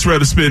would much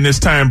rather spend this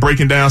time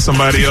breaking down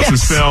somebody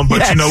else's film.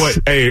 But you know what?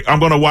 Hey, I'm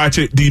going to watch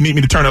it. Do you need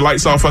me to turn the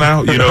lights off for now?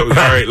 All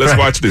right, let's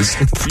watch this.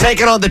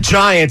 Taking on the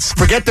Giants.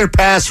 Forget their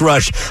pass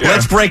rush. Yeah.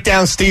 Let's break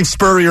down Steve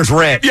Spurrier's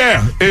rant.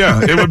 Yeah.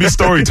 It would be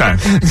story time.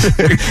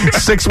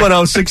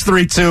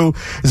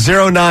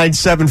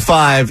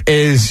 610-632-0975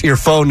 is your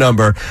phone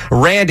number.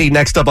 Randy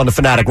next up on the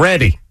Fanatic.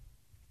 Randy.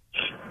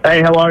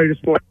 Hey, how are you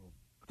this morning?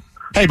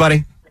 Hey,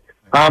 buddy.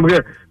 I'm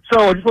good.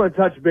 So I just want to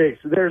touch base.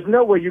 There's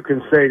no way you can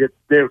say that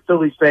the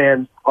Phillies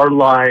fans are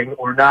lying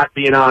or not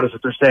being honest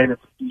if they're saying that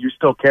you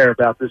still care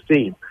about this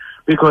team.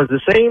 Because the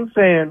same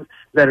fans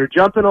that are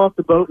jumping off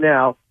the boat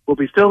now will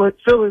be still in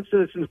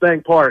Citizens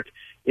Bank Park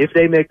if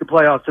they make the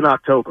playoffs in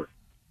October.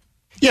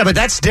 Yeah, but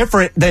that's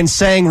different than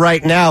saying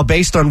right now,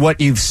 based on what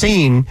you've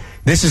seen,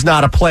 this is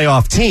not a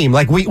playoff team.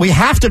 Like, we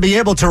have to be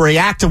able to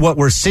react to what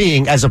we're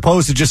seeing as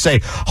opposed to just say,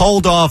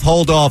 hold off.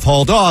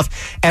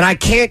 And I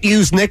can't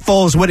use Nick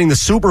Foles winning the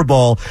Super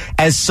Bowl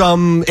as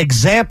some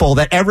example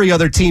that every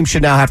other team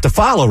should now have to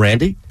follow,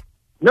 Randy.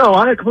 No,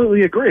 I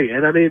completely agree.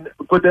 And I mean,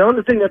 but the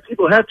only thing that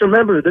people have to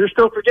remember, they're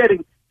still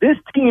forgetting, this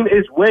team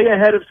is way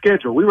ahead of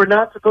schedule. We were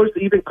not supposed to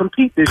even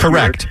compete this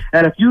year.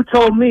 And if you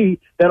told me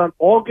that on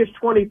August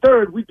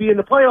 23rd we'd be in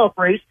the playoff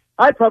race,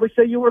 I'd probably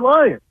say you were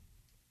lying.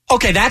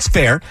 Okay, that's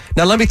fair.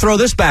 Now let me throw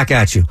this back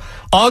at you.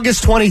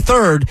 August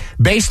 23rd,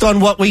 based on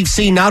what we've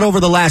seen not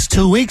over the last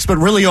 2 weeks, but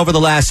really over the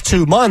last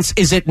 2 months,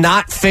 is it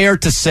not fair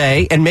to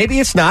say, and maybe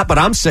it's not, but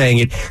I'm saying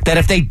it, that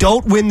if they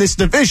don't win this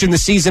division, the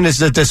season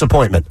is a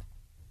disappointment?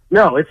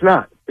 No, it's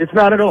not. It's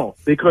not at all.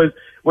 Because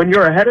when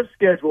you're ahead of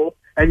schedule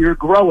and you're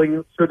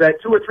growing so that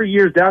 2 or 3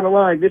 years down the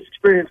line, this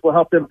experience will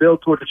help them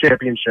build toward the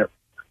championship.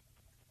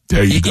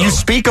 There you go. You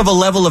speak of a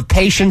level of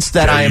patience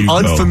that I am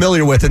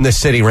unfamiliar with in this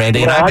city, Randy.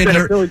 Well, and I've been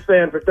a Phillies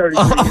fan for 30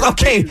 years.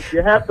 Okay.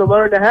 You have to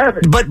learn to have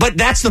it. But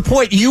that's the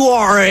point. You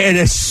are in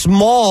a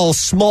small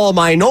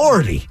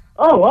minority.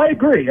 Oh, I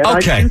agree. And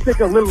okay. I do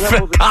think a little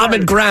level of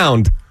common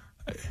ground.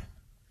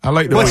 I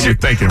like the way you're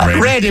thinking,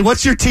 Randy. Randy,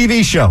 what's your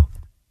TV show?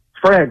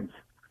 Friends.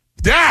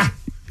 Yeah.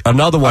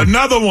 Another one.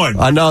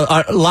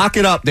 Lock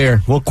it up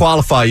there. We'll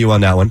qualify you on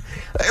that one.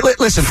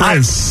 Listen,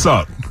 Friends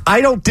suck.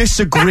 I don't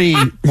disagree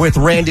with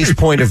Randy's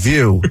point of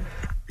view.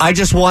 I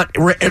just want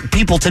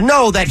people to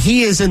know that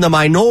he is in the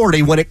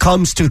minority when it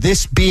comes to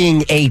this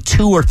being a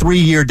 2 or 3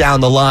 year down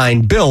the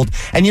line build.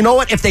 And you know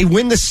what? If they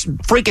win this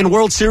freaking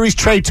World Series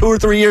trade 2 or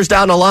 3 years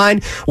down the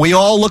line, we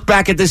all look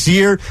back at this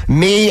year,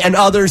 me and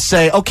others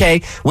say,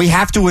 okay, we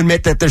have to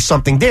admit that there's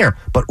something there.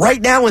 But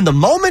right now in the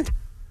moment,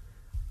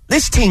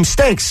 this team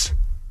stinks.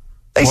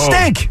 They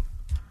stink.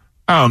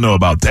 I don't know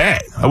about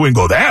that. I wouldn't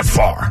go that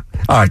far.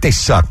 All right, they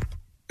suck.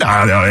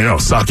 No, they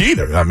don't suck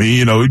either. I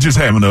mean, we're just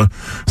having a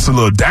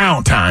little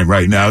downtime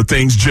right now.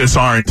 Things just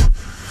aren't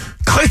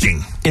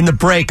clicking. In the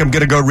break, I'm going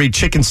to go read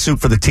Chicken Soup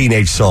for the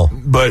Teenage Soul.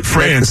 But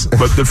Friends,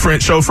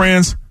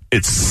 Friends,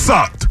 it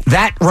sucked.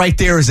 That right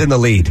there is in the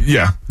lead.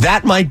 Yeah.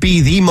 That might be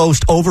the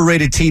most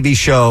overrated TV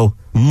show,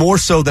 more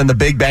so than The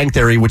Big Bang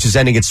Theory, which is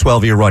ending its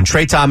 12-year run.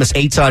 Trey Thomas,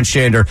 Eitan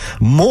Shander,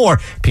 more.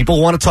 People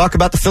want to talk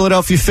about the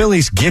Philadelphia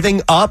Phillies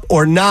giving up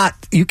or not.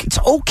 It's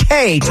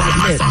okay to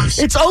admit.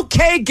 It's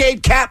okay,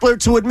 Gabe Kapler,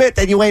 to admit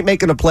that you ain't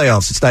making the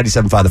playoffs. It's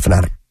 97.5 The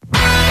Fanatic.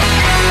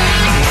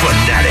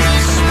 Fanatic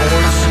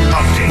Sports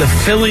Update. The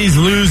Phillies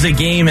lose a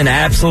game in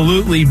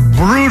absolutely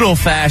brutal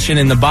fashion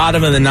in the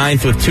bottom of the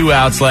ninth with 2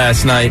 outs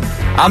last night.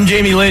 I'm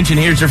Jamie Lynch, and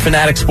here's your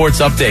Fanatic Sports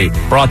Update.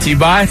 Brought to you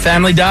by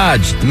Family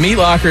Dodge. The Meat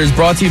Locker is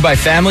brought to you by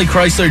Family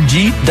Chrysler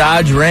Jeep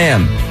Dodge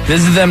Ram.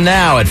 Visit them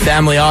now at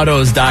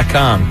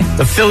FamilyAutos.com.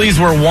 The Phillies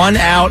were 1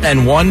 out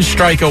and 1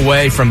 strike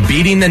away from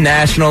beating the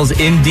Nationals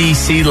in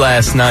D.C.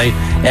 last night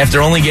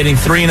after only getting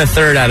 3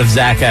 1/3 out of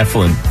Zach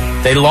Eflin.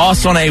 They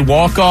lost on a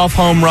walk-off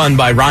home run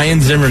by Ryan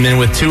Zimmerman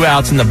with 2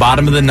 outs in the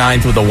bottom of the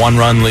ninth with a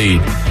 1-run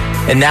lead.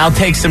 It now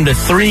takes them to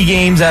 3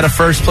 games out of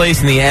first place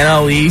in the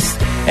NL East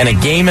and a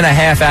game and a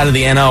half out of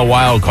the NL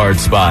wildcard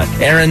spot.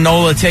 Aaron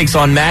Nola takes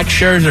on Max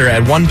Scherzer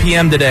at 1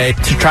 p.m. today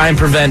to try and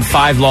prevent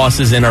 5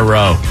 losses in a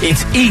row.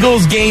 It's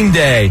Eagles game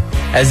day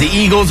as the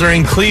Eagles are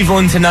in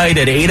Cleveland tonight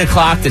at 8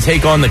 o'clock to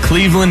take on the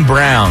Cleveland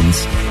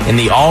Browns in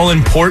the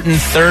all-important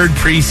 3rd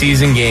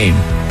preseason game.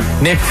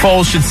 Nick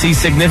Foles should see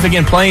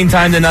significant playing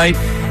time tonight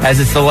as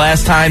it's the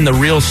last time the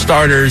real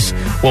starters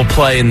will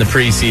play in the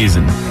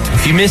preseason.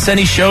 If you miss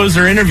any shows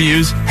or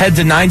interviews, head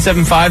to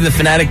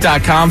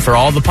 975thefanatic.com for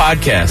all the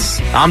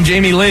podcasts. I'm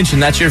Jamie Lynch,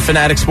 and that's your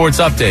Fanatic Sports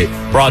Update.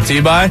 Brought to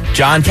you by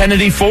John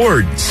Kennedy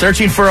Ford.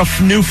 Searching for a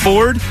new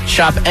Ford?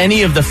 Shop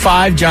any of the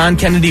 5 John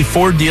Kennedy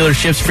Ford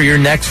dealerships for your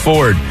next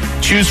Ford.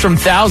 Choose from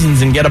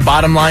thousands and get a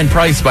bottom line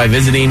price by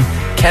visiting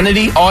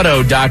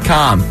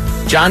KennedyAuto.com.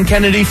 John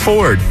Kennedy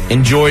Ford.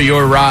 Enjoy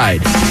your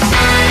ride.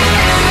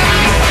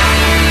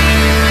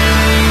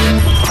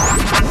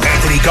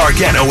 Anthony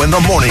Gargano and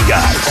the Morning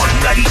Guys on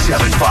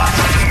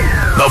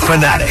 97.5 The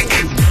Fanatic.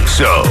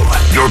 So,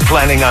 you're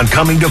planning on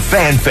coming to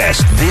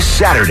FanFest this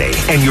Saturday,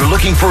 and you're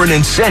looking for an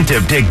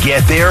incentive to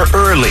get there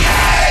early.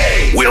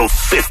 Will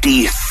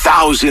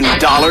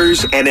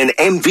 $50,000 and an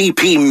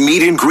MVP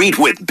meet and greet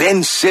with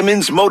Ben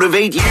Simmons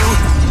motivate you?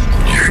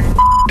 You're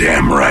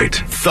damn right.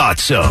 Thought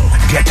so.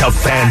 Get to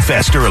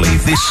FanFest early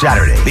this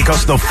Saturday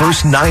because the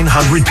first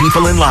 900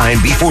 people in line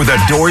before the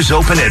doors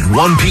open at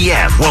 1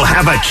 p.m. will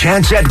have a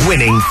chance at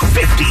winning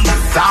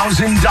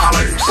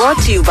 $50,000. Brought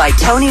to you by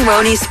Tony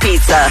Roney's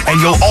Pizza. And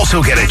you'll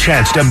also get a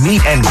chance to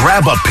meet and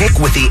grab a pic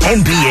with the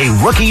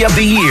NBA Rookie of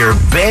the Year,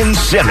 Ben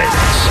Simmons.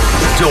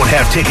 Don't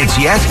have tickets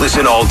yet?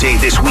 Listen all day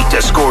this week to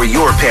score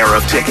your pair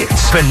of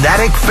tickets.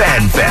 Fanatic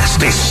Fan Fest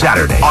this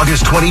Saturday,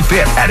 August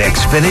 25th at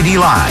Xfinity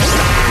Live.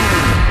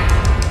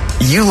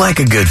 You like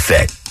a good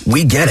fit.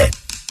 We get it.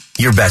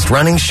 Your best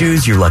running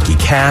shoes, your lucky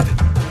cap,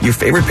 your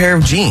favorite pair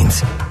of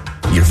jeans.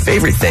 Your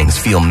favorite things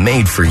feel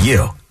made for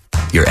you.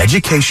 Your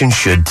education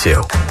should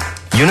too.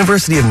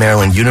 University of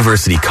Maryland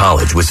University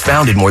College was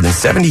founded more than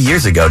 70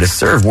 years ago to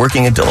serve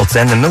working adults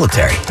and the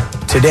military.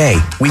 Today,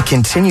 we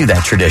continue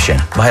that tradition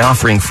by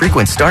offering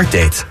frequent start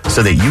dates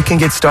so that you can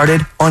get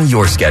started on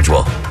your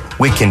schedule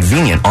with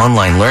convenient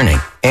online learning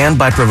and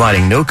by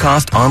providing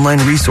no-cost online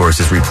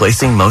resources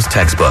replacing most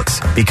textbooks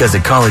because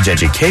a college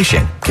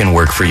education can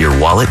work for your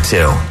wallet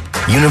too.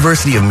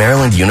 University of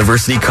Maryland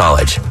University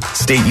College.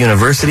 State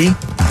University,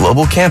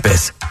 global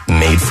campus,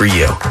 made for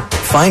you.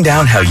 Find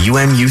out how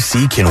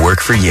UMUC can work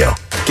for you.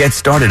 Get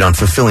started on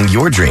fulfilling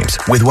your dreams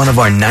with one of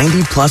our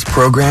 90-plus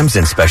programs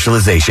and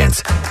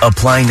specializations.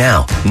 Apply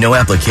now. No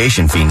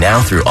application fee now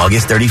through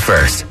August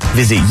 31st.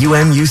 Visit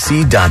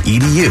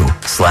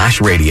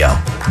umuc.edu/radio.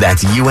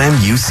 That's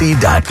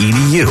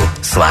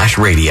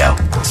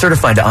umuc.edu/radio.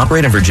 Certified to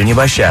operate in Virginia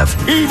by Chev.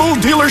 Evil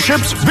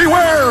dealerships,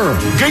 beware!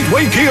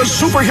 Gateway Kia's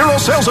superhero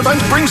sales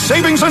event brings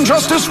savings and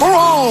justice for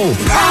all.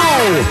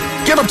 Pow!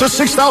 Get up to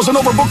 $6,000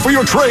 overbook for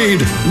your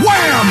trade.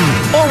 Wham!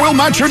 Or we'll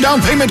match your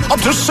down payment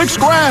up to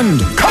 $6,000.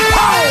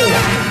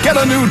 Kapow! Get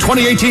a new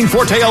 2018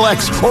 Forte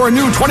LX or a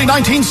new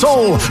 2019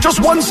 Soul. Just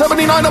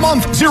 $179 a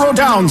month. 0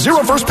 down,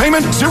 0 first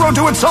payment, 0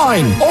 do it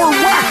sign. Or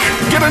whack!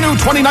 Get a new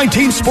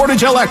 2019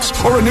 Sportage LX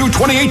or a new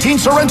 2018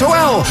 Sorrento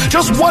L.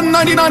 Just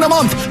 $199 a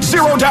month.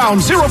 0 down,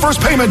 0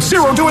 first payment,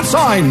 0 do it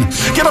sign.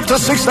 Get up to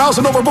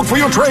 $6,000 overbook for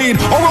your trade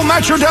or we'll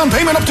match your down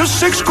payment up to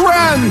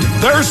 $6,000.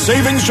 There's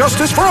savings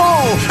justice for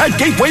all at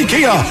Gateway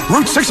Kia,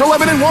 Route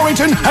 611 in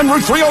Warrington and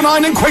Route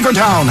 309 in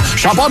Quakertown.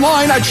 Shop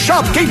online at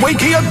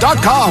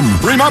shopgatewaykia.com.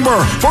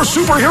 Remember, for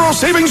superhero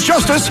savings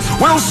justice,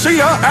 we'll see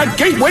ya at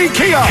Gateway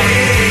Kia.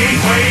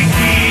 Gateway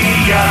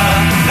Kia,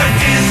 the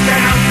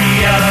discount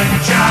Kia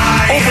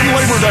giant. Open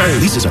Labor Day.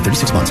 Leases are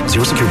 36 months,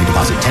 0 security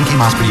deposit, 10K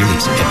miles per year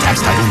lease. Get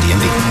tax, title, and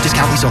DMV.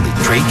 Discount lease only.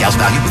 Trade, gals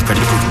value with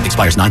credit approval.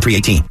 Expires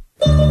 9/3/18.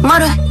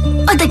 Mother,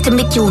 I'd like to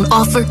make you an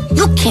offer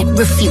you can't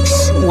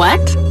refuse.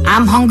 What?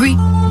 I'm hungry.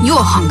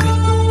 You're hungry.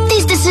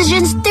 These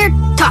decisions, they're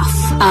tough.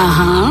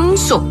 Uh-huh.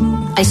 So,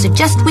 I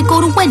suggest we go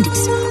to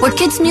Wendy's, where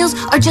kids' meals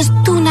are just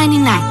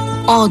 $2.99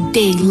 all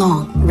day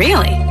long.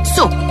 Really?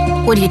 So,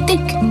 what do you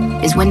think?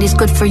 Is Wendy's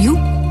good for you?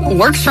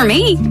 Works for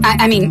me.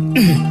 I mean,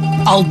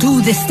 I'll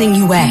do this thing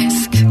you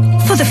ask.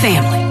 For the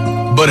family.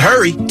 But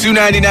hurry,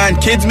 $2.99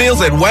 kids'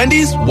 meals at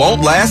Wendy's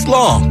won't last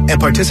long.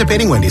 And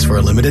participating Wendy's for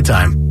a limited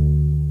time.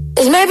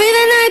 It's maybe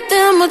the night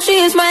that my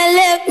dreams might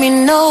let me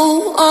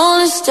know all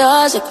the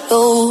stars are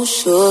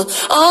closer,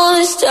 all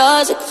the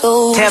stars are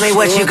closer. Tell me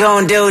what you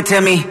gonna do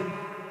to me.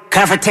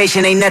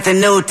 Confrontation ain't nothing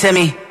new to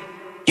me.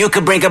 You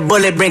could bring a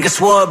bullet, bring a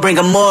sword, bring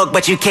a morgue,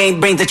 but you can't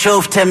bring the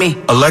truth to me.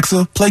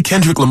 Alexa, play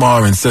Kendrick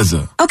Lamar and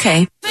SZA.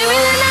 Okay.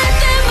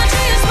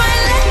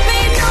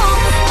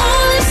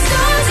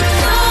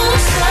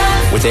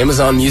 With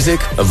Amazon Music,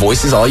 a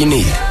voice is all you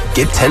need.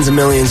 Get tens of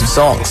millions of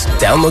songs.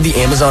 Download the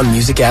Amazon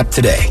Music app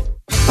today.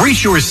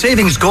 Reach your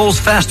savings goals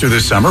faster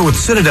this summer with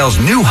Citadel's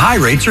new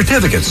high-rate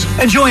certificates.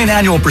 Enjoy an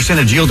annual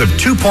percentage yield of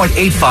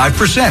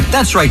 2.85%.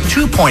 That's right,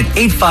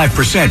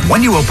 2.85%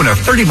 when you open a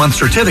 30-month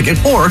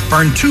certificate or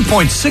earn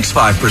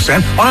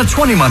 2.65% on a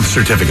 20-month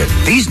certificate.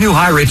 These new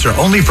high rates are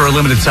only for a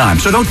limited time,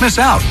 so don't miss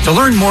out. To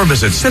learn more,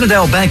 visit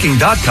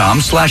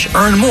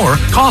citadelbanking.com/earn-more,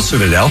 call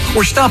Citadel,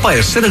 or stop by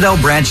a Citadel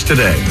branch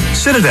today.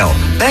 Citadel,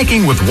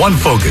 banking with one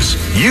focus.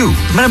 You.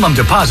 Minimum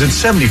deposit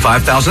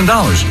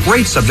 $75,000.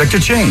 Rate subject to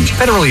change.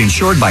 Federally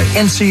insured by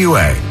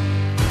NCUA.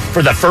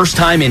 For the first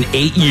time in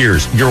 8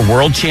 years, your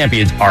world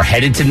champions are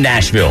headed to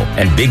Nashville,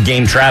 and Big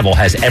Game Travel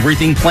has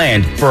everything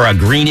planned for a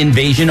green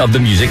invasion of the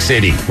Music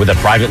City with a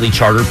privately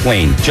chartered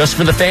plane just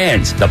for the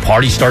fans. The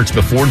party starts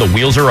before the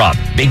wheels are up.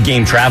 Big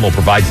Game Travel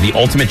provides the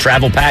ultimate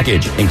travel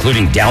package,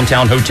 including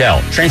downtown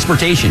hotel,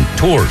 transportation,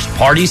 tours,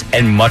 parties,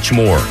 and much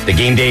more. The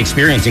game day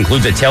experience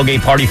includes a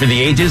tailgate party for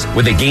the ages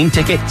with a game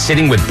ticket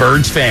sitting with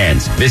Birds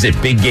fans. Visit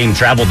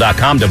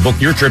BigGameTravel.com to book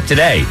your trip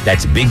today.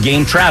 That's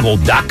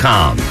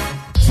BigGameTravel.com.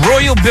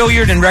 Royal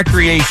Billiard and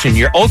Recreation,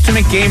 your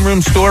ultimate game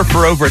room store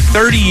for over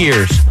 30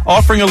 years,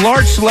 offering a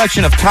large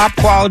selection of top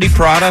quality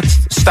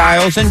products,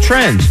 styles, and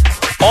trends.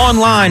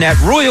 Online at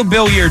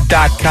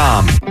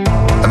royalbilliard.com.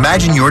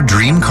 Imagine your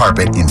dream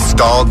carpet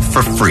installed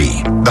for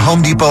free. The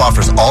Home Depot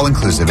offers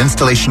all-inclusive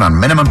installation on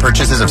minimum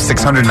purchases of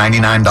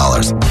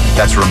 $699.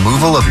 That's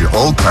removal of your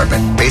old carpet,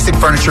 basic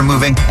furniture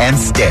moving, and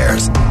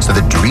stairs. So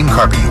the dream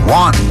carpet you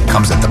want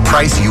comes at the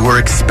price you were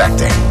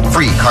expecting.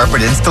 Free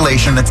carpet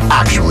installation that's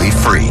actually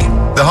free.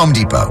 The Home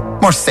Depot.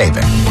 More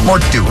saving. More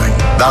doing.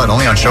 Valid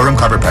only on showroom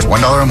carpet price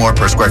 $1 or more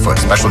per square foot.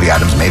 Specialty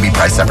items may be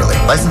priced separately.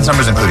 License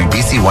numbers including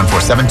BC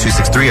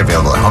 147263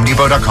 available at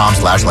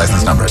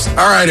homedepot.com/license numbers.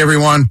 All right,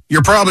 everyone.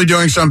 You're probably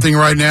doing something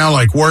right now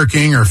like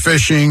working or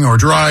fishing or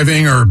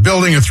driving or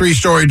building a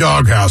 3-story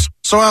doghouse.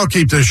 So I'll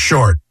keep this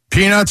short.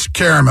 Peanuts,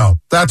 caramel.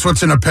 That's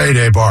what's in a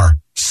Payday bar.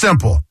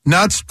 Simple.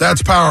 Nuts,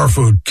 that's power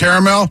food.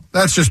 Caramel,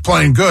 that's just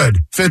plain good.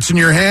 Fits in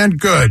your hand,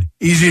 good.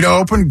 Easy to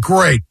open,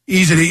 great.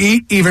 Easy to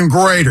eat, even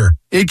greater.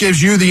 It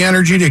gives you the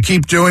energy to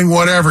keep doing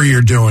whatever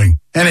you're doing.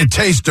 And it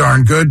tastes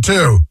darn good,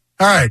 too.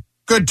 All right,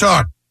 good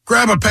talk.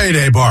 Grab a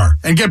Payday bar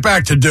and get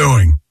back to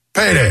doing.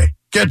 Payday.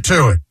 Get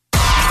to it.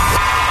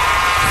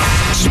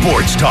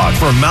 Sports talk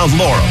for Mount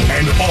Laurel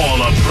and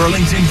all of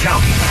Burlington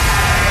County.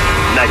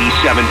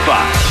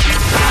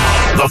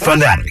 97.5. The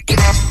Fanatic.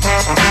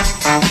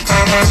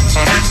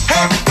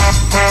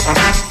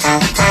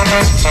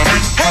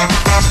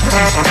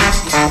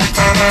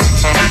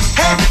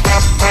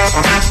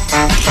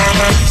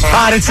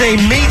 It's a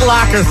Meat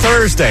Locker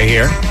Thursday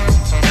here.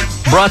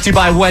 Brought to you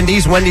by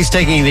Wendy's. Wendy's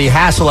taking the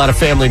hassle out of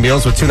family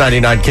meals with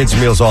 $2.99 kids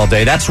meals all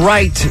day. That's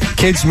right.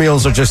 Kids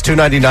meals are just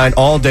 $2.99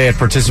 all day at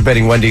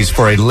participating Wendy's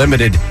for a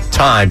limited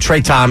time. Trey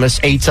Thomas,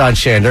 Eitan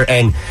Shander,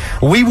 and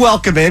we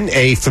welcome in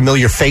a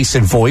familiar face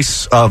and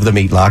voice of the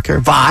Meat Locker.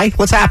 Vi,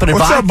 what's happening,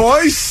 What's Vi? up,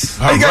 boys?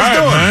 How All you guys right,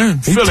 doing? man.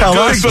 Feeling Tell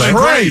good, us, feeling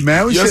Trey, great.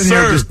 man. We're Yes, sitting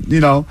here sir. just,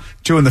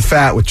 chewing the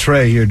fat with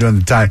Trey here during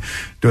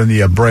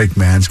the break,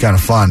 man. It's kind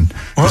of fun.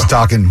 Just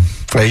talking.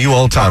 Hey, you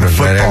old timers,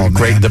 football, man.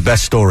 Great, the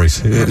best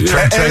stories.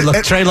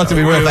 Trey looked at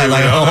me real fast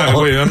like,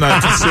 I'm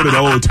not considered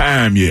old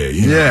time yet.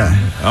 You know? Yeah.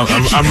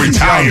 I'm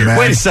retired. man.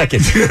 Wait a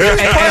second.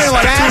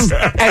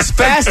 As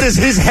fast as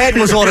his head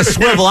was on a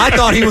swivel, I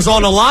thought he was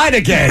on the line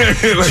again,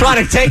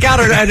 trying to take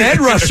out an edge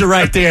rusher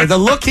right there. The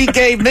look he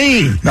gave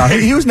me. No,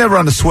 he was never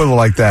on the swivel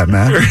like that,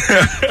 man.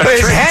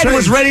 His head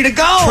was ready to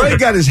go. Trey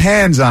got his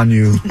hands on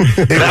you.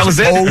 That was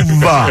it.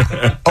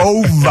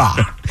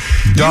 Over.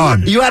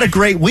 Done. You had a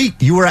great week.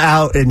 You were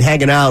out and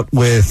hanging out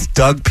with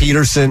Doug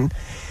Peterson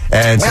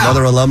and some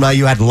other alumni.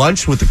 You had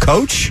lunch with the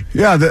coach?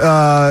 Yeah,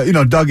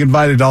 Doug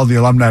invited all the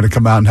alumni to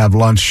come out and have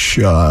lunch.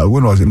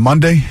 When was it?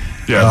 Monday?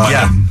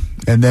 Yeah.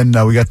 And then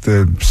we got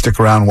to stick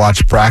around and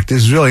watch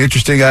practice. It was really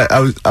interesting.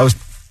 I was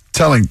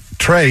telling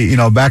Trey,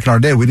 back in our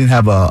day, we didn't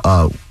have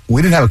a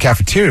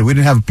cafeteria. We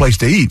didn't have a place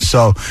to eat.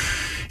 So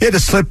he had to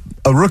slip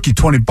a rookie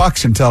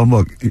 $20 and tell him,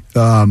 look,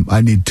 I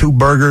need 2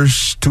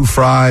 burgers, 2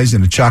 fries,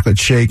 and a chocolate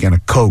shake and a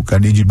Coke. I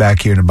need you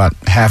back here in about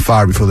half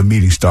hour before the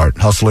meeting starts.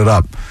 Hustle it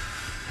up.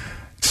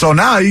 So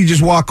now you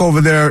just walk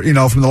over there,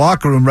 from the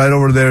locker room right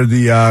over there to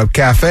the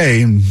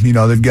cafe, and,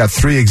 they've got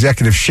 3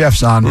 executive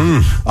chefs on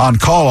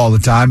call all the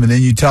time, and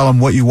then you tell them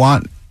what you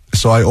want.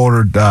 So I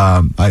ordered,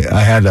 I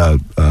had a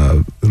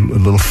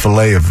little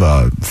fillet of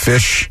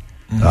fish,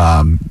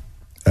 and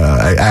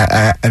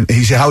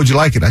he said, how would you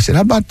like it? I said,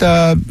 how about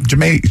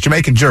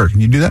Jamaican jerk?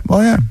 Can you do that?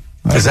 Oh, yeah.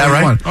 Is that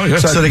right? Oh, yeah.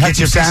 So they get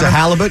you a piece of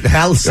halibut?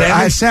 Salmon?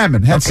 I had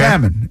salmon.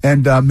 Salmon.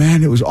 And,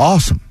 man, it was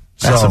awesome.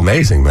 That's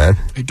amazing, man.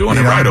 They're doing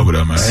it right over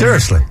there, man.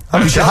 Seriously.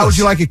 He said, how would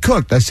you like it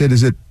cooked? I said,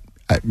 is it...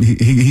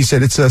 He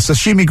said it's a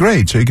sashimi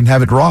grade, so you can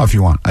have it raw if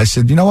you want. I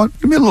said, you know what?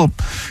 Give me a little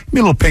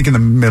pink in the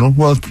middle.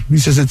 Well, he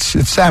says it's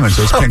salmon,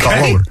 so it's pink all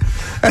over.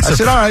 I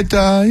said, all right,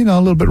 a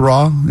little bit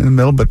raw in the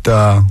middle, but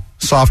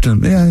soft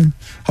and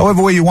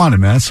however way you want it,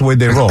 man. That's the way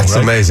they roll. That's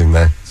right? amazing,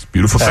 man.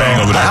 Beautiful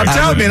thing over there. I'm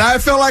telling you, and I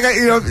felt like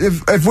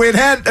if we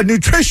had a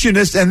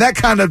nutritionist and that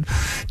kind of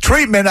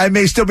treatment, I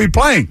may still be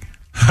playing.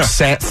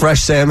 Fresh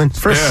salmon.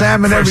 Fresh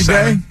salmon every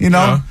day,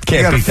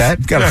 Can't beat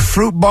that. Got a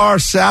fruit bar,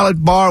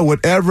 salad bar,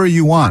 whatever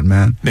you want,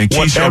 man. Then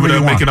Keisha over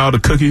there making all the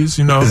cookies,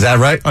 Is that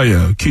right? Oh,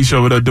 yeah. Keisha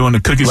over there doing the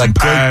cookies and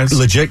pies.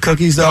 Legit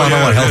cookies, though? I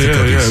don't want healthy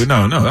cookies.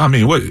 Yeah. No. I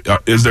mean, what?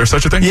 Is there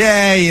such a thing?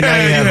 Yeah, you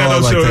have all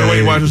those like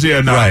Weight Watchers.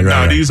 Yeah, no.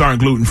 Right. These aren't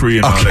gluten-free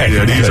and all that.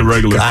 Yeah, these are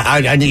regular.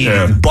 I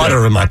need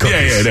butter in my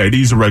cookies. Yeah.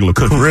 These are regular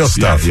cookies. Real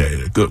stuff.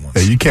 Yeah. Good ones.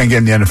 Yeah, you can't get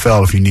in the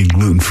NFL if you need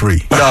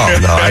gluten-free. No,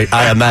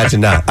 I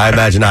imagine not.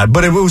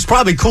 But it was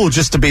probably cool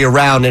just to be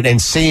around it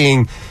and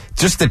seeing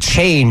just the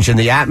change in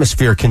the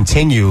atmosphere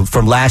continue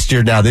from last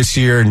year now this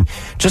year, and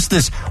just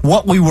this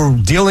what we were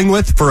dealing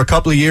with for a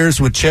couple of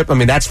years with Chip. I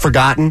mean, that's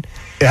forgotten.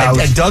 Yeah,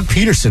 and Doug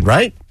Peterson,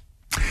 right?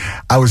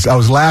 I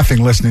was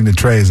laughing listening to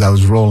Trey as I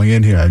was rolling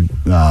in here. I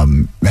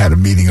had a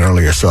meeting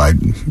earlier, so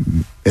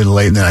it's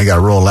late, and then I got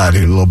to roll out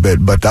here a little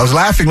bit. But I was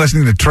laughing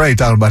listening to Trey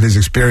talking about his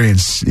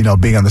experience,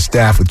 being on the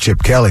staff with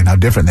Chip Kelly and how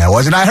different that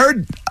was. And I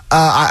heard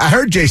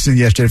Jason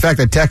yesterday. In fact,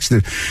 I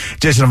texted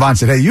Jason Avant and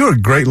said, "Hey, you were a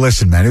great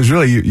listen, man. It was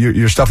really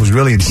your stuff was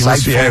really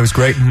insightful. It was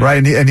great, right?"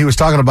 And he was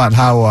talking about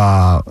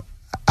how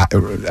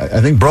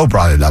I think Bro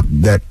brought it up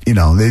that, they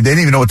didn't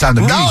even know what time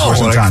the meetings were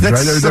sometimes,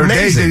 right? There were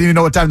days they didn't even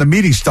know what time the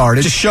meeting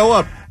started. Just show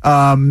up.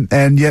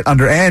 And yet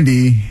under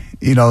Andy,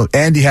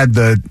 Andy had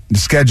the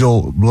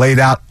schedule laid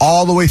out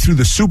all the way through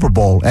the Super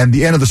Bowl and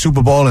the end of the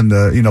Super Bowl, and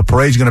the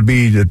parade's going to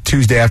be the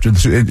Tuesday after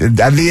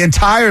the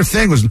entire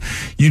thing was,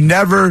 you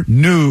never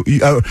knew,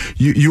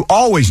 you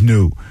always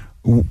knew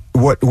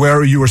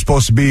where you were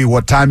supposed to be,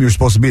 what time you were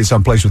supposed to be at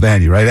some place with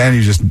Andy, right? Andy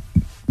was just,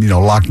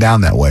 locked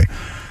down that way.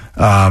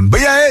 But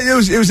yeah, it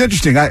was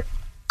interesting.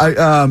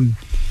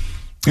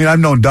 I've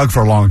known Doug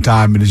for a long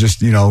time, and it's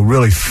just,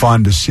 really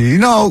fun to see.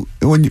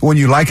 When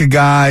you like a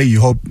guy,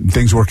 you hope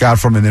things work out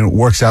for him, and then it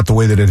works out the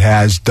way that it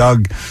has.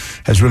 Doug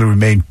has really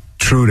remained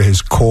true to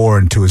his core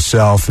and to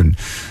himself, and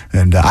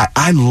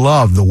I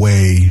love the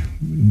way,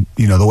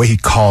 the way he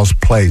calls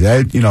plays.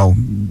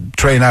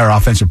 Trey and I are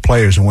offensive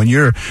players, and when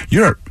you're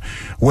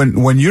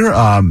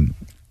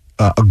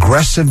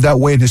aggressive that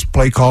way in his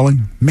play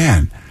calling,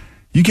 man,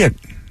 you get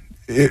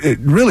it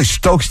really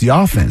stokes the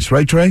offense,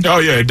 right, Trey? Oh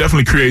yeah, it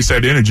definitely creates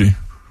that energy.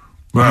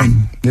 Wow. I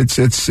mean,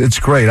 it's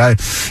great.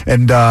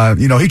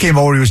 He came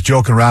over, he was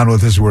joking around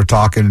with us, we were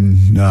talking,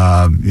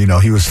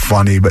 he was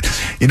funny, but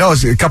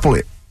it's a couple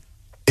of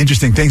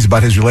interesting things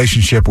about his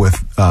relationship with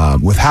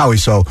Howie.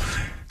 So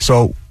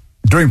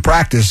during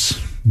practice,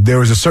 there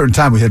was a certain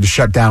time we had to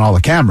shut down all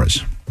the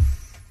cameras.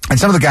 And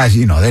some of the guys,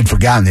 they'd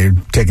forgotten, they were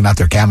taking out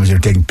their cameras, they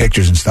were taking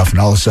pictures and stuff, and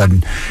all of a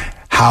sudden,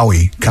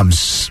 Howie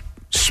comes,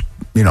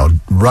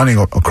 running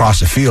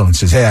across the field and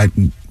says, hey,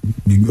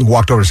 you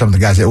walked over to some of the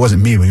guys. It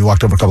wasn't me, but you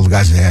walked over a couple of the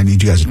guys and said, hey, I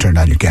need you guys to turn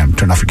off your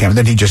camera.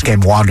 Then he just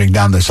came wandering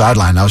down the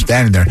sideline. I was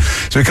standing there.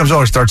 So he comes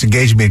over and starts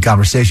engaging me in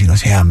conversation. He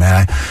goes, yeah,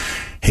 man.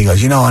 He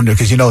goes,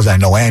 because he knows I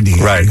know Andy.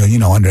 Right. He goes,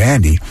 under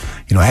Andy,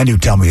 Andy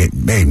would tell me,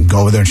 hey,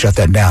 go over there and shut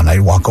that down. I'd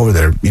walk over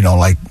there,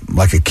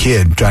 like a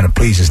kid trying to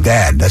please his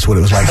dad. That's what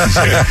it was like, he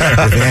said,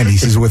 with Andy.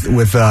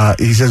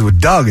 He says,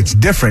 with Doug, it's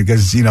different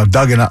because,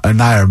 Doug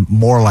and I are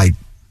more like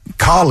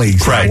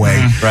colleagues that way.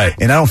 Mm-hmm. Right.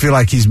 And I don't feel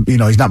like he's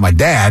not my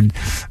dad,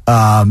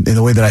 in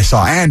the way that I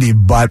saw Andy,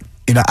 but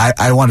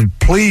I want to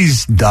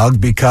please Doug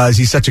because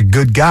he's such a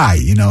good guy,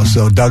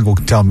 so Doug will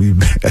tell me,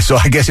 so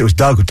I guess it was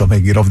Doug who told me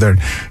to get over there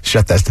and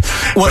shut that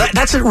stuff. Well,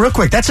 that's it real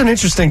quick. That's an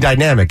interesting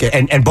dynamic.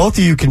 And both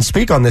of you can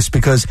speak on this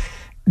because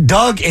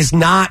Doug is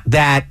not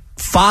that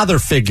father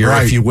figure,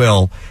 right, if you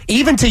will,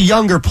 even to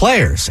younger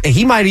players.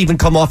 He might even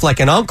come off like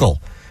an uncle.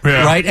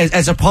 Yeah. Right?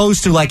 As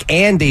opposed to like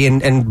Andy,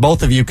 and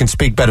both of you can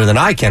speak better than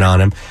I can on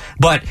him.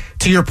 But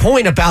to your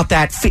point about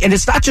that, and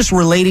it's not just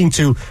relating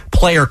to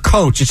player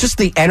coach, it's just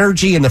the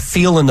energy and the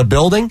feel in the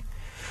building.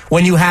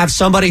 When you have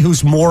somebody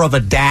who's more of a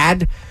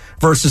dad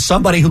versus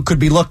somebody who could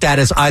be looked at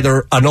as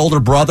either an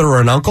older brother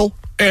or an uncle.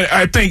 And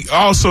I think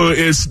also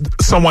it's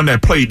someone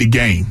that played the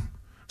game.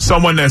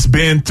 Someone that's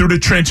been through the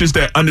trenches,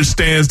 that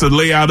understands the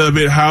layout of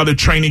it, how the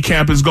training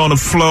camp is going to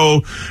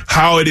flow,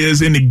 how it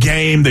is in the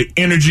game, the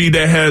energy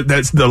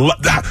that's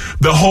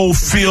the whole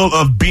feel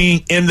of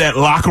being in that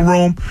locker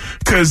room.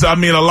 Because, a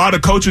lot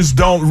of coaches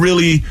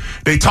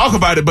they talk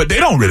about it, but they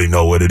don't really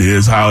know what it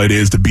is, how it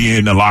is to be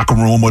in the locker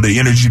room or the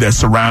energy that's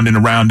surrounding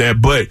around that.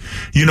 But,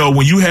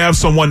 when you have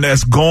someone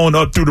that's gone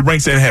up through the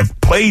ranks and have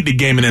played the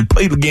game and then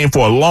played the game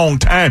for a long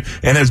time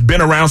and has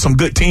been around some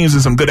good teams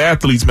and some good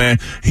athletes, man,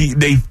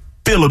 they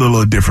feel it a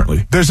little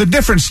differently. There's a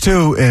difference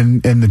too in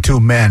the two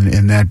men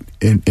in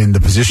the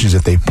positions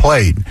that they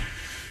played.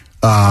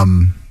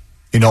 Andy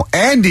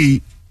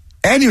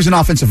was an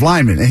offensive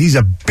lineman and he's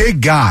a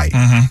big guy,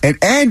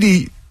 and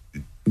Andy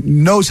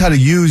knows how to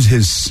use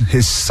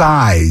his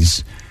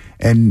size,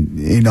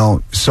 and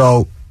Doug's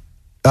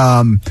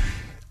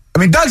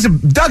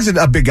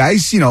a big guy.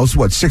 He's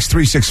 6'3",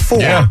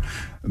 6'4". Yeah.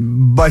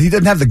 But he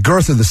doesn't have the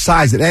girth or the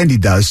size that Andy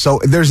does. So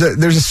there's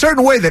a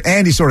certain way that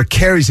Andy sort of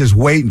carries his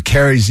weight and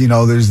carries,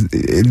 there's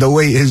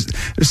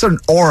a certain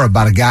aura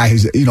about a guy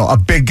who's, a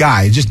big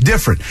guy. It's just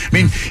different.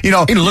 He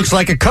looks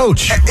like a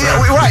coach.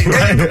 Right.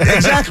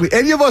 Exactly.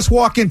 Any of us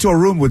walk into a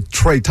room with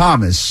Trey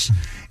Thomas,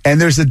 and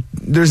there's a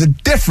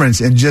difference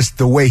in just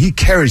the way he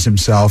carries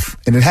himself,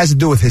 and it has to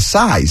do with his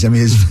size.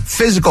 His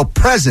physical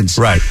presence.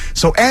 Right.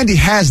 So Andy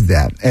has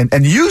that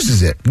and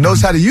uses it,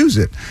 knows how to use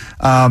it.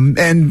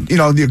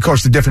 Of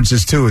course, the difference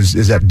is too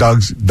is that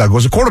Doug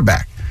was a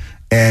quarterback,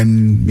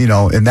 and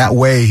in that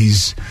way he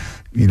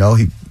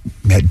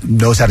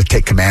knows how to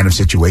take command of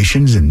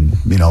situations, and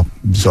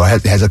so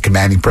has a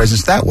commanding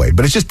presence that way.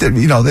 But it's just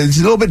it's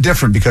a little bit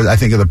different because I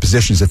think of the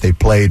positions that they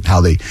played,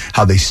 how they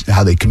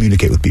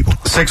communicate with people.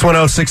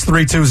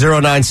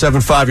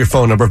 610-632-0975, your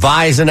phone number.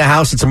 Vi is in the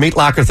house. It's a Meat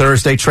Locker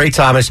Thursday. Trey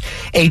Thomas,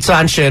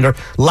 Eitan Shander.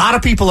 A lot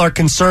of people are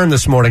concerned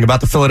this morning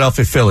about the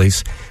Philadelphia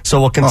Phillies,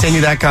 so we'll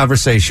continue that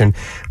conversation.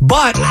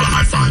 But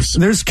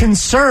there's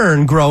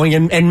concern growing,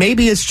 and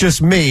maybe it's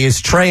just me.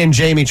 Is Trey and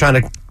Jamie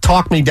trying to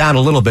talk me down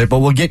a little bit, but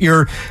we'll get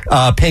your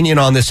opinion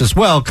on this as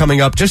well coming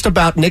up, just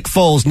about Nick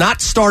Foles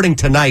not starting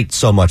tonight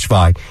so much,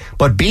 Vi,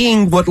 but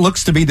being what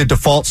looks to be the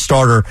default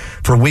starter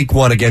for week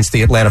 1 against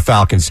the Atlanta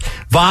Falcons.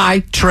 Vi,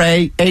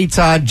 Trey,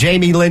 Eitan,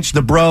 Jamie Lynch,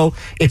 the bro.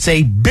 It's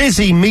a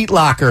busy Meat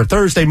Locker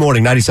Thursday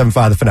morning,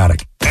 97.5 The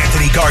Fanatic.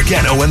 Anthony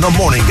Gargano and the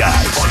Morning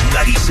Guys on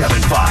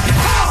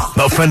 97.5.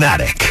 The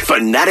Fanatic.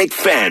 Fanatic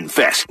Fan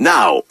Fest.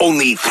 Now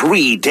only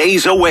 3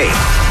 days away.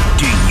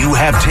 Do you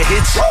have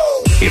tickets?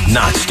 If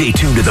not, stay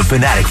tuned to The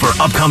Fanatic for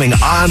upcoming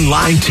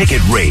online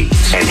ticket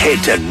raids. And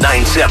head to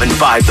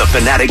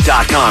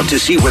 975thefanatic.com to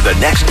see where the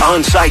next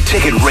on-site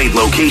ticket raid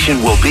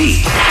location will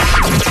be.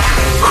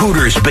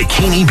 Hooters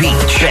Bikini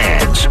Beach.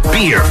 Bands,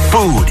 beer,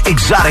 food,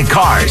 exotic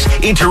cars,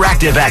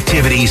 interactive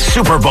activities,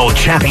 Super Bowl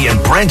champion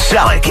Brent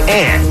Selleck,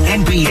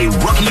 and NBA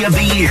Rookie of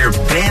the Year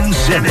Ben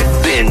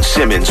Simmons. Ben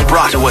Simmons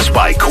brought to us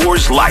by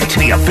Coors Light,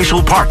 the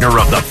official partner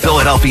of the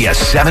Philadelphia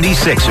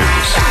 76ers.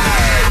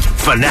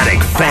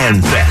 Fanatic Fan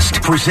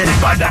Fest,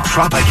 presented by the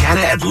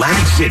Tropicana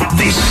Atlantic City,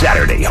 this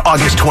Saturday,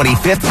 August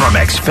 25th from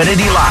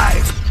Xfinity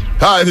Live.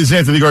 Hi, this is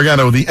Anthony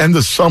Gargano. The end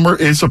of summer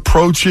is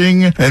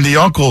approaching, and the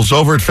uncles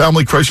over at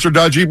Family Chrysler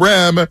Dodge Jeep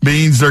Ram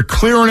means they're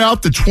clearing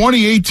out the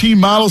 2018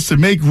 models to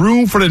make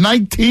room for the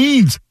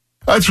 19s.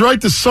 That's right,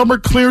 the summer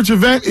clearance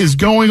event is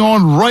going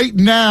on right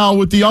now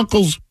with the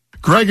uncles,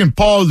 Greg and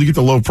Paul, to get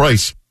the low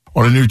price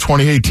on a new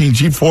 2018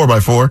 Jeep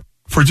 4x4.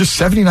 For just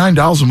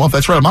 $79 a month.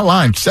 That's right, I'm not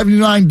lying.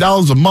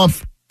 $79 a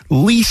month.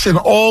 Lease an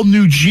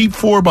all-new Jeep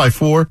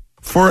 4x4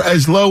 for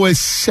as low as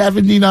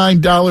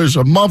 $79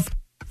 a month.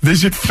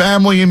 Visit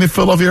Family in the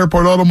Philadelphia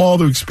Airport Auto Mall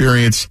to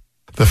experience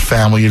the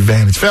family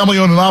advantage. Family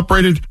owned and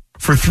operated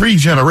for 3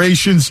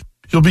 generations.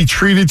 You'll be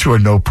treated to a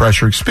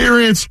no-pressure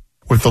experience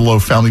with the low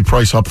family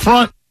price up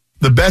front,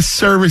 the best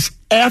service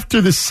after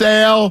the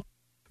sale.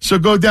 So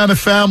go down to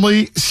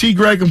Family, see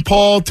Greg and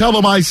Paul, tell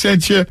them I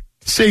sent you.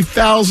 Save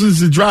thousands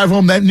to drive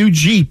home that new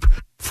Jeep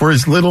for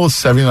as little as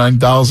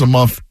 $79 a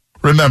month.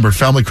 Remember,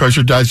 Family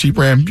Chrysler Dodge Jeep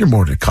Ram, you're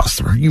more than a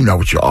customer. You know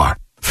what you are.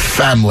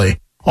 Family.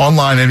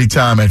 Online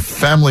anytime at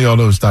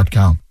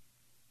FamilyAutos.com.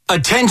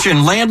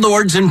 Attention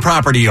landlords and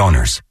property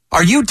owners.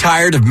 Are you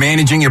tired of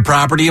managing your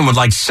property and would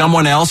like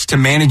someone else to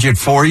manage it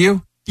for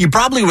you? You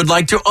probably would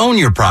like to own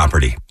your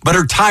property, but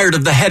are tired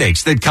of the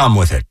headaches that come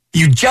with it.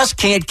 You just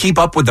can't keep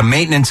up with the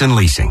maintenance and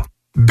leasing.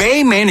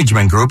 Bay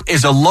Management Group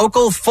is a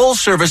local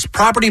full-service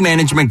property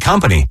management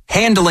company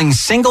handling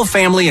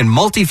single-family and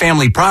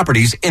multifamily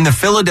properties in the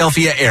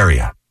Philadelphia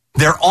area.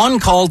 They're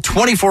on-call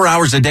 24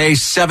 hours a day,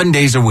 7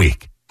 days a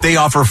week. They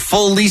offer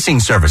full leasing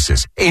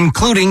services,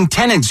 including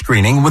tenant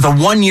screening with a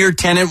 1-year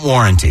tenant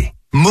warranty,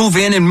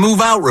 move-in and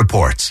move-out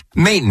reports,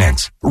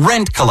 maintenance,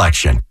 rent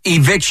collection,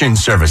 eviction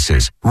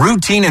services,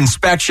 routine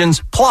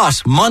inspections,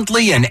 plus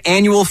monthly and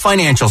annual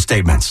financial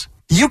statements.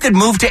 You could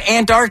move to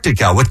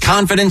Antarctica with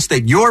confidence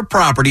that your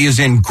property is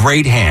in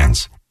great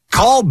hands.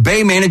 Call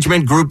Bay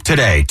Management Group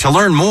today to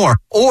learn more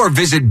or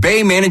visit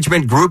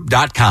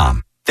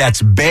baymanagementgroup.com.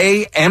 That's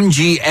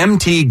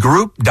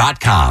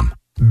baymgmtgroup.com.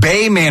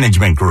 Bay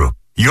Management Group,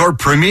 your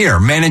premier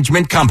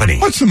management company.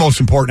 What's the most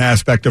important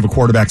aspect of a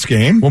quarterback's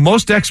game? Well,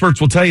 most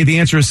experts will tell you the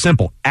answer is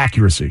simple: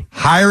 accuracy.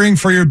 Hiring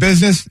for your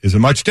business is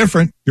much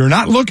different. You're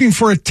not looking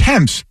for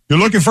attempts. You're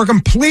looking for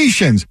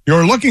completions.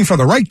 You're looking for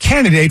the right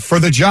candidate for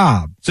the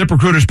job.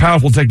 ZipRecruiter's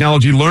powerful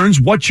technology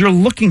learns what you're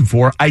looking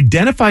for,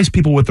 identifies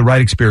people with the right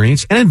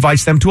experience, and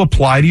invites them to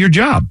apply to your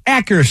job.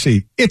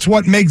 Accuracy. It's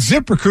what makes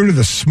ZipRecruiter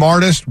the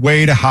smartest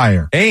way to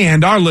hire.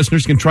 And our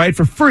listeners can try it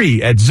for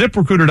free at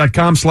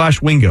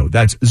ZipRecruiter.com/Wingo.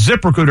 That's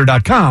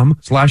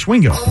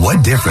ZipRecruiter.com/Wingo.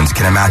 What difference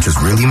can a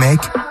mattress really make?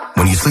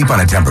 When you sleep on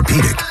a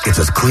Tempur-Pedic, it's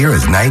as clear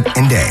as night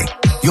and day.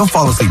 You'll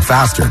fall asleep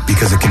faster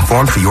because it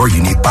conforms to your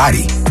unique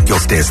body. You'll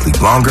stay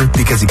asleep longer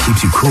because it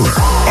keeps you cooler.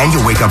 And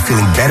you'll wake up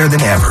feeling better than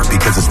ever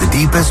because it's the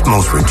deepest,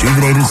 most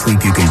rejuvenating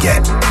sleep you can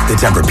get. The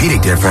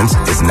Tempur-Pedic difference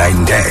is night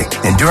and day.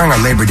 And during our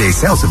Labor Day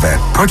sales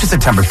event, purchase a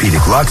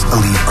Tempur-Pedic Luxe,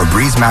 Elite, or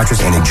Breeze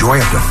mattress and enjoy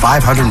up to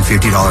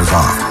 $550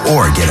 off.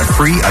 Or get a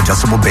free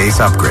adjustable base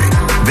upgrade.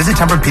 Visit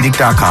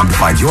Tempur-Pedic.com to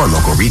find your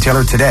local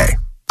retailer today.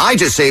 I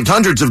just saved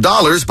hundreds of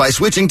dollars by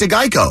switching to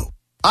Geico.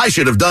 I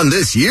should have done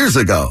this years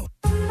ago.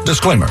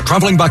 Disclaimer,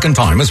 traveling back in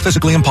time is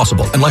physically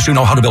impossible unless you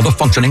know how to build a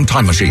functioning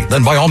time machine.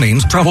 Then by all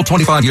means, travel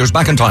 25 years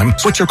back in time,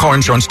 switch your car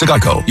insurance to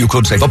Geico. You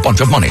could save a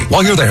bunch of money.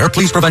 While you're there,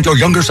 please prevent your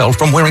younger self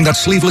from wearing that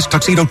sleeveless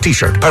tuxedo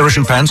t-shirt,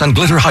 parachute pants, and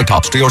glitter high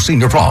tops to your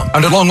senior prom.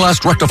 And at long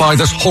last, rectify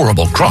this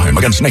horrible crime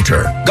against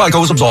nature.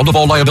 Geico is absolved of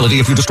all liability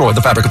if you destroy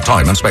the fabric of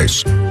time and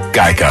space.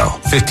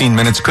 Geico. 15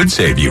 minutes could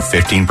save you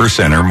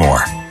 15% or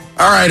more.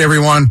 All right,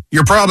 everyone.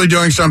 You're probably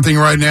doing something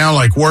right now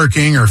like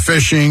working or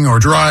fishing or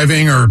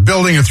driving or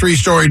building a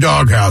 3-story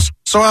doghouse.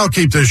 So I'll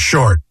keep this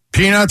short.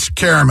 Peanuts,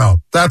 caramel.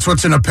 That's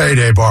what's in a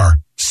payday bar.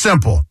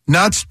 Simple.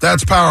 Nuts,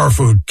 that's power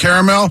food.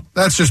 Caramel,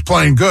 that's just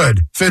plain good.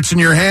 Fits in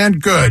your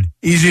hand, good.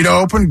 Easy to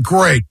open,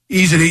 great.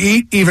 Easy to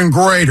eat, even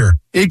greater.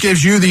 It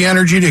gives you the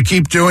energy to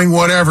keep doing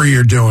whatever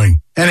you're doing.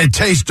 And it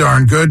tastes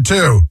darn good,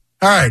 too.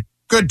 All right,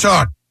 good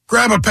talk.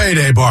 Grab a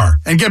payday bar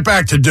and get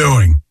back to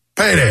doing.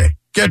 Payday.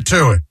 Get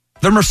to it.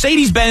 The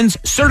Mercedes-Benz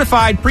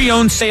Certified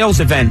Pre-Owned Sales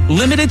Event.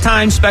 Limited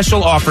time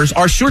special offers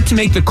are sure to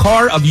make the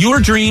car of your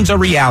dreams a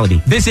reality.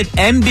 Visit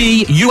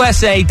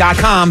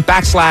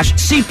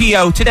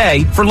MBUSA.com/CPO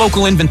today for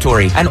local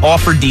inventory and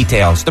offer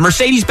details. The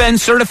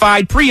Mercedes-Benz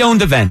Certified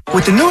Pre-Owned Event.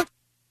 With the new...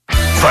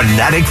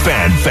 Fanatic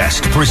Fan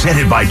Fest,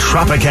 presented by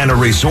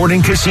Tropicana Resort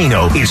and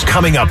Casino, is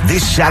coming up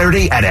this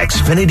Saturday at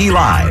Xfinity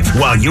Live.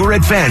 While you're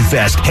at Fan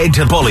Fest, head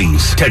to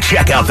Bullies to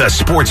check out the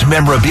sports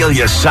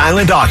memorabilia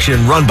silent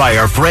auction run by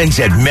our friends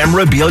at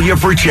Memorabilia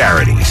for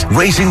Charities,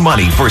 raising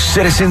money for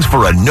Citizens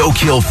for a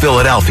No-Kill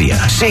Philadelphia,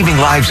 saving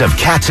lives of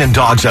cats and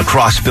dogs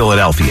across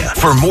Philadelphia.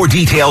 For more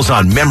details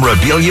on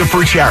Memorabilia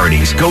for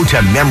Charities, go to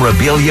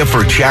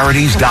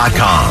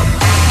memorabiliaforcharities.com.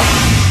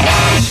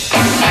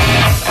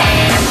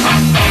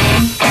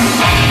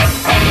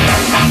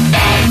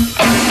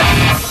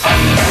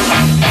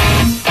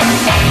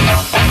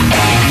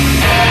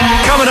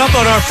 Coming up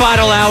on our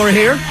final hour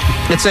here,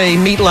 it's a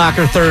Meat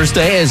Locker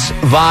Thursday as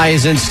Vi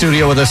is in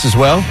studio with us as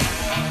well.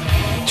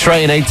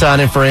 Trey and Eitan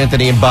in for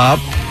Anthony and Bob.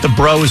 The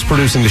bro is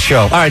producing the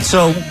show. All right,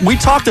 so we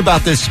talked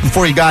about this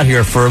before you got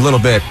here for a little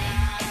bit.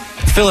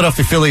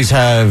 Philadelphia Phillies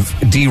have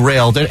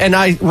derailed, and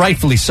I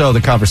rightfully so,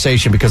 the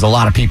conversation because a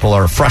lot of people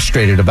are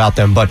frustrated about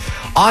them. But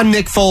on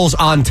Nick Foles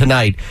on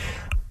tonight,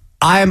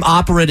 I am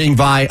operating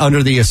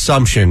under the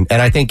assumption,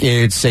 and I think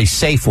it's a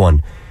safe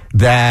one,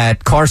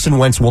 that Carson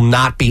Wentz will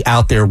not be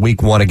out there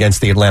week one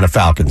against the Atlanta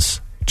Falcons.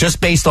 Just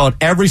based on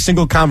every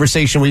single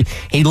conversation,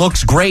 he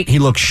looks great. He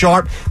looks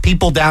sharp.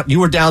 People down,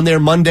 you were down there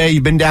Monday.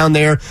 You've been down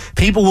there.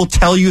 People will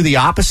tell you the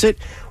opposite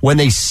when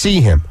they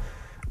see him.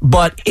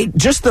 But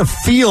just the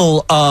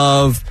feel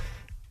of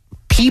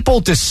people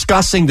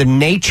discussing the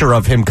nature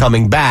of him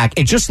coming back,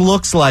 it just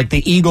looks like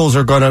the Eagles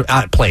are going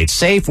to play it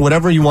safe,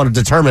 whatever you want to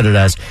determine it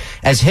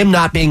as him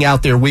not being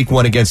out there week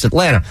one against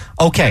Atlanta.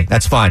 Okay,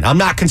 that's fine. I'm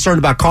not concerned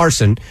about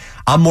Carson.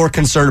 I'm more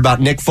concerned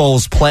about Nick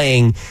Foles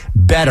playing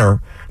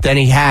better than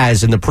he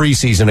has in the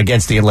preseason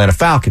against the Atlanta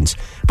Falcons.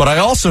 But I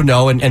also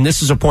know, and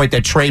this is a point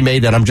that Trey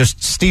made that I'm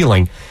just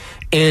stealing,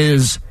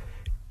 is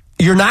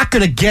you're not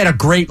going to get a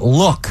great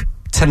look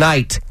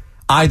tonight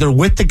either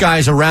with the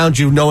guys around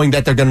you knowing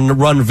that they're going to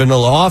run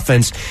vanilla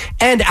offense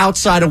and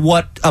outside of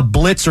what a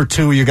blitz or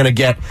two you're going to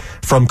get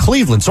from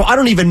Cleveland. So I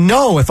don't even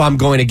know if I'm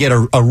going to get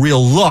a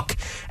real look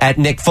at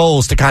Nick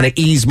Foles to kind of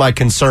ease my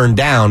concern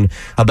down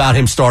about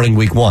him starting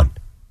week one.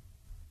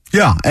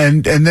 Yeah,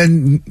 and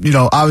then,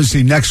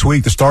 obviously next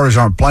week the starters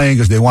aren't playing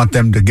because they want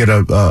them to get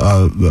a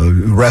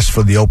rest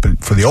for the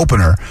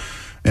opener,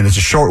 and it's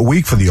a short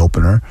week for the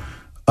opener.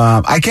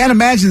 I can't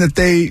imagine that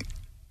they,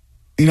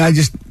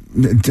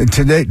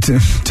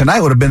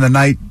 tonight would have been the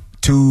night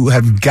to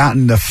have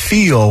gotten the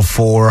feel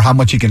for how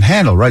much he can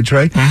handle, right,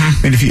 Trey?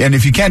 Mm-hmm. And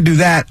if you can't do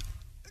that,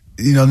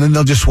 then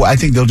I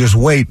think they'll just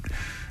wait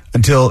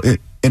until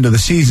into the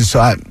season.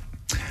 So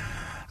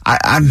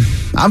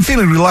I'm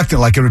feeling reluctant,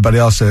 like everybody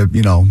else,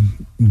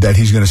 that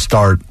he's going to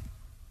start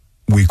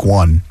week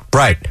one.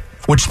 Right.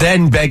 Which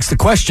then begs the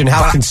question: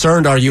 how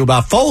concerned are you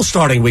about Foles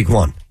starting week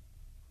one?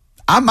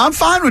 I'm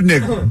fine with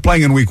Nick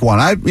playing in week one.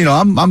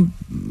 I'm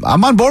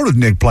on board with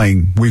Nick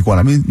playing week one.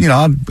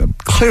 I'm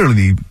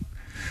clearly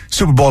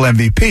Super Bowl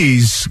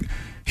MVPs.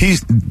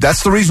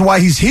 That's the reason why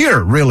he's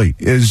here, really,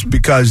 is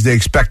because they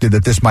expected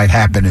that this might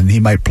happen and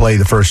he might play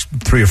the first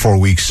 3 or 4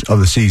 weeks of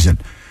the season.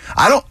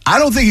 I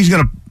don't think he's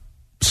going to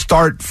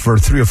start for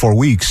 3 or 4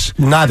 weeks.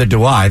 Neither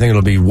do I. I think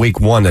it'll be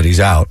week one that he's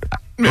out.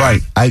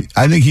 Right. I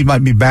think he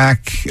might be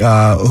back.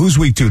 Who's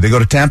week 2? They go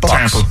to Tampa?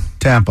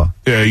 Tampa.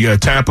 Yeah, you got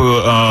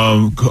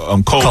Tampa,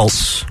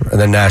 Colts. And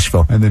then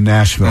Nashville.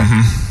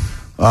 Mm-hmm.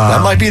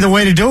 That might be the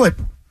way to do it.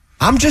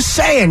 I'm just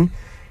saying,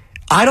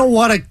 I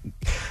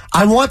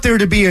want there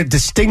to be a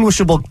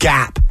distinguishable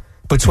gap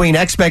between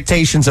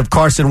expectations of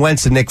Carson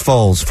Wentz and Nick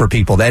Foles for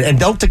people. And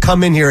don't to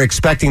come in here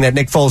expecting that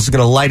Nick Foles is going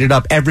to light it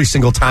up every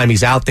single time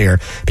he's out there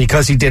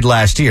because he did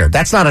last year.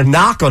 That's not a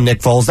knock on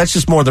Nick Foles. That's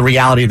just more the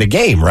reality of the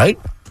game, right?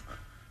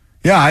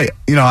 Yeah, I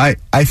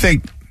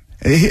think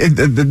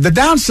the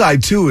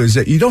downside, too, is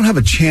that you don't have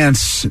a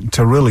chance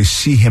to really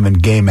see him in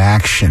game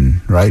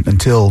action, right,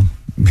 until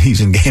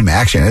he's in game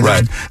action.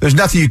 Right. There's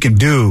nothing you can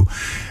do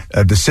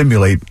to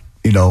simulate,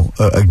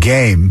 a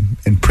game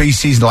in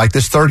preseason. Like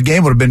this third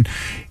game would have been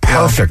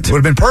perfect.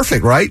 Would have been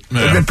perfect, right? Yeah.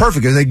 Would have been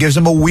perfect because it gives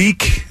him a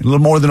week, a little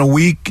more than a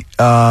week,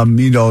 to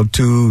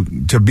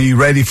be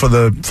ready for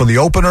the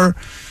opener.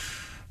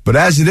 But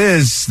as it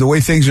is, the way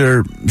things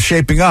are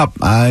shaping up,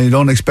 I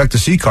don't expect to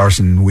see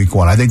Carson week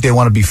one. I think they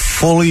want to be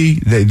fully.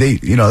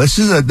 This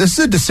is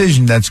a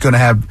decision that's going to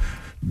have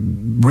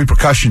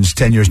repercussions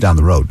 10 years down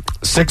the road.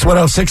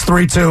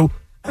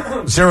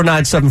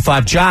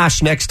 610-632-0975.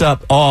 Josh, next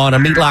up on a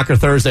Meat Locker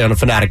Thursday on a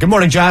Fanatic. Good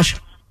morning, Josh.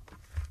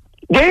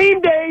 Game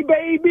day,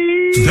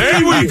 baby.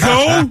 There we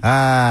go.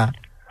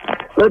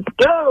 Let's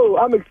go.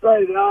 I'm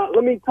excited.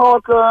 Let me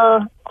talk.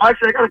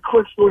 Actually, I got a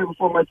quick story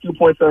before my 2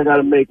 points that I got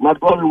to make. My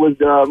brother was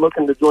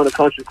looking to join a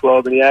country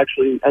club, and he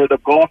actually ended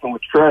up golfing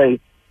with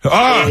Trey.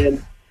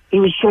 And he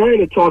was trying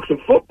to talk some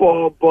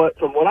football, but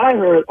from what I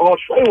heard, all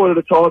Trey wanted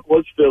to talk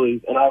was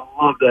Phillies, and I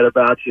love that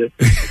about you.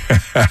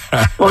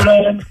 But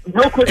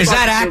real quick, is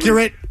that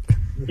accurate?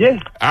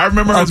 Yeah, I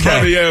remember his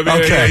brother.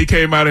 Yeah, he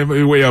came out and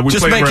we just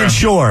played making around.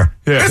 Sure.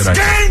 Yeah, it's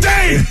game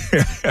day.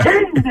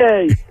 Game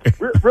day.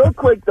 Real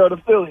quick though, the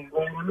Phillies.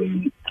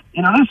 Man,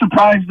 they're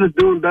surprised us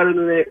doing better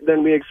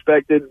than we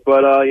expected,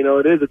 but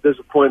it is a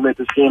disappointment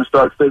to see him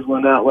start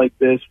fizzling out like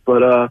this.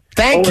 But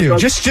thank you.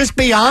 Just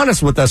be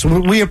honest with us.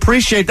 We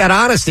appreciate that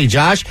honesty,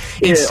 Josh.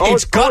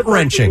 It's gut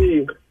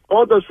wrenching.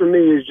 All it does for me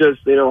is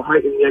just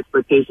heighten the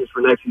expectations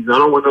for next season. I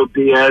don't want no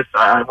BS.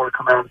 I want to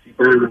come out and see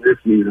better than this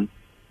season.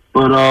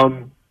 But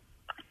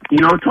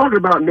talking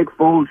about Nick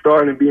Foles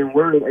starting and being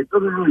worried, it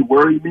doesn't really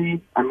worry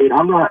me. I mean,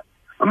 I'm not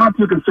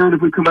too concerned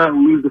if we come out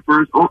and lose the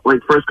first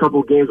couple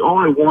of games. All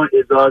I want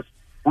is us,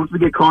 once we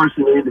get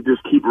Carson in, to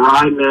just keep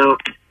riding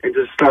out and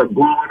just start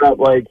blowing up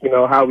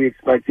how we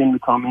expect him to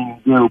come in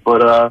and do.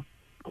 But,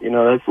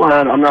 that's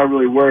why I'm not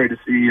really worried to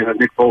see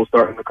Nick Foles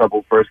starting a couple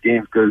of first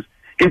games, because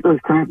get those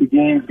crappy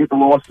games, get the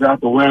losses out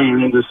the way,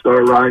 and then just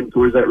start riding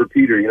towards that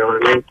repeater, you know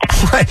what I mean?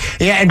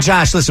 Yeah, and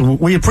Josh, listen,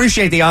 we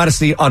appreciate the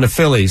honesty on the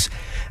Phillies.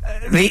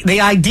 The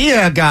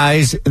idea,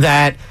 guys,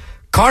 that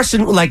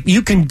Carson,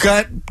 you can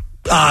get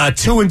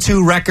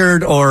 2-2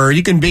 record, or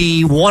you can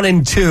be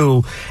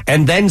 1-2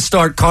 and then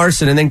start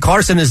Carson, and then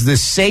Carson is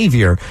this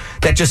savior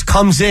that just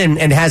comes in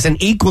and has an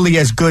equally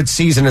as good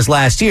season as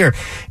last year.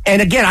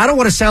 And again, I don't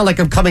want to sound like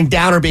I'm coming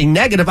down or being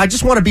negative. I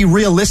just want to be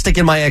realistic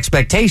in my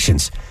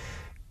expectations.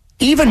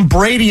 Even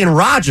Brady and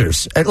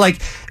Rodgers,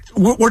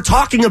 we're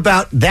talking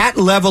about that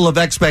level of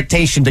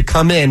expectation to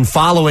come in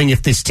following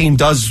if this team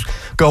does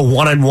go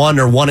 1-1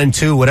 or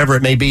 1-2, whatever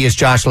it may be, as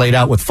Josh laid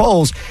out with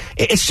Foles.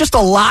 It's just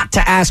a lot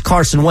to ask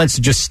Carson Wentz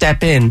to just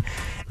step in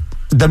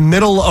the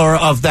middle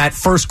of that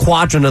first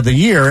quadrant of the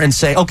year and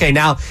say, okay,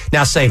 now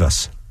save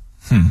us.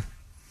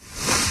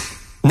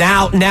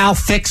 Now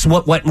fix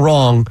what went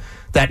wrong,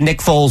 that Nick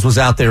Foles was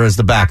out there as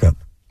the backup.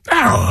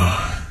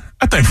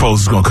 I think Foles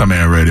is going to come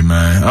in ready,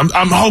 man.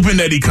 I'm hoping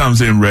that he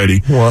comes in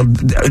ready. Well,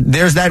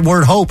 there's that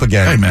word hope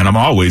again. Hey, man, I'm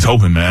always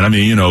hoping, man. I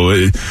mean,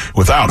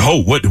 without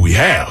hope, what do we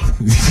have?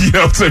 You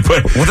know what I'm saying?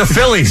 But with the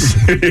Phillies.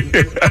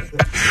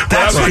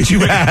 That's what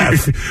you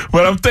have.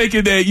 But I'm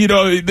thinking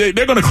that,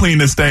 they're going to clean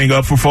this thing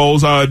up for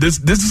Foles. This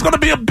is going to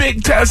be a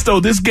big test,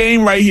 though. This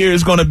game right here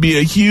is going to be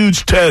a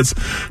huge test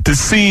to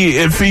see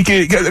if he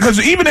can,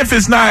 because even if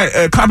it's not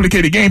a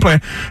complicated game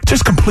plan,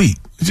 just complete.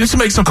 Just to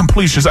make some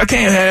completions. I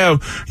can't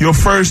have your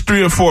first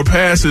 3 or 4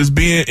 passes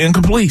being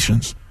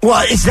incompletions.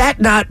 Well, is that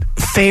not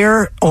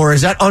fair, or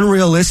is that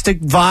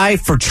unrealistic, Vi,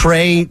 for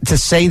Trey to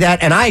say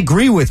that? And I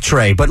agree with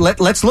Trey, but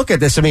let's look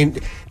at this. I mean,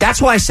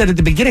 that's why I said at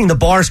the beginning the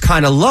bar's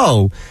kind of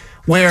low,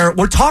 where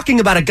we're talking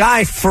about a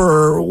guy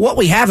for what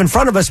we have in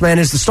front of us, man,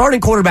 is the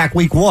starting quarterback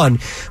week 1.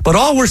 But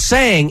all we're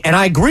saying, and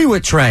I agree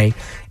with Trey,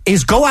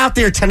 is go out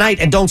there tonight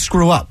and don't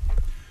screw up.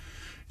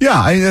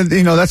 Yeah,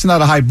 that's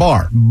not a high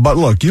bar. But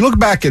look, you look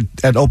back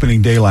at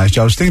opening day last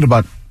year. I was thinking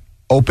about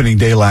opening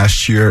day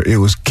last year. It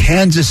was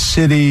Kansas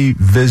City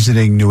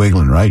visiting New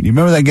England, right? You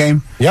remember that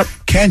game? Yep.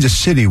 Kansas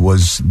City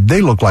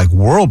they looked like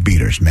world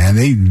beaters, man.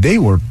 They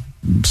were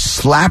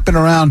slapping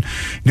around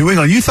New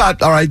England. You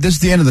thought, all right, this is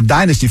the end of the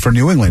dynasty for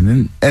New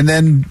England. And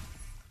then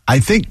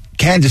I think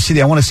Kansas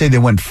City, I want to say they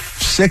went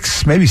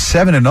 6, maybe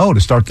 7-0 to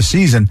start the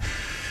season.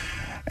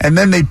 And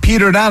then they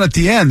petered out at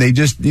the end. They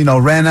just,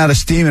 ran out of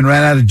steam and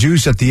ran out of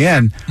juice at the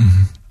end.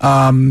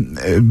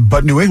 Mm-hmm.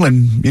 But New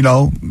England,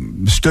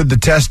 stood the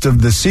test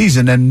of the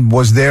season and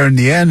was there in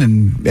the end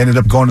and ended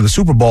up going to the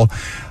Super Bowl.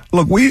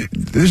 Look,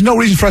 there's no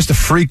reason for us to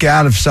freak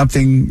out if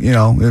something,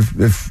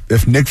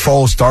 if Nick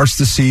Foles starts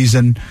the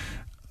season,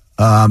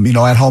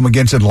 at home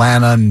against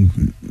Atlanta,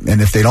 and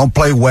if they don't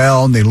play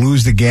well and they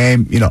lose the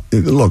game,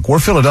 look, we're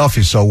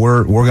Philadelphia, so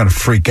we're going to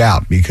freak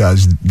out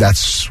because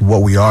that's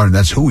what we are and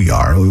that's who we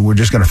are. We're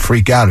just going to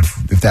freak out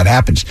if that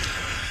happens.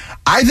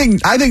 I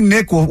think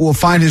Nick will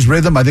find his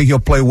rhythm. I think he'll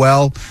play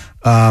well.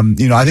 I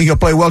think he'll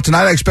play well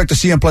tonight. I expect to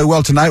see him play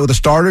well tonight with the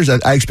starters.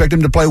 I expect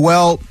him to play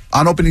well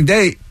on opening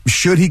day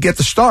should he get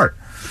the start.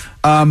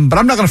 But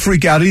I'm not going to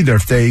freak out either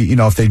if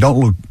they don't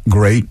look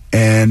great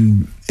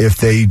and if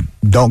they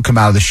don't come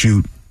out of the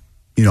chute,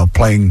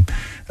 playing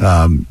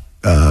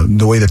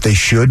the way that they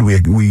should.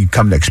 We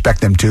come to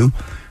expect them to.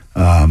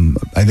 I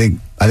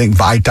think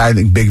Vaitai, I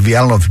think Big V, I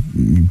don't know if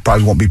he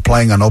probably won't be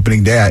playing on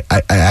opening day.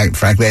 I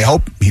frankly, I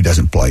hope he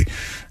doesn't play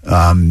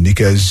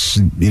because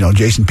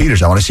Jason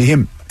Peters, I want to see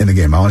him in the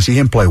game. I want to see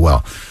him play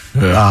well.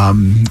 Yeah.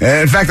 And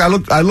in fact, I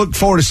look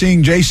forward to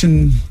seeing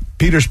Jason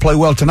Peters play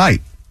well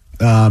tonight.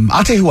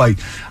 I'll tell you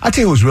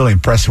who was really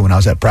impressive when I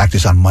was at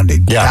practice on Monday.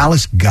 Yeah.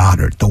 Dallas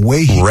Goedert, the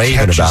way he way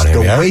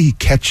he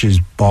catches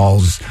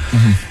balls,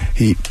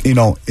 he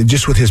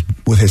just with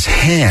his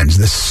hands,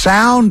 the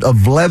sound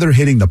of leather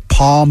hitting the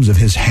palms of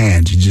his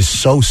hands is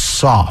just so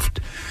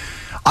soft.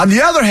 On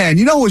the other hand,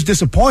 who was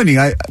disappointing?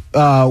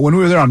 When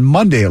we were there on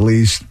Monday, at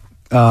least,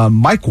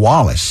 Mike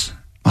Wallace.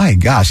 My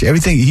gosh,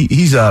 everything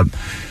he's I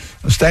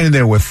was standing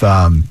there with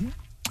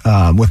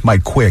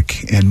Mike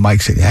Quick, and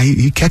Mike said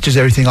he catches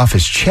everything off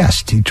his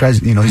chest. He tries,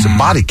 he's a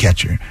body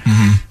catcher.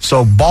 Mm-hmm.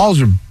 So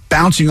balls are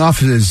bouncing off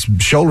his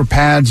shoulder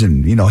pads,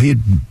 and he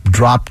had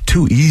dropped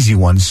 2 easy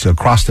ones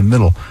across the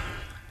middle.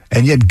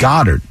 And yet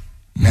Goddard,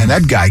 man,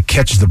 that guy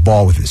catches the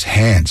ball with his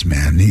hands,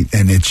 man.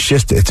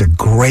 It's a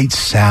great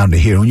sound to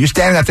hear. When you're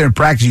standing out there in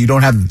practice, you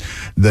don't have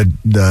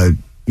the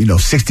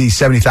 60,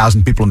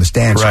 70,000 people in the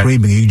stands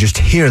screaming. You just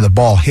hear the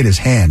ball hit his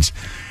hands.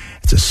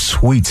 It's a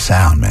sweet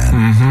sound, man.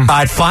 Mm-hmm. All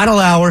right, final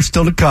hour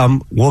still to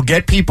come. We'll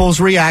get people's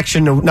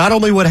reaction to not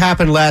only what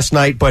happened last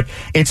night, but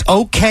it's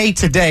okay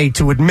today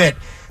to admit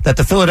that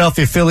the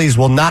Philadelphia Phillies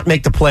will not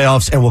make the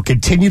playoffs and will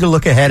continue to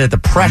look ahead at the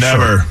pressure.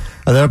 Never.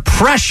 The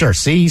pressure.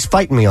 See, he's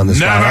fighting me on this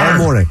guy all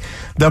morning.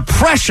 The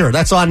pressure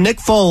that's on Nick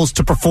Foles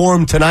to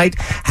perform tonight.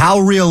 How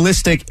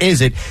realistic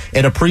is it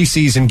in a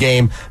preseason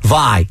game?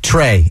 Vi,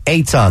 Trey,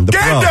 Eitan, the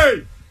game pro.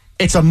 Day.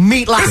 It's a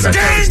meat lock. It's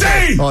game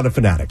day on a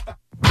Fanatic.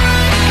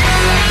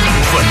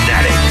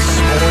 Fanatic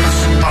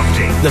Sports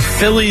Update. The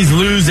Phillies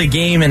lose a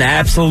game in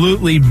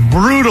absolutely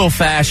brutal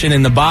fashion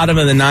in the bottom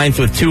of the ninth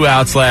with 2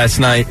 outs last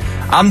night.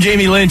 I'm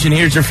Jamie Lynch, and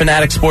here's your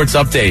Fanatic Sports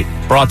Update.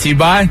 Brought to you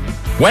by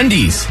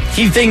Wendy's.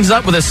 Heat things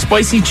up with a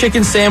spicy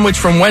chicken sandwich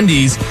from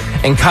Wendy's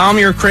and calm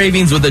your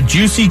cravings with a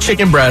juicy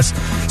chicken breast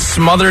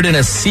smothered in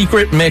a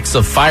secret mix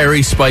of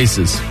fiery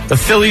spices. The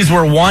Phillies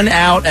were 1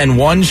 out and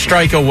 1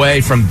 strike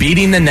away from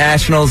beating the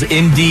Nationals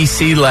in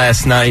D.C.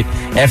 last night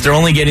after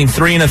only getting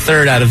 3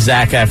 1/3 out of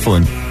Zach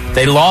Eflin.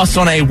 They lost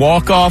on a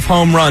walk-off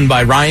home run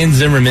by Ryan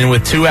Zimmerman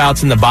with 2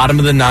 outs in the bottom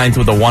of the ninth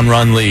with a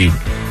 1-run lead.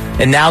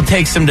 It now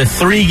takes them to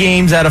 3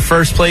 games out of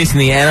first place in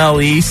the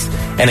NL East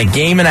and a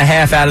game and a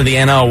half out of the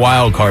NL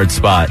wildcard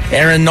spot.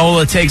 Aaron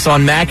Nola takes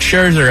on Max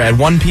Scherzer at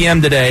 1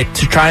 p.m. today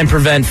to try and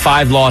prevent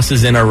 5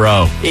 losses in a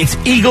row. It's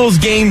Eagles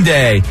game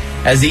day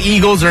as the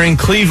Eagles are in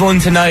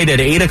Cleveland tonight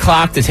at 8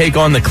 o'clock to take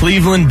on the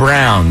Cleveland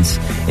Browns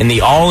in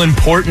the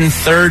all-important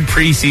 3rd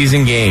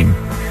preseason game.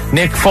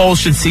 Nick Foles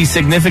should see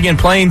significant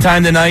playing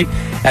time tonight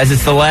as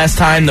it's the last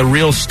time the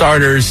real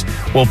starters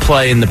will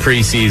play in the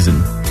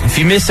preseason. If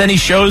you miss any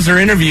shows or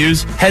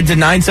interviews, head to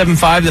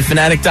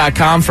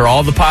 975thefanatic.com for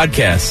all the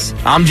podcasts.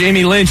 I'm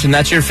Jamie Lynch, and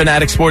that's your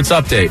Fanatic Sports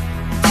Update.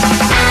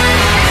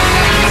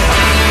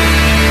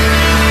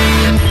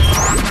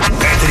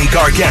 Anthony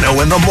Gargano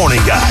and the Morning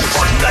Guys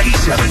on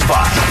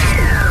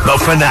 97.5. The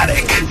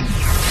Fanatic.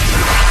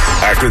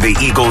 After the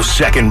Eagles'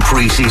 second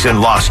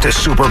preseason loss to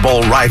Super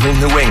Bowl rival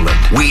New England,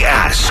 we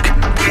ask,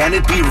 can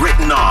it be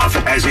written off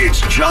as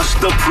it's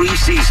just the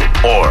preseason?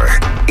 Or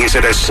is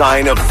it a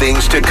sign of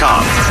things to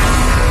come?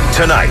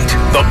 Tonight,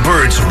 the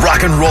Birds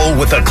rock and roll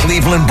with the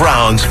Cleveland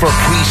Browns for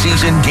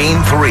preseason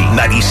Game 3.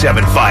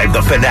 97.5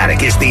 The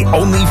Fanatic is the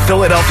only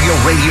Philadelphia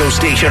radio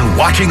station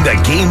watching the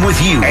game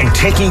with you and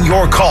taking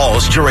your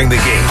calls during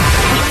the game.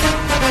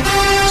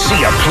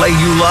 See a play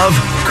you love?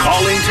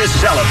 Call in to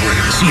celebrate.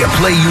 See a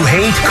play you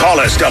hate? Call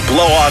us to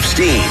blow off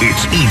steam.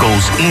 It's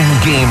Eagles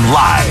in-game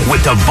live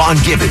with Devon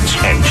Gibbons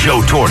and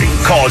Joe Torre.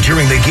 Call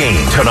during the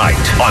game tonight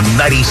on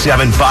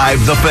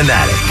 97.5 The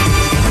Fanatic.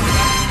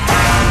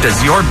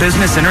 Does your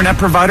business internet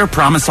provider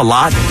promise a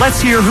lot?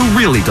 Let's hear who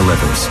really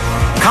delivers.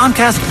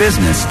 Comcast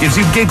Business gives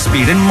you gig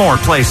speed in more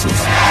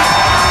places.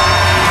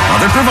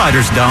 Other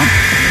providers don't.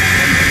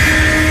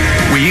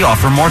 We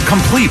offer more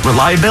complete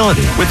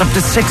reliability with up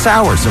to 6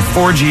 hours of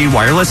 4G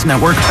wireless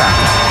network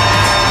backup.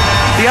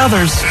 The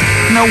others,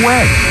 no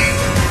way.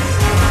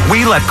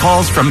 We let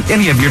calls from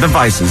any of your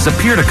devices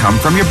appear to come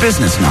from your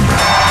business number.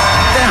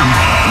 Them,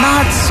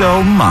 not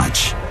so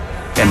much.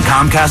 And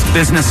Comcast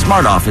Business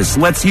Smart Office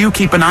lets you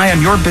keep an eye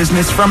on your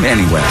business from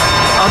anywhere.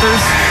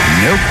 Others,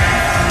 nope.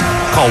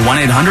 Call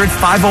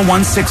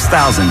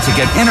 1-800-501-6000 to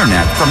get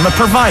internet from the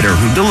provider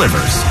who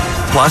delivers.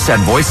 Plus,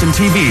 add voice and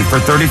TV for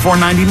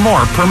 $34.90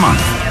 more per month.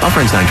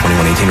 Offer ends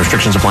 9/20/2018.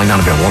 Restrictions apply. Not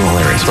available in all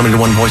areas. Limited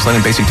to 1 voice line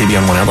and basic TV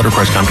on 1 outlet.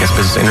 Requires Comcast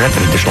Business Internet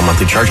and additional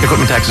monthly charge.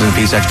 Equipment taxes and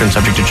fees extra and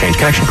subject to change.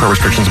 Connection per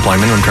restrictions apply.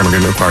 Minimum term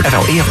agreement required.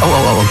 FL EF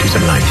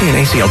 0000279.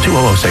 TNACL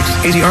 2006.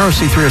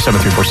 AZROC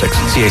 307346.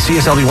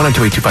 CACSLB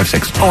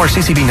 1028256.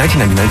 ORCCB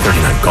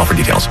 199939. Call for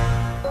details.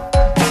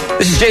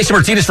 This is Jason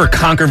Martinez for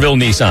Conquerville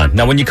Nissan.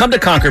 Now, when you come to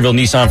Conquerville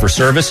Nissan for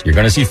service, you're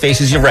going to see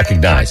faces you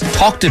recognize.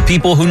 Talk to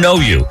people who know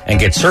you and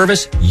get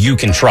service you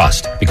can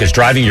trust. Because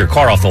driving your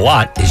car off the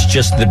lot is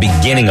just the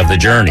beginning of the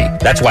journey.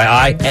 That's why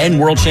I and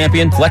world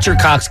champion Fletcher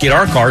Cox get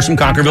our cars from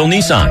Conquerville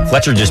Nissan.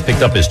 Fletcher just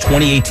picked up his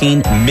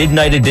 2018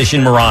 Midnight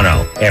Edition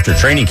Murano. After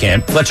training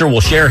camp, Fletcher will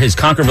share his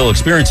Conquerville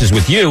experiences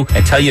with you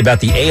and tell you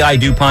about the AI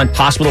DuPont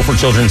Hospital for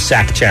Children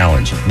SAC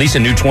Challenge. Lease a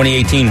new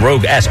 2018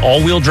 Rogue S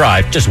all-wheel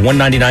drive, just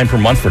 $199 per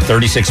month for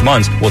 36 months.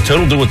 Will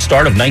total due at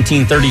start of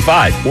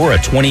 $1935, or a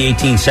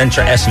 2018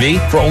 Sentra SV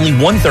for only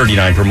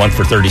 $139 per month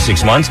for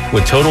 36 months,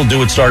 with total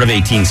due at start of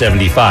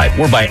 $1875.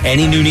 Or buy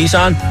any new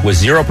Nissan with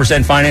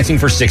 0% financing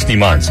for 60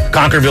 months.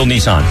 Conquerville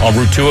Nissan on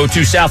Route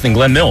 202 South in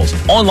Glen Mills.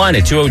 Online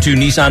at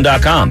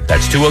 202nissan.com.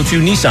 That's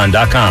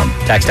 202nissan.com.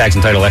 Tax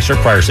and title extra.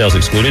 Prior sales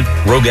excluded.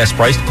 Rogue S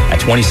priced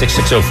at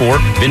 $26,604.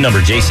 VIN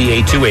number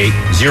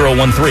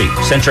JCA28013.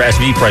 Sentra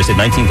SV priced at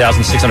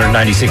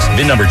 $19,696.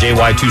 VIN number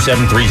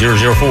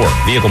JY273004.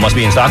 Vehicle must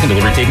be in stock and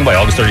delivery taken by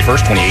August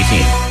 31st,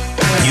 2018.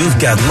 You've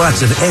got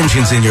lots of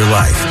engines in your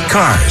life.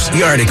 Cars,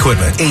 yard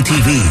equipment,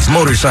 ATVs,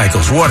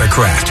 motorcycles,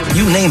 watercraft,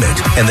 you name it.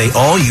 And they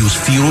all use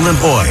fuel and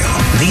oil.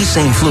 These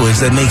same fluids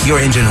that make your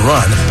engine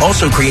run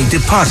also create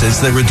deposits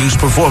that reduce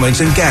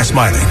performance and gas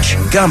mileage.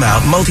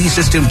 Gumout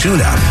Multi-System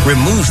Tune-Up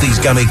removes these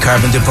gummy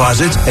carbon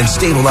deposits and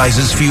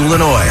stabilizes fuel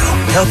and oil,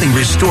 helping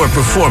restore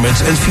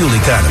performance and fuel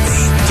economy.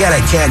 Get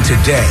a can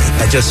today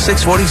at just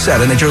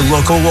 $6.47 at your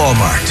local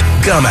Walmart.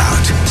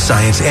 Gumout.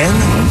 Science in,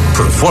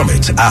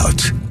 performance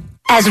out.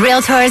 As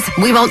realtors,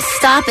 we won't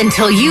stop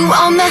until you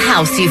own the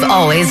house you've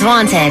always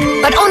wanted.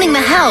 But owning the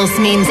house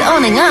means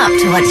owning up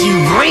to what you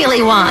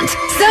really want.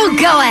 So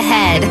go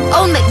ahead.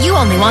 Own that you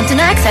only want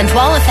an accent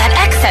wall if that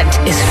accent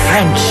is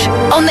French.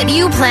 Own that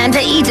you plan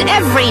to eat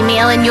every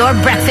meal in your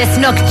breakfast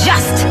nook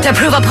just to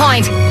prove a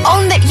point.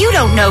 Own that you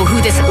don't know who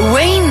this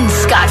Wayne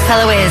Scott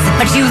fellow is,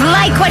 but you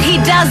like what he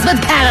does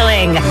with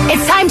paneling.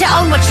 It's time to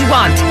own what you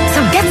want. So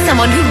get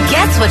someone who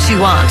gets what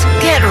you want.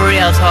 Get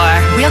Realtor.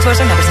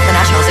 Realtors are members of the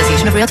National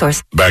Association of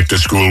Realtors. Back to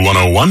School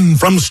 101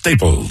 from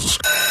Staples.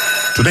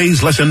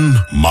 Today's lesson,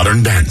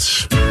 modern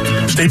dance.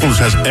 Staples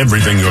has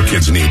everything your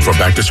kids need for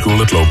back to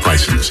school at low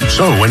prices.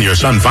 So when your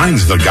son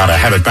finds the Gotta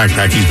Have It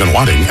backpack he's been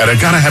wanting at a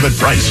Gotta Have It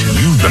price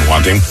you've been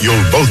wanting,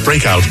 you'll both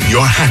break out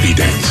your happy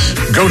dance.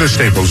 Go to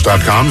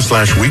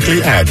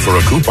staples.com/weekly ad for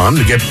a coupon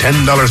to get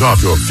 $10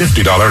 off your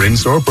 $50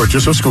 in-store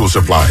purchase of school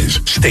supplies.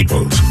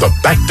 Staples, the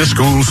back to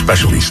school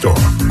specialty store.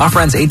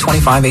 Offer ends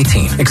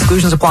 8/25/18.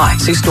 Exclusions apply.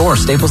 See store or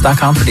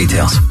staples.com for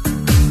details.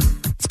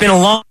 It's been a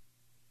long...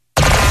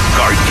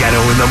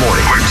 Gargano in the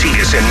morning,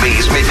 Martinez and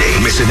Mays midday,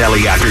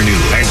 Missinelli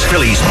afternoon, and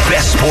Philly's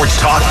best sports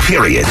talk,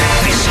 period.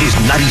 This is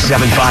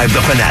 97.5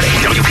 The Fanatic,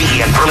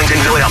 WPEN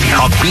Burlington, Philadelphia,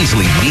 a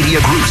Beasley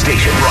Media Group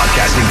station,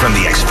 broadcasting from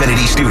the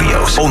Xfinity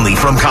Studios, only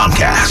from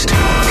Comcast.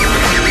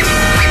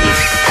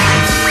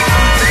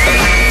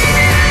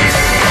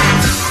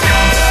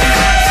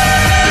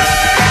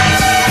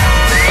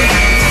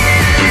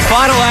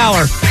 Final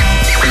hour.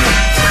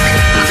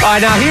 All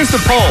right, now here's the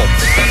poll.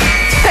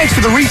 Thanks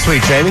for the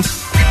retweet, Jamie.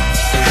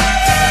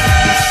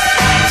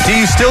 Do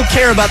you still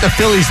care about the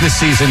Phillies this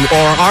season, or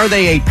are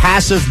they a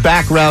passive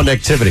background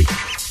activity?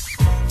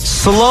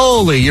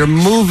 Slowly, you're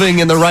moving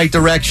in the right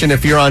direction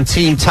if you're on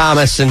Team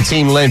Thomas and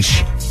Team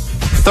Lynch.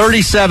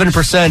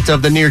 37%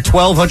 of the near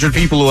 1,200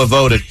 people who have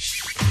voted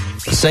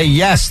say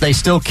yes, they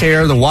still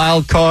care, the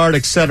wild card,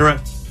 etc.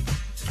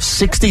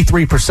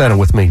 63% are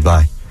with me,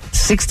 Vi.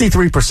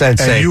 63%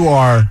 say and you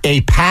are a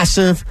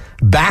passive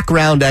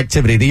background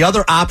activity. The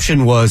other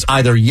option was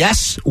either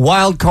yes,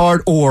 wild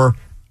card, or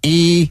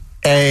EAGLES.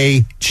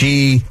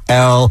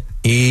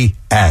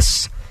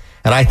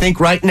 And I think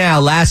right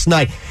now, last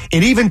night,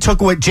 it even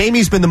took away.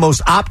 Jamie's been the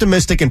most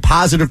optimistic and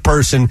positive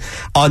person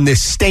on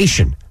this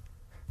station.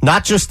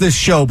 Not just this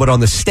show, but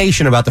on the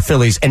station about the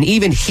Phillies. And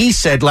even he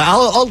said,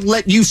 I'll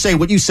let you say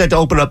what you said to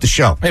open up the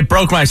show. It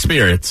broke my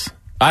spirits.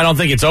 I don't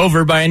think it's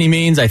over by any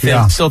means. I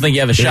still think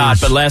you have a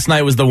shot. But last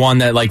night was the one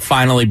that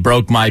finally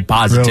broke my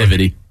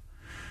positivity.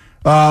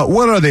 Really?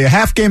 What are they? A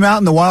half game out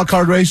in the wild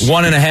card race?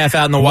 1.5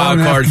 out in the wild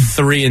card,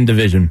 3 in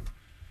division.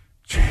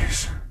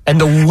 Jeez. And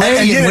the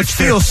way in which it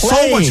feels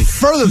so much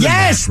further than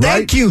yes, that,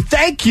 right?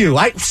 Thank you.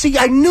 I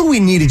knew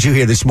we needed you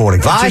here this morning.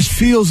 It just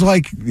feels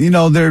like,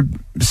 they're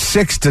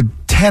 6 to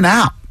 10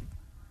 out.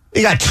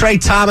 You got Trey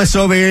Thomas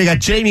over here. You got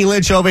Jamie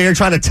Lynch over here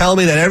trying to tell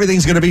me that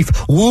everything's going to be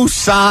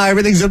woo-saw,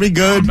 everything's going to be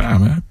good. Oh,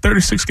 man.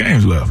 36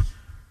 games left.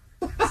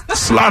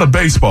 It's a lot of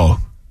baseball.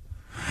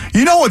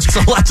 You know what's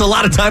that's a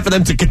lot of time for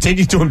them to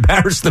continue to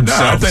embarrass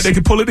themselves. No, I think they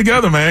can pull it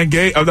together, man.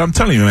 Gabe, I'm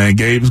telling you, man.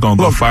 Gabe is going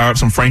to go fire up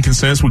some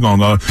frankincense. We're going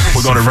to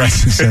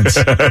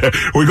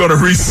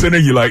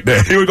recenter you like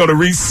that. We're going to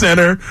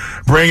recenter,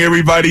 bring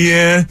everybody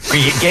in.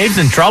 Gabe's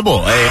in trouble.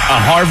 A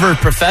Harvard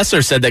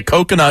professor said that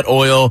coconut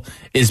oil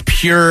is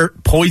pure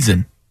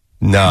poison.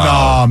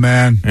 No,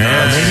 man.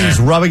 Yeah. Maybe he's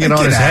rubbing it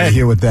on his head.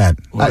 Here with that.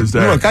 What is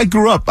that? Look, I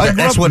grew up in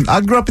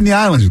the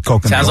islands with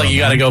coconut. Sounds like you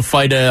got to go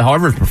fight a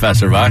Harvard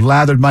professor, right? I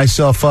lathered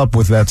myself up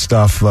with that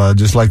stuff,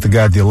 just like the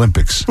guy at the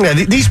Olympics. Yeah,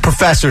 these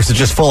professors are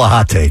just full of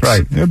hot takes.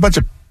 Right. They're a bunch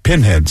of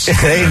pinheads.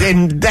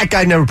 And that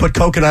guy never put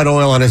coconut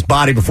oil on his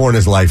body before in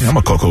his life. Yeah, I'm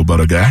a cocoa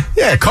butter guy.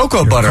 Yeah,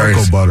 cocoa butter.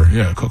 Yeah,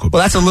 cocoa butter.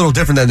 Well, that's a little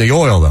different than the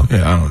oil, though.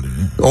 Yeah, I don't do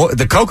that.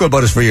 The cocoa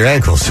butter's for your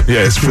ankles.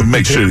 Yeah, it's to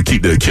make sure to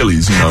keep the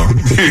Achilles,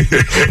 Keep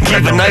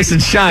it nice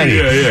and shiny.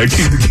 Yeah.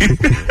 Keep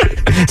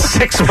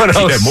 610.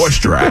 Keep that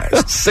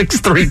moisturized.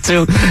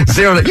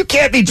 63209. You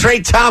can't be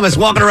Trey Thomas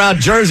walking around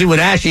Jersey with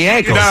ashy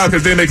ankles. No,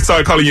 because then they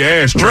start calling you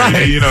Ash Trey. Right.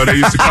 They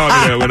used to call me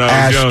that when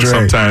I was young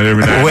sometimes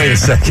every night. Wait a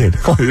second.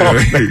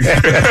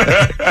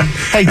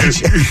 Hey, did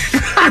you...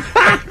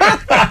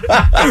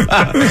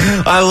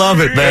 I love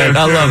it, man.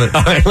 I love it.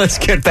 All right, let's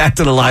get back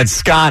to the line.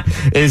 Scott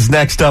is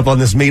next up on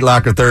this Meat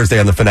Locker Thursday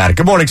on The Fanatic.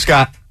 Good morning,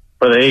 Scott.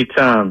 Brother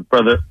A-Time.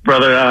 Brother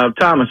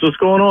Thomas, what's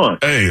going on?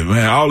 Hey,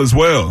 man, all is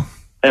well.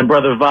 And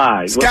Brother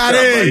Vi.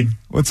 Scotty!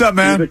 What's up,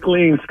 man? Keep it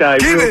clean,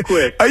 Scotty, real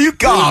quick.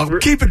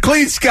 Keep it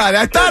clean, Scott.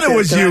 I thought it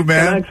was you,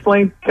 man.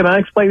 Can I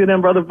explain to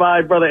them, Brother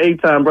Vi, Brother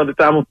A-Time, Brother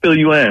Tom will fill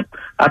you in.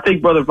 I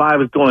think Brother Vi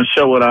was doing a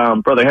show with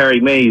Brother Harry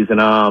Mays, and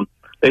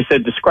They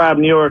said, describe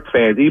New York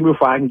fans. Even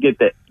before I can get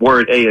that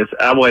word AS,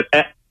 I went,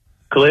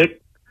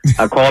 click.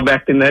 I called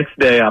back the next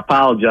day. I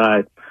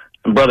apologized.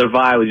 And Brother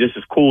Vi was just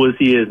as cool as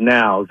he is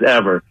now as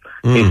ever.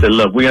 He said,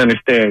 look, we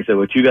understand. He said,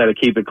 but you got to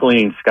keep it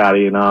clean,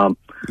 Scotty. And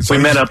we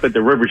met up at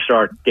the River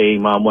Shark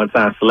game one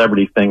time,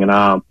 celebrity thing. And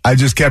I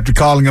just kept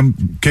calling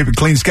him Keep It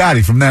Clean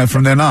Scotty from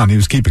then on. He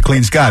was Keep It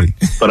Clean Scotty.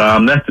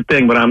 But that's the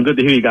thing. But I'm good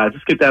to hear you guys.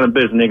 Let's get down to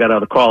business. They got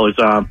other callers.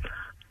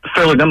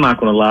 Philly, I'm not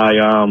going to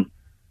lie.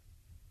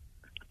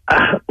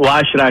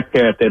 Why should I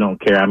care if they don't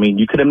care? I mean,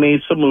 you could have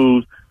made some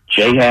moves.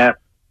 J-Hap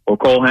or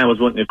Cole Hamels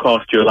wouldn't have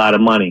cost you a lot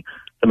of money.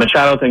 The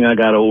Machado thing I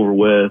got over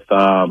with.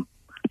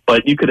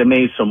 But you could have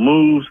made some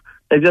moves.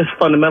 It's just a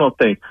fundamental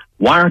thing.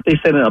 Why aren't they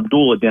sending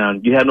Abdullah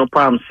down? You had no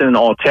problem sending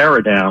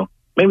Altera down,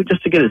 maybe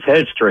just to get his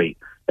head straight.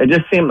 It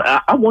just seemed,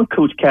 I want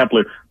Coach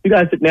Kapler. You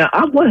guys, now,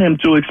 I want him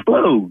to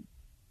explode.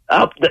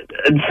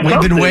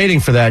 We've been waiting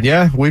for that,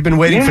 yeah? We've been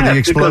waiting for the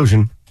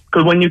explosion.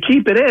 Because when you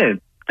keep it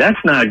in, that's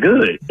not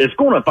good. It's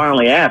going to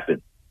finally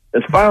happen.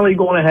 It's finally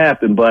going to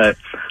happen. But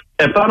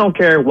if I don't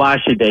care, why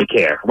should they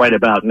care right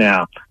about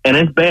now? And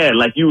it's bad.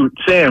 Like you were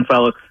saying,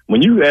 fellas,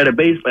 when you at a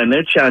baseball and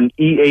they're shouting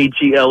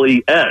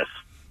EAGLES.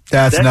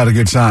 That's not a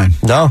good sign.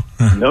 No.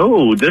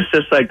 No, this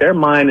is like their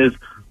mind is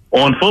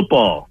on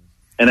football.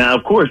 And now,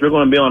 of course, we're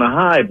going to be on a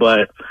high,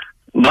 but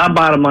my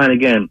bottom line,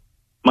 again,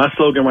 my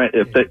slogan, right,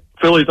 if the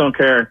Phillies don't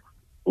care,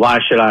 why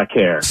should I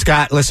care?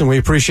 Scott, listen, we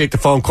appreciate the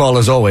phone call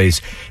as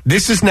always.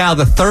 This is now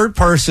the third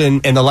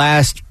person in the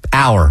last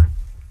hour,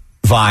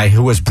 Vi,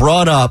 who was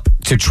brought up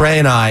to Trey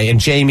and I and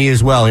Jamie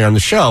as well here on the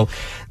show,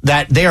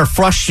 that they are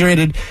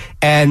frustrated,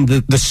 and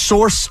the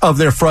source of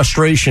their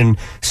frustration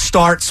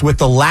starts with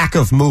the lack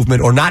of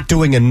movement or not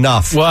doing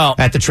enough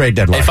at the trade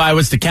deadline. If I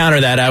was to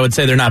counter that, I would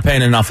say they're not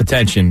paying enough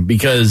attention,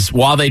 because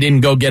while they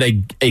didn't go get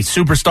a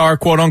superstar,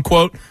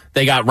 quote-unquote,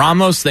 they got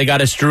Ramos, they got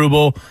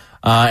Asdrubal,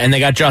 and they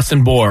got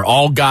Justin Bour,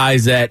 all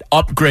guys that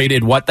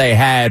upgraded what they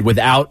had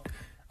without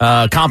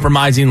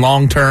compromising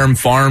long-term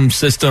farm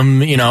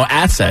system,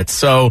 assets.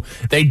 So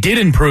they did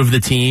improve the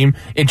team.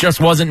 It just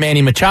wasn't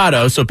Manny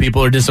Machado, so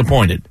people are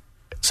disappointed.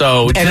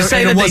 So and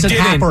it wasn't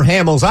Happ or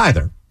Hamels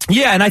either.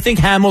 Yeah, and I think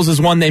Hamels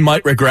is one they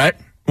might regret.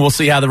 We'll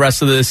see how the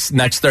rest of this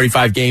next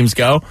 35 games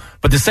go.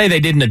 But to say they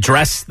didn't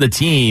address the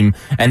team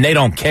and they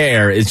don't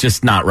care is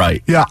just not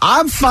right. Yeah,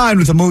 I'm fine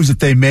with the moves that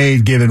they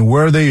made, given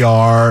where they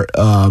are,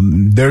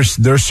 their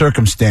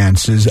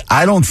circumstances.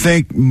 I don't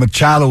think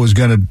Machado is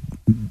going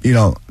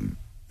to,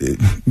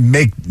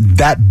 make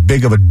that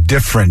big of a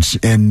difference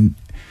in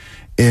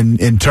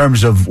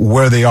terms of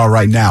where they are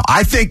right now.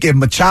 I think if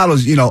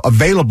Machado's,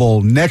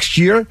 available next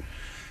year,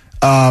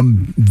 I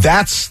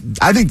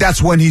think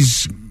that's when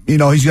he's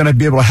going to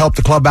be able to help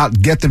the club out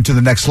and get them to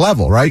the next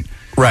level, right?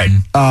 Right.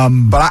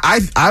 But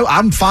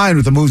I'm fine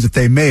with the moves that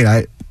they made.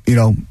 I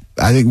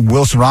think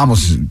Wilson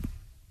Ramos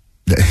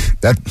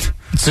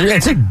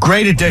it's a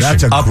great addition.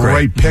 That's a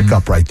great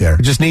pickup right there.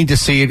 We just need to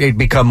see it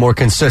become more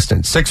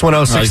consistent.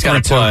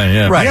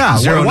 610-612. Right. Yeah.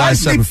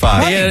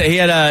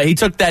 0975. He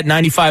took that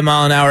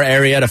 95-mile-an-hour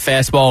area at a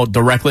fastball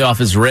directly off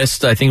his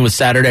wrist. I think it was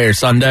Saturday or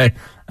Sunday.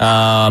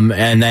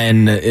 And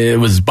then it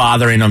was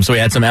bothering him. So he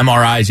had some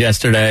MRIs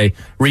yesterday,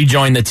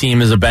 rejoined the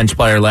team as a bench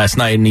player last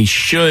night, and he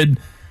should.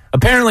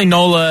 Apparently,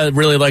 Nola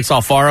really likes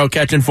Alfaro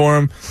catching for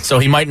him, so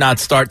he might not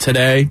start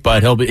today,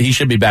 but he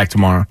should be back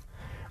tomorrow.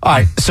 All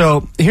right,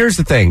 so here's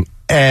the thing,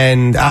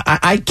 and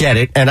I get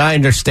it, and I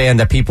understand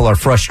that people are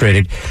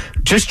frustrated.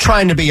 Just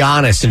trying to be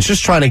honest and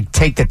just trying to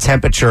take the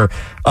temperature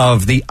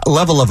of the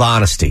level of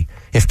honesty.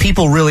 If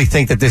people really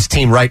think that this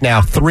team right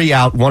now, 3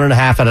 out,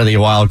 1.5 out of the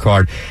wild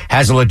card,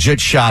 has a legit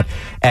shot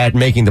at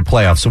making the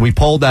playoffs. So we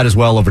polled that as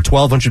well. Over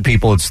 1,200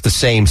 people, it's the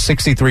same.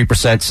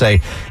 63%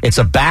 say it's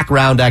a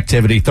background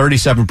activity.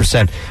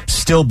 37%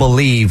 still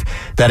believe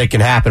that it can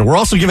happen. We're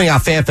also giving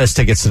out FanFest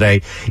tickets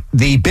today.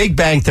 The Big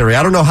Bang Theory,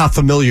 I don't know how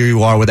familiar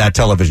you are with that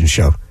television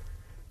show.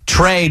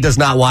 Trey does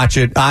not watch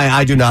it.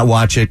 I do not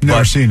watch it.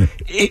 Never seen it.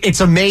 It's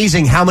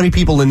amazing how many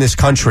people in this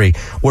country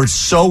were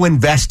so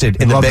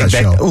invested in the Big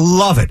Bang.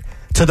 Love it.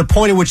 To the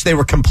point at which they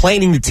were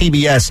complaining to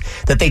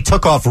TBS that they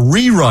took off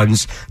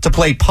reruns to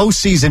play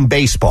postseason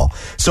baseball.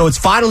 So it's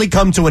finally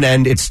come to an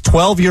end. Its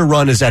 12-year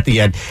run is at the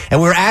end. And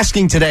we're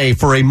asking today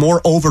for a more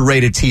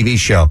overrated TV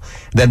show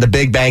than The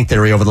Big Bang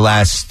Theory over the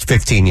last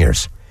 15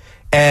 years.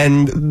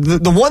 And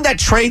the one that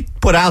Trey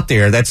put out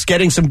there that's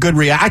getting some good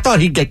reaction, I thought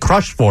he'd get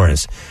crushed for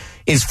us,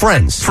 is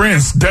Friends.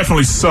 Friends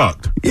definitely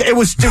sucked. It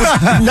was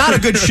not a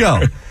good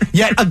show.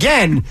 Yet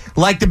again,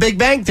 like The Big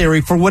Bang Theory,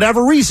 for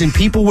whatever reason,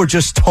 people were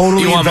just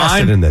totally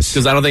invested in this.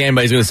 Because I don't think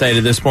anybody's going to say it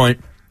at this point.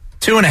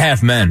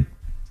 2.5 Men.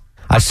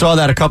 I saw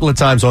that a couple of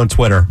times on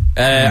Twitter.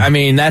 I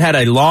mean, that had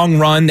a long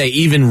run. They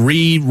even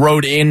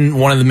rewrote in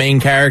one of the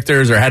main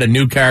characters or had a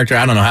new character.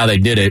 I don't know how they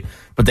did it,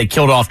 but they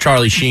killed off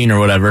Charlie Sheen or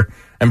whatever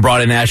and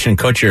brought in Ashton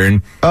Kutcher.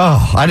 And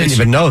I didn't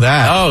even know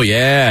that. Oh,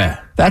 yeah.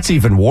 That's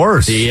even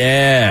worse.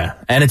 Yeah.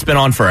 And it's been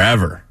on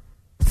forever.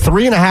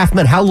 3.5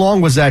 Men. How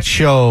long was that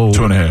show?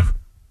 2.5.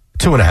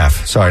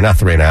 2.5. Sorry, not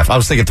 3.5. I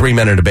was thinking 3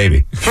 Men and a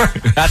Baby.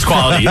 That's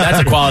quality. That's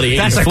a quality 80s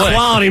That's a flick.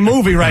 quality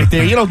movie right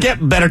there. You don't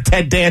get better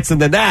Ted Danson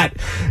than that.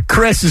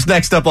 Chris is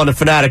next up on the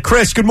Fanatic.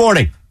 Chris, good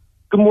morning.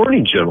 Good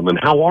morning, gentlemen.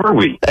 How are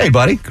we? Hey,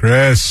 buddy.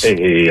 Chris.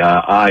 Hey,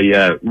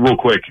 real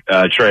quick,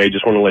 Trey, I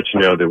just want to let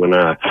you know that when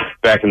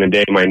back in the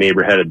day, my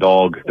neighbor had a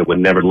dog that would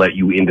never let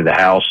you into the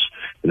house,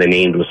 and they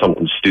named him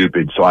something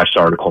stupid, so I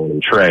started calling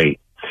him Trey.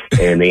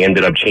 And they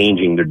ended up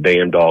changing their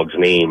damn dog's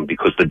name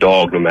because the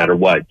dog, no matter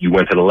what, you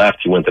went to the left,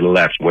 you went to the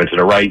left, you went to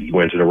the right, you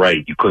went to the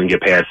right. You couldn't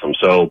get past them.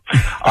 So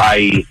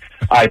I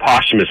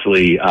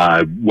posthumously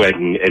went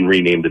and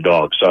renamed the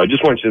dog. So I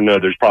just want you to know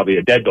there's probably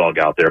a dead dog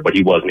out there, but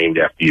he was named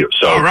after you.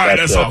 So all right,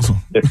 that's awesome.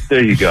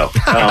 There you go.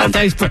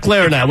 Thanks for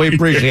clearing that. We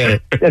appreciate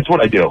it. That's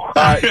what I do.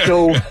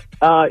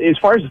 As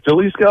far as the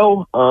Phillies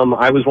go,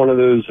 I was one of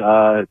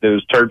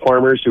those turd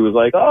farmers who was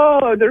like,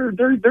 "Oh, they're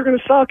going to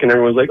suck," and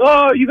everyone's like,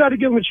 "Oh, you got to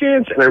give them a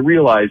chance." And I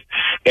realized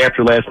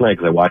after last night,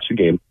 because I watched the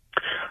game,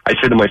 I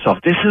said to myself,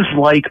 "This is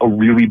like a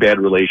really bad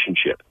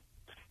relationship."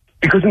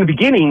 Because in the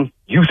beginning,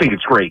 you think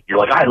it's great. You're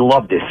like, "I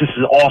love this. This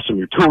is awesome.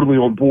 You're totally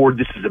on board.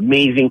 This is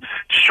amazing."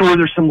 Sure,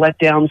 there's some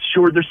letdowns.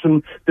 Sure, there's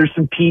some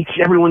peaks.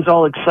 Everyone's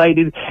all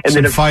excited, and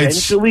Some then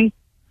fights.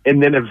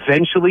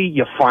 eventually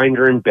you find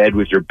her in bed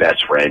with your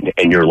best friend,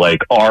 and you're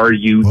like, "Are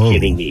you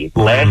kidding me?"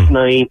 Last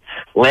night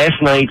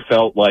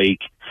felt like,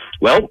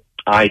 well,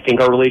 I think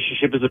our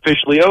relationship is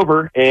officially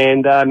over,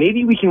 and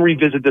maybe we can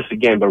revisit this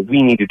again, but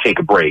we need to take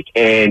a break.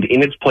 And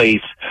in its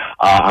place,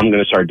 I'm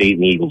going to start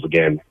dating the Eagles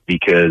again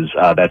because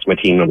that's my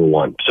team number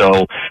one.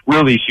 So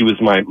really, she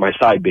was my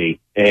side B,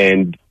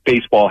 and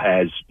baseball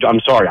I'm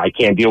sorry, I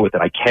can't deal with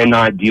it. I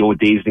cannot deal with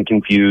Dazed and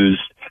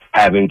Confused,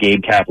 having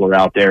Gabe Kapler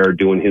out there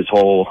doing his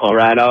whole, all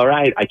right,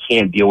 I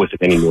can't deal with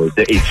it anymore.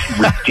 It's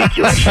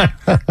ridiculous.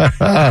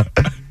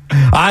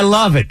 I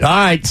love it. All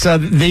right, so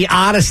the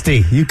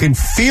honesty, you can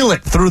feel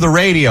it through the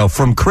radio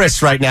from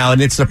Chris right now,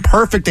 and it's a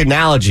perfect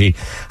analogy,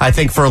 I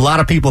think, for a lot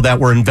of people that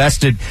were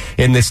invested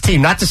in this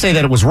team. Not to say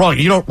that it was wrong.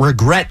 You don't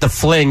regret the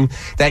fling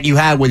that you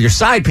had with your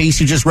side piece.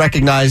 You just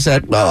recognize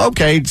that, well,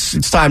 okay,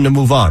 it's time to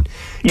move on.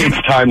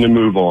 It's time to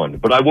move on.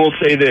 But I will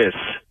say this.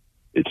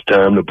 It's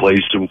time to play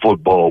some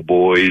football,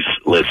 boys.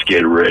 Let's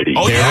get ready.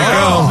 There we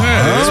go.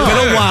 It's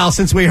been a while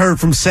since we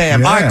heard from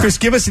Sam. Yeah. All right, Chris,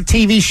 give us a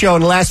TV show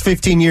in the last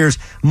 15 years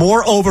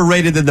more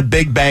overrated than The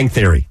Big Bang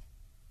Theory.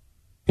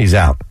 He's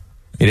out.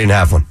 He didn't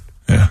have one.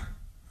 Yeah.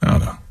 I don't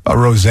know.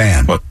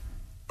 Roseanne. What?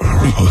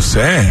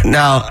 Roseanne.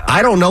 Now,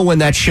 I don't know when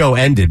that show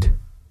ended.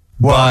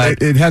 Well,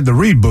 it had the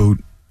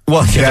reboot.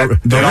 Well, yeah,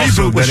 the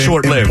reboot was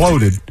short-lived.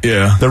 Imploded.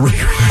 Yeah.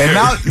 And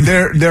now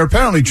they're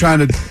apparently trying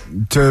to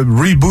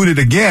reboot it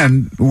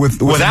again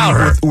without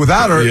her with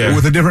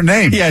a different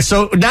name. Yeah,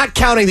 so not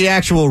counting the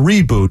actual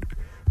reboot.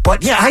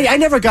 But yeah, I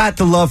never got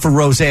the love for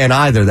Roseanne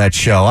either, that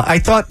show. I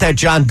thought that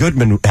John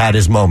Goodman had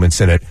his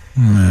moments in it.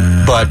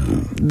 But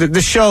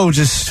the show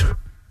just...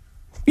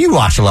 You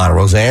watched a lot of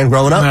Roseanne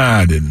growing up? Nah,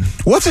 I didn't.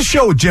 What's a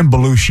show with Jim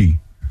Belushi?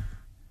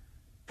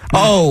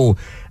 Oh,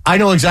 I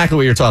know exactly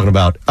what you're talking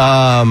about.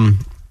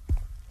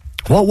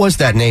 What was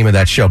that name of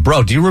that show?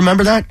 Bro, do you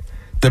remember that?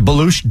 Jim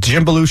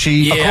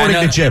Belushi, Yeah,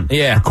 according to Jim.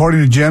 Yeah.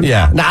 According to Jim?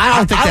 Yeah. No, I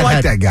don't think I that like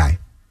had, that guy.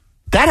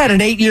 That had an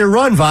 8-year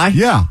run, Vi.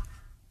 Yeah.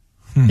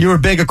 You were a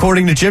big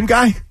according to Jim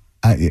guy?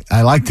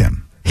 I liked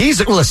him.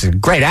 Listen,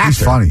 great actor.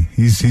 He's funny.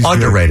 He's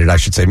underrated, I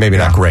should say. Maybe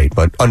not great,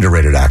 but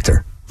underrated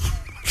actor.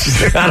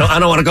 I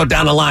don't want to go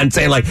down the line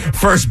saying like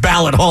first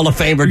ballot Hall of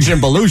Famer Jim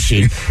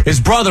Belushi. His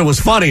brother was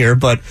funnier,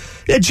 but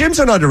yeah, Jim's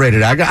an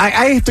underrated actor.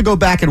 I have to go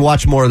back and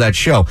watch more of that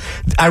show.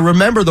 I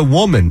remember the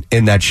woman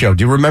in that show.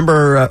 Do you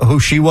remember who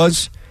she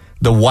was?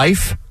 The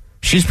wife?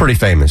 She's pretty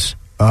famous.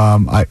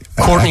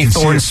 Courtney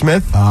Thorne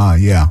Smith?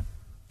 Yeah.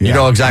 You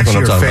know exactly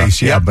what I'm talking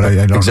about. Yeah, but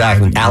I don't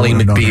exactly. Ally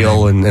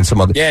McBeal and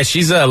some other. Yeah,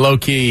 she's a low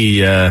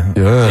key.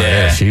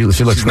 Yeah, she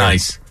looks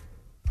nice.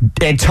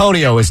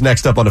 Antonio is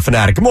next up on the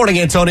Fanatic. Good morning,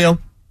 Antonio.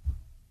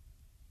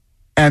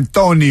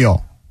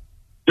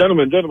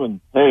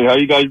 Gentlemen. Hey, how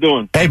you guys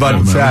doing? Hey, bud.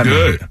 I'm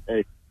good.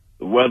 Hey,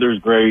 the weather's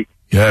great.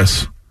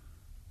 Yes.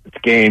 It's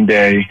game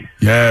day.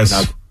 Yes.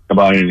 Not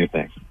about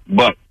anything.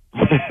 But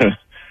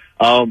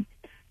I'm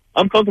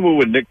comfortable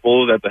with Nick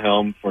Foles at the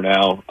helm for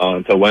now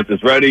until Wentz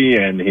is ready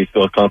and he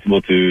feels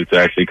comfortable to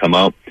actually come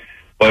out.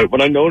 But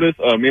what I noticed,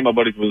 me and my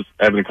buddies was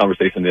having a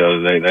conversation the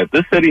other day, that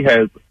this city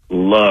has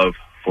love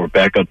for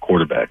backup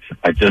quarterbacks.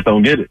 I just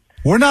don't get it.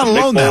 We're not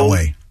alone that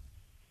way.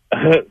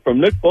 From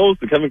Nick Foles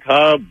to Kevin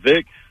Cobb,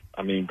 Vic,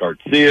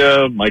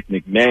 Garcia, Mike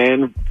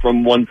McMahon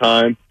from one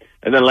time.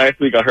 And then last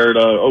week I heard,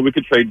 we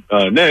could trade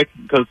Nick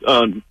because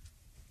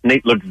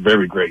Nate looks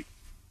very great.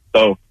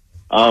 So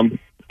I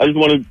just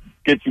want to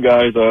get you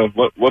guys,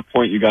 what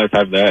point you guys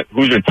have that?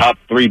 Who's your top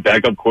 3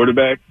 backup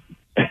quarterbacks?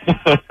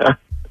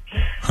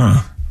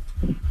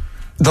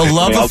 The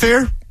love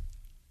affair?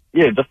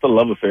 Yeah, just the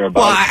love affair.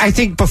 Well, I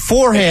think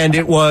beforehand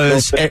it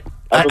was...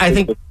 I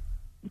think...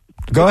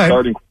 Go ahead.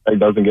 Starting quarterback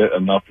doesn't get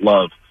enough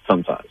love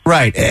sometimes.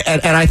 Right,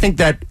 and I think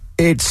that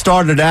it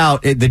started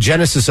out, the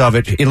genesis of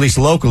it, at least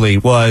locally,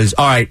 was,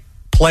 all right,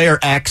 player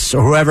X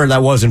or whoever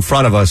that was in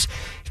front of us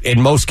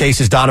in most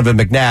cases Donovan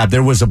McNabb,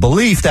 there was a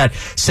belief that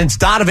since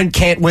Donovan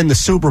can't win the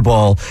Super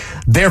Bowl,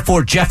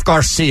 therefore Jeff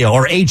Garcia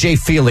or A.J.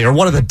 Feely or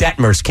one of the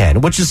Detmers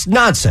can, which is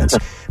nonsense.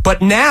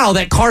 But now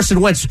that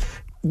Carson Wentz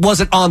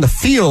wasn't on the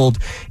field,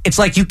 it's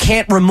like you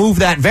can't remove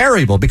that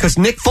variable because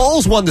Nick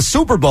Foles won the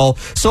Super Bowl,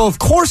 so of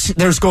course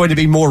there's going to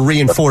be more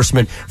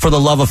reinforcement for the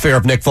love affair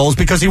of Nick Foles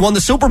because he won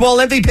the Super Bowl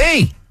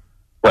MVP.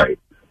 Right.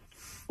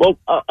 Well,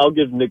 I'll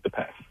give Nick the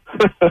pass.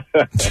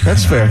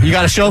 That's fair. You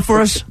got a show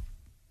for us?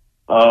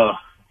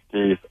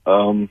 Geez.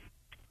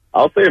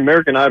 I'll say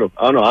American Idol.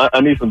 I don't know.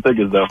 I need some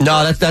tickets, though.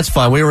 No, that's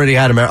fine. We already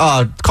had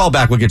American. Call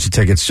back. We'll get you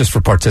tickets just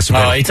for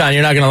participating. Oh, Eitan,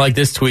 you're not going to like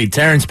this tweet.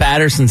 Terrence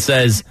Patterson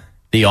says,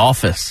 The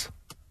Office.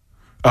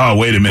 Oh,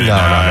 wait a minute. No.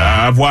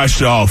 I've watched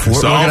The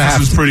Office. The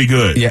Office is pretty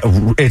good. Yeah,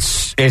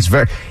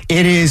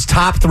 it is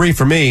top 3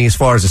 for me as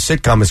far as a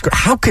sitcom is.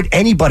 How could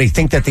anybody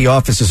think that The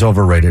Office is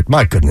overrated?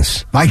 My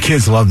goodness. My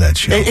kids love that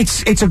show.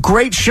 It's a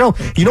great show.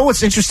 You know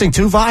what's interesting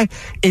too, Vi,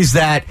 is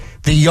that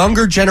the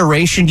younger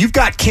generation, you've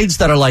got kids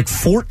that are like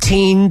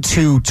 14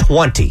 to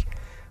 20,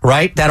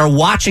 right, that are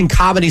watching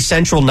Comedy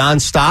Central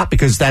nonstop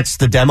because that's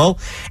the demo,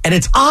 and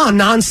it's on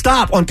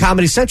nonstop on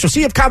Comedy Central. So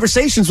you have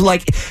conversations with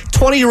like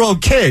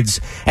 20-year-old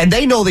kids, and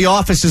they know The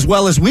Office as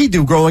well as we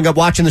do growing up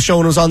watching the show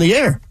when it was on the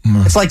air.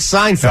 It's like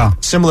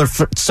Seinfeld, similar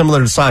to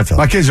Seinfeld.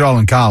 My kids are all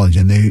in college,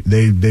 and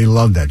they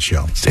love that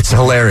show. It's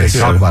hilarious. They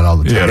talk about it all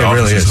the time. Yeah, it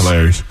really is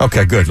hilarious.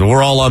 Okay, good. Well,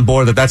 we're all on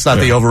board that's not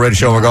the overrated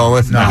show we're going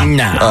with?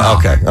 No.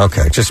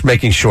 Okay. Just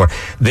making sure.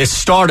 This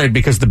started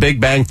because The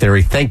Big Bang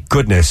Theory, thank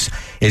goodness,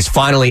 is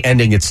finally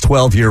ending its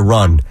 12-year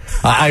run.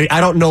 I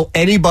don't know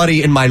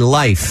anybody in my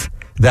life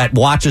that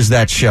watches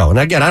that show. And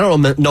again, I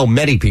don't know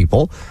many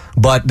people,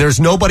 but there's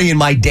nobody in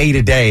my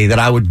day-to-day that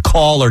I would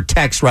call or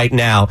text right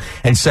now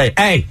and say,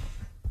 hey,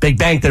 Big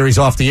Bang Theory's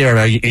off the air.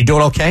 Are you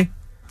doing okay?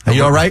 Are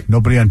you all right?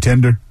 Nobody on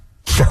Tinder?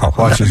 No,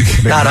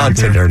 not on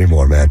Tinder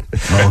anymore, man.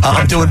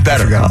 I'm doing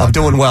better. I'm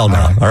doing well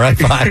now. All right,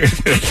 fine.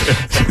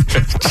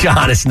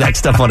 John is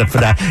next up on it for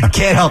that.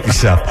 Can't help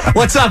yourself.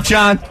 What's up,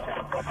 John?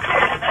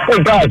 Hey,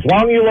 guys,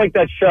 why don't you like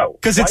that show?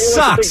 Because it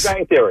sucks. Big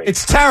Bang Theory?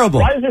 It's terrible.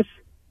 Why does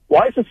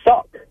it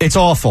suck? It's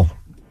awful.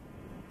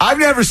 I've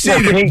never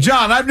seen it.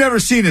 John, I've never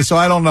seen it, so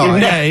I don't know.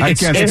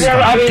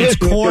 It's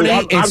corny.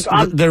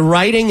 The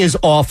writing is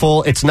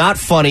awful. It's not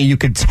funny. You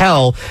could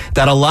tell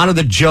that a lot of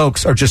the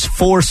jokes are just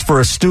forced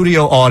for a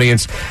studio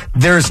audience.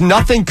 There's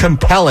nothing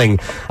compelling,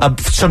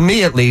 to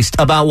me at least,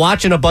 about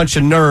watching a bunch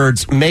of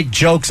nerds make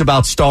jokes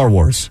about Star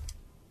Wars.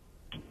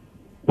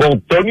 Well,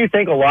 don't you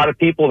think a lot of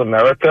people in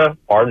America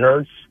are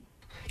nerds?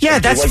 Yeah,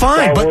 that's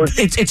fine, but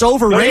it's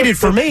overrated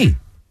for me.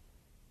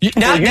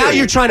 Now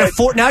you're trying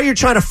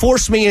to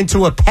force me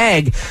into a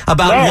peg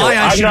about why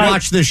I should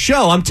watch this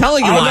show. I'm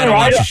telling you why I don't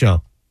watch the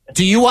show.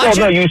 Do you watch it?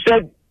 No, you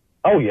said,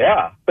 oh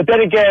yeah. But then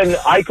again,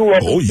 I grew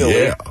up in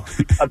Philly,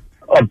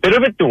 a bit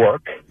of a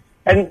dork,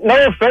 and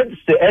no offense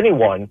to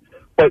anyone,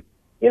 but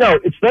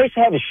it's nice to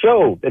have a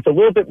show that's a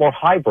little bit more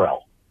highbrow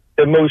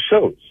than most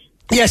shows.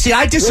 Yeah, see,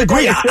 I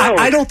disagree.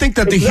 I don't think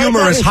that the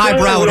humor is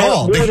highbrow at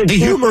all. The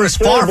humor is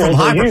far from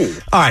highbrow.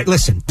 All right,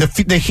 listen.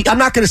 I'm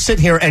not going to sit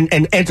here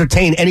and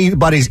entertain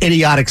anybody's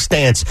idiotic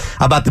stance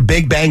about the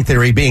Big Bang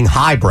Theory being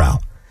highbrow.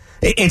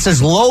 It's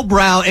as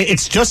lowbrow.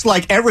 It's just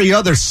like every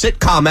other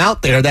sitcom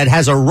out there that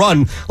has a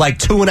run like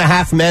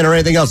 2.5 Men or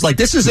anything else. Like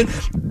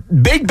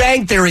Big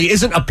Bang Theory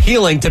isn't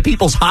appealing to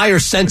people's higher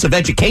sense of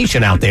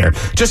education out there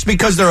just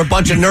because they're a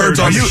bunch of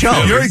nerds on the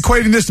show. You're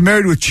equating this to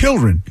Married with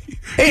Children.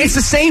 It's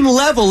the same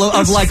level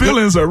of his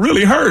feelings are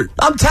really hurt.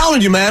 I'm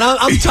telling you, man.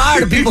 I'm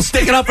tired of people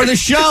sticking up for this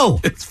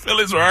show. His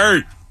feelings are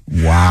hurt.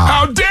 Wow.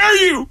 How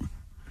dare you?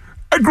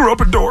 I grew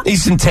up in Dork.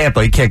 He's in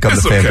Tampa. He can't come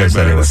to fan base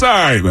anyway. It's all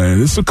right,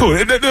 man. It's so cool.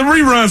 The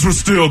reruns will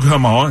still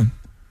come on.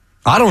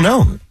 I don't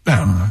know.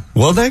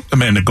 Will they? I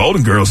mean, the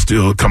Golden Girls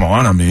still come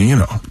on. I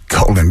mean,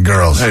 Golden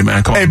Girls. Hey,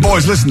 man, come on. Hey,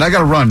 boys, listen. I got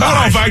to run.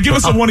 Hold on, give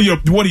us one of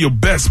your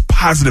best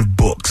positive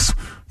books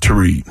to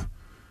read.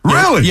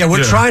 Really? Yeah,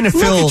 we're trying to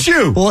fill. Look at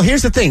you. Well,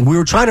 here's the thing. We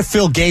were trying to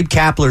fill Gabe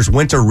Kapler's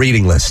winter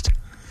reading list.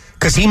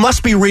 Because he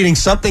must be reading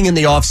something in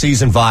the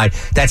off-season vibe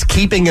that's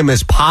keeping him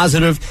as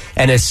positive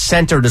and as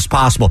centered as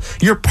possible.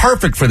 You're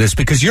perfect for this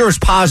because you're as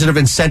positive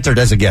and centered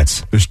as it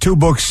gets. There's 2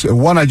 books.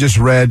 One I just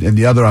read, and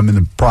the other I'm in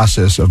the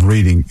process of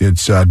reading.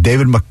 It's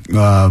David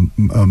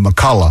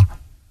McCullough,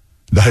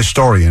 the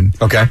historian.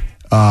 Okay.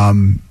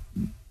 Wrote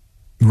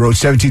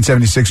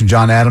 1776 and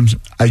John Adams.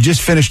 I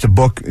just finished a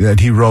book that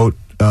he wrote,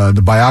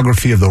 the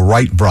biography of the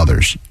Wright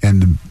brothers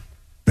and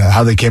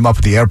how they came up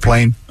with the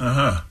airplane.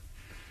 Uh-huh.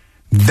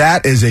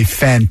 That is a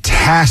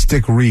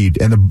fantastic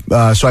read. And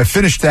so I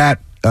finished that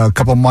a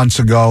couple months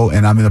ago,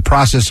 and I'm in the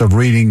process of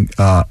reading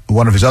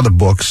one of his other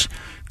books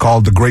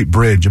called The Great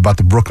Bridge, about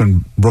the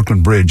Brooklyn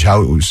Bridge,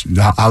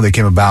 how they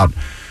came about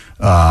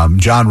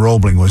John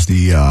Roebling was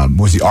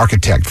the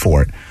architect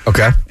for it.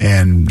 Okay.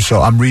 And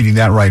so I'm reading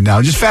that right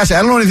now. Just fascinating.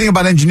 I don't know anything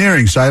about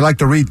engineering, so I like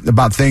to read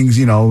about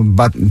things,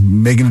 about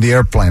making the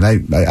airplane.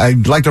 I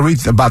like to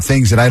read about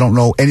things that I don't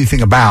know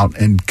anything about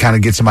and kind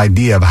of get some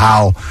idea of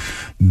how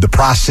the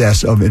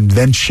process of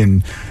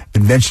invention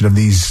of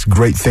these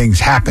great things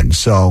happens.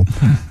 So,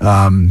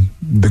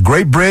 The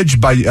Great Bridge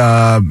by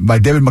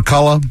David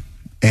McCullough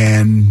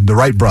and the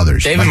Wright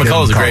brothers. David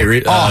McCullough is a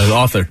great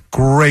author.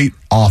 Great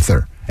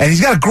author. And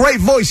he's got a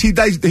great voice. He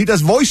does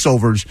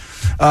voiceovers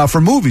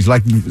for movies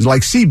like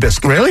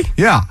Seabiscuit. Really?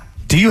 Yeah.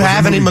 Do you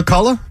have any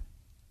McCullough?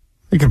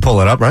 You can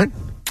pull it up, right?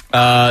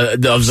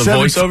 Of the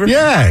voiceover?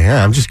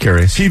 Yeah. I'm just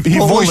curious. He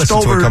voiced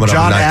over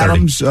John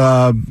Adams,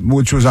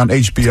 which was on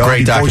HBO.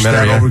 Great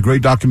documentary.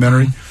 Great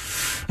documentary.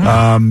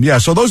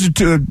 So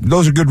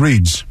those are good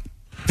reads.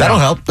 That'll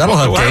help.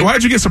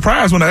 Why'd you get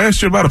surprised when I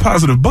asked you about a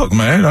positive book,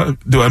 man?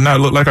 Do I not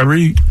look like I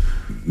read?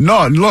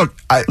 No, look.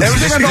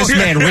 This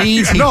man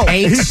reads. He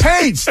paints. He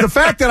paints. The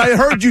fact that I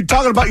heard you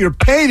talking about your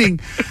painting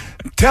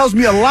tells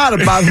me a lot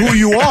about who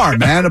you are,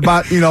 man.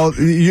 About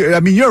you're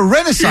a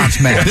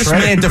Renaissance man. This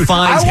man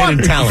defines hidden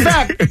talent. In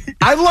fact,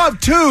 I love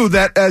too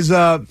that as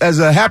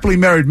a happily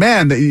married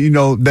man that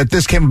that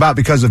this came about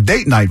because of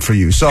date night for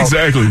you. So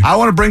exactly, I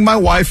want to bring my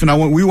wife,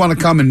 and we want to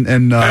come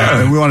and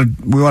we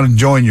want to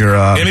join your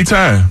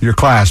anytime your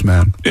class,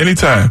 man.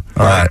 Anytime.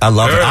 All right, I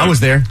love it. I was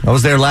there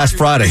last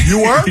Friday. You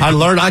were? I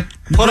learned. I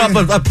put up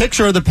a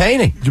picture of the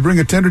painting. Did you bring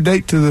a Tinder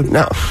date to the?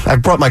 No, I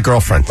brought my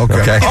girlfriend.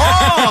 Okay.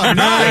 Oh,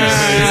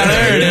 nice.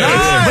 There it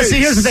is. But see,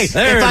 here's the thing.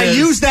 If I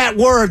use that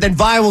word, then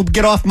Vi will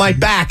get off my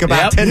back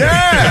about Tinder.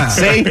 Yeah.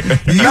 See,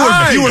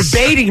 you were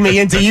baiting me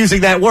into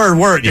using that word,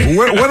 weren't you?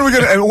 When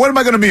am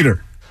I gonna meet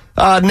her?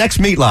 Next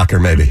Meat Locker,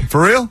 maybe.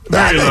 For real?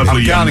 Very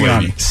lovely, I'm counting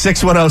on lady. it.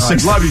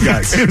 610-6. Love you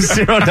guys.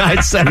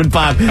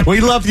 0975.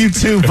 We love you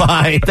too,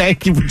 Vi.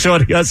 Thank you for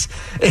joining us.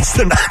 It's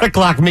the 9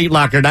 o'clock Meat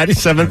Locker,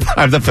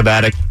 97.5 The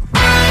Fanatic.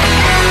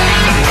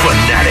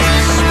 Fanatic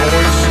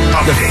Sports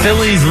Update. The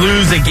Phillies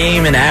lose a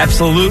game in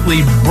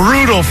absolutely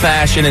brutal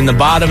fashion in the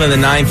bottom of the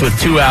 9th with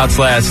 2 outs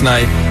last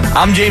night.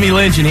 I'm Jamie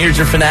Lynch, and here's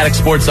your Fanatic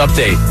Sports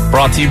Update.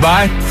 Brought to you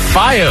by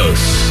Fios.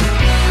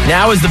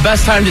 Now is the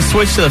best time to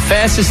switch to the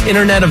fastest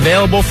internet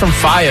available from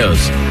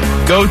Fios.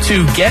 Go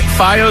to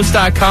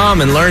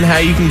getfios.com and learn how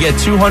you can get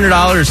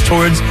 $200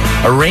 towards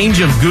a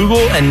range of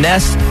Google and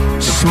Nest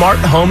smart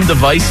home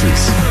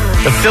devices.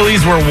 The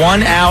Phillies were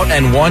 1 out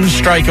and 1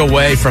 strike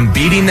away from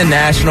beating the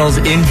Nationals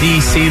in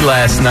D.C.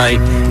 last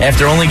night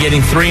after only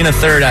getting 3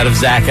 1/3 out of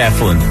Zach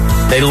Eflin.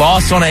 They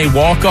lost on a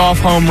walk-off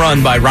home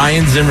run by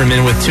Ryan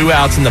Zimmerman with 2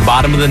 outs in the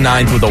bottom of the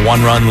 9th with a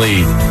 1-run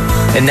lead.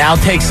 It now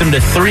takes them to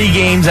 3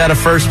 games out of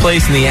first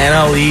place in the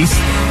NL East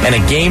and a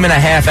game and a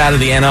half out of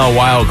the NL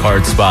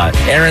wildcard spot.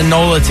 Aaron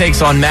Nola takes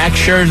on Max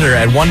Scherzer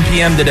at 1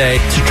 p.m. today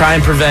to try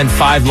and prevent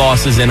 5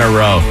 losses in a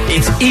row.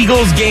 It's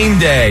Eagles game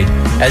day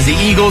as the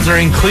Eagles are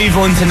in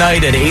Cleveland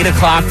tonight at 8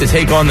 o'clock to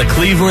take on the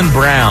Cleveland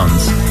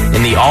Browns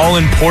in the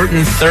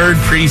all-important 3rd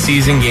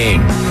preseason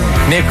game.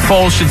 Nick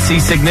Foles should see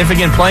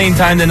significant playing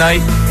time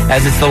tonight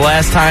as it's the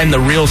last time the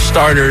real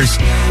starters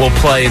will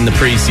play in the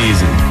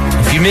preseason.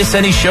 If you miss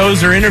any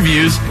shows or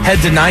interviews,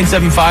 head to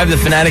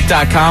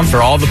 975thefanatic.com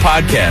for all the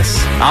podcasts.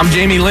 I'm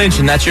Jamie Lynch,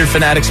 and that's your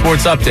Fanatic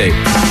Sports Update.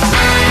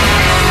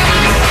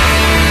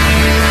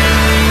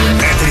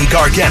 Anthony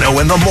Gargano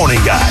and the Morning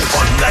Guys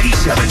on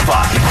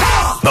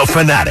 97.5. The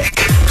Fanatic.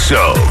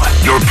 So,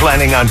 you're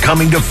planning on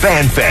coming to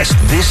FanFest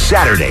this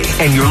Saturday,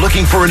 and you're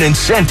looking for an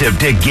incentive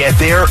to get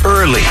there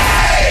early.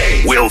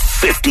 Will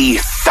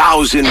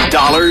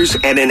 $50,000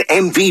 and an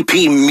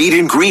MVP meet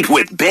and greet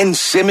with Ben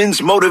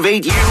Simmons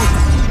motivate you?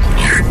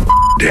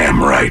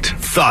 Damn right.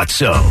 Thought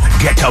so.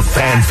 Get to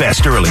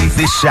FanFest early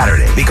this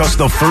Saturday because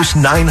the first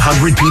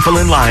 900 people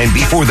in line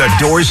before the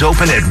doors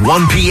open at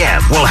 1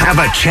 p.m. will have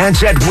a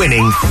chance at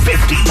winning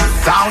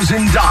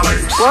 $50,000.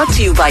 Brought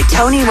to you by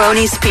Tony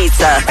Roney's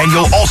Pizza. And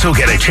you'll also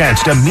get a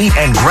chance to meet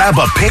and grab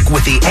a pic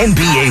with the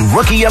NBA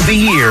Rookie of the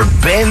Year,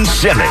 Ben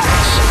Simmons.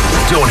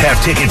 Don't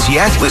have tickets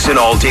yet? Listen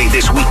all day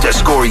this week to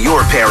score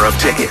your pair of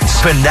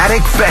tickets.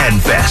 Fanatic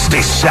FanFest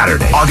this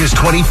Saturday, August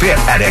 25th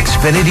at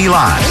Xfinity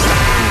Live.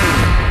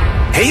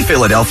 Hey,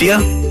 Philadelphia.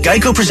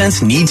 Geico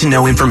presents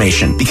need-to-know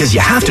information because you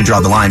have to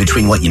draw the line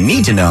between what you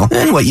need to know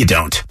and what you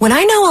don't. When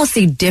I know I'll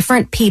see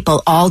different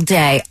people all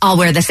day, I'll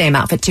wear the same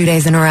outfit 2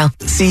 days in a row.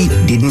 See,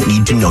 didn't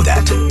need to know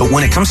that. But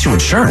when it comes to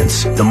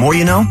insurance, the more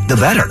you know, the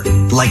better.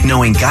 Like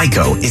knowing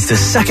Geico is the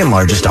 2nd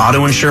largest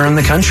auto insurer in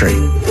the country.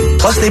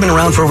 Plus, they've been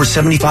around for over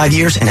 75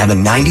 years and have a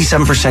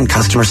 97%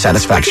 customer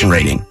satisfaction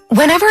rating.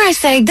 Whenever I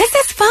say, this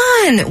is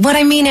fun, what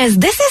I mean is,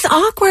 this is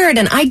awkward,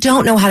 and I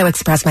don't know how to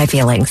express my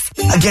feelings.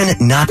 Again,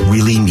 not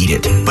really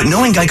needed. But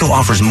knowing Geico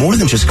offers more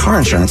than just car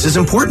insurance is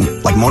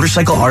important, like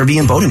motorcycle, RV,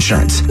 and boat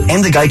insurance.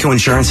 And the Geico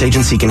Insurance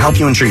Agency can help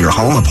you insure your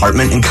home,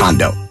 apartment, and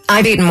condo.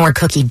 I've eaten more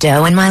cookie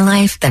dough in my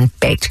life than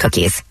baked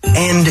cookies.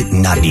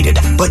 And not needed.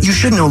 But you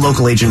should know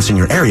local agents in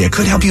your area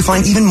could help you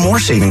find even more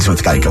savings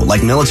with Geico,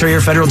 like military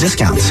or federal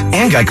discounts.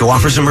 And Geico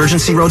offers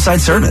emergency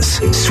roadside service.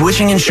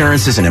 Switching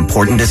insurance is an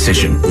important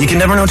decision. You can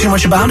never know too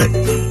much about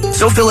it.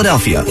 So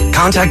Philadelphia,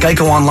 contact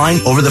Geico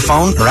online, over the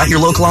phone, or at your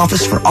local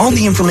office for all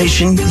the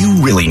information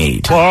you really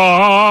need.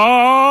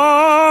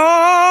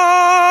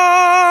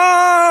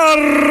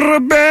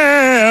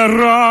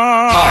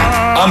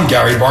 Hi, I'm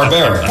Gary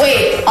Barbera.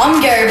 Wait,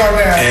 I'm Gary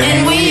Barbera.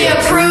 And we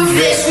approve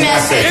this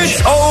message. It's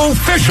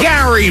official.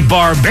 Gary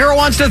Barbera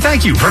wants to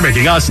thank you for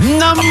making us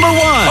number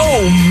one.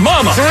 Oh,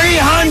 mama.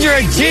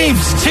 300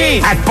 Jeeps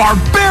cheap at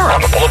Barbera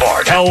on the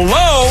Boulevard.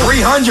 Hello.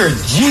 300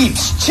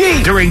 Jeeps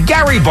cheap. During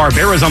Gary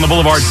Barbera's on the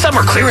Boulevard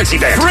summer clearance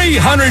event.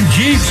 300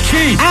 Jeeps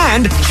cheap.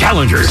 And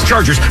Challengers,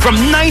 Chargers from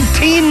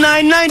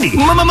 $19,990.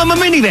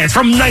 Minivans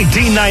from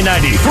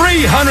 $19,990.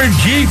 300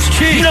 Jeeps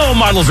cheap. No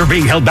models are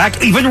being held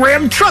back. Even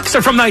Ram trucks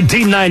are from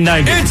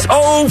 $19,990. It's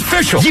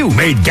official. You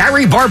made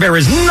Gary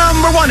Barbera's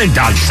number one in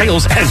Dodge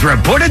sales as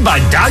reported by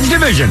Dodge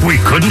Division. We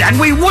couldn't and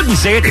we wouldn't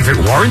say it if it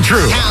weren't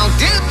true.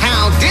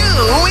 How do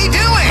we do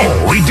it?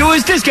 All we do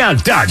is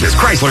discount Dodges,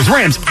 Chryslers,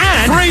 Rams,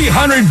 and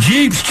 300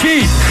 Jeeps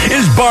cheap.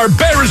 Is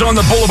Barbera's on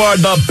the Boulevard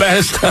the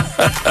best?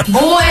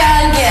 Boy,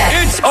 I guess.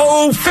 It's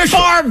official.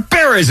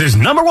 Barbera's is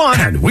number one,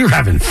 and we're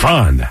having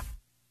fun.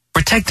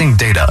 Protecting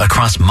data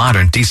across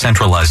modern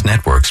decentralized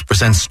networks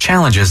presents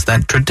challenges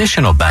that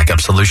traditional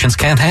backup solutions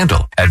can't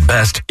handle. At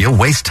best, you'll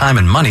waste time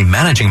and money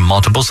managing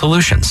multiple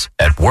solutions.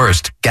 At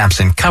worst, gaps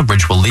in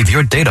coverage will leave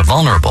your data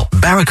vulnerable.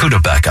 Barracuda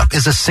Backup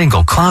is a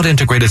single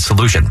cloud-integrated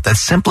solution that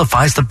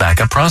simplifies the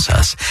backup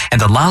process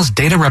and allows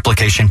data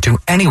replication to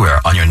anywhere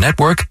on your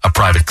network, a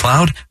private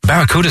cloud,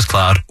 Barracuda's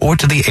cloud, or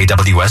to the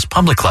AWS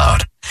public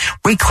cloud.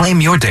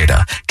 Reclaim your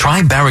data.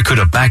 Try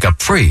Barracuda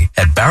Backup free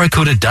at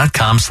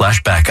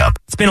barracuda.com/backup.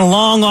 It's been a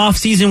long off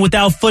season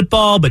without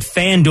football, but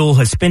FanDuel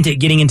has spent it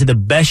getting into the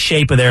best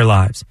shape of their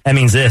lives. That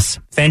means this: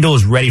 FanDuel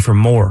is ready for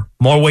more.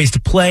 More ways to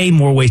play,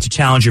 more ways to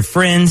challenge your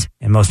friends,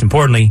 and most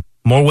importantly,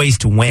 more ways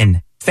to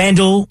win.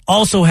 FanDuel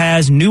also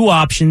has new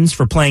options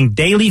for playing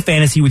daily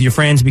fantasy with your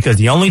friends, because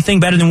the only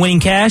thing better than winning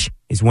cash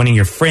is winning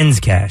your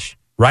friends' cash.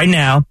 Right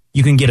now,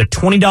 you can get a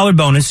 $20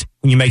 bonus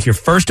when you make your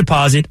first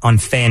deposit on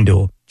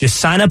FanDuel. Just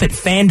sign up at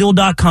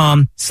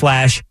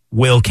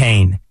FanDuel.com/Will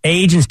Kane.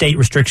 Age and state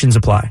restrictions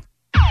apply.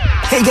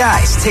 Hey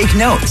guys, take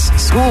notes.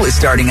 School is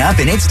starting up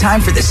and it's time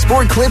for the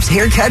Sport Clips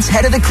Haircuts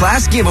Head of the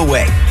Class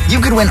giveaway.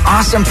 You could win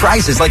awesome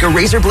prizes like a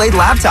Razer Blade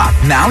laptop,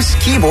 mouse,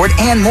 keyboard,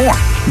 and more.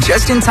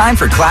 Just in time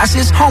for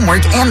classes,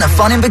 homework, and the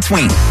fun in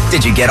between.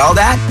 Did you get all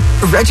that?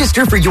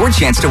 Register for your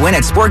chance to win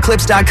at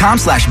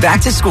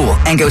sportclips.com/back-to-school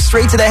and go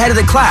straight to the head of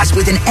the class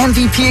with an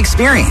MVP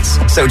experience.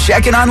 So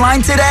check it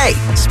online today.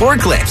 Sport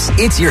Clips,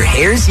 it's your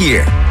hair's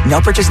year. No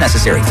purchase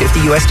necessary.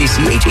 50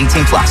 USDC, age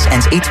 18 plus,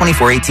 ends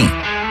 8/24/18.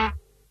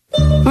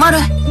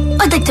 Mother,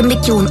 I'd like to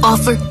make you an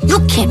offer you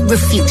can't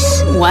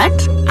refuse. What?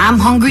 I'm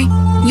hungry.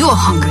 You're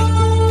hungry.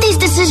 These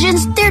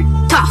decisions, they're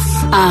tough.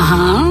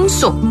 Uh-huh.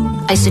 So,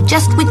 I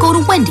suggest we go to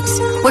Wendy's,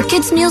 where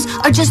kids' meals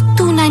are just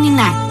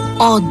 $2.99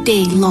 all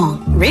day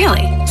long.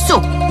 Really? So,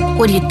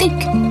 what do you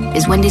think?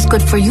 Is Wendy's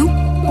good for you?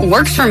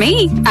 Works for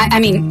me. I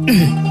mean,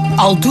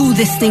 I'll do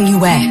this thing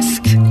you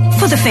ask.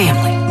 For the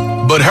family.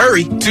 But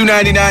hurry,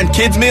 $2.99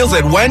 kids' meals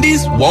at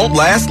Wendy's won't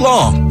last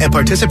long. At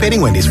participating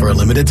Wendy's for a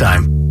limited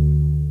time.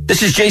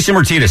 This is Jason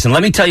Martinez, and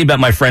let me tell you about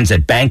my friends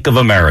at Bank of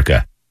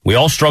America. We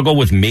all struggle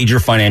with major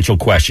financial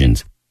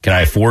questions. Can I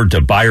afford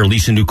to buy or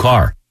lease a new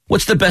car?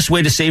 What's the best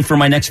way to save for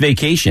my next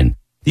vacation?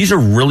 These are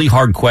really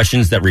hard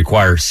questions that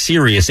require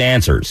serious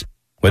answers.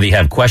 Whether you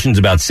have questions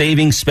about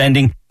saving,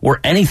 spending, or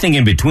anything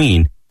in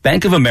between,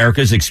 Bank of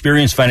America's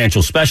experienced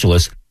financial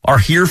specialists are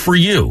here for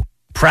you,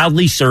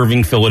 proudly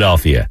serving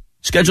Philadelphia.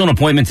 Schedule an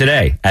appointment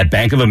today at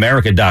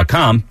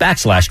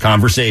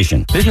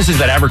bankofamerica.com/conversation. Businesses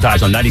that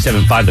advertise on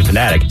 97.5 The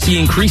Fanatic see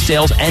increased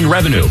sales and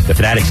revenue. The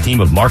Fanatic's team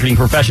of marketing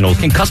professionals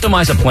can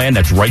customize a plan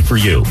that's right for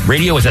you.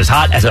 Radio is as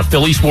hot as a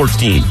Philly sports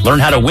team.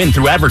 Learn how to win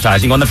through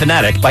advertising on The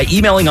Fanatic by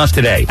emailing us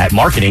today at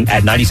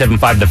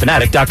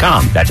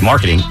marketing@975thefanatic.com. That's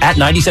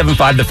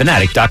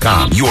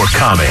marketing@975thefanatic.com. Your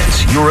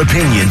comments, your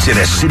opinions in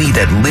a city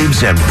that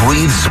lives and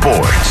breathes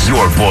sports.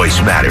 Your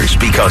voice matters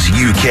because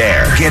you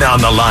care. Get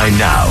on the line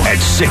now at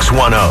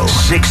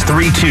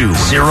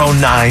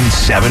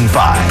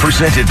 610-632-0975.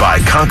 Presented by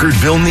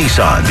Concordville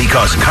Nissan,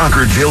 because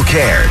Concordville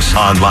cares.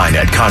 Online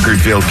at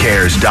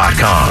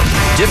ConcordvilleCares.com.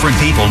 Different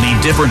people need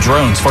different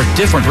drones for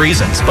different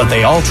reasons, but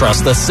they all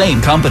trust the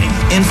same company,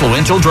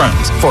 Influential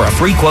Drones. For a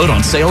free quote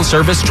on sales,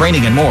 service,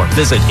 training, and more,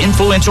 visit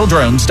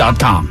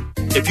InfluentialDrones.com.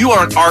 If you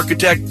are an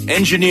architect,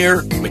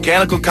 engineer,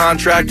 mechanical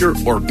contractor,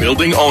 or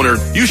building owner,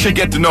 you should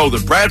get to know the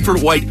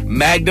Bradford White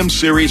Magnum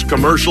Series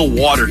commercial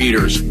water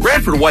heaters.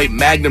 Bradford White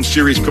Magnum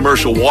Series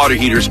commercial water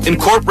heaters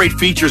incorporate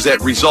features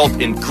that result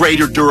in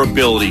greater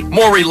durability,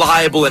 more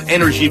reliable and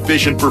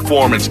energy-efficient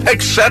performance,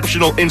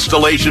 exceptional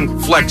installation,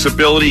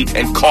 flexibility,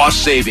 and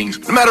cost savings.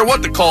 No matter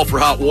what the call for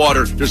hot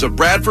water, there's a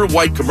Bradford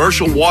White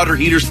commercial water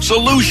heaters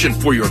solution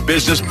for your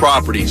business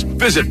properties.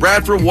 Visit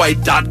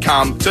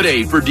BradfordWhite.com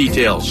today for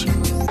details.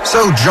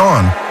 So,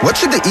 John, what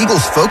should the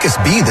Eagles' focus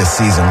be this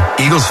season?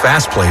 Eagles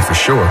Fast Play for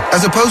sure.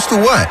 As opposed to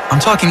what? I'm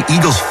talking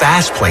Eagles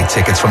Fast Play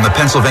tickets from the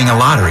Pennsylvania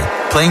Lottery.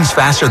 Playing's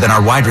faster than our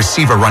wide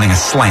receiver running a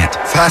slant.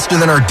 Faster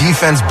than our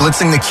defense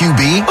blitzing the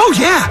QB? Oh,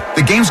 yeah.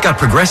 The game's got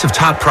progressive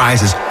top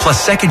prizes, plus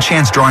second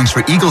chance drawings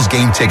for Eagles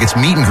game tickets,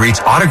 meet and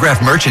greets,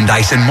 autographed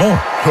merchandise, and more.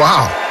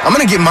 Wow. I'm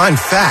going to get mine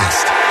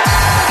fast.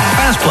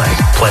 Fast Play.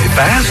 Play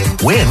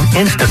fast, win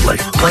instantly.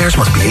 Players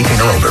must be 18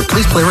 or older.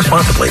 Please play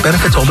responsibly.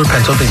 Benefits older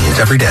Pennsylvanians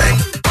every day.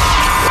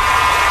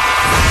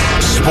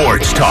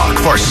 Sports talk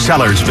for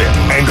Sellersville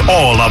and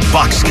all of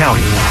Bucks County.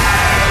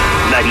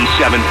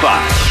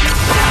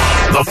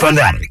 97.5. The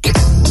Fanatic.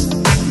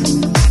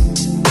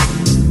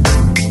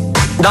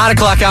 9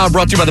 o'clock hour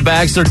brought to you by the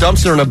Bagster.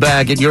 Dumpster in a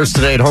bag. Get yours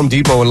today at Home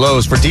Depot and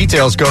Lowe's. For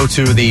details, go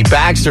to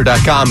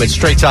thebagster.com. It's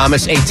Trey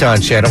Thomas,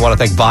 Eitan Chad. I want to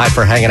thank Vi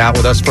for hanging out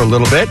with us for a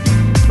little bit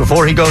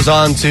before he goes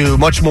on to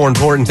much more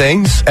important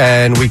things.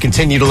 And we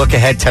continue to look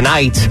ahead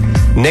tonight.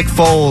 Nick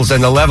Foles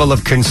and the level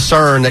of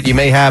concern that you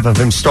may have of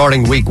him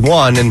starting week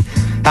one and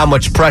how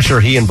much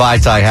pressure he and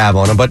Vaitai have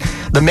on him. But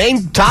the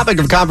main topic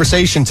of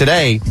conversation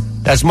today,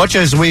 as much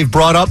as we've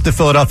brought up the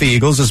Philadelphia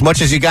Eagles, as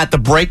much as you got the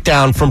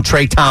breakdown from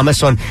Trey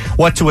Thomas on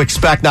what to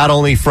expect not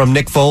only from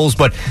Nick Foles,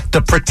 but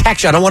the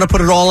protection. I don't want to put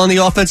it all on the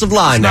offensive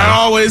line now. Not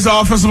always the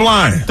offensive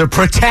line. The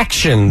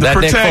protection that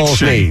Nick Foles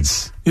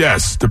needs.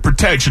 Yes, the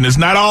protection is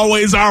not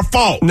always our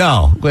fault.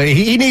 No,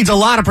 he needs a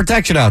lot of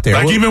protection out there.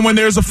 Like even when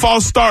there's a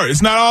false start,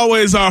 it's not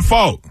always our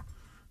fault.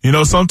 You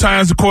know,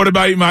 sometimes the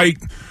quarterback might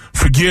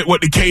forget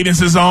what the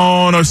cadence is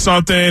on or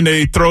something.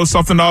 They throw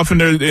something off in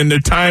their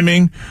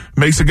timing,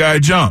 makes a guy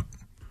jump.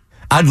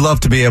 I'd love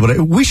to be able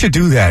to. We should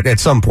do that at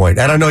some point.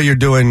 And I know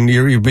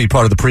you'll be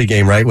part of the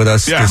pregame, right, with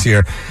us this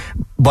year.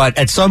 But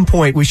at some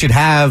point, we should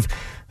have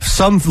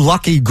some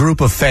lucky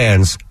group of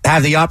fans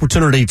have the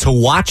opportunity to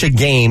watch a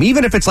game,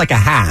 even if it's like a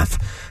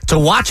half, to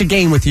watch a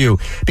game with you.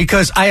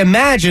 Because I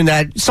imagine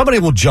that somebody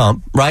will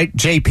jump, right?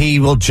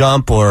 JP will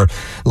jump or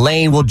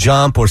Lane will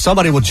jump or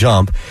somebody will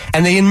jump.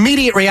 And the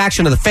immediate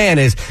reaction of the fan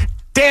is,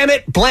 damn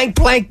it, blank,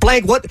 blank,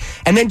 blank, what?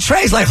 And then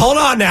Trey's like, hold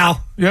on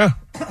now. Yeah.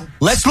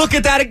 Let's look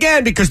at that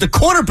again because the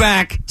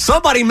quarterback,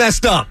 somebody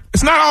messed up.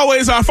 It's not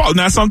always our fault.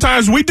 Now,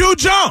 sometimes we do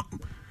jump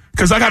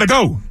because I got to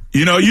go.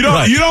 You know, you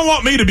don't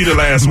want me to be the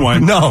last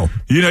one. No.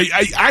 You know,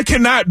 I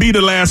cannot be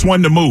the last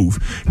one to move.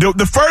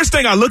 The first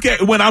thing I look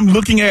at when I'm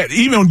looking at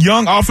even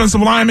young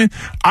offensive linemen,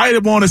 I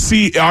want to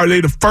see, are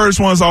they the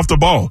first ones off the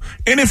ball?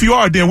 And if you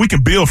are, then we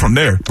can build from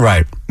there.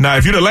 Right. Now,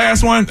 if you're the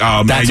last one,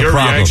 oh, man, your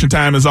reaction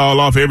time is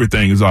all off.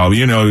 Everything is off.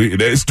 You know,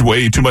 it's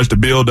way too much to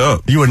build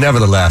up. You were never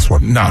the last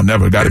one. No,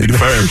 never. Got to be the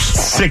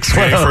first.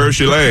 6-1. First,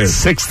 you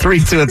last.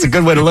 6-3-2. That's a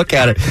good way to look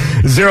at it.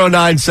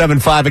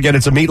 0975. Again,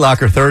 it's a Meat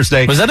Locker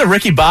Thursday. Was that a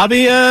Ricky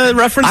Bobby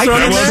reference?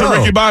 That was a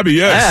Ricky Bobby,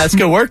 yes. Yeah, that's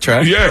good work,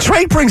 Trey. Yeah.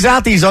 Trey brings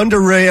out these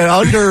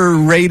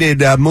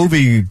underrated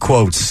movie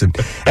quotes. And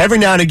every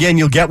now and again,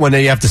 you'll get one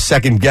that you have to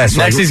second guess.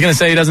 Next, he's going to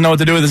say he doesn't know what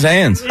to do with his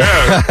hands.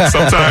 Yeah,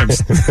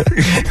 sometimes.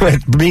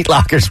 Meat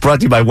Locker is brought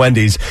to you by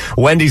Wendy's.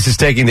 Wendy's is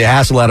taking the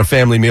hassle out of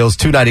family meals.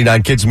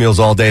 $2.99 kids meals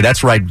all day.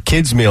 That's right.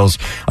 Kids meals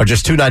are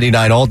just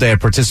 $2.99 all day at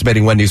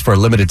participating Wendy's for a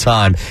limited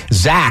time.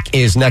 Zach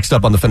is next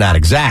up on the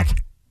Fanatic.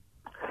 Zach.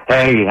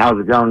 Hey, how's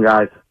it going,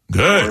 guys?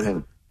 Good. Good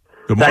morning.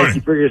 Good morning. Thank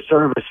you for your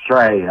service,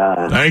 Trey.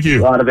 Thank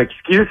you. A lot of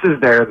excuses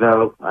there,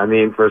 though. I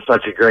mean, for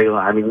such a great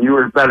line. I mean, you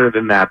were better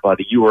than that,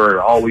 buddy. You were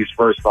always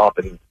first off,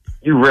 and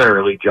you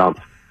rarely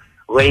jumped.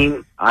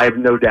 Lane, I have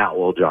no doubt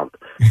will jump.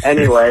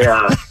 Anyway,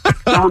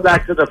 going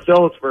back to the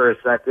Phils for a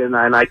second,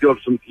 and I do have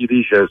some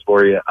TV shows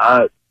for you.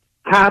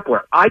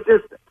 Kapler,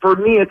 for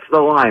me, it's the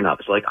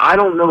lineups. Like, I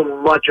don't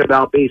know much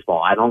about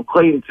baseball. I don't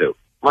claim to.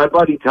 My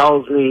buddy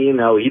tells me, you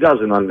know, he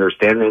doesn't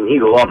understand, and he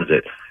loves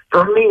it.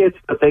 For me, it's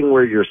the thing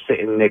where you're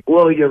sitting Nick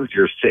Williams,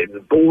 you're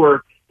sitting Bohr.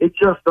 It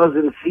just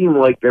doesn't seem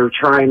like they're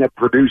trying to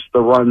produce the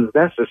runs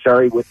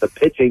necessary with the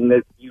pitching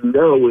that you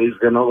know is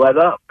going to let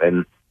up.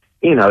 And,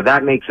 you know,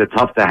 that makes it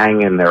tough to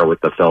hang in there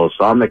with the Phils.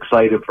 So I'm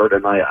excited for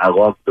tonight. I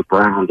love the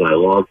Browns.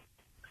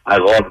 I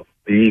love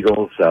the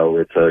Eagles. So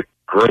it's a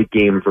great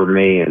game for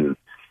me. And,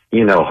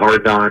 you know,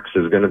 Hard Knocks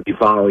is going to be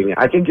following it.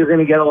 I think you're going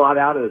to get a lot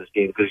out of this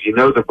game because you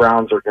know the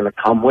Browns are going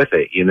to come with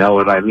it. You know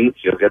what I mean?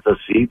 So you'll get to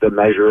see the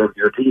measure of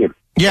your team.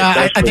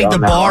 Yeah, I think the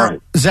bar,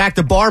 Zach,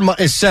 the bar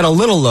is set a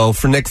little low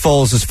for Nick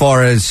Foles as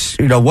far as,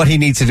 you know, what he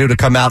needs to do to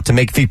come out to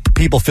make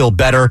people feel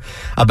better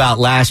about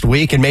last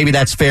week. And maybe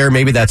that's fair,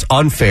 maybe that's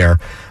unfair.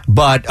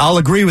 But I'll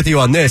agree with you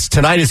on this.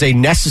 Tonight is a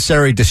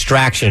necessary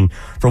distraction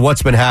for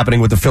what's been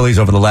happening with the Phillies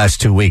over the last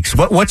 2 weeks.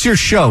 What's your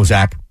show,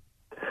 Zach?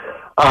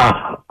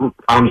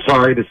 I'm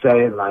sorry to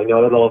say it, and I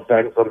know it'll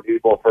offend some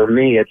people. For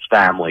me, it's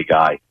Family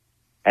Guy.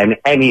 And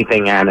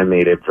anything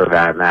animated, for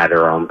that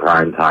matter, on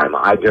prime time.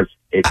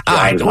 It's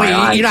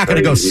you're not going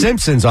to go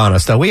Simpsons on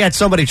us, though. We had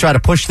somebody try to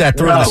push that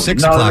through the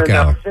 6 o'clock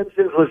hour.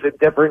 Simpsons was a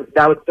different.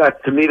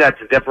 To me, that's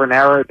a different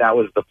era. That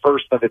was the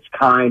first of its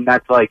kind.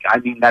 That's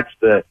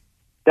the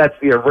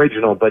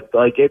original. But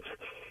it's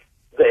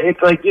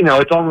like,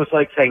 it's almost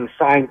like saying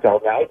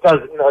Seinfeld now. It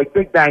doesn't, like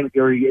Big Bang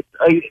Theory.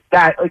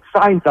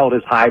 Seinfeld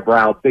is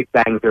highbrow. Big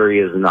Bang Theory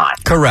is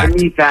not. Correct.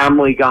 To me,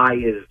 Family Guy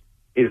is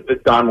the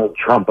Donald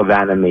Trump of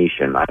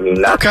animation. I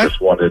mean, that's just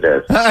what it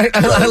is.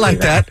 I like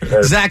that.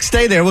 Zach,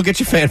 stay there. We'll get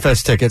you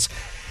FanFest tickets.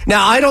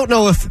 Now, I don't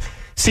know if...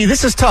 See,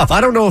 this is tough. I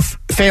don't know if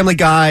Family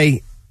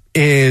Guy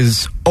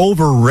is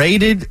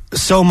overrated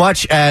so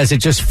much as it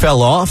just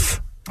fell off.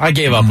 I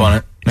gave up on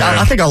it.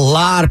 I think a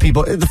lot of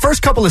people... The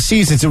first couple of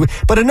seasons...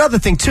 But another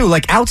thing, too,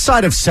 like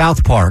outside of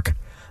South Park...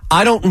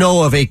 I don't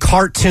know of a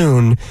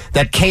cartoon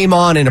that came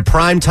on in a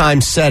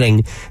primetime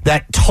setting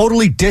that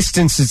totally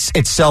distances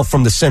itself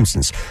from The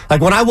Simpsons.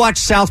 Like when I watch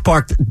South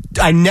Park,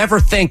 I never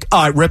think,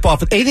 rip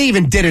off. They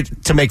even did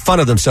it to make fun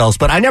of themselves,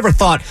 but I never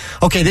thought,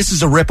 okay, this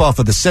is a rip off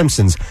of The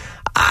Simpsons.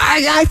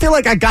 I feel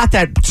like I got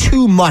that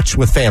too much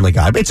with Family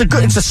Guy. It's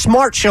a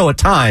smart show at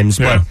times,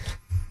 but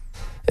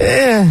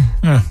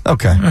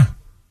okay.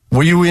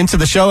 Were you into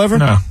the show ever?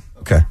 No.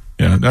 Okay.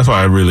 Yeah, that's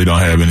why I really don't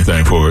have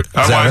anything for it.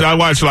 I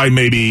watched like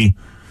maybe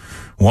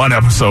one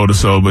episode or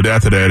so, but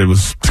after that,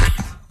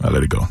 I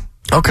let it go.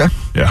 Okay.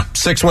 Yeah.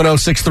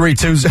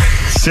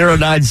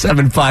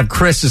 610-632-0975.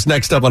 Chris is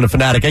next up on the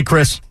Fanatic. Hey,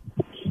 Chris.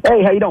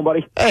 Hey, how you doing,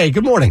 buddy? Hey,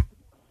 good morning.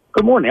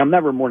 Good morning. I'm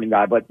never a morning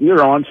guy, but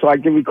you're on, so I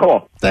give you a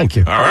call. Thank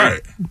you. All right.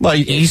 Well,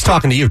 he's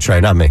talking to you,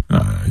 Trey, not me.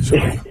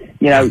 Gabe,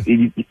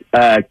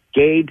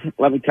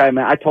 let me tell you,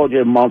 man, I told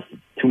you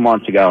 2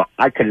 months ago,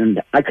 I could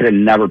have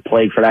never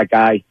played for that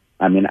guy.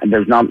 I mean,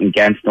 there's nothing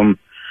against him.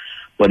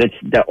 But it's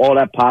all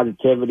that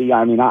positivity.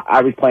 I mean,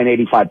 I was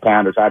playing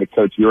 85-pounders. I had a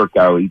coach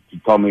Yurko. He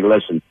told me,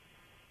 listen,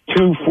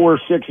 2 4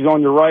 6 is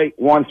on your right,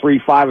 1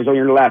 3 5 is on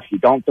your left. You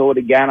don't do it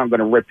again, I'm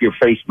going to rip your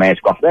face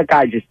mask off. That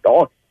guy he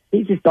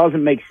just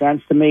doesn't make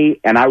sense to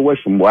me, and I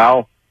wish him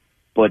well.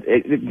 But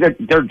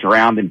they're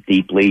drowning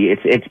deeply.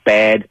 It's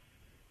bad.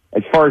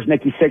 As far as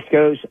Nicky Six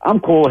goes, I'm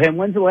cool with him.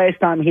 When's the last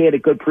time he had a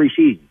good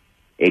preseason?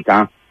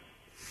 Akon?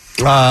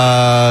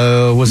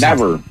 Was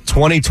never. It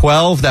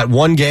 2012, that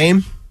one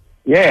game?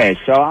 Yeah,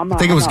 so I'm not. I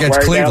think it was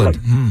against Cleveland.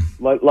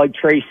 Like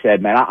Trey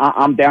said, man,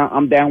 I'm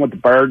down with the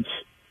Birds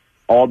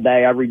all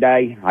day, every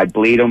day. I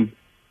bleed them.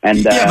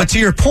 And but to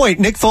your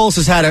point, Nick Foles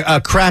has had a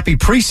crappy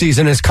preseason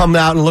and has come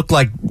out and looked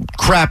like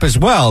crap as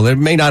well. It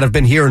may not have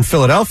been here in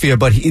Philadelphia,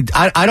 but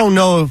I don't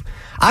know,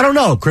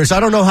 Chris. I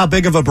don't know how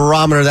big of a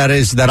barometer that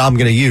is that I'm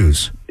going to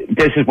use.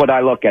 This is what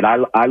I look at.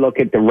 I look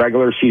at the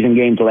regular season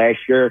games last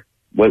year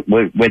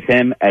with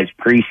him as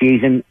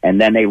preseason,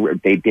 and then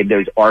they did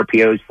those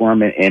RPOs for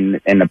him in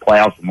the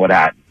playoffs and what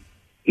happened.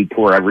 He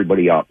tore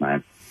everybody up,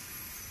 man.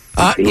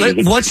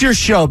 What's your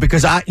show?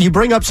 Because you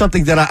bring up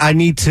something that I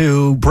need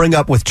to bring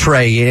up with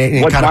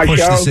Trey and kind of push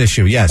this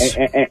issue. Yes,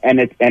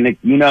 and it,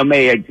 you know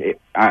me,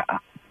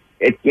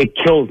 it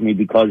kills me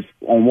because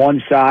on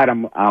one side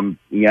I'm a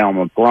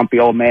grumpy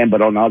old man,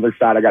 but on the other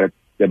side I got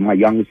my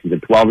youngest is a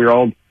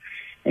 12-year-old,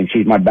 and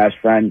she's my best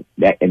friend.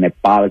 And it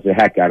bothers the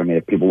heck out of me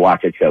that people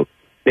watch that show.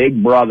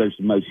 Big Brother's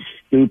the most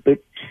stupid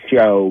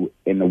show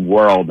in the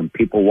world, and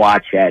people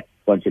watch that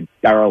bunch of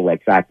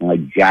derelicts acting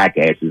like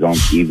jackasses on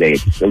TV.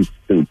 It's so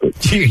stupid.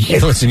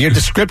 Listen, your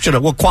description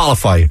will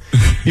qualify you.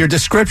 Your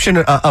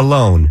description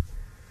alone.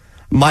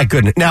 My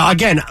goodness. Now,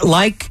 again,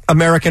 like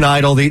American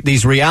Idol,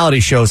 these reality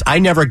shows, I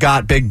never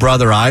got Big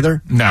Brother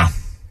either. No.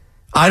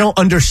 I don't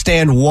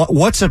understand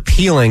what's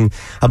appealing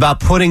about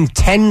putting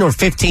 10 or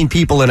 15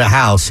 people in a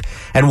house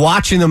and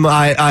watching them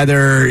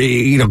either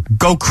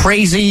go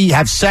crazy,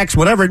 have sex,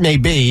 whatever it may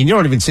be, and you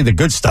don't even see the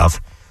good stuff,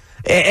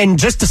 and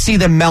just to see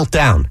them melt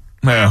down.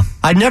 Yeah.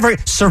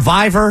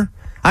 Survivor,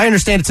 I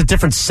understand it's a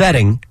different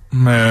setting.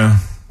 Yeah.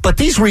 But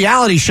these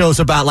reality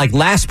shows about like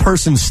last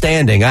person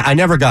standing, I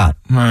never got.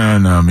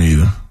 No, me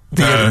either.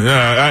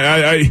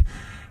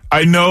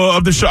 I know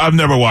of the show. I've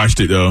never watched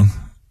it though.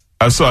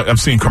 I've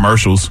seen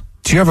commercials.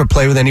 Do you ever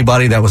play with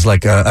anybody that was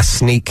like a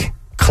sneak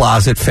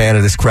closet fan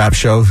of this crap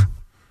show?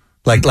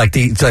 Like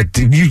you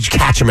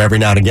catch them every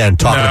now and again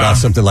talking about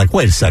something like,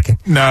 wait a second.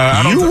 No,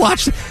 I don't.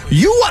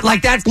 You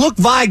like that look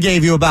Vi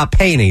gave you about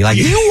painting. Like,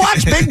 you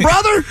watch Big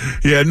Brother?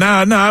 Yeah,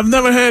 no, I've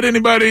never had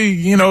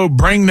anybody,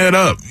 bring that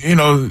up.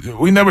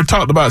 We never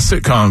talked about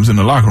sitcoms in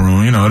the locker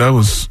room. That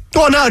was.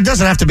 Well, no, it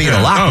doesn't have to be in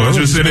a locker room.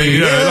 Just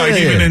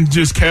even in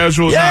just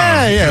casual.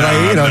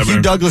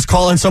 Hugh Douglas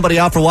calling somebody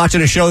out for watching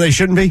a show they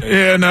shouldn't be.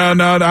 Yeah, no,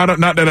 I don't,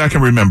 not that I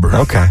can remember.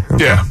 Okay.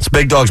 Yeah, it's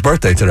Big Dog's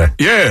birthday today.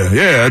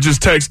 Yeah. I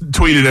just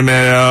tweeted him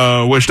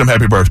and wished him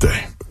happy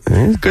birthday.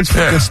 Good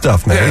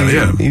stuff,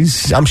 man. Yeah.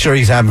 I'm sure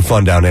he's having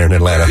fun down there in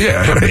Atlanta.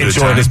 Yeah,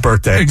 enjoying his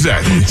birthday.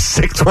 Exactly.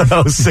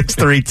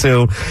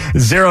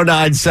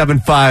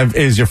 610-632-0975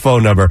 is your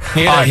phone number.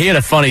 He had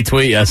a funny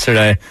tweet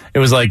yesterday. It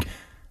was like,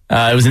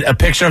 It was a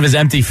picture of his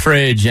empty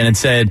fridge, and it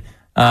said,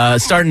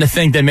 starting to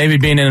think that maybe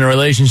being in a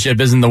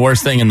relationship isn't the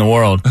worst thing in the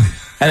world.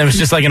 And it was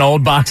just like an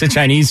old box of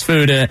Chinese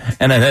food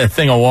and a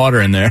thing of water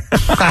in there.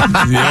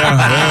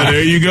 Yeah,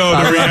 there you go.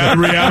 The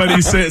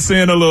reality sets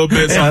in a little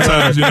bit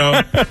sometimes, you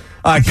know.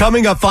 All right,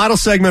 coming up, final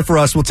segment for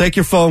us. We'll take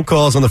your phone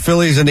calls on the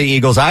Phillies and the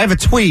Eagles. I have a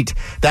tweet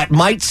that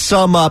might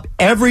sum up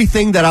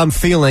everything that I'm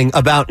feeling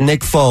about Nick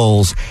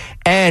Foles,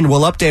 and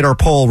we'll update our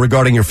poll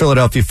regarding your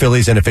Philadelphia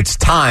Phillies and if it's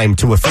time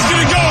to Let's get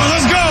it going.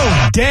 Let's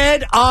go.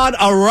 Dead on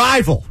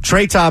arrival.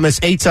 Trey Thomas,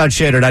 8-ton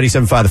Shader,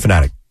 97.5 The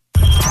Fanatic.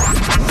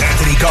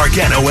 Anthony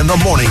Gargano and the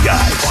Morning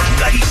Guys on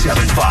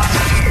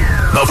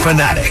 97.5 The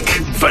Fanatic.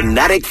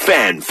 Fanatic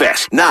Fan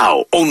Fest,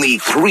 now only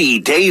 3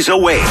 days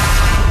away.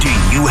 Do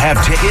you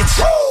have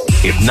tickets?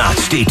 If not,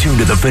 stay tuned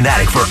to The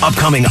Fanatic for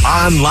upcoming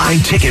online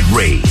ticket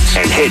raids.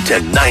 And head to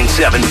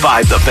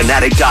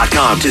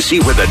 975thefanatic.com to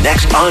see where the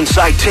next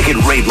on-site ticket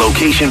raid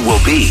location will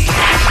be.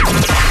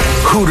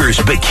 Hooters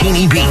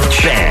Bikini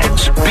Beach.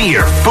 Bands,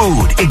 beer,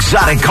 food,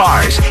 exotic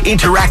cars,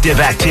 interactive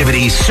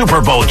activities,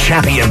 Super Bowl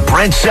champion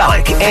Brent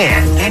Selleck,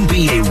 and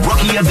NBA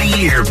Rookie of the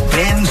Year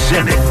Ben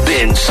Simmons.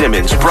 Ben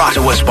Simmons brought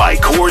to us by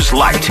Coors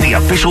Light, the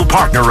official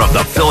partner of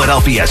the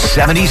Philadelphia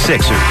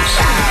 76ers.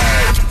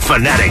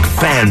 Fanatic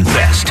Fan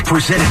Fest,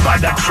 presented by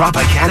the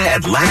Tropicana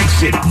Atlantic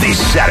City. This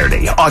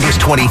Saturday, August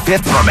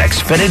 25th from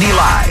Xfinity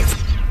Live.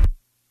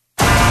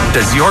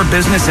 Does your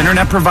business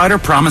internet provider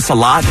promise a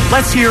lot?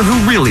 Let's hear who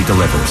really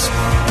delivers.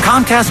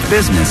 Comcast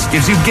Business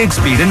gives you gig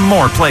speed in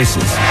more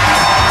places.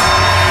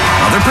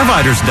 Other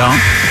providers don't.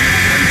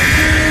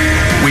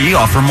 We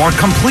offer more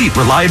complete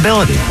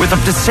reliability with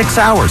up to 6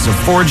 hours of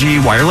 4G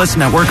wireless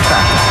network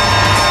backup.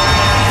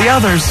 The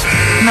others,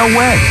 no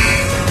way.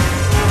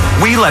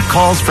 We let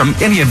calls from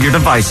any of your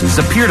devices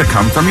appear to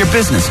come from your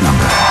business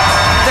number.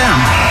 Them,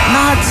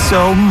 not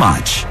so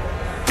much.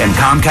 And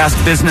Comcast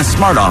Business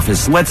Smart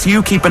Office lets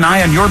you keep an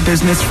eye on your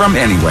business from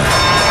anywhere.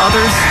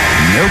 Others,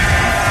 nope.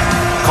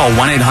 Call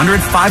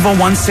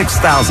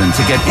 1-800-501-6000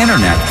 to get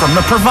internet from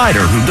the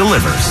provider who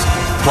delivers.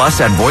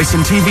 Plus, add voice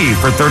and TV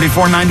for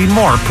 $34.90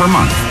 more per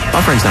month.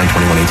 Offer ends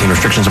 9/21/18.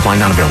 Restrictions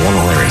apply. Not available in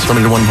all areas.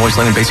 Limited to one voice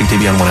line and basic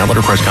TV on one outlet.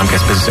 Requires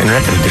Comcast Business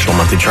Internet at additional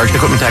monthly charge.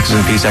 Equipment taxes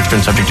and fees extra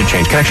and subject to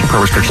change. Connection per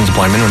restrictions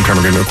apply. Minimum term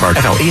agreement required.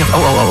 FL EF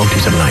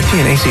 0000279.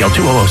 TNACL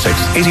 2006.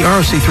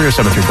 AZROC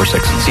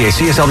 307346.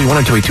 CACSLB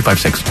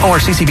 1028256.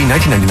 ORCCB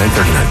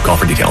 1999-39. Call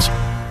for details.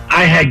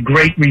 I had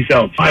great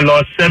results. I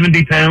lost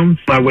 70 pounds.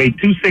 I weighed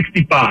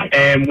 265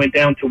 and went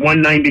down to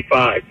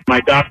 195. My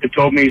doctor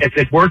told me, if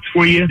it works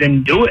for you,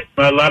 then do it.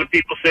 A lot of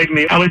people say to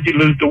me, how did you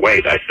lose the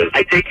weight? I said,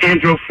 I take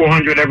Andro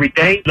 400 every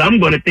day.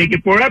 I'm going to take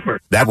it forever.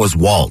 That was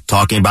Walt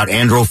talking about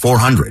Andro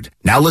 400.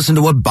 Now listen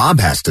to what Bob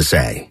has to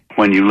say.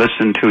 When you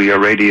listen to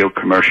your radio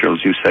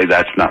commercials, you say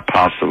that's not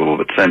possible,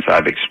 but since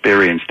I've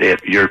experienced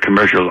it, your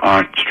commercials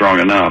aren't strong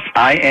enough.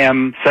 I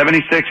am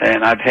 76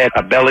 and I've had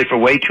a belly for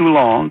way too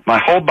long. My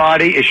whole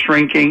body is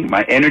shrinking.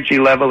 My energy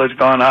level has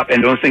gone up,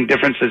 and the only thing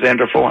difference is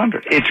Andro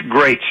 400. It's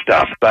great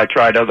stuff. I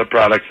tried other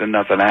products and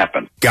nothing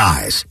happened.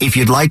 Guys, if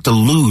you'd like to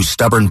lose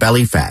stubborn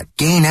belly fat,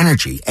 gain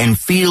energy, and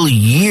feel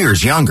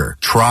years younger,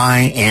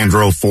 try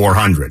Andro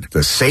 400,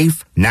 the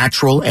safe,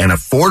 natural, and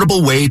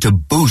affordable way to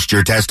boost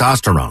your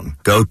testosterone.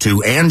 Go to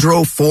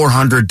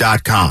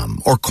andro400.com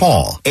or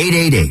call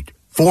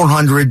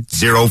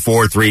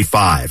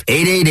 888-400-0435.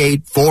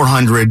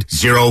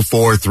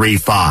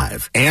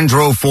 888-400-0435.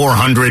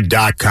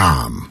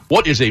 andro400.com.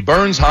 What is a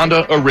Burns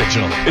Honda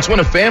Original? It's when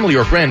a family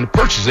or friend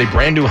purchases a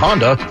brand new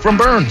Honda from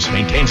Burns,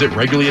 maintains it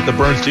regularly at the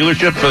Burns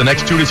dealership for the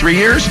next 2 to 3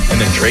 years, and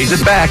then trades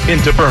it back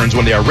into Burns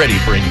when they are ready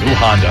for a new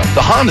Honda.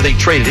 The Honda they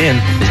traded in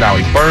is now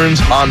a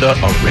Burns Honda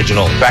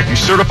Original. Factory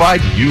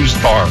certified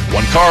used car.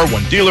 One car,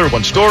 one dealer,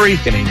 one story.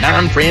 Can a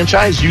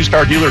non-franchise used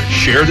car dealer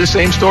share the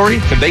same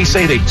story? Can they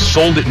say they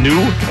sold it new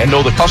and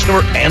know the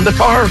customer and the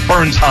car?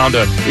 Burns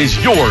Honda is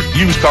your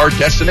used car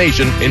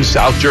destination in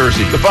South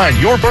Jersey. To find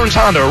your Burns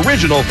Honda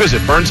Original,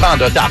 visit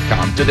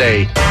BurnsHonda.com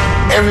today.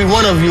 Every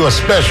one of you are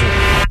special.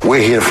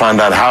 We're here to find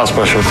out how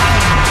special.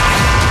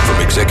 From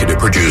executive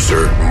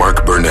producer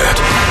Mark Burnett.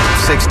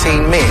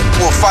 16 men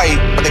will fight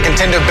for the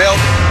contender belt.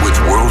 With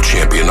world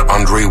champion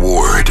Andre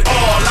Ward.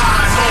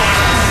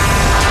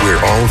 We're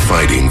all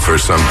fighting for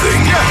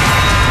something.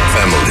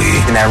 Family.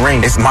 In that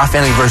ring, it's my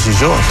family versus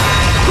yours.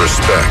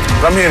 Respect.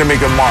 I'm here to make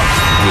a mark.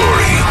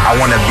 Glory. I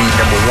want to be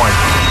number one.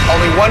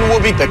 Only one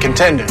will be the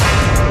contender.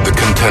 The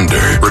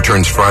Contender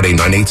returns Friday,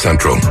 9/8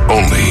 Central,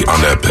 only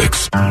on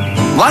Epix.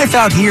 Life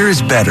out here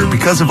is better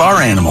because of our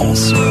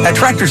animals. At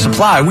Tractor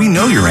Supply, we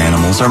know your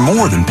animals are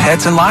more than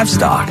pets and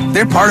livestock.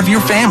 They're part of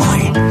your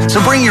family. So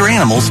bring your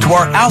animals to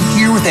our Out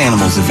Here with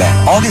Animals event,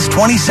 August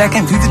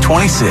 22nd through the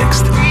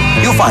 26th.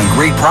 You'll find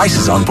great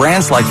prices on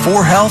brands like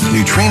 4Health,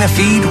 Nutrina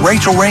Feed,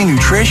 Rachel Ray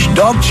Nutrish,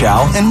 Dog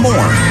Chow, and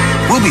more.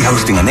 We'll be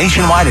hosting a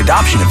nationwide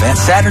adoption event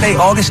Saturday,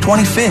 August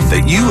 25th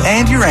that you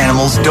and your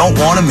animals don't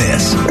want to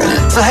miss.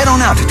 So head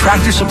on out to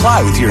Tractor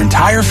Supply with your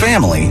entire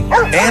family,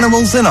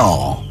 animals and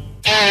all.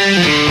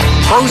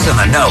 Pros in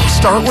the know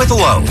start with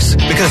Lowe's,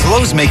 because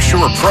Lowe's makes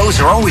sure pros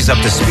are always up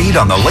to speed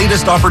on the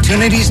latest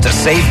opportunities to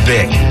save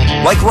big.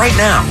 Like right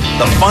now,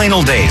 the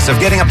final days of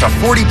getting up to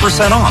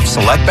 40% off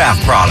select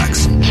bath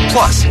products.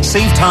 Plus,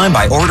 save time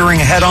by ordering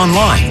ahead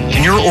online,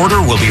 and your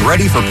order will be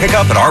ready for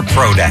pickup at our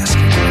Pro Desk.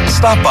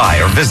 Stop by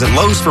or visit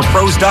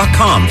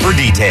Lowe'sForPros.com for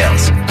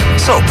details.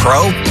 So,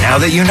 Pro, now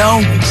that you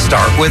know,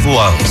 start with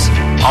Lowe's.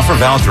 Offer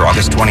valid through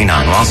August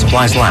 29 while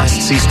supplies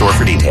last. See store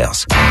for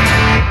details.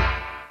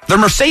 The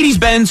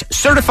Mercedes-Benz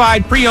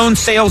Certified Pre-Owned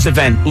Sales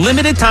Event.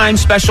 Limited time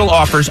special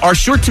offers are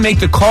sure to make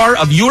the car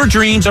of your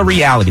dreams a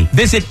reality.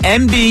 Visit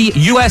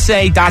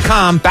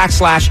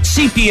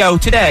MBUSA.com/CPO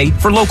today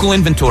for local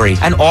inventory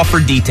and offer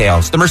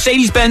details. The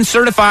Mercedes-Benz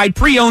Certified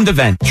Pre-Owned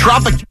Event.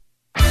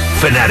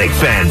 Fanatic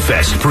Fan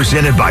Fest,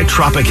 presented by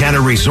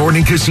Tropicana Resort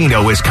and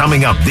Casino, is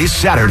coming up this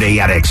Saturday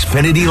at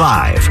Xfinity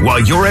Live. While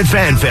you're at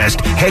Fan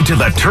Fest, head to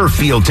the turf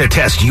field to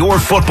test your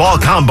football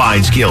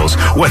combine skills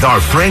with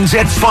our friends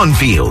at Fun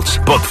Fields.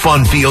 Book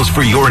Fun Fields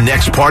for your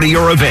next party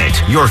or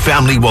event. Your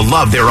family will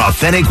love their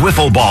authentic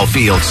wiffle ball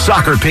fields,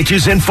 soccer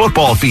pitches, and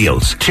football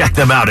fields. Check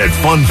them out at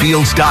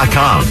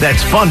funfields.com.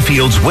 That's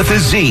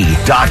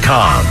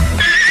funfields.com.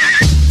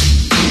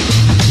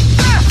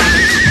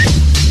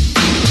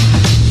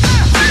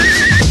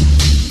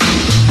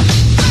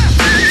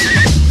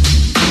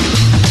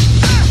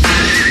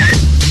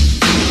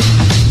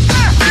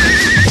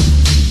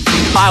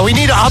 We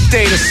need to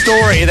update a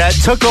story that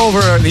took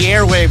over the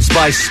airwaves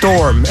by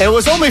storm. It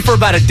was only for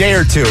about a day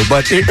or two,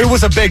 but it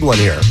was a big one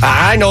here.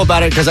 I know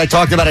about it because I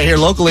talked about it here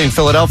locally in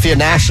Philadelphia,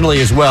 nationally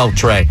as well,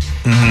 Trey.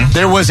 Mm-hmm.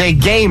 There was a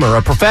gamer,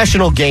 a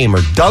professional gamer,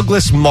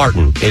 Douglas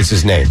Martin is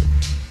his name.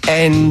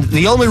 And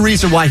the only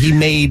reason why he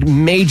made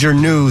major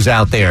news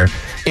out there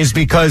is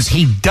because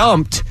he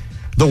dumped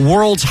the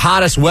world's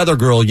hottest weather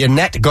girl,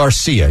 Yanette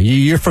Garcia.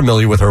 You're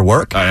familiar with her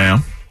work. I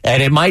am.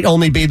 And it might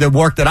only be the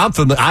work that I'm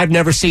familiar. I've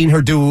never seen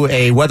her do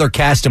a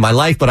weathercast in my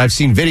life, but I've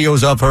seen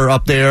videos of her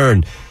up there,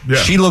 and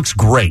she looks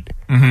great.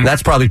 Mm-hmm.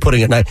 That's probably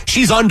putting it nice.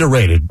 She's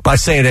underrated by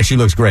saying that she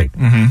looks great.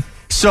 Mm-hmm.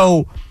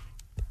 So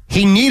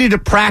he needed to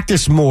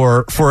practice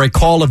more for a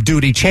Call of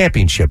Duty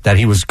championship that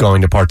he was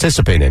going to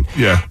participate in.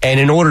 Yeah.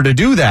 And in order to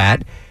do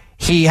that,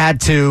 he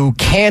had to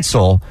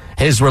cancel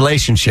his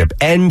relationship,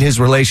 end his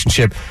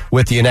relationship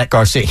with Yanette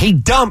Garcia. He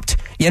dumped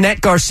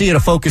Yanette Garcia to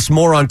focus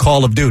more on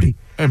Call of Duty.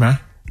 Hey, man.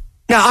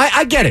 Now,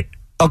 I get it,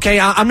 okay?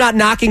 I'm not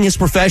knocking his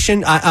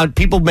profession.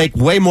 People make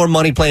way more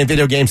money playing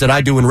video games than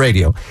I do in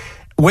radio.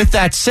 With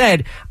that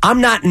said,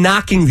 I'm not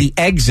knocking the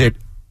exit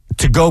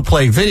to go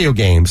play video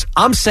games.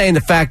 I'm saying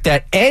the fact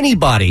that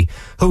anybody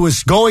who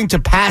is going to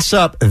pass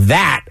up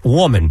that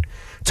woman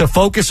to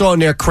focus on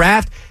their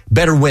craft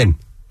better win.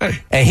 Hey.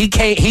 And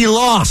he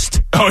lost.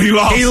 Oh, he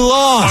lost? He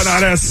lost. Oh,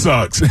 no, that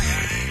sucks.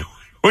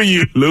 When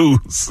you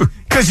lose.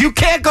 Because you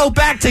can't go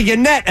back to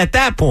Yanette at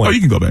that point. Oh,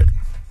 you can go back.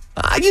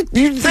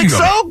 You think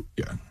so?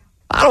 Yeah.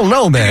 I don't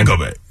know, man. Go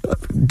back.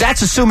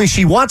 That's assuming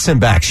she wants him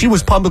back. She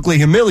was publicly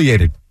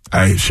humiliated.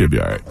 I should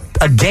be all right.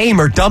 A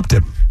gamer dumped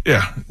him.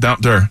 Yeah,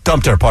 dumped her.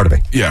 Pardon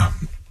me. Yeah.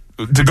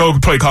 To go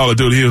play Call of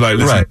Duty, he was like,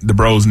 listen, the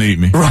bros need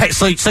me. Right.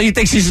 So you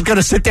think she's going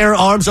to sit there,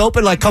 arms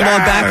open, like, come on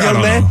back,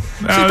 young man?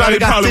 He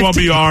probably won't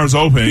be arms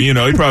open. You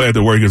know, he probably had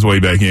to work his way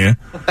back in.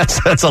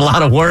 That's a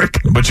lot of work.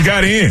 But you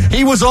got in.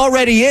 He was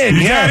already in.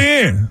 You got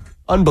in.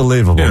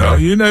 Unbelievable.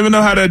 You never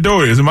know how that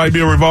door is. It might be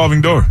a revolving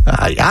door.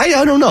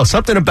 I don't know.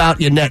 Something about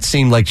Yanette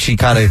seemed like she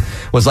kind of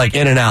was like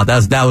in and out.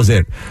 That was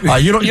it.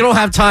 You don't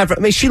have time for.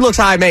 I mean, she looks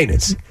high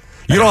maintenance.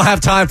 You don't have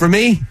time for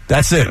me.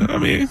 That's it. I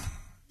mean,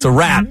 it's a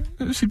wrap.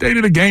 She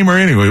dated a gamer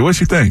anyway. What'd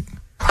she think?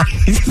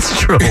 It's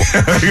true.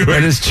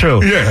 It is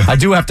true. Yeah. I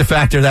do have to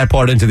factor that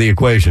part into the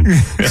equation.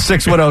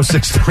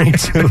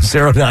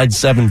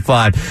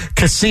 610-632-0975.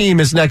 Kasim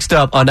is next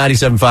up on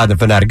 97.5 The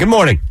Fanatic. Good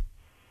morning.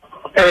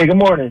 Hey, good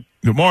morning.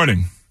 Good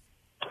morning.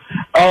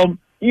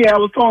 Yeah, I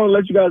was calling to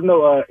let you guys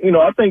know, I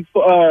think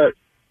the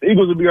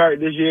Eagles will be all right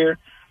this year.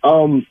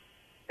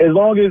 As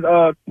long as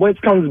Wentz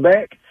comes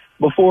back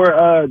before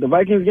the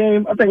Vikings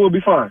game, I think we'll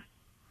be fine.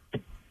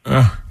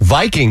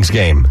 Vikings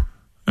game?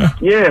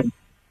 Yeah.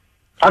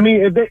 I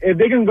mean, if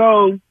they can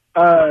go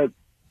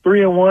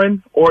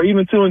 3-1 or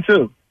even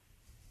 2-2.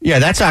 Yeah,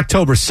 that's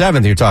October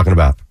 7th you're talking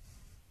about.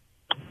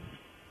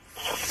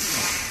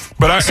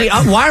 But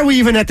why are we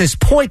even at this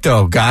point,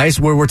 though, guys,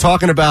 where we're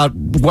talking about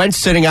Wentz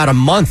sitting out a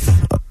month,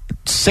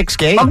 6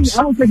 games?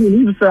 I don't think he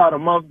needs to sit out a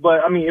month,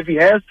 but, if he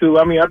has to,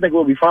 I think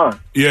we'll be fine.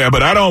 Yeah,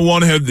 but I don't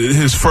want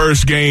his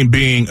first game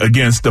being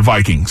against the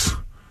Vikings.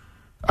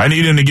 I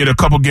need him to get a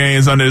couple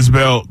games under his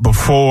belt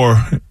before,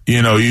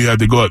 you have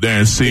to go up there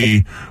and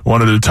see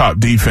one of the top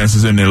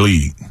defenses in the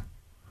league.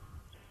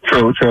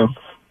 True.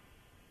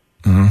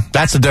 Mm-hmm.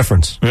 That's the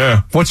difference.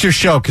 Yeah. What's your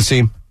show,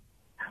 Kasim?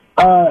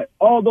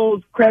 All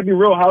those crappy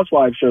Real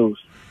Housewives shows.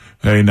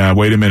 Hey, now,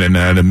 wait a minute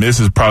now. The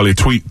missus probably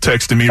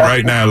texting me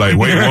right now like,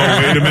 wait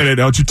a minute.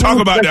 Don't you talk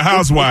about the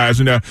housewives.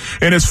 And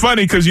it's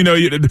funny because,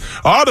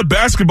 all the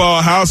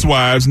basketball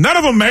housewives, none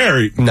of them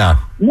married. No.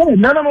 Yeah,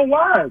 none of them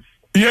wives.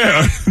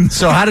 Yeah.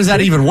 So how does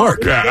that even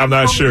work? Yeah, I'm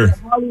not sure.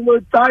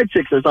 Hollywood side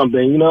chicks or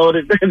something, you know,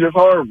 they're just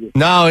horrible.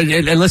 No,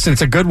 and listen,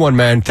 it's a good one,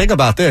 man. Think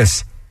about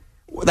this.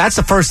 That's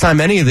the first time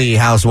any of the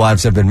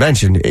housewives have been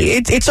mentioned.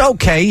 It's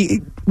okay.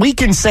 We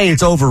can say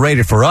it's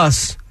overrated for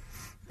us.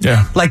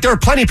 Yeah. Like, there are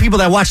plenty of people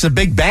that watch The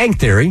Big Bang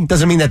Theory.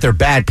 Doesn't mean that they're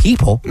bad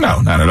people. No,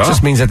 not at all. It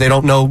just means that they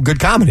don't know good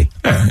comedy.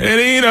 Yeah.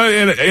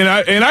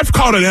 And I've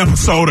caught an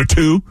episode or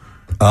two.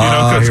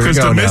 Because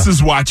the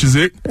missus watches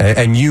it.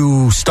 And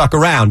you stuck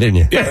around, didn't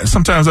you? Yeah,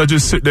 sometimes I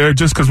just sit there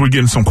just because we're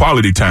getting some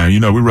quality time.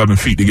 We're rubbing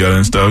feet together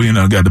and stuff.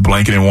 Got the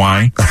blanket and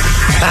wine.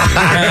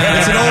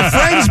 It's an old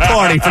friends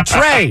party for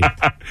Trey.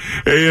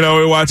 And,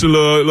 we watch a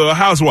little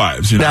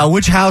Housewives. Now,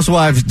 which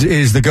housewife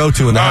is the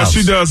go-to in the house?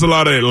 She does a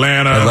lot of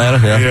Atlanta.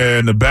 Yeah.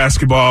 And the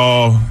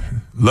basketball,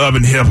 Love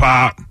and Hip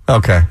Hop.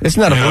 Okay. It's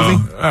not a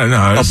movie?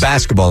 No.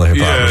 Basketball and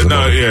Hip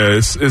Hop. Yeah,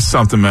 it's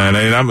something, man.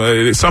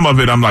 And some of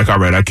it, I'm like, all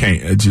right, I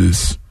can't do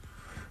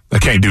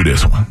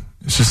this one.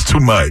 It's just too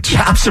much.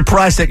 I'm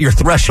surprised that your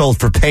threshold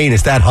for pain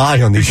is that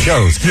high on these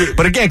shows.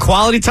 But again,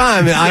 quality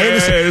time.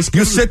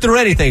 You sit through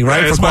anything,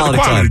 right? For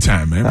quality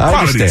time, man.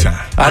 Quality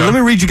time. All right, let me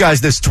read you guys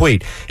this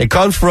tweet. It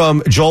comes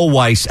from Joel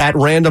Weiss at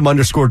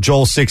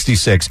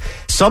 @random_Joel66.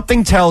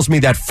 Something tells me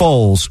that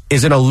Foles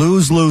is in a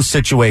lose-lose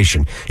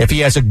situation. If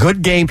he has a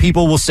good game,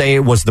 people will say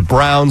it was the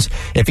Browns.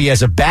 If he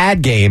has a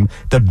bad game,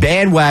 the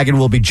bandwagon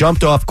will be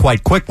jumped off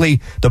quite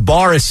quickly. The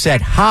bar is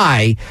set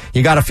high.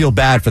 You got to feel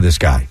bad for this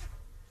guy.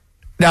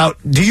 Now,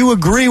 do you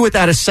agree with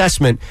that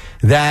assessment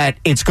that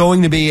it's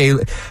going to be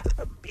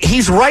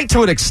he's right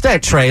to an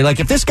extent, Trey.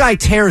 Like, if this guy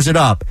tears it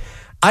up,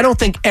 I don't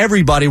think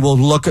everybody will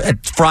look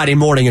at Friday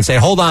morning and say,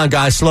 hold on,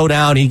 guys, slow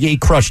down. He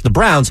crushed the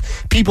Browns.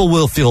 People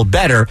will feel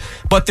better,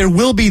 but there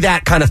will be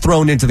that kind of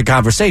thrown into the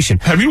conversation.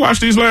 Have you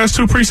watched these last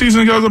two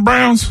preseason games of the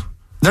Browns?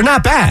 They're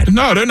not bad.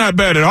 No, they're not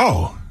bad at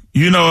all.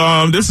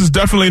 This is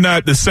definitely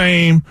not the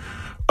same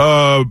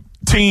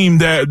team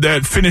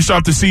that finished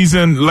off the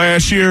season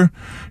last year.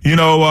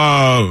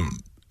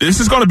 This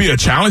is going to be a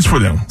challenge for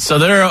them. So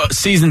their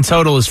season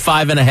total is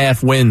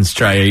 5.5 wins,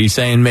 Trey. Are you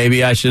saying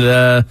maybe I should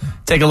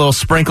take a little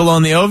sprinkle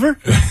on the over?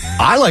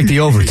 I like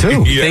the over,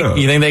 too.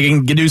 You think they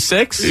can do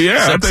 6? Yeah,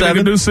 I think they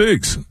can do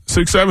 6,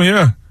 7,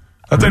 yeah.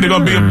 I think they're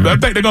going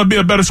to be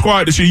a better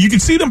squad this year. You can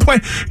see them play.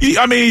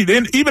 I mean,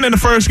 even in the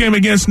first game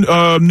against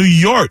New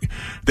York,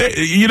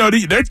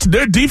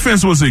 their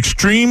defense was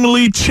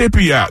extremely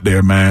chippy out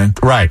there, man.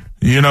 Right.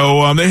 They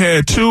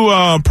had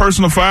 2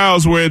 personal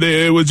fouls where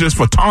it was just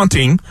for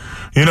taunting.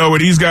 Where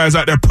these guys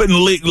out there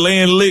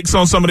laying licks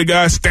on some of the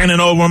guys, standing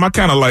over them. I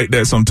kind of like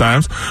that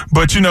sometimes,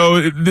 but you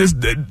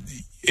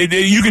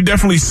can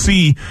definitely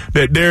see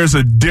that there's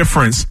a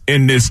difference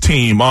in this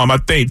team. I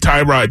think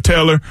Tyrod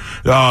Taylor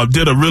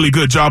did a really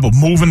good job of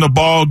moving the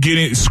ball,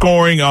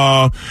 scoring.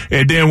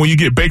 And then when you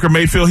get Baker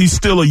Mayfield, he's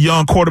still a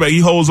young quarterback. He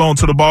holds on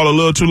to the ball a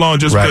little too long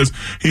because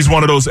he's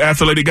one of those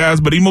athletic guys.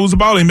 But he moves the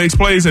ball, he makes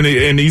plays, and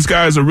these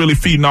guys are really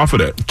feeding off of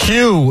that.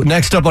 Q,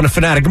 next up on the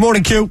Fanatic. Good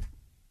morning, Q.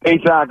 Hey,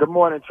 John. Good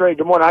morning, Trey.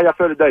 Good morning. How y'all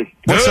feel today?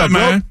 What's up,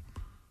 man?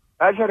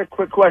 I just had a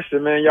quick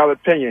question, man. Y'all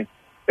opinion.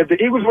 If the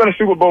Eagles win a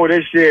Super Bowl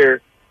this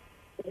year,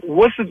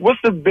 what's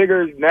the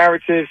bigger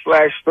narrative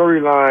 /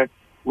 storyline?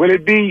 Would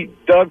it be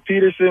Doug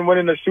Peterson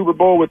winning the Super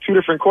Bowl with 2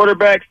 different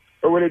quarterbacks,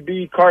 or would it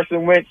be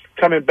Carson Wentz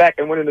coming back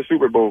and winning the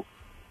Super Bowl?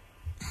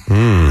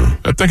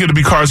 I think it'd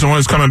be Carson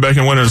Wentz coming back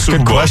and winning the Super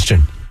Bowl. Good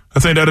question. I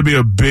think that'd be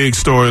a big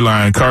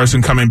storyline.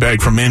 Carson coming back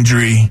from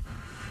injury.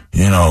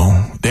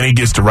 Then he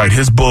gets to write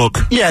his book.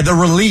 Yeah, the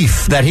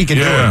relief that he can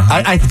do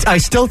it. I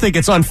still think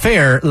it's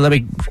unfair. Let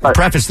me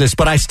preface this,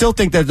 but I still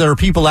think that there are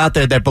people out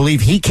there that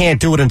believe he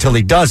can't do it until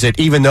he does it,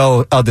 even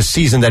though of the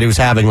season that he was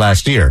having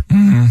last year.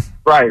 Mm-hmm.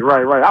 Right.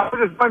 I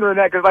was just wondering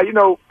that because,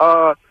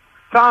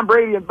 Tom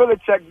Brady and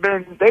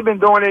Belichick they've been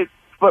doing it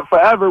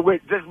forever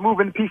with just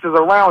moving pieces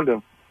around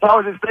him. So I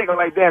was just thinking,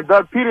 damn,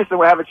 Doug Peterson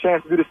would have a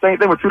chance to do the same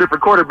thing with 2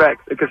 different quarterbacks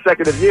in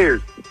consecutive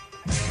years.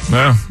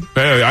 Yeah,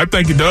 I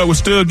think Doug would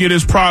still get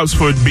his props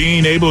for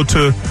being able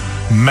to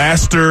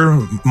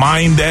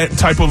mastermind that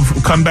type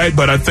of comeback,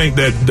 but I think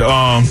that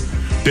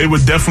they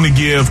would definitely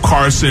give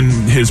Carson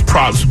his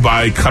props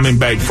by coming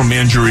back from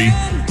injury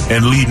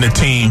and leading the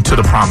team to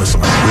the promised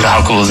land.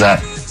 How cool is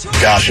that?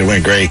 Gosh, it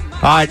went great.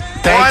 All right,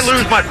 thanks. I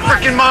lose my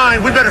freaking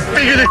mind. We better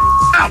figure this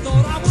out.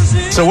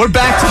 So we're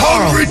back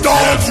tomorrow. Hungry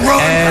dogs run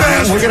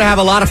fast. We're going to have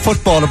a lot of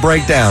football to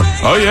break down.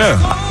 Oh, yeah.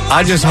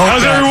 I just hope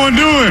How's everyone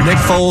doing? Nick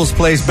Foles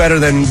plays better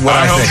than what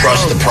I think.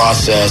 Trust the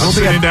process. I'm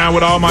sitting down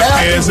with all my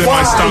pants and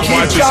my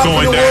stopwatches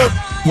going down.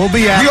 We'll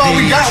be at we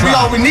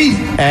all we need.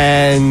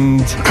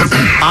 And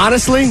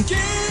honestly,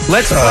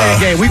 let's play a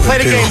game. We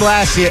played a game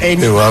last year, and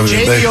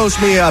Jamie owes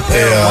me a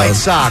pair of white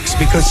socks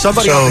because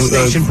somebody on the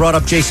station brought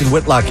up Jason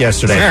Whitlock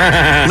yesterday.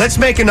 Let's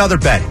make another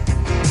bet.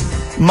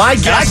 My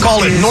guess I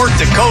call it North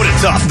Dakota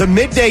tough. The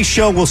midday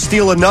show will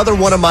steal another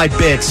one of my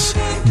bits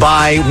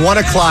by 1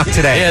 o'clock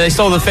today. Yeah, they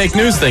stole the fake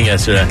news thing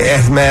yesterday.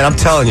 Yeah, man, I'm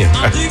telling you.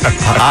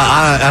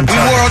 I'm We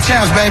world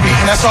champs, baby.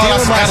 And that's all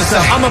I got to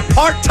say. I'm a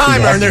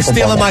part-timer, and they're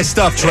stealing my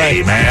stuff, Trey.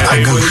 Hey, man.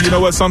 Hey, well, you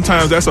know what?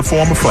 Sometimes that's a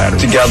form of flattery.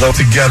 Together.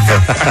 Trey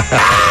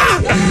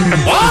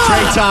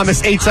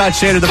Thomas, Eitan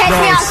Shander, the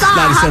Bronx,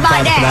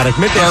 97.5 Fanatic.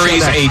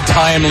 Carries a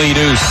timely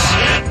deuce.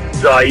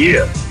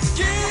 Zaire.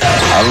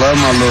 I love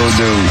my little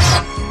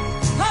dudes.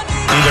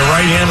 Either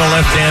right-handed or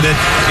left-handed.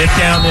 Get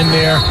down in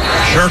there.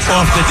 Jerk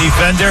off the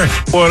defender.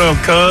 What up,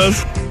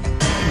 cuz?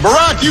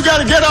 Barack, you got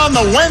to get on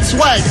the Wentz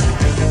wagon.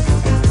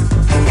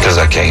 Because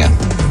I can.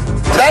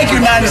 Thank you,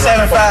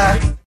 97.5.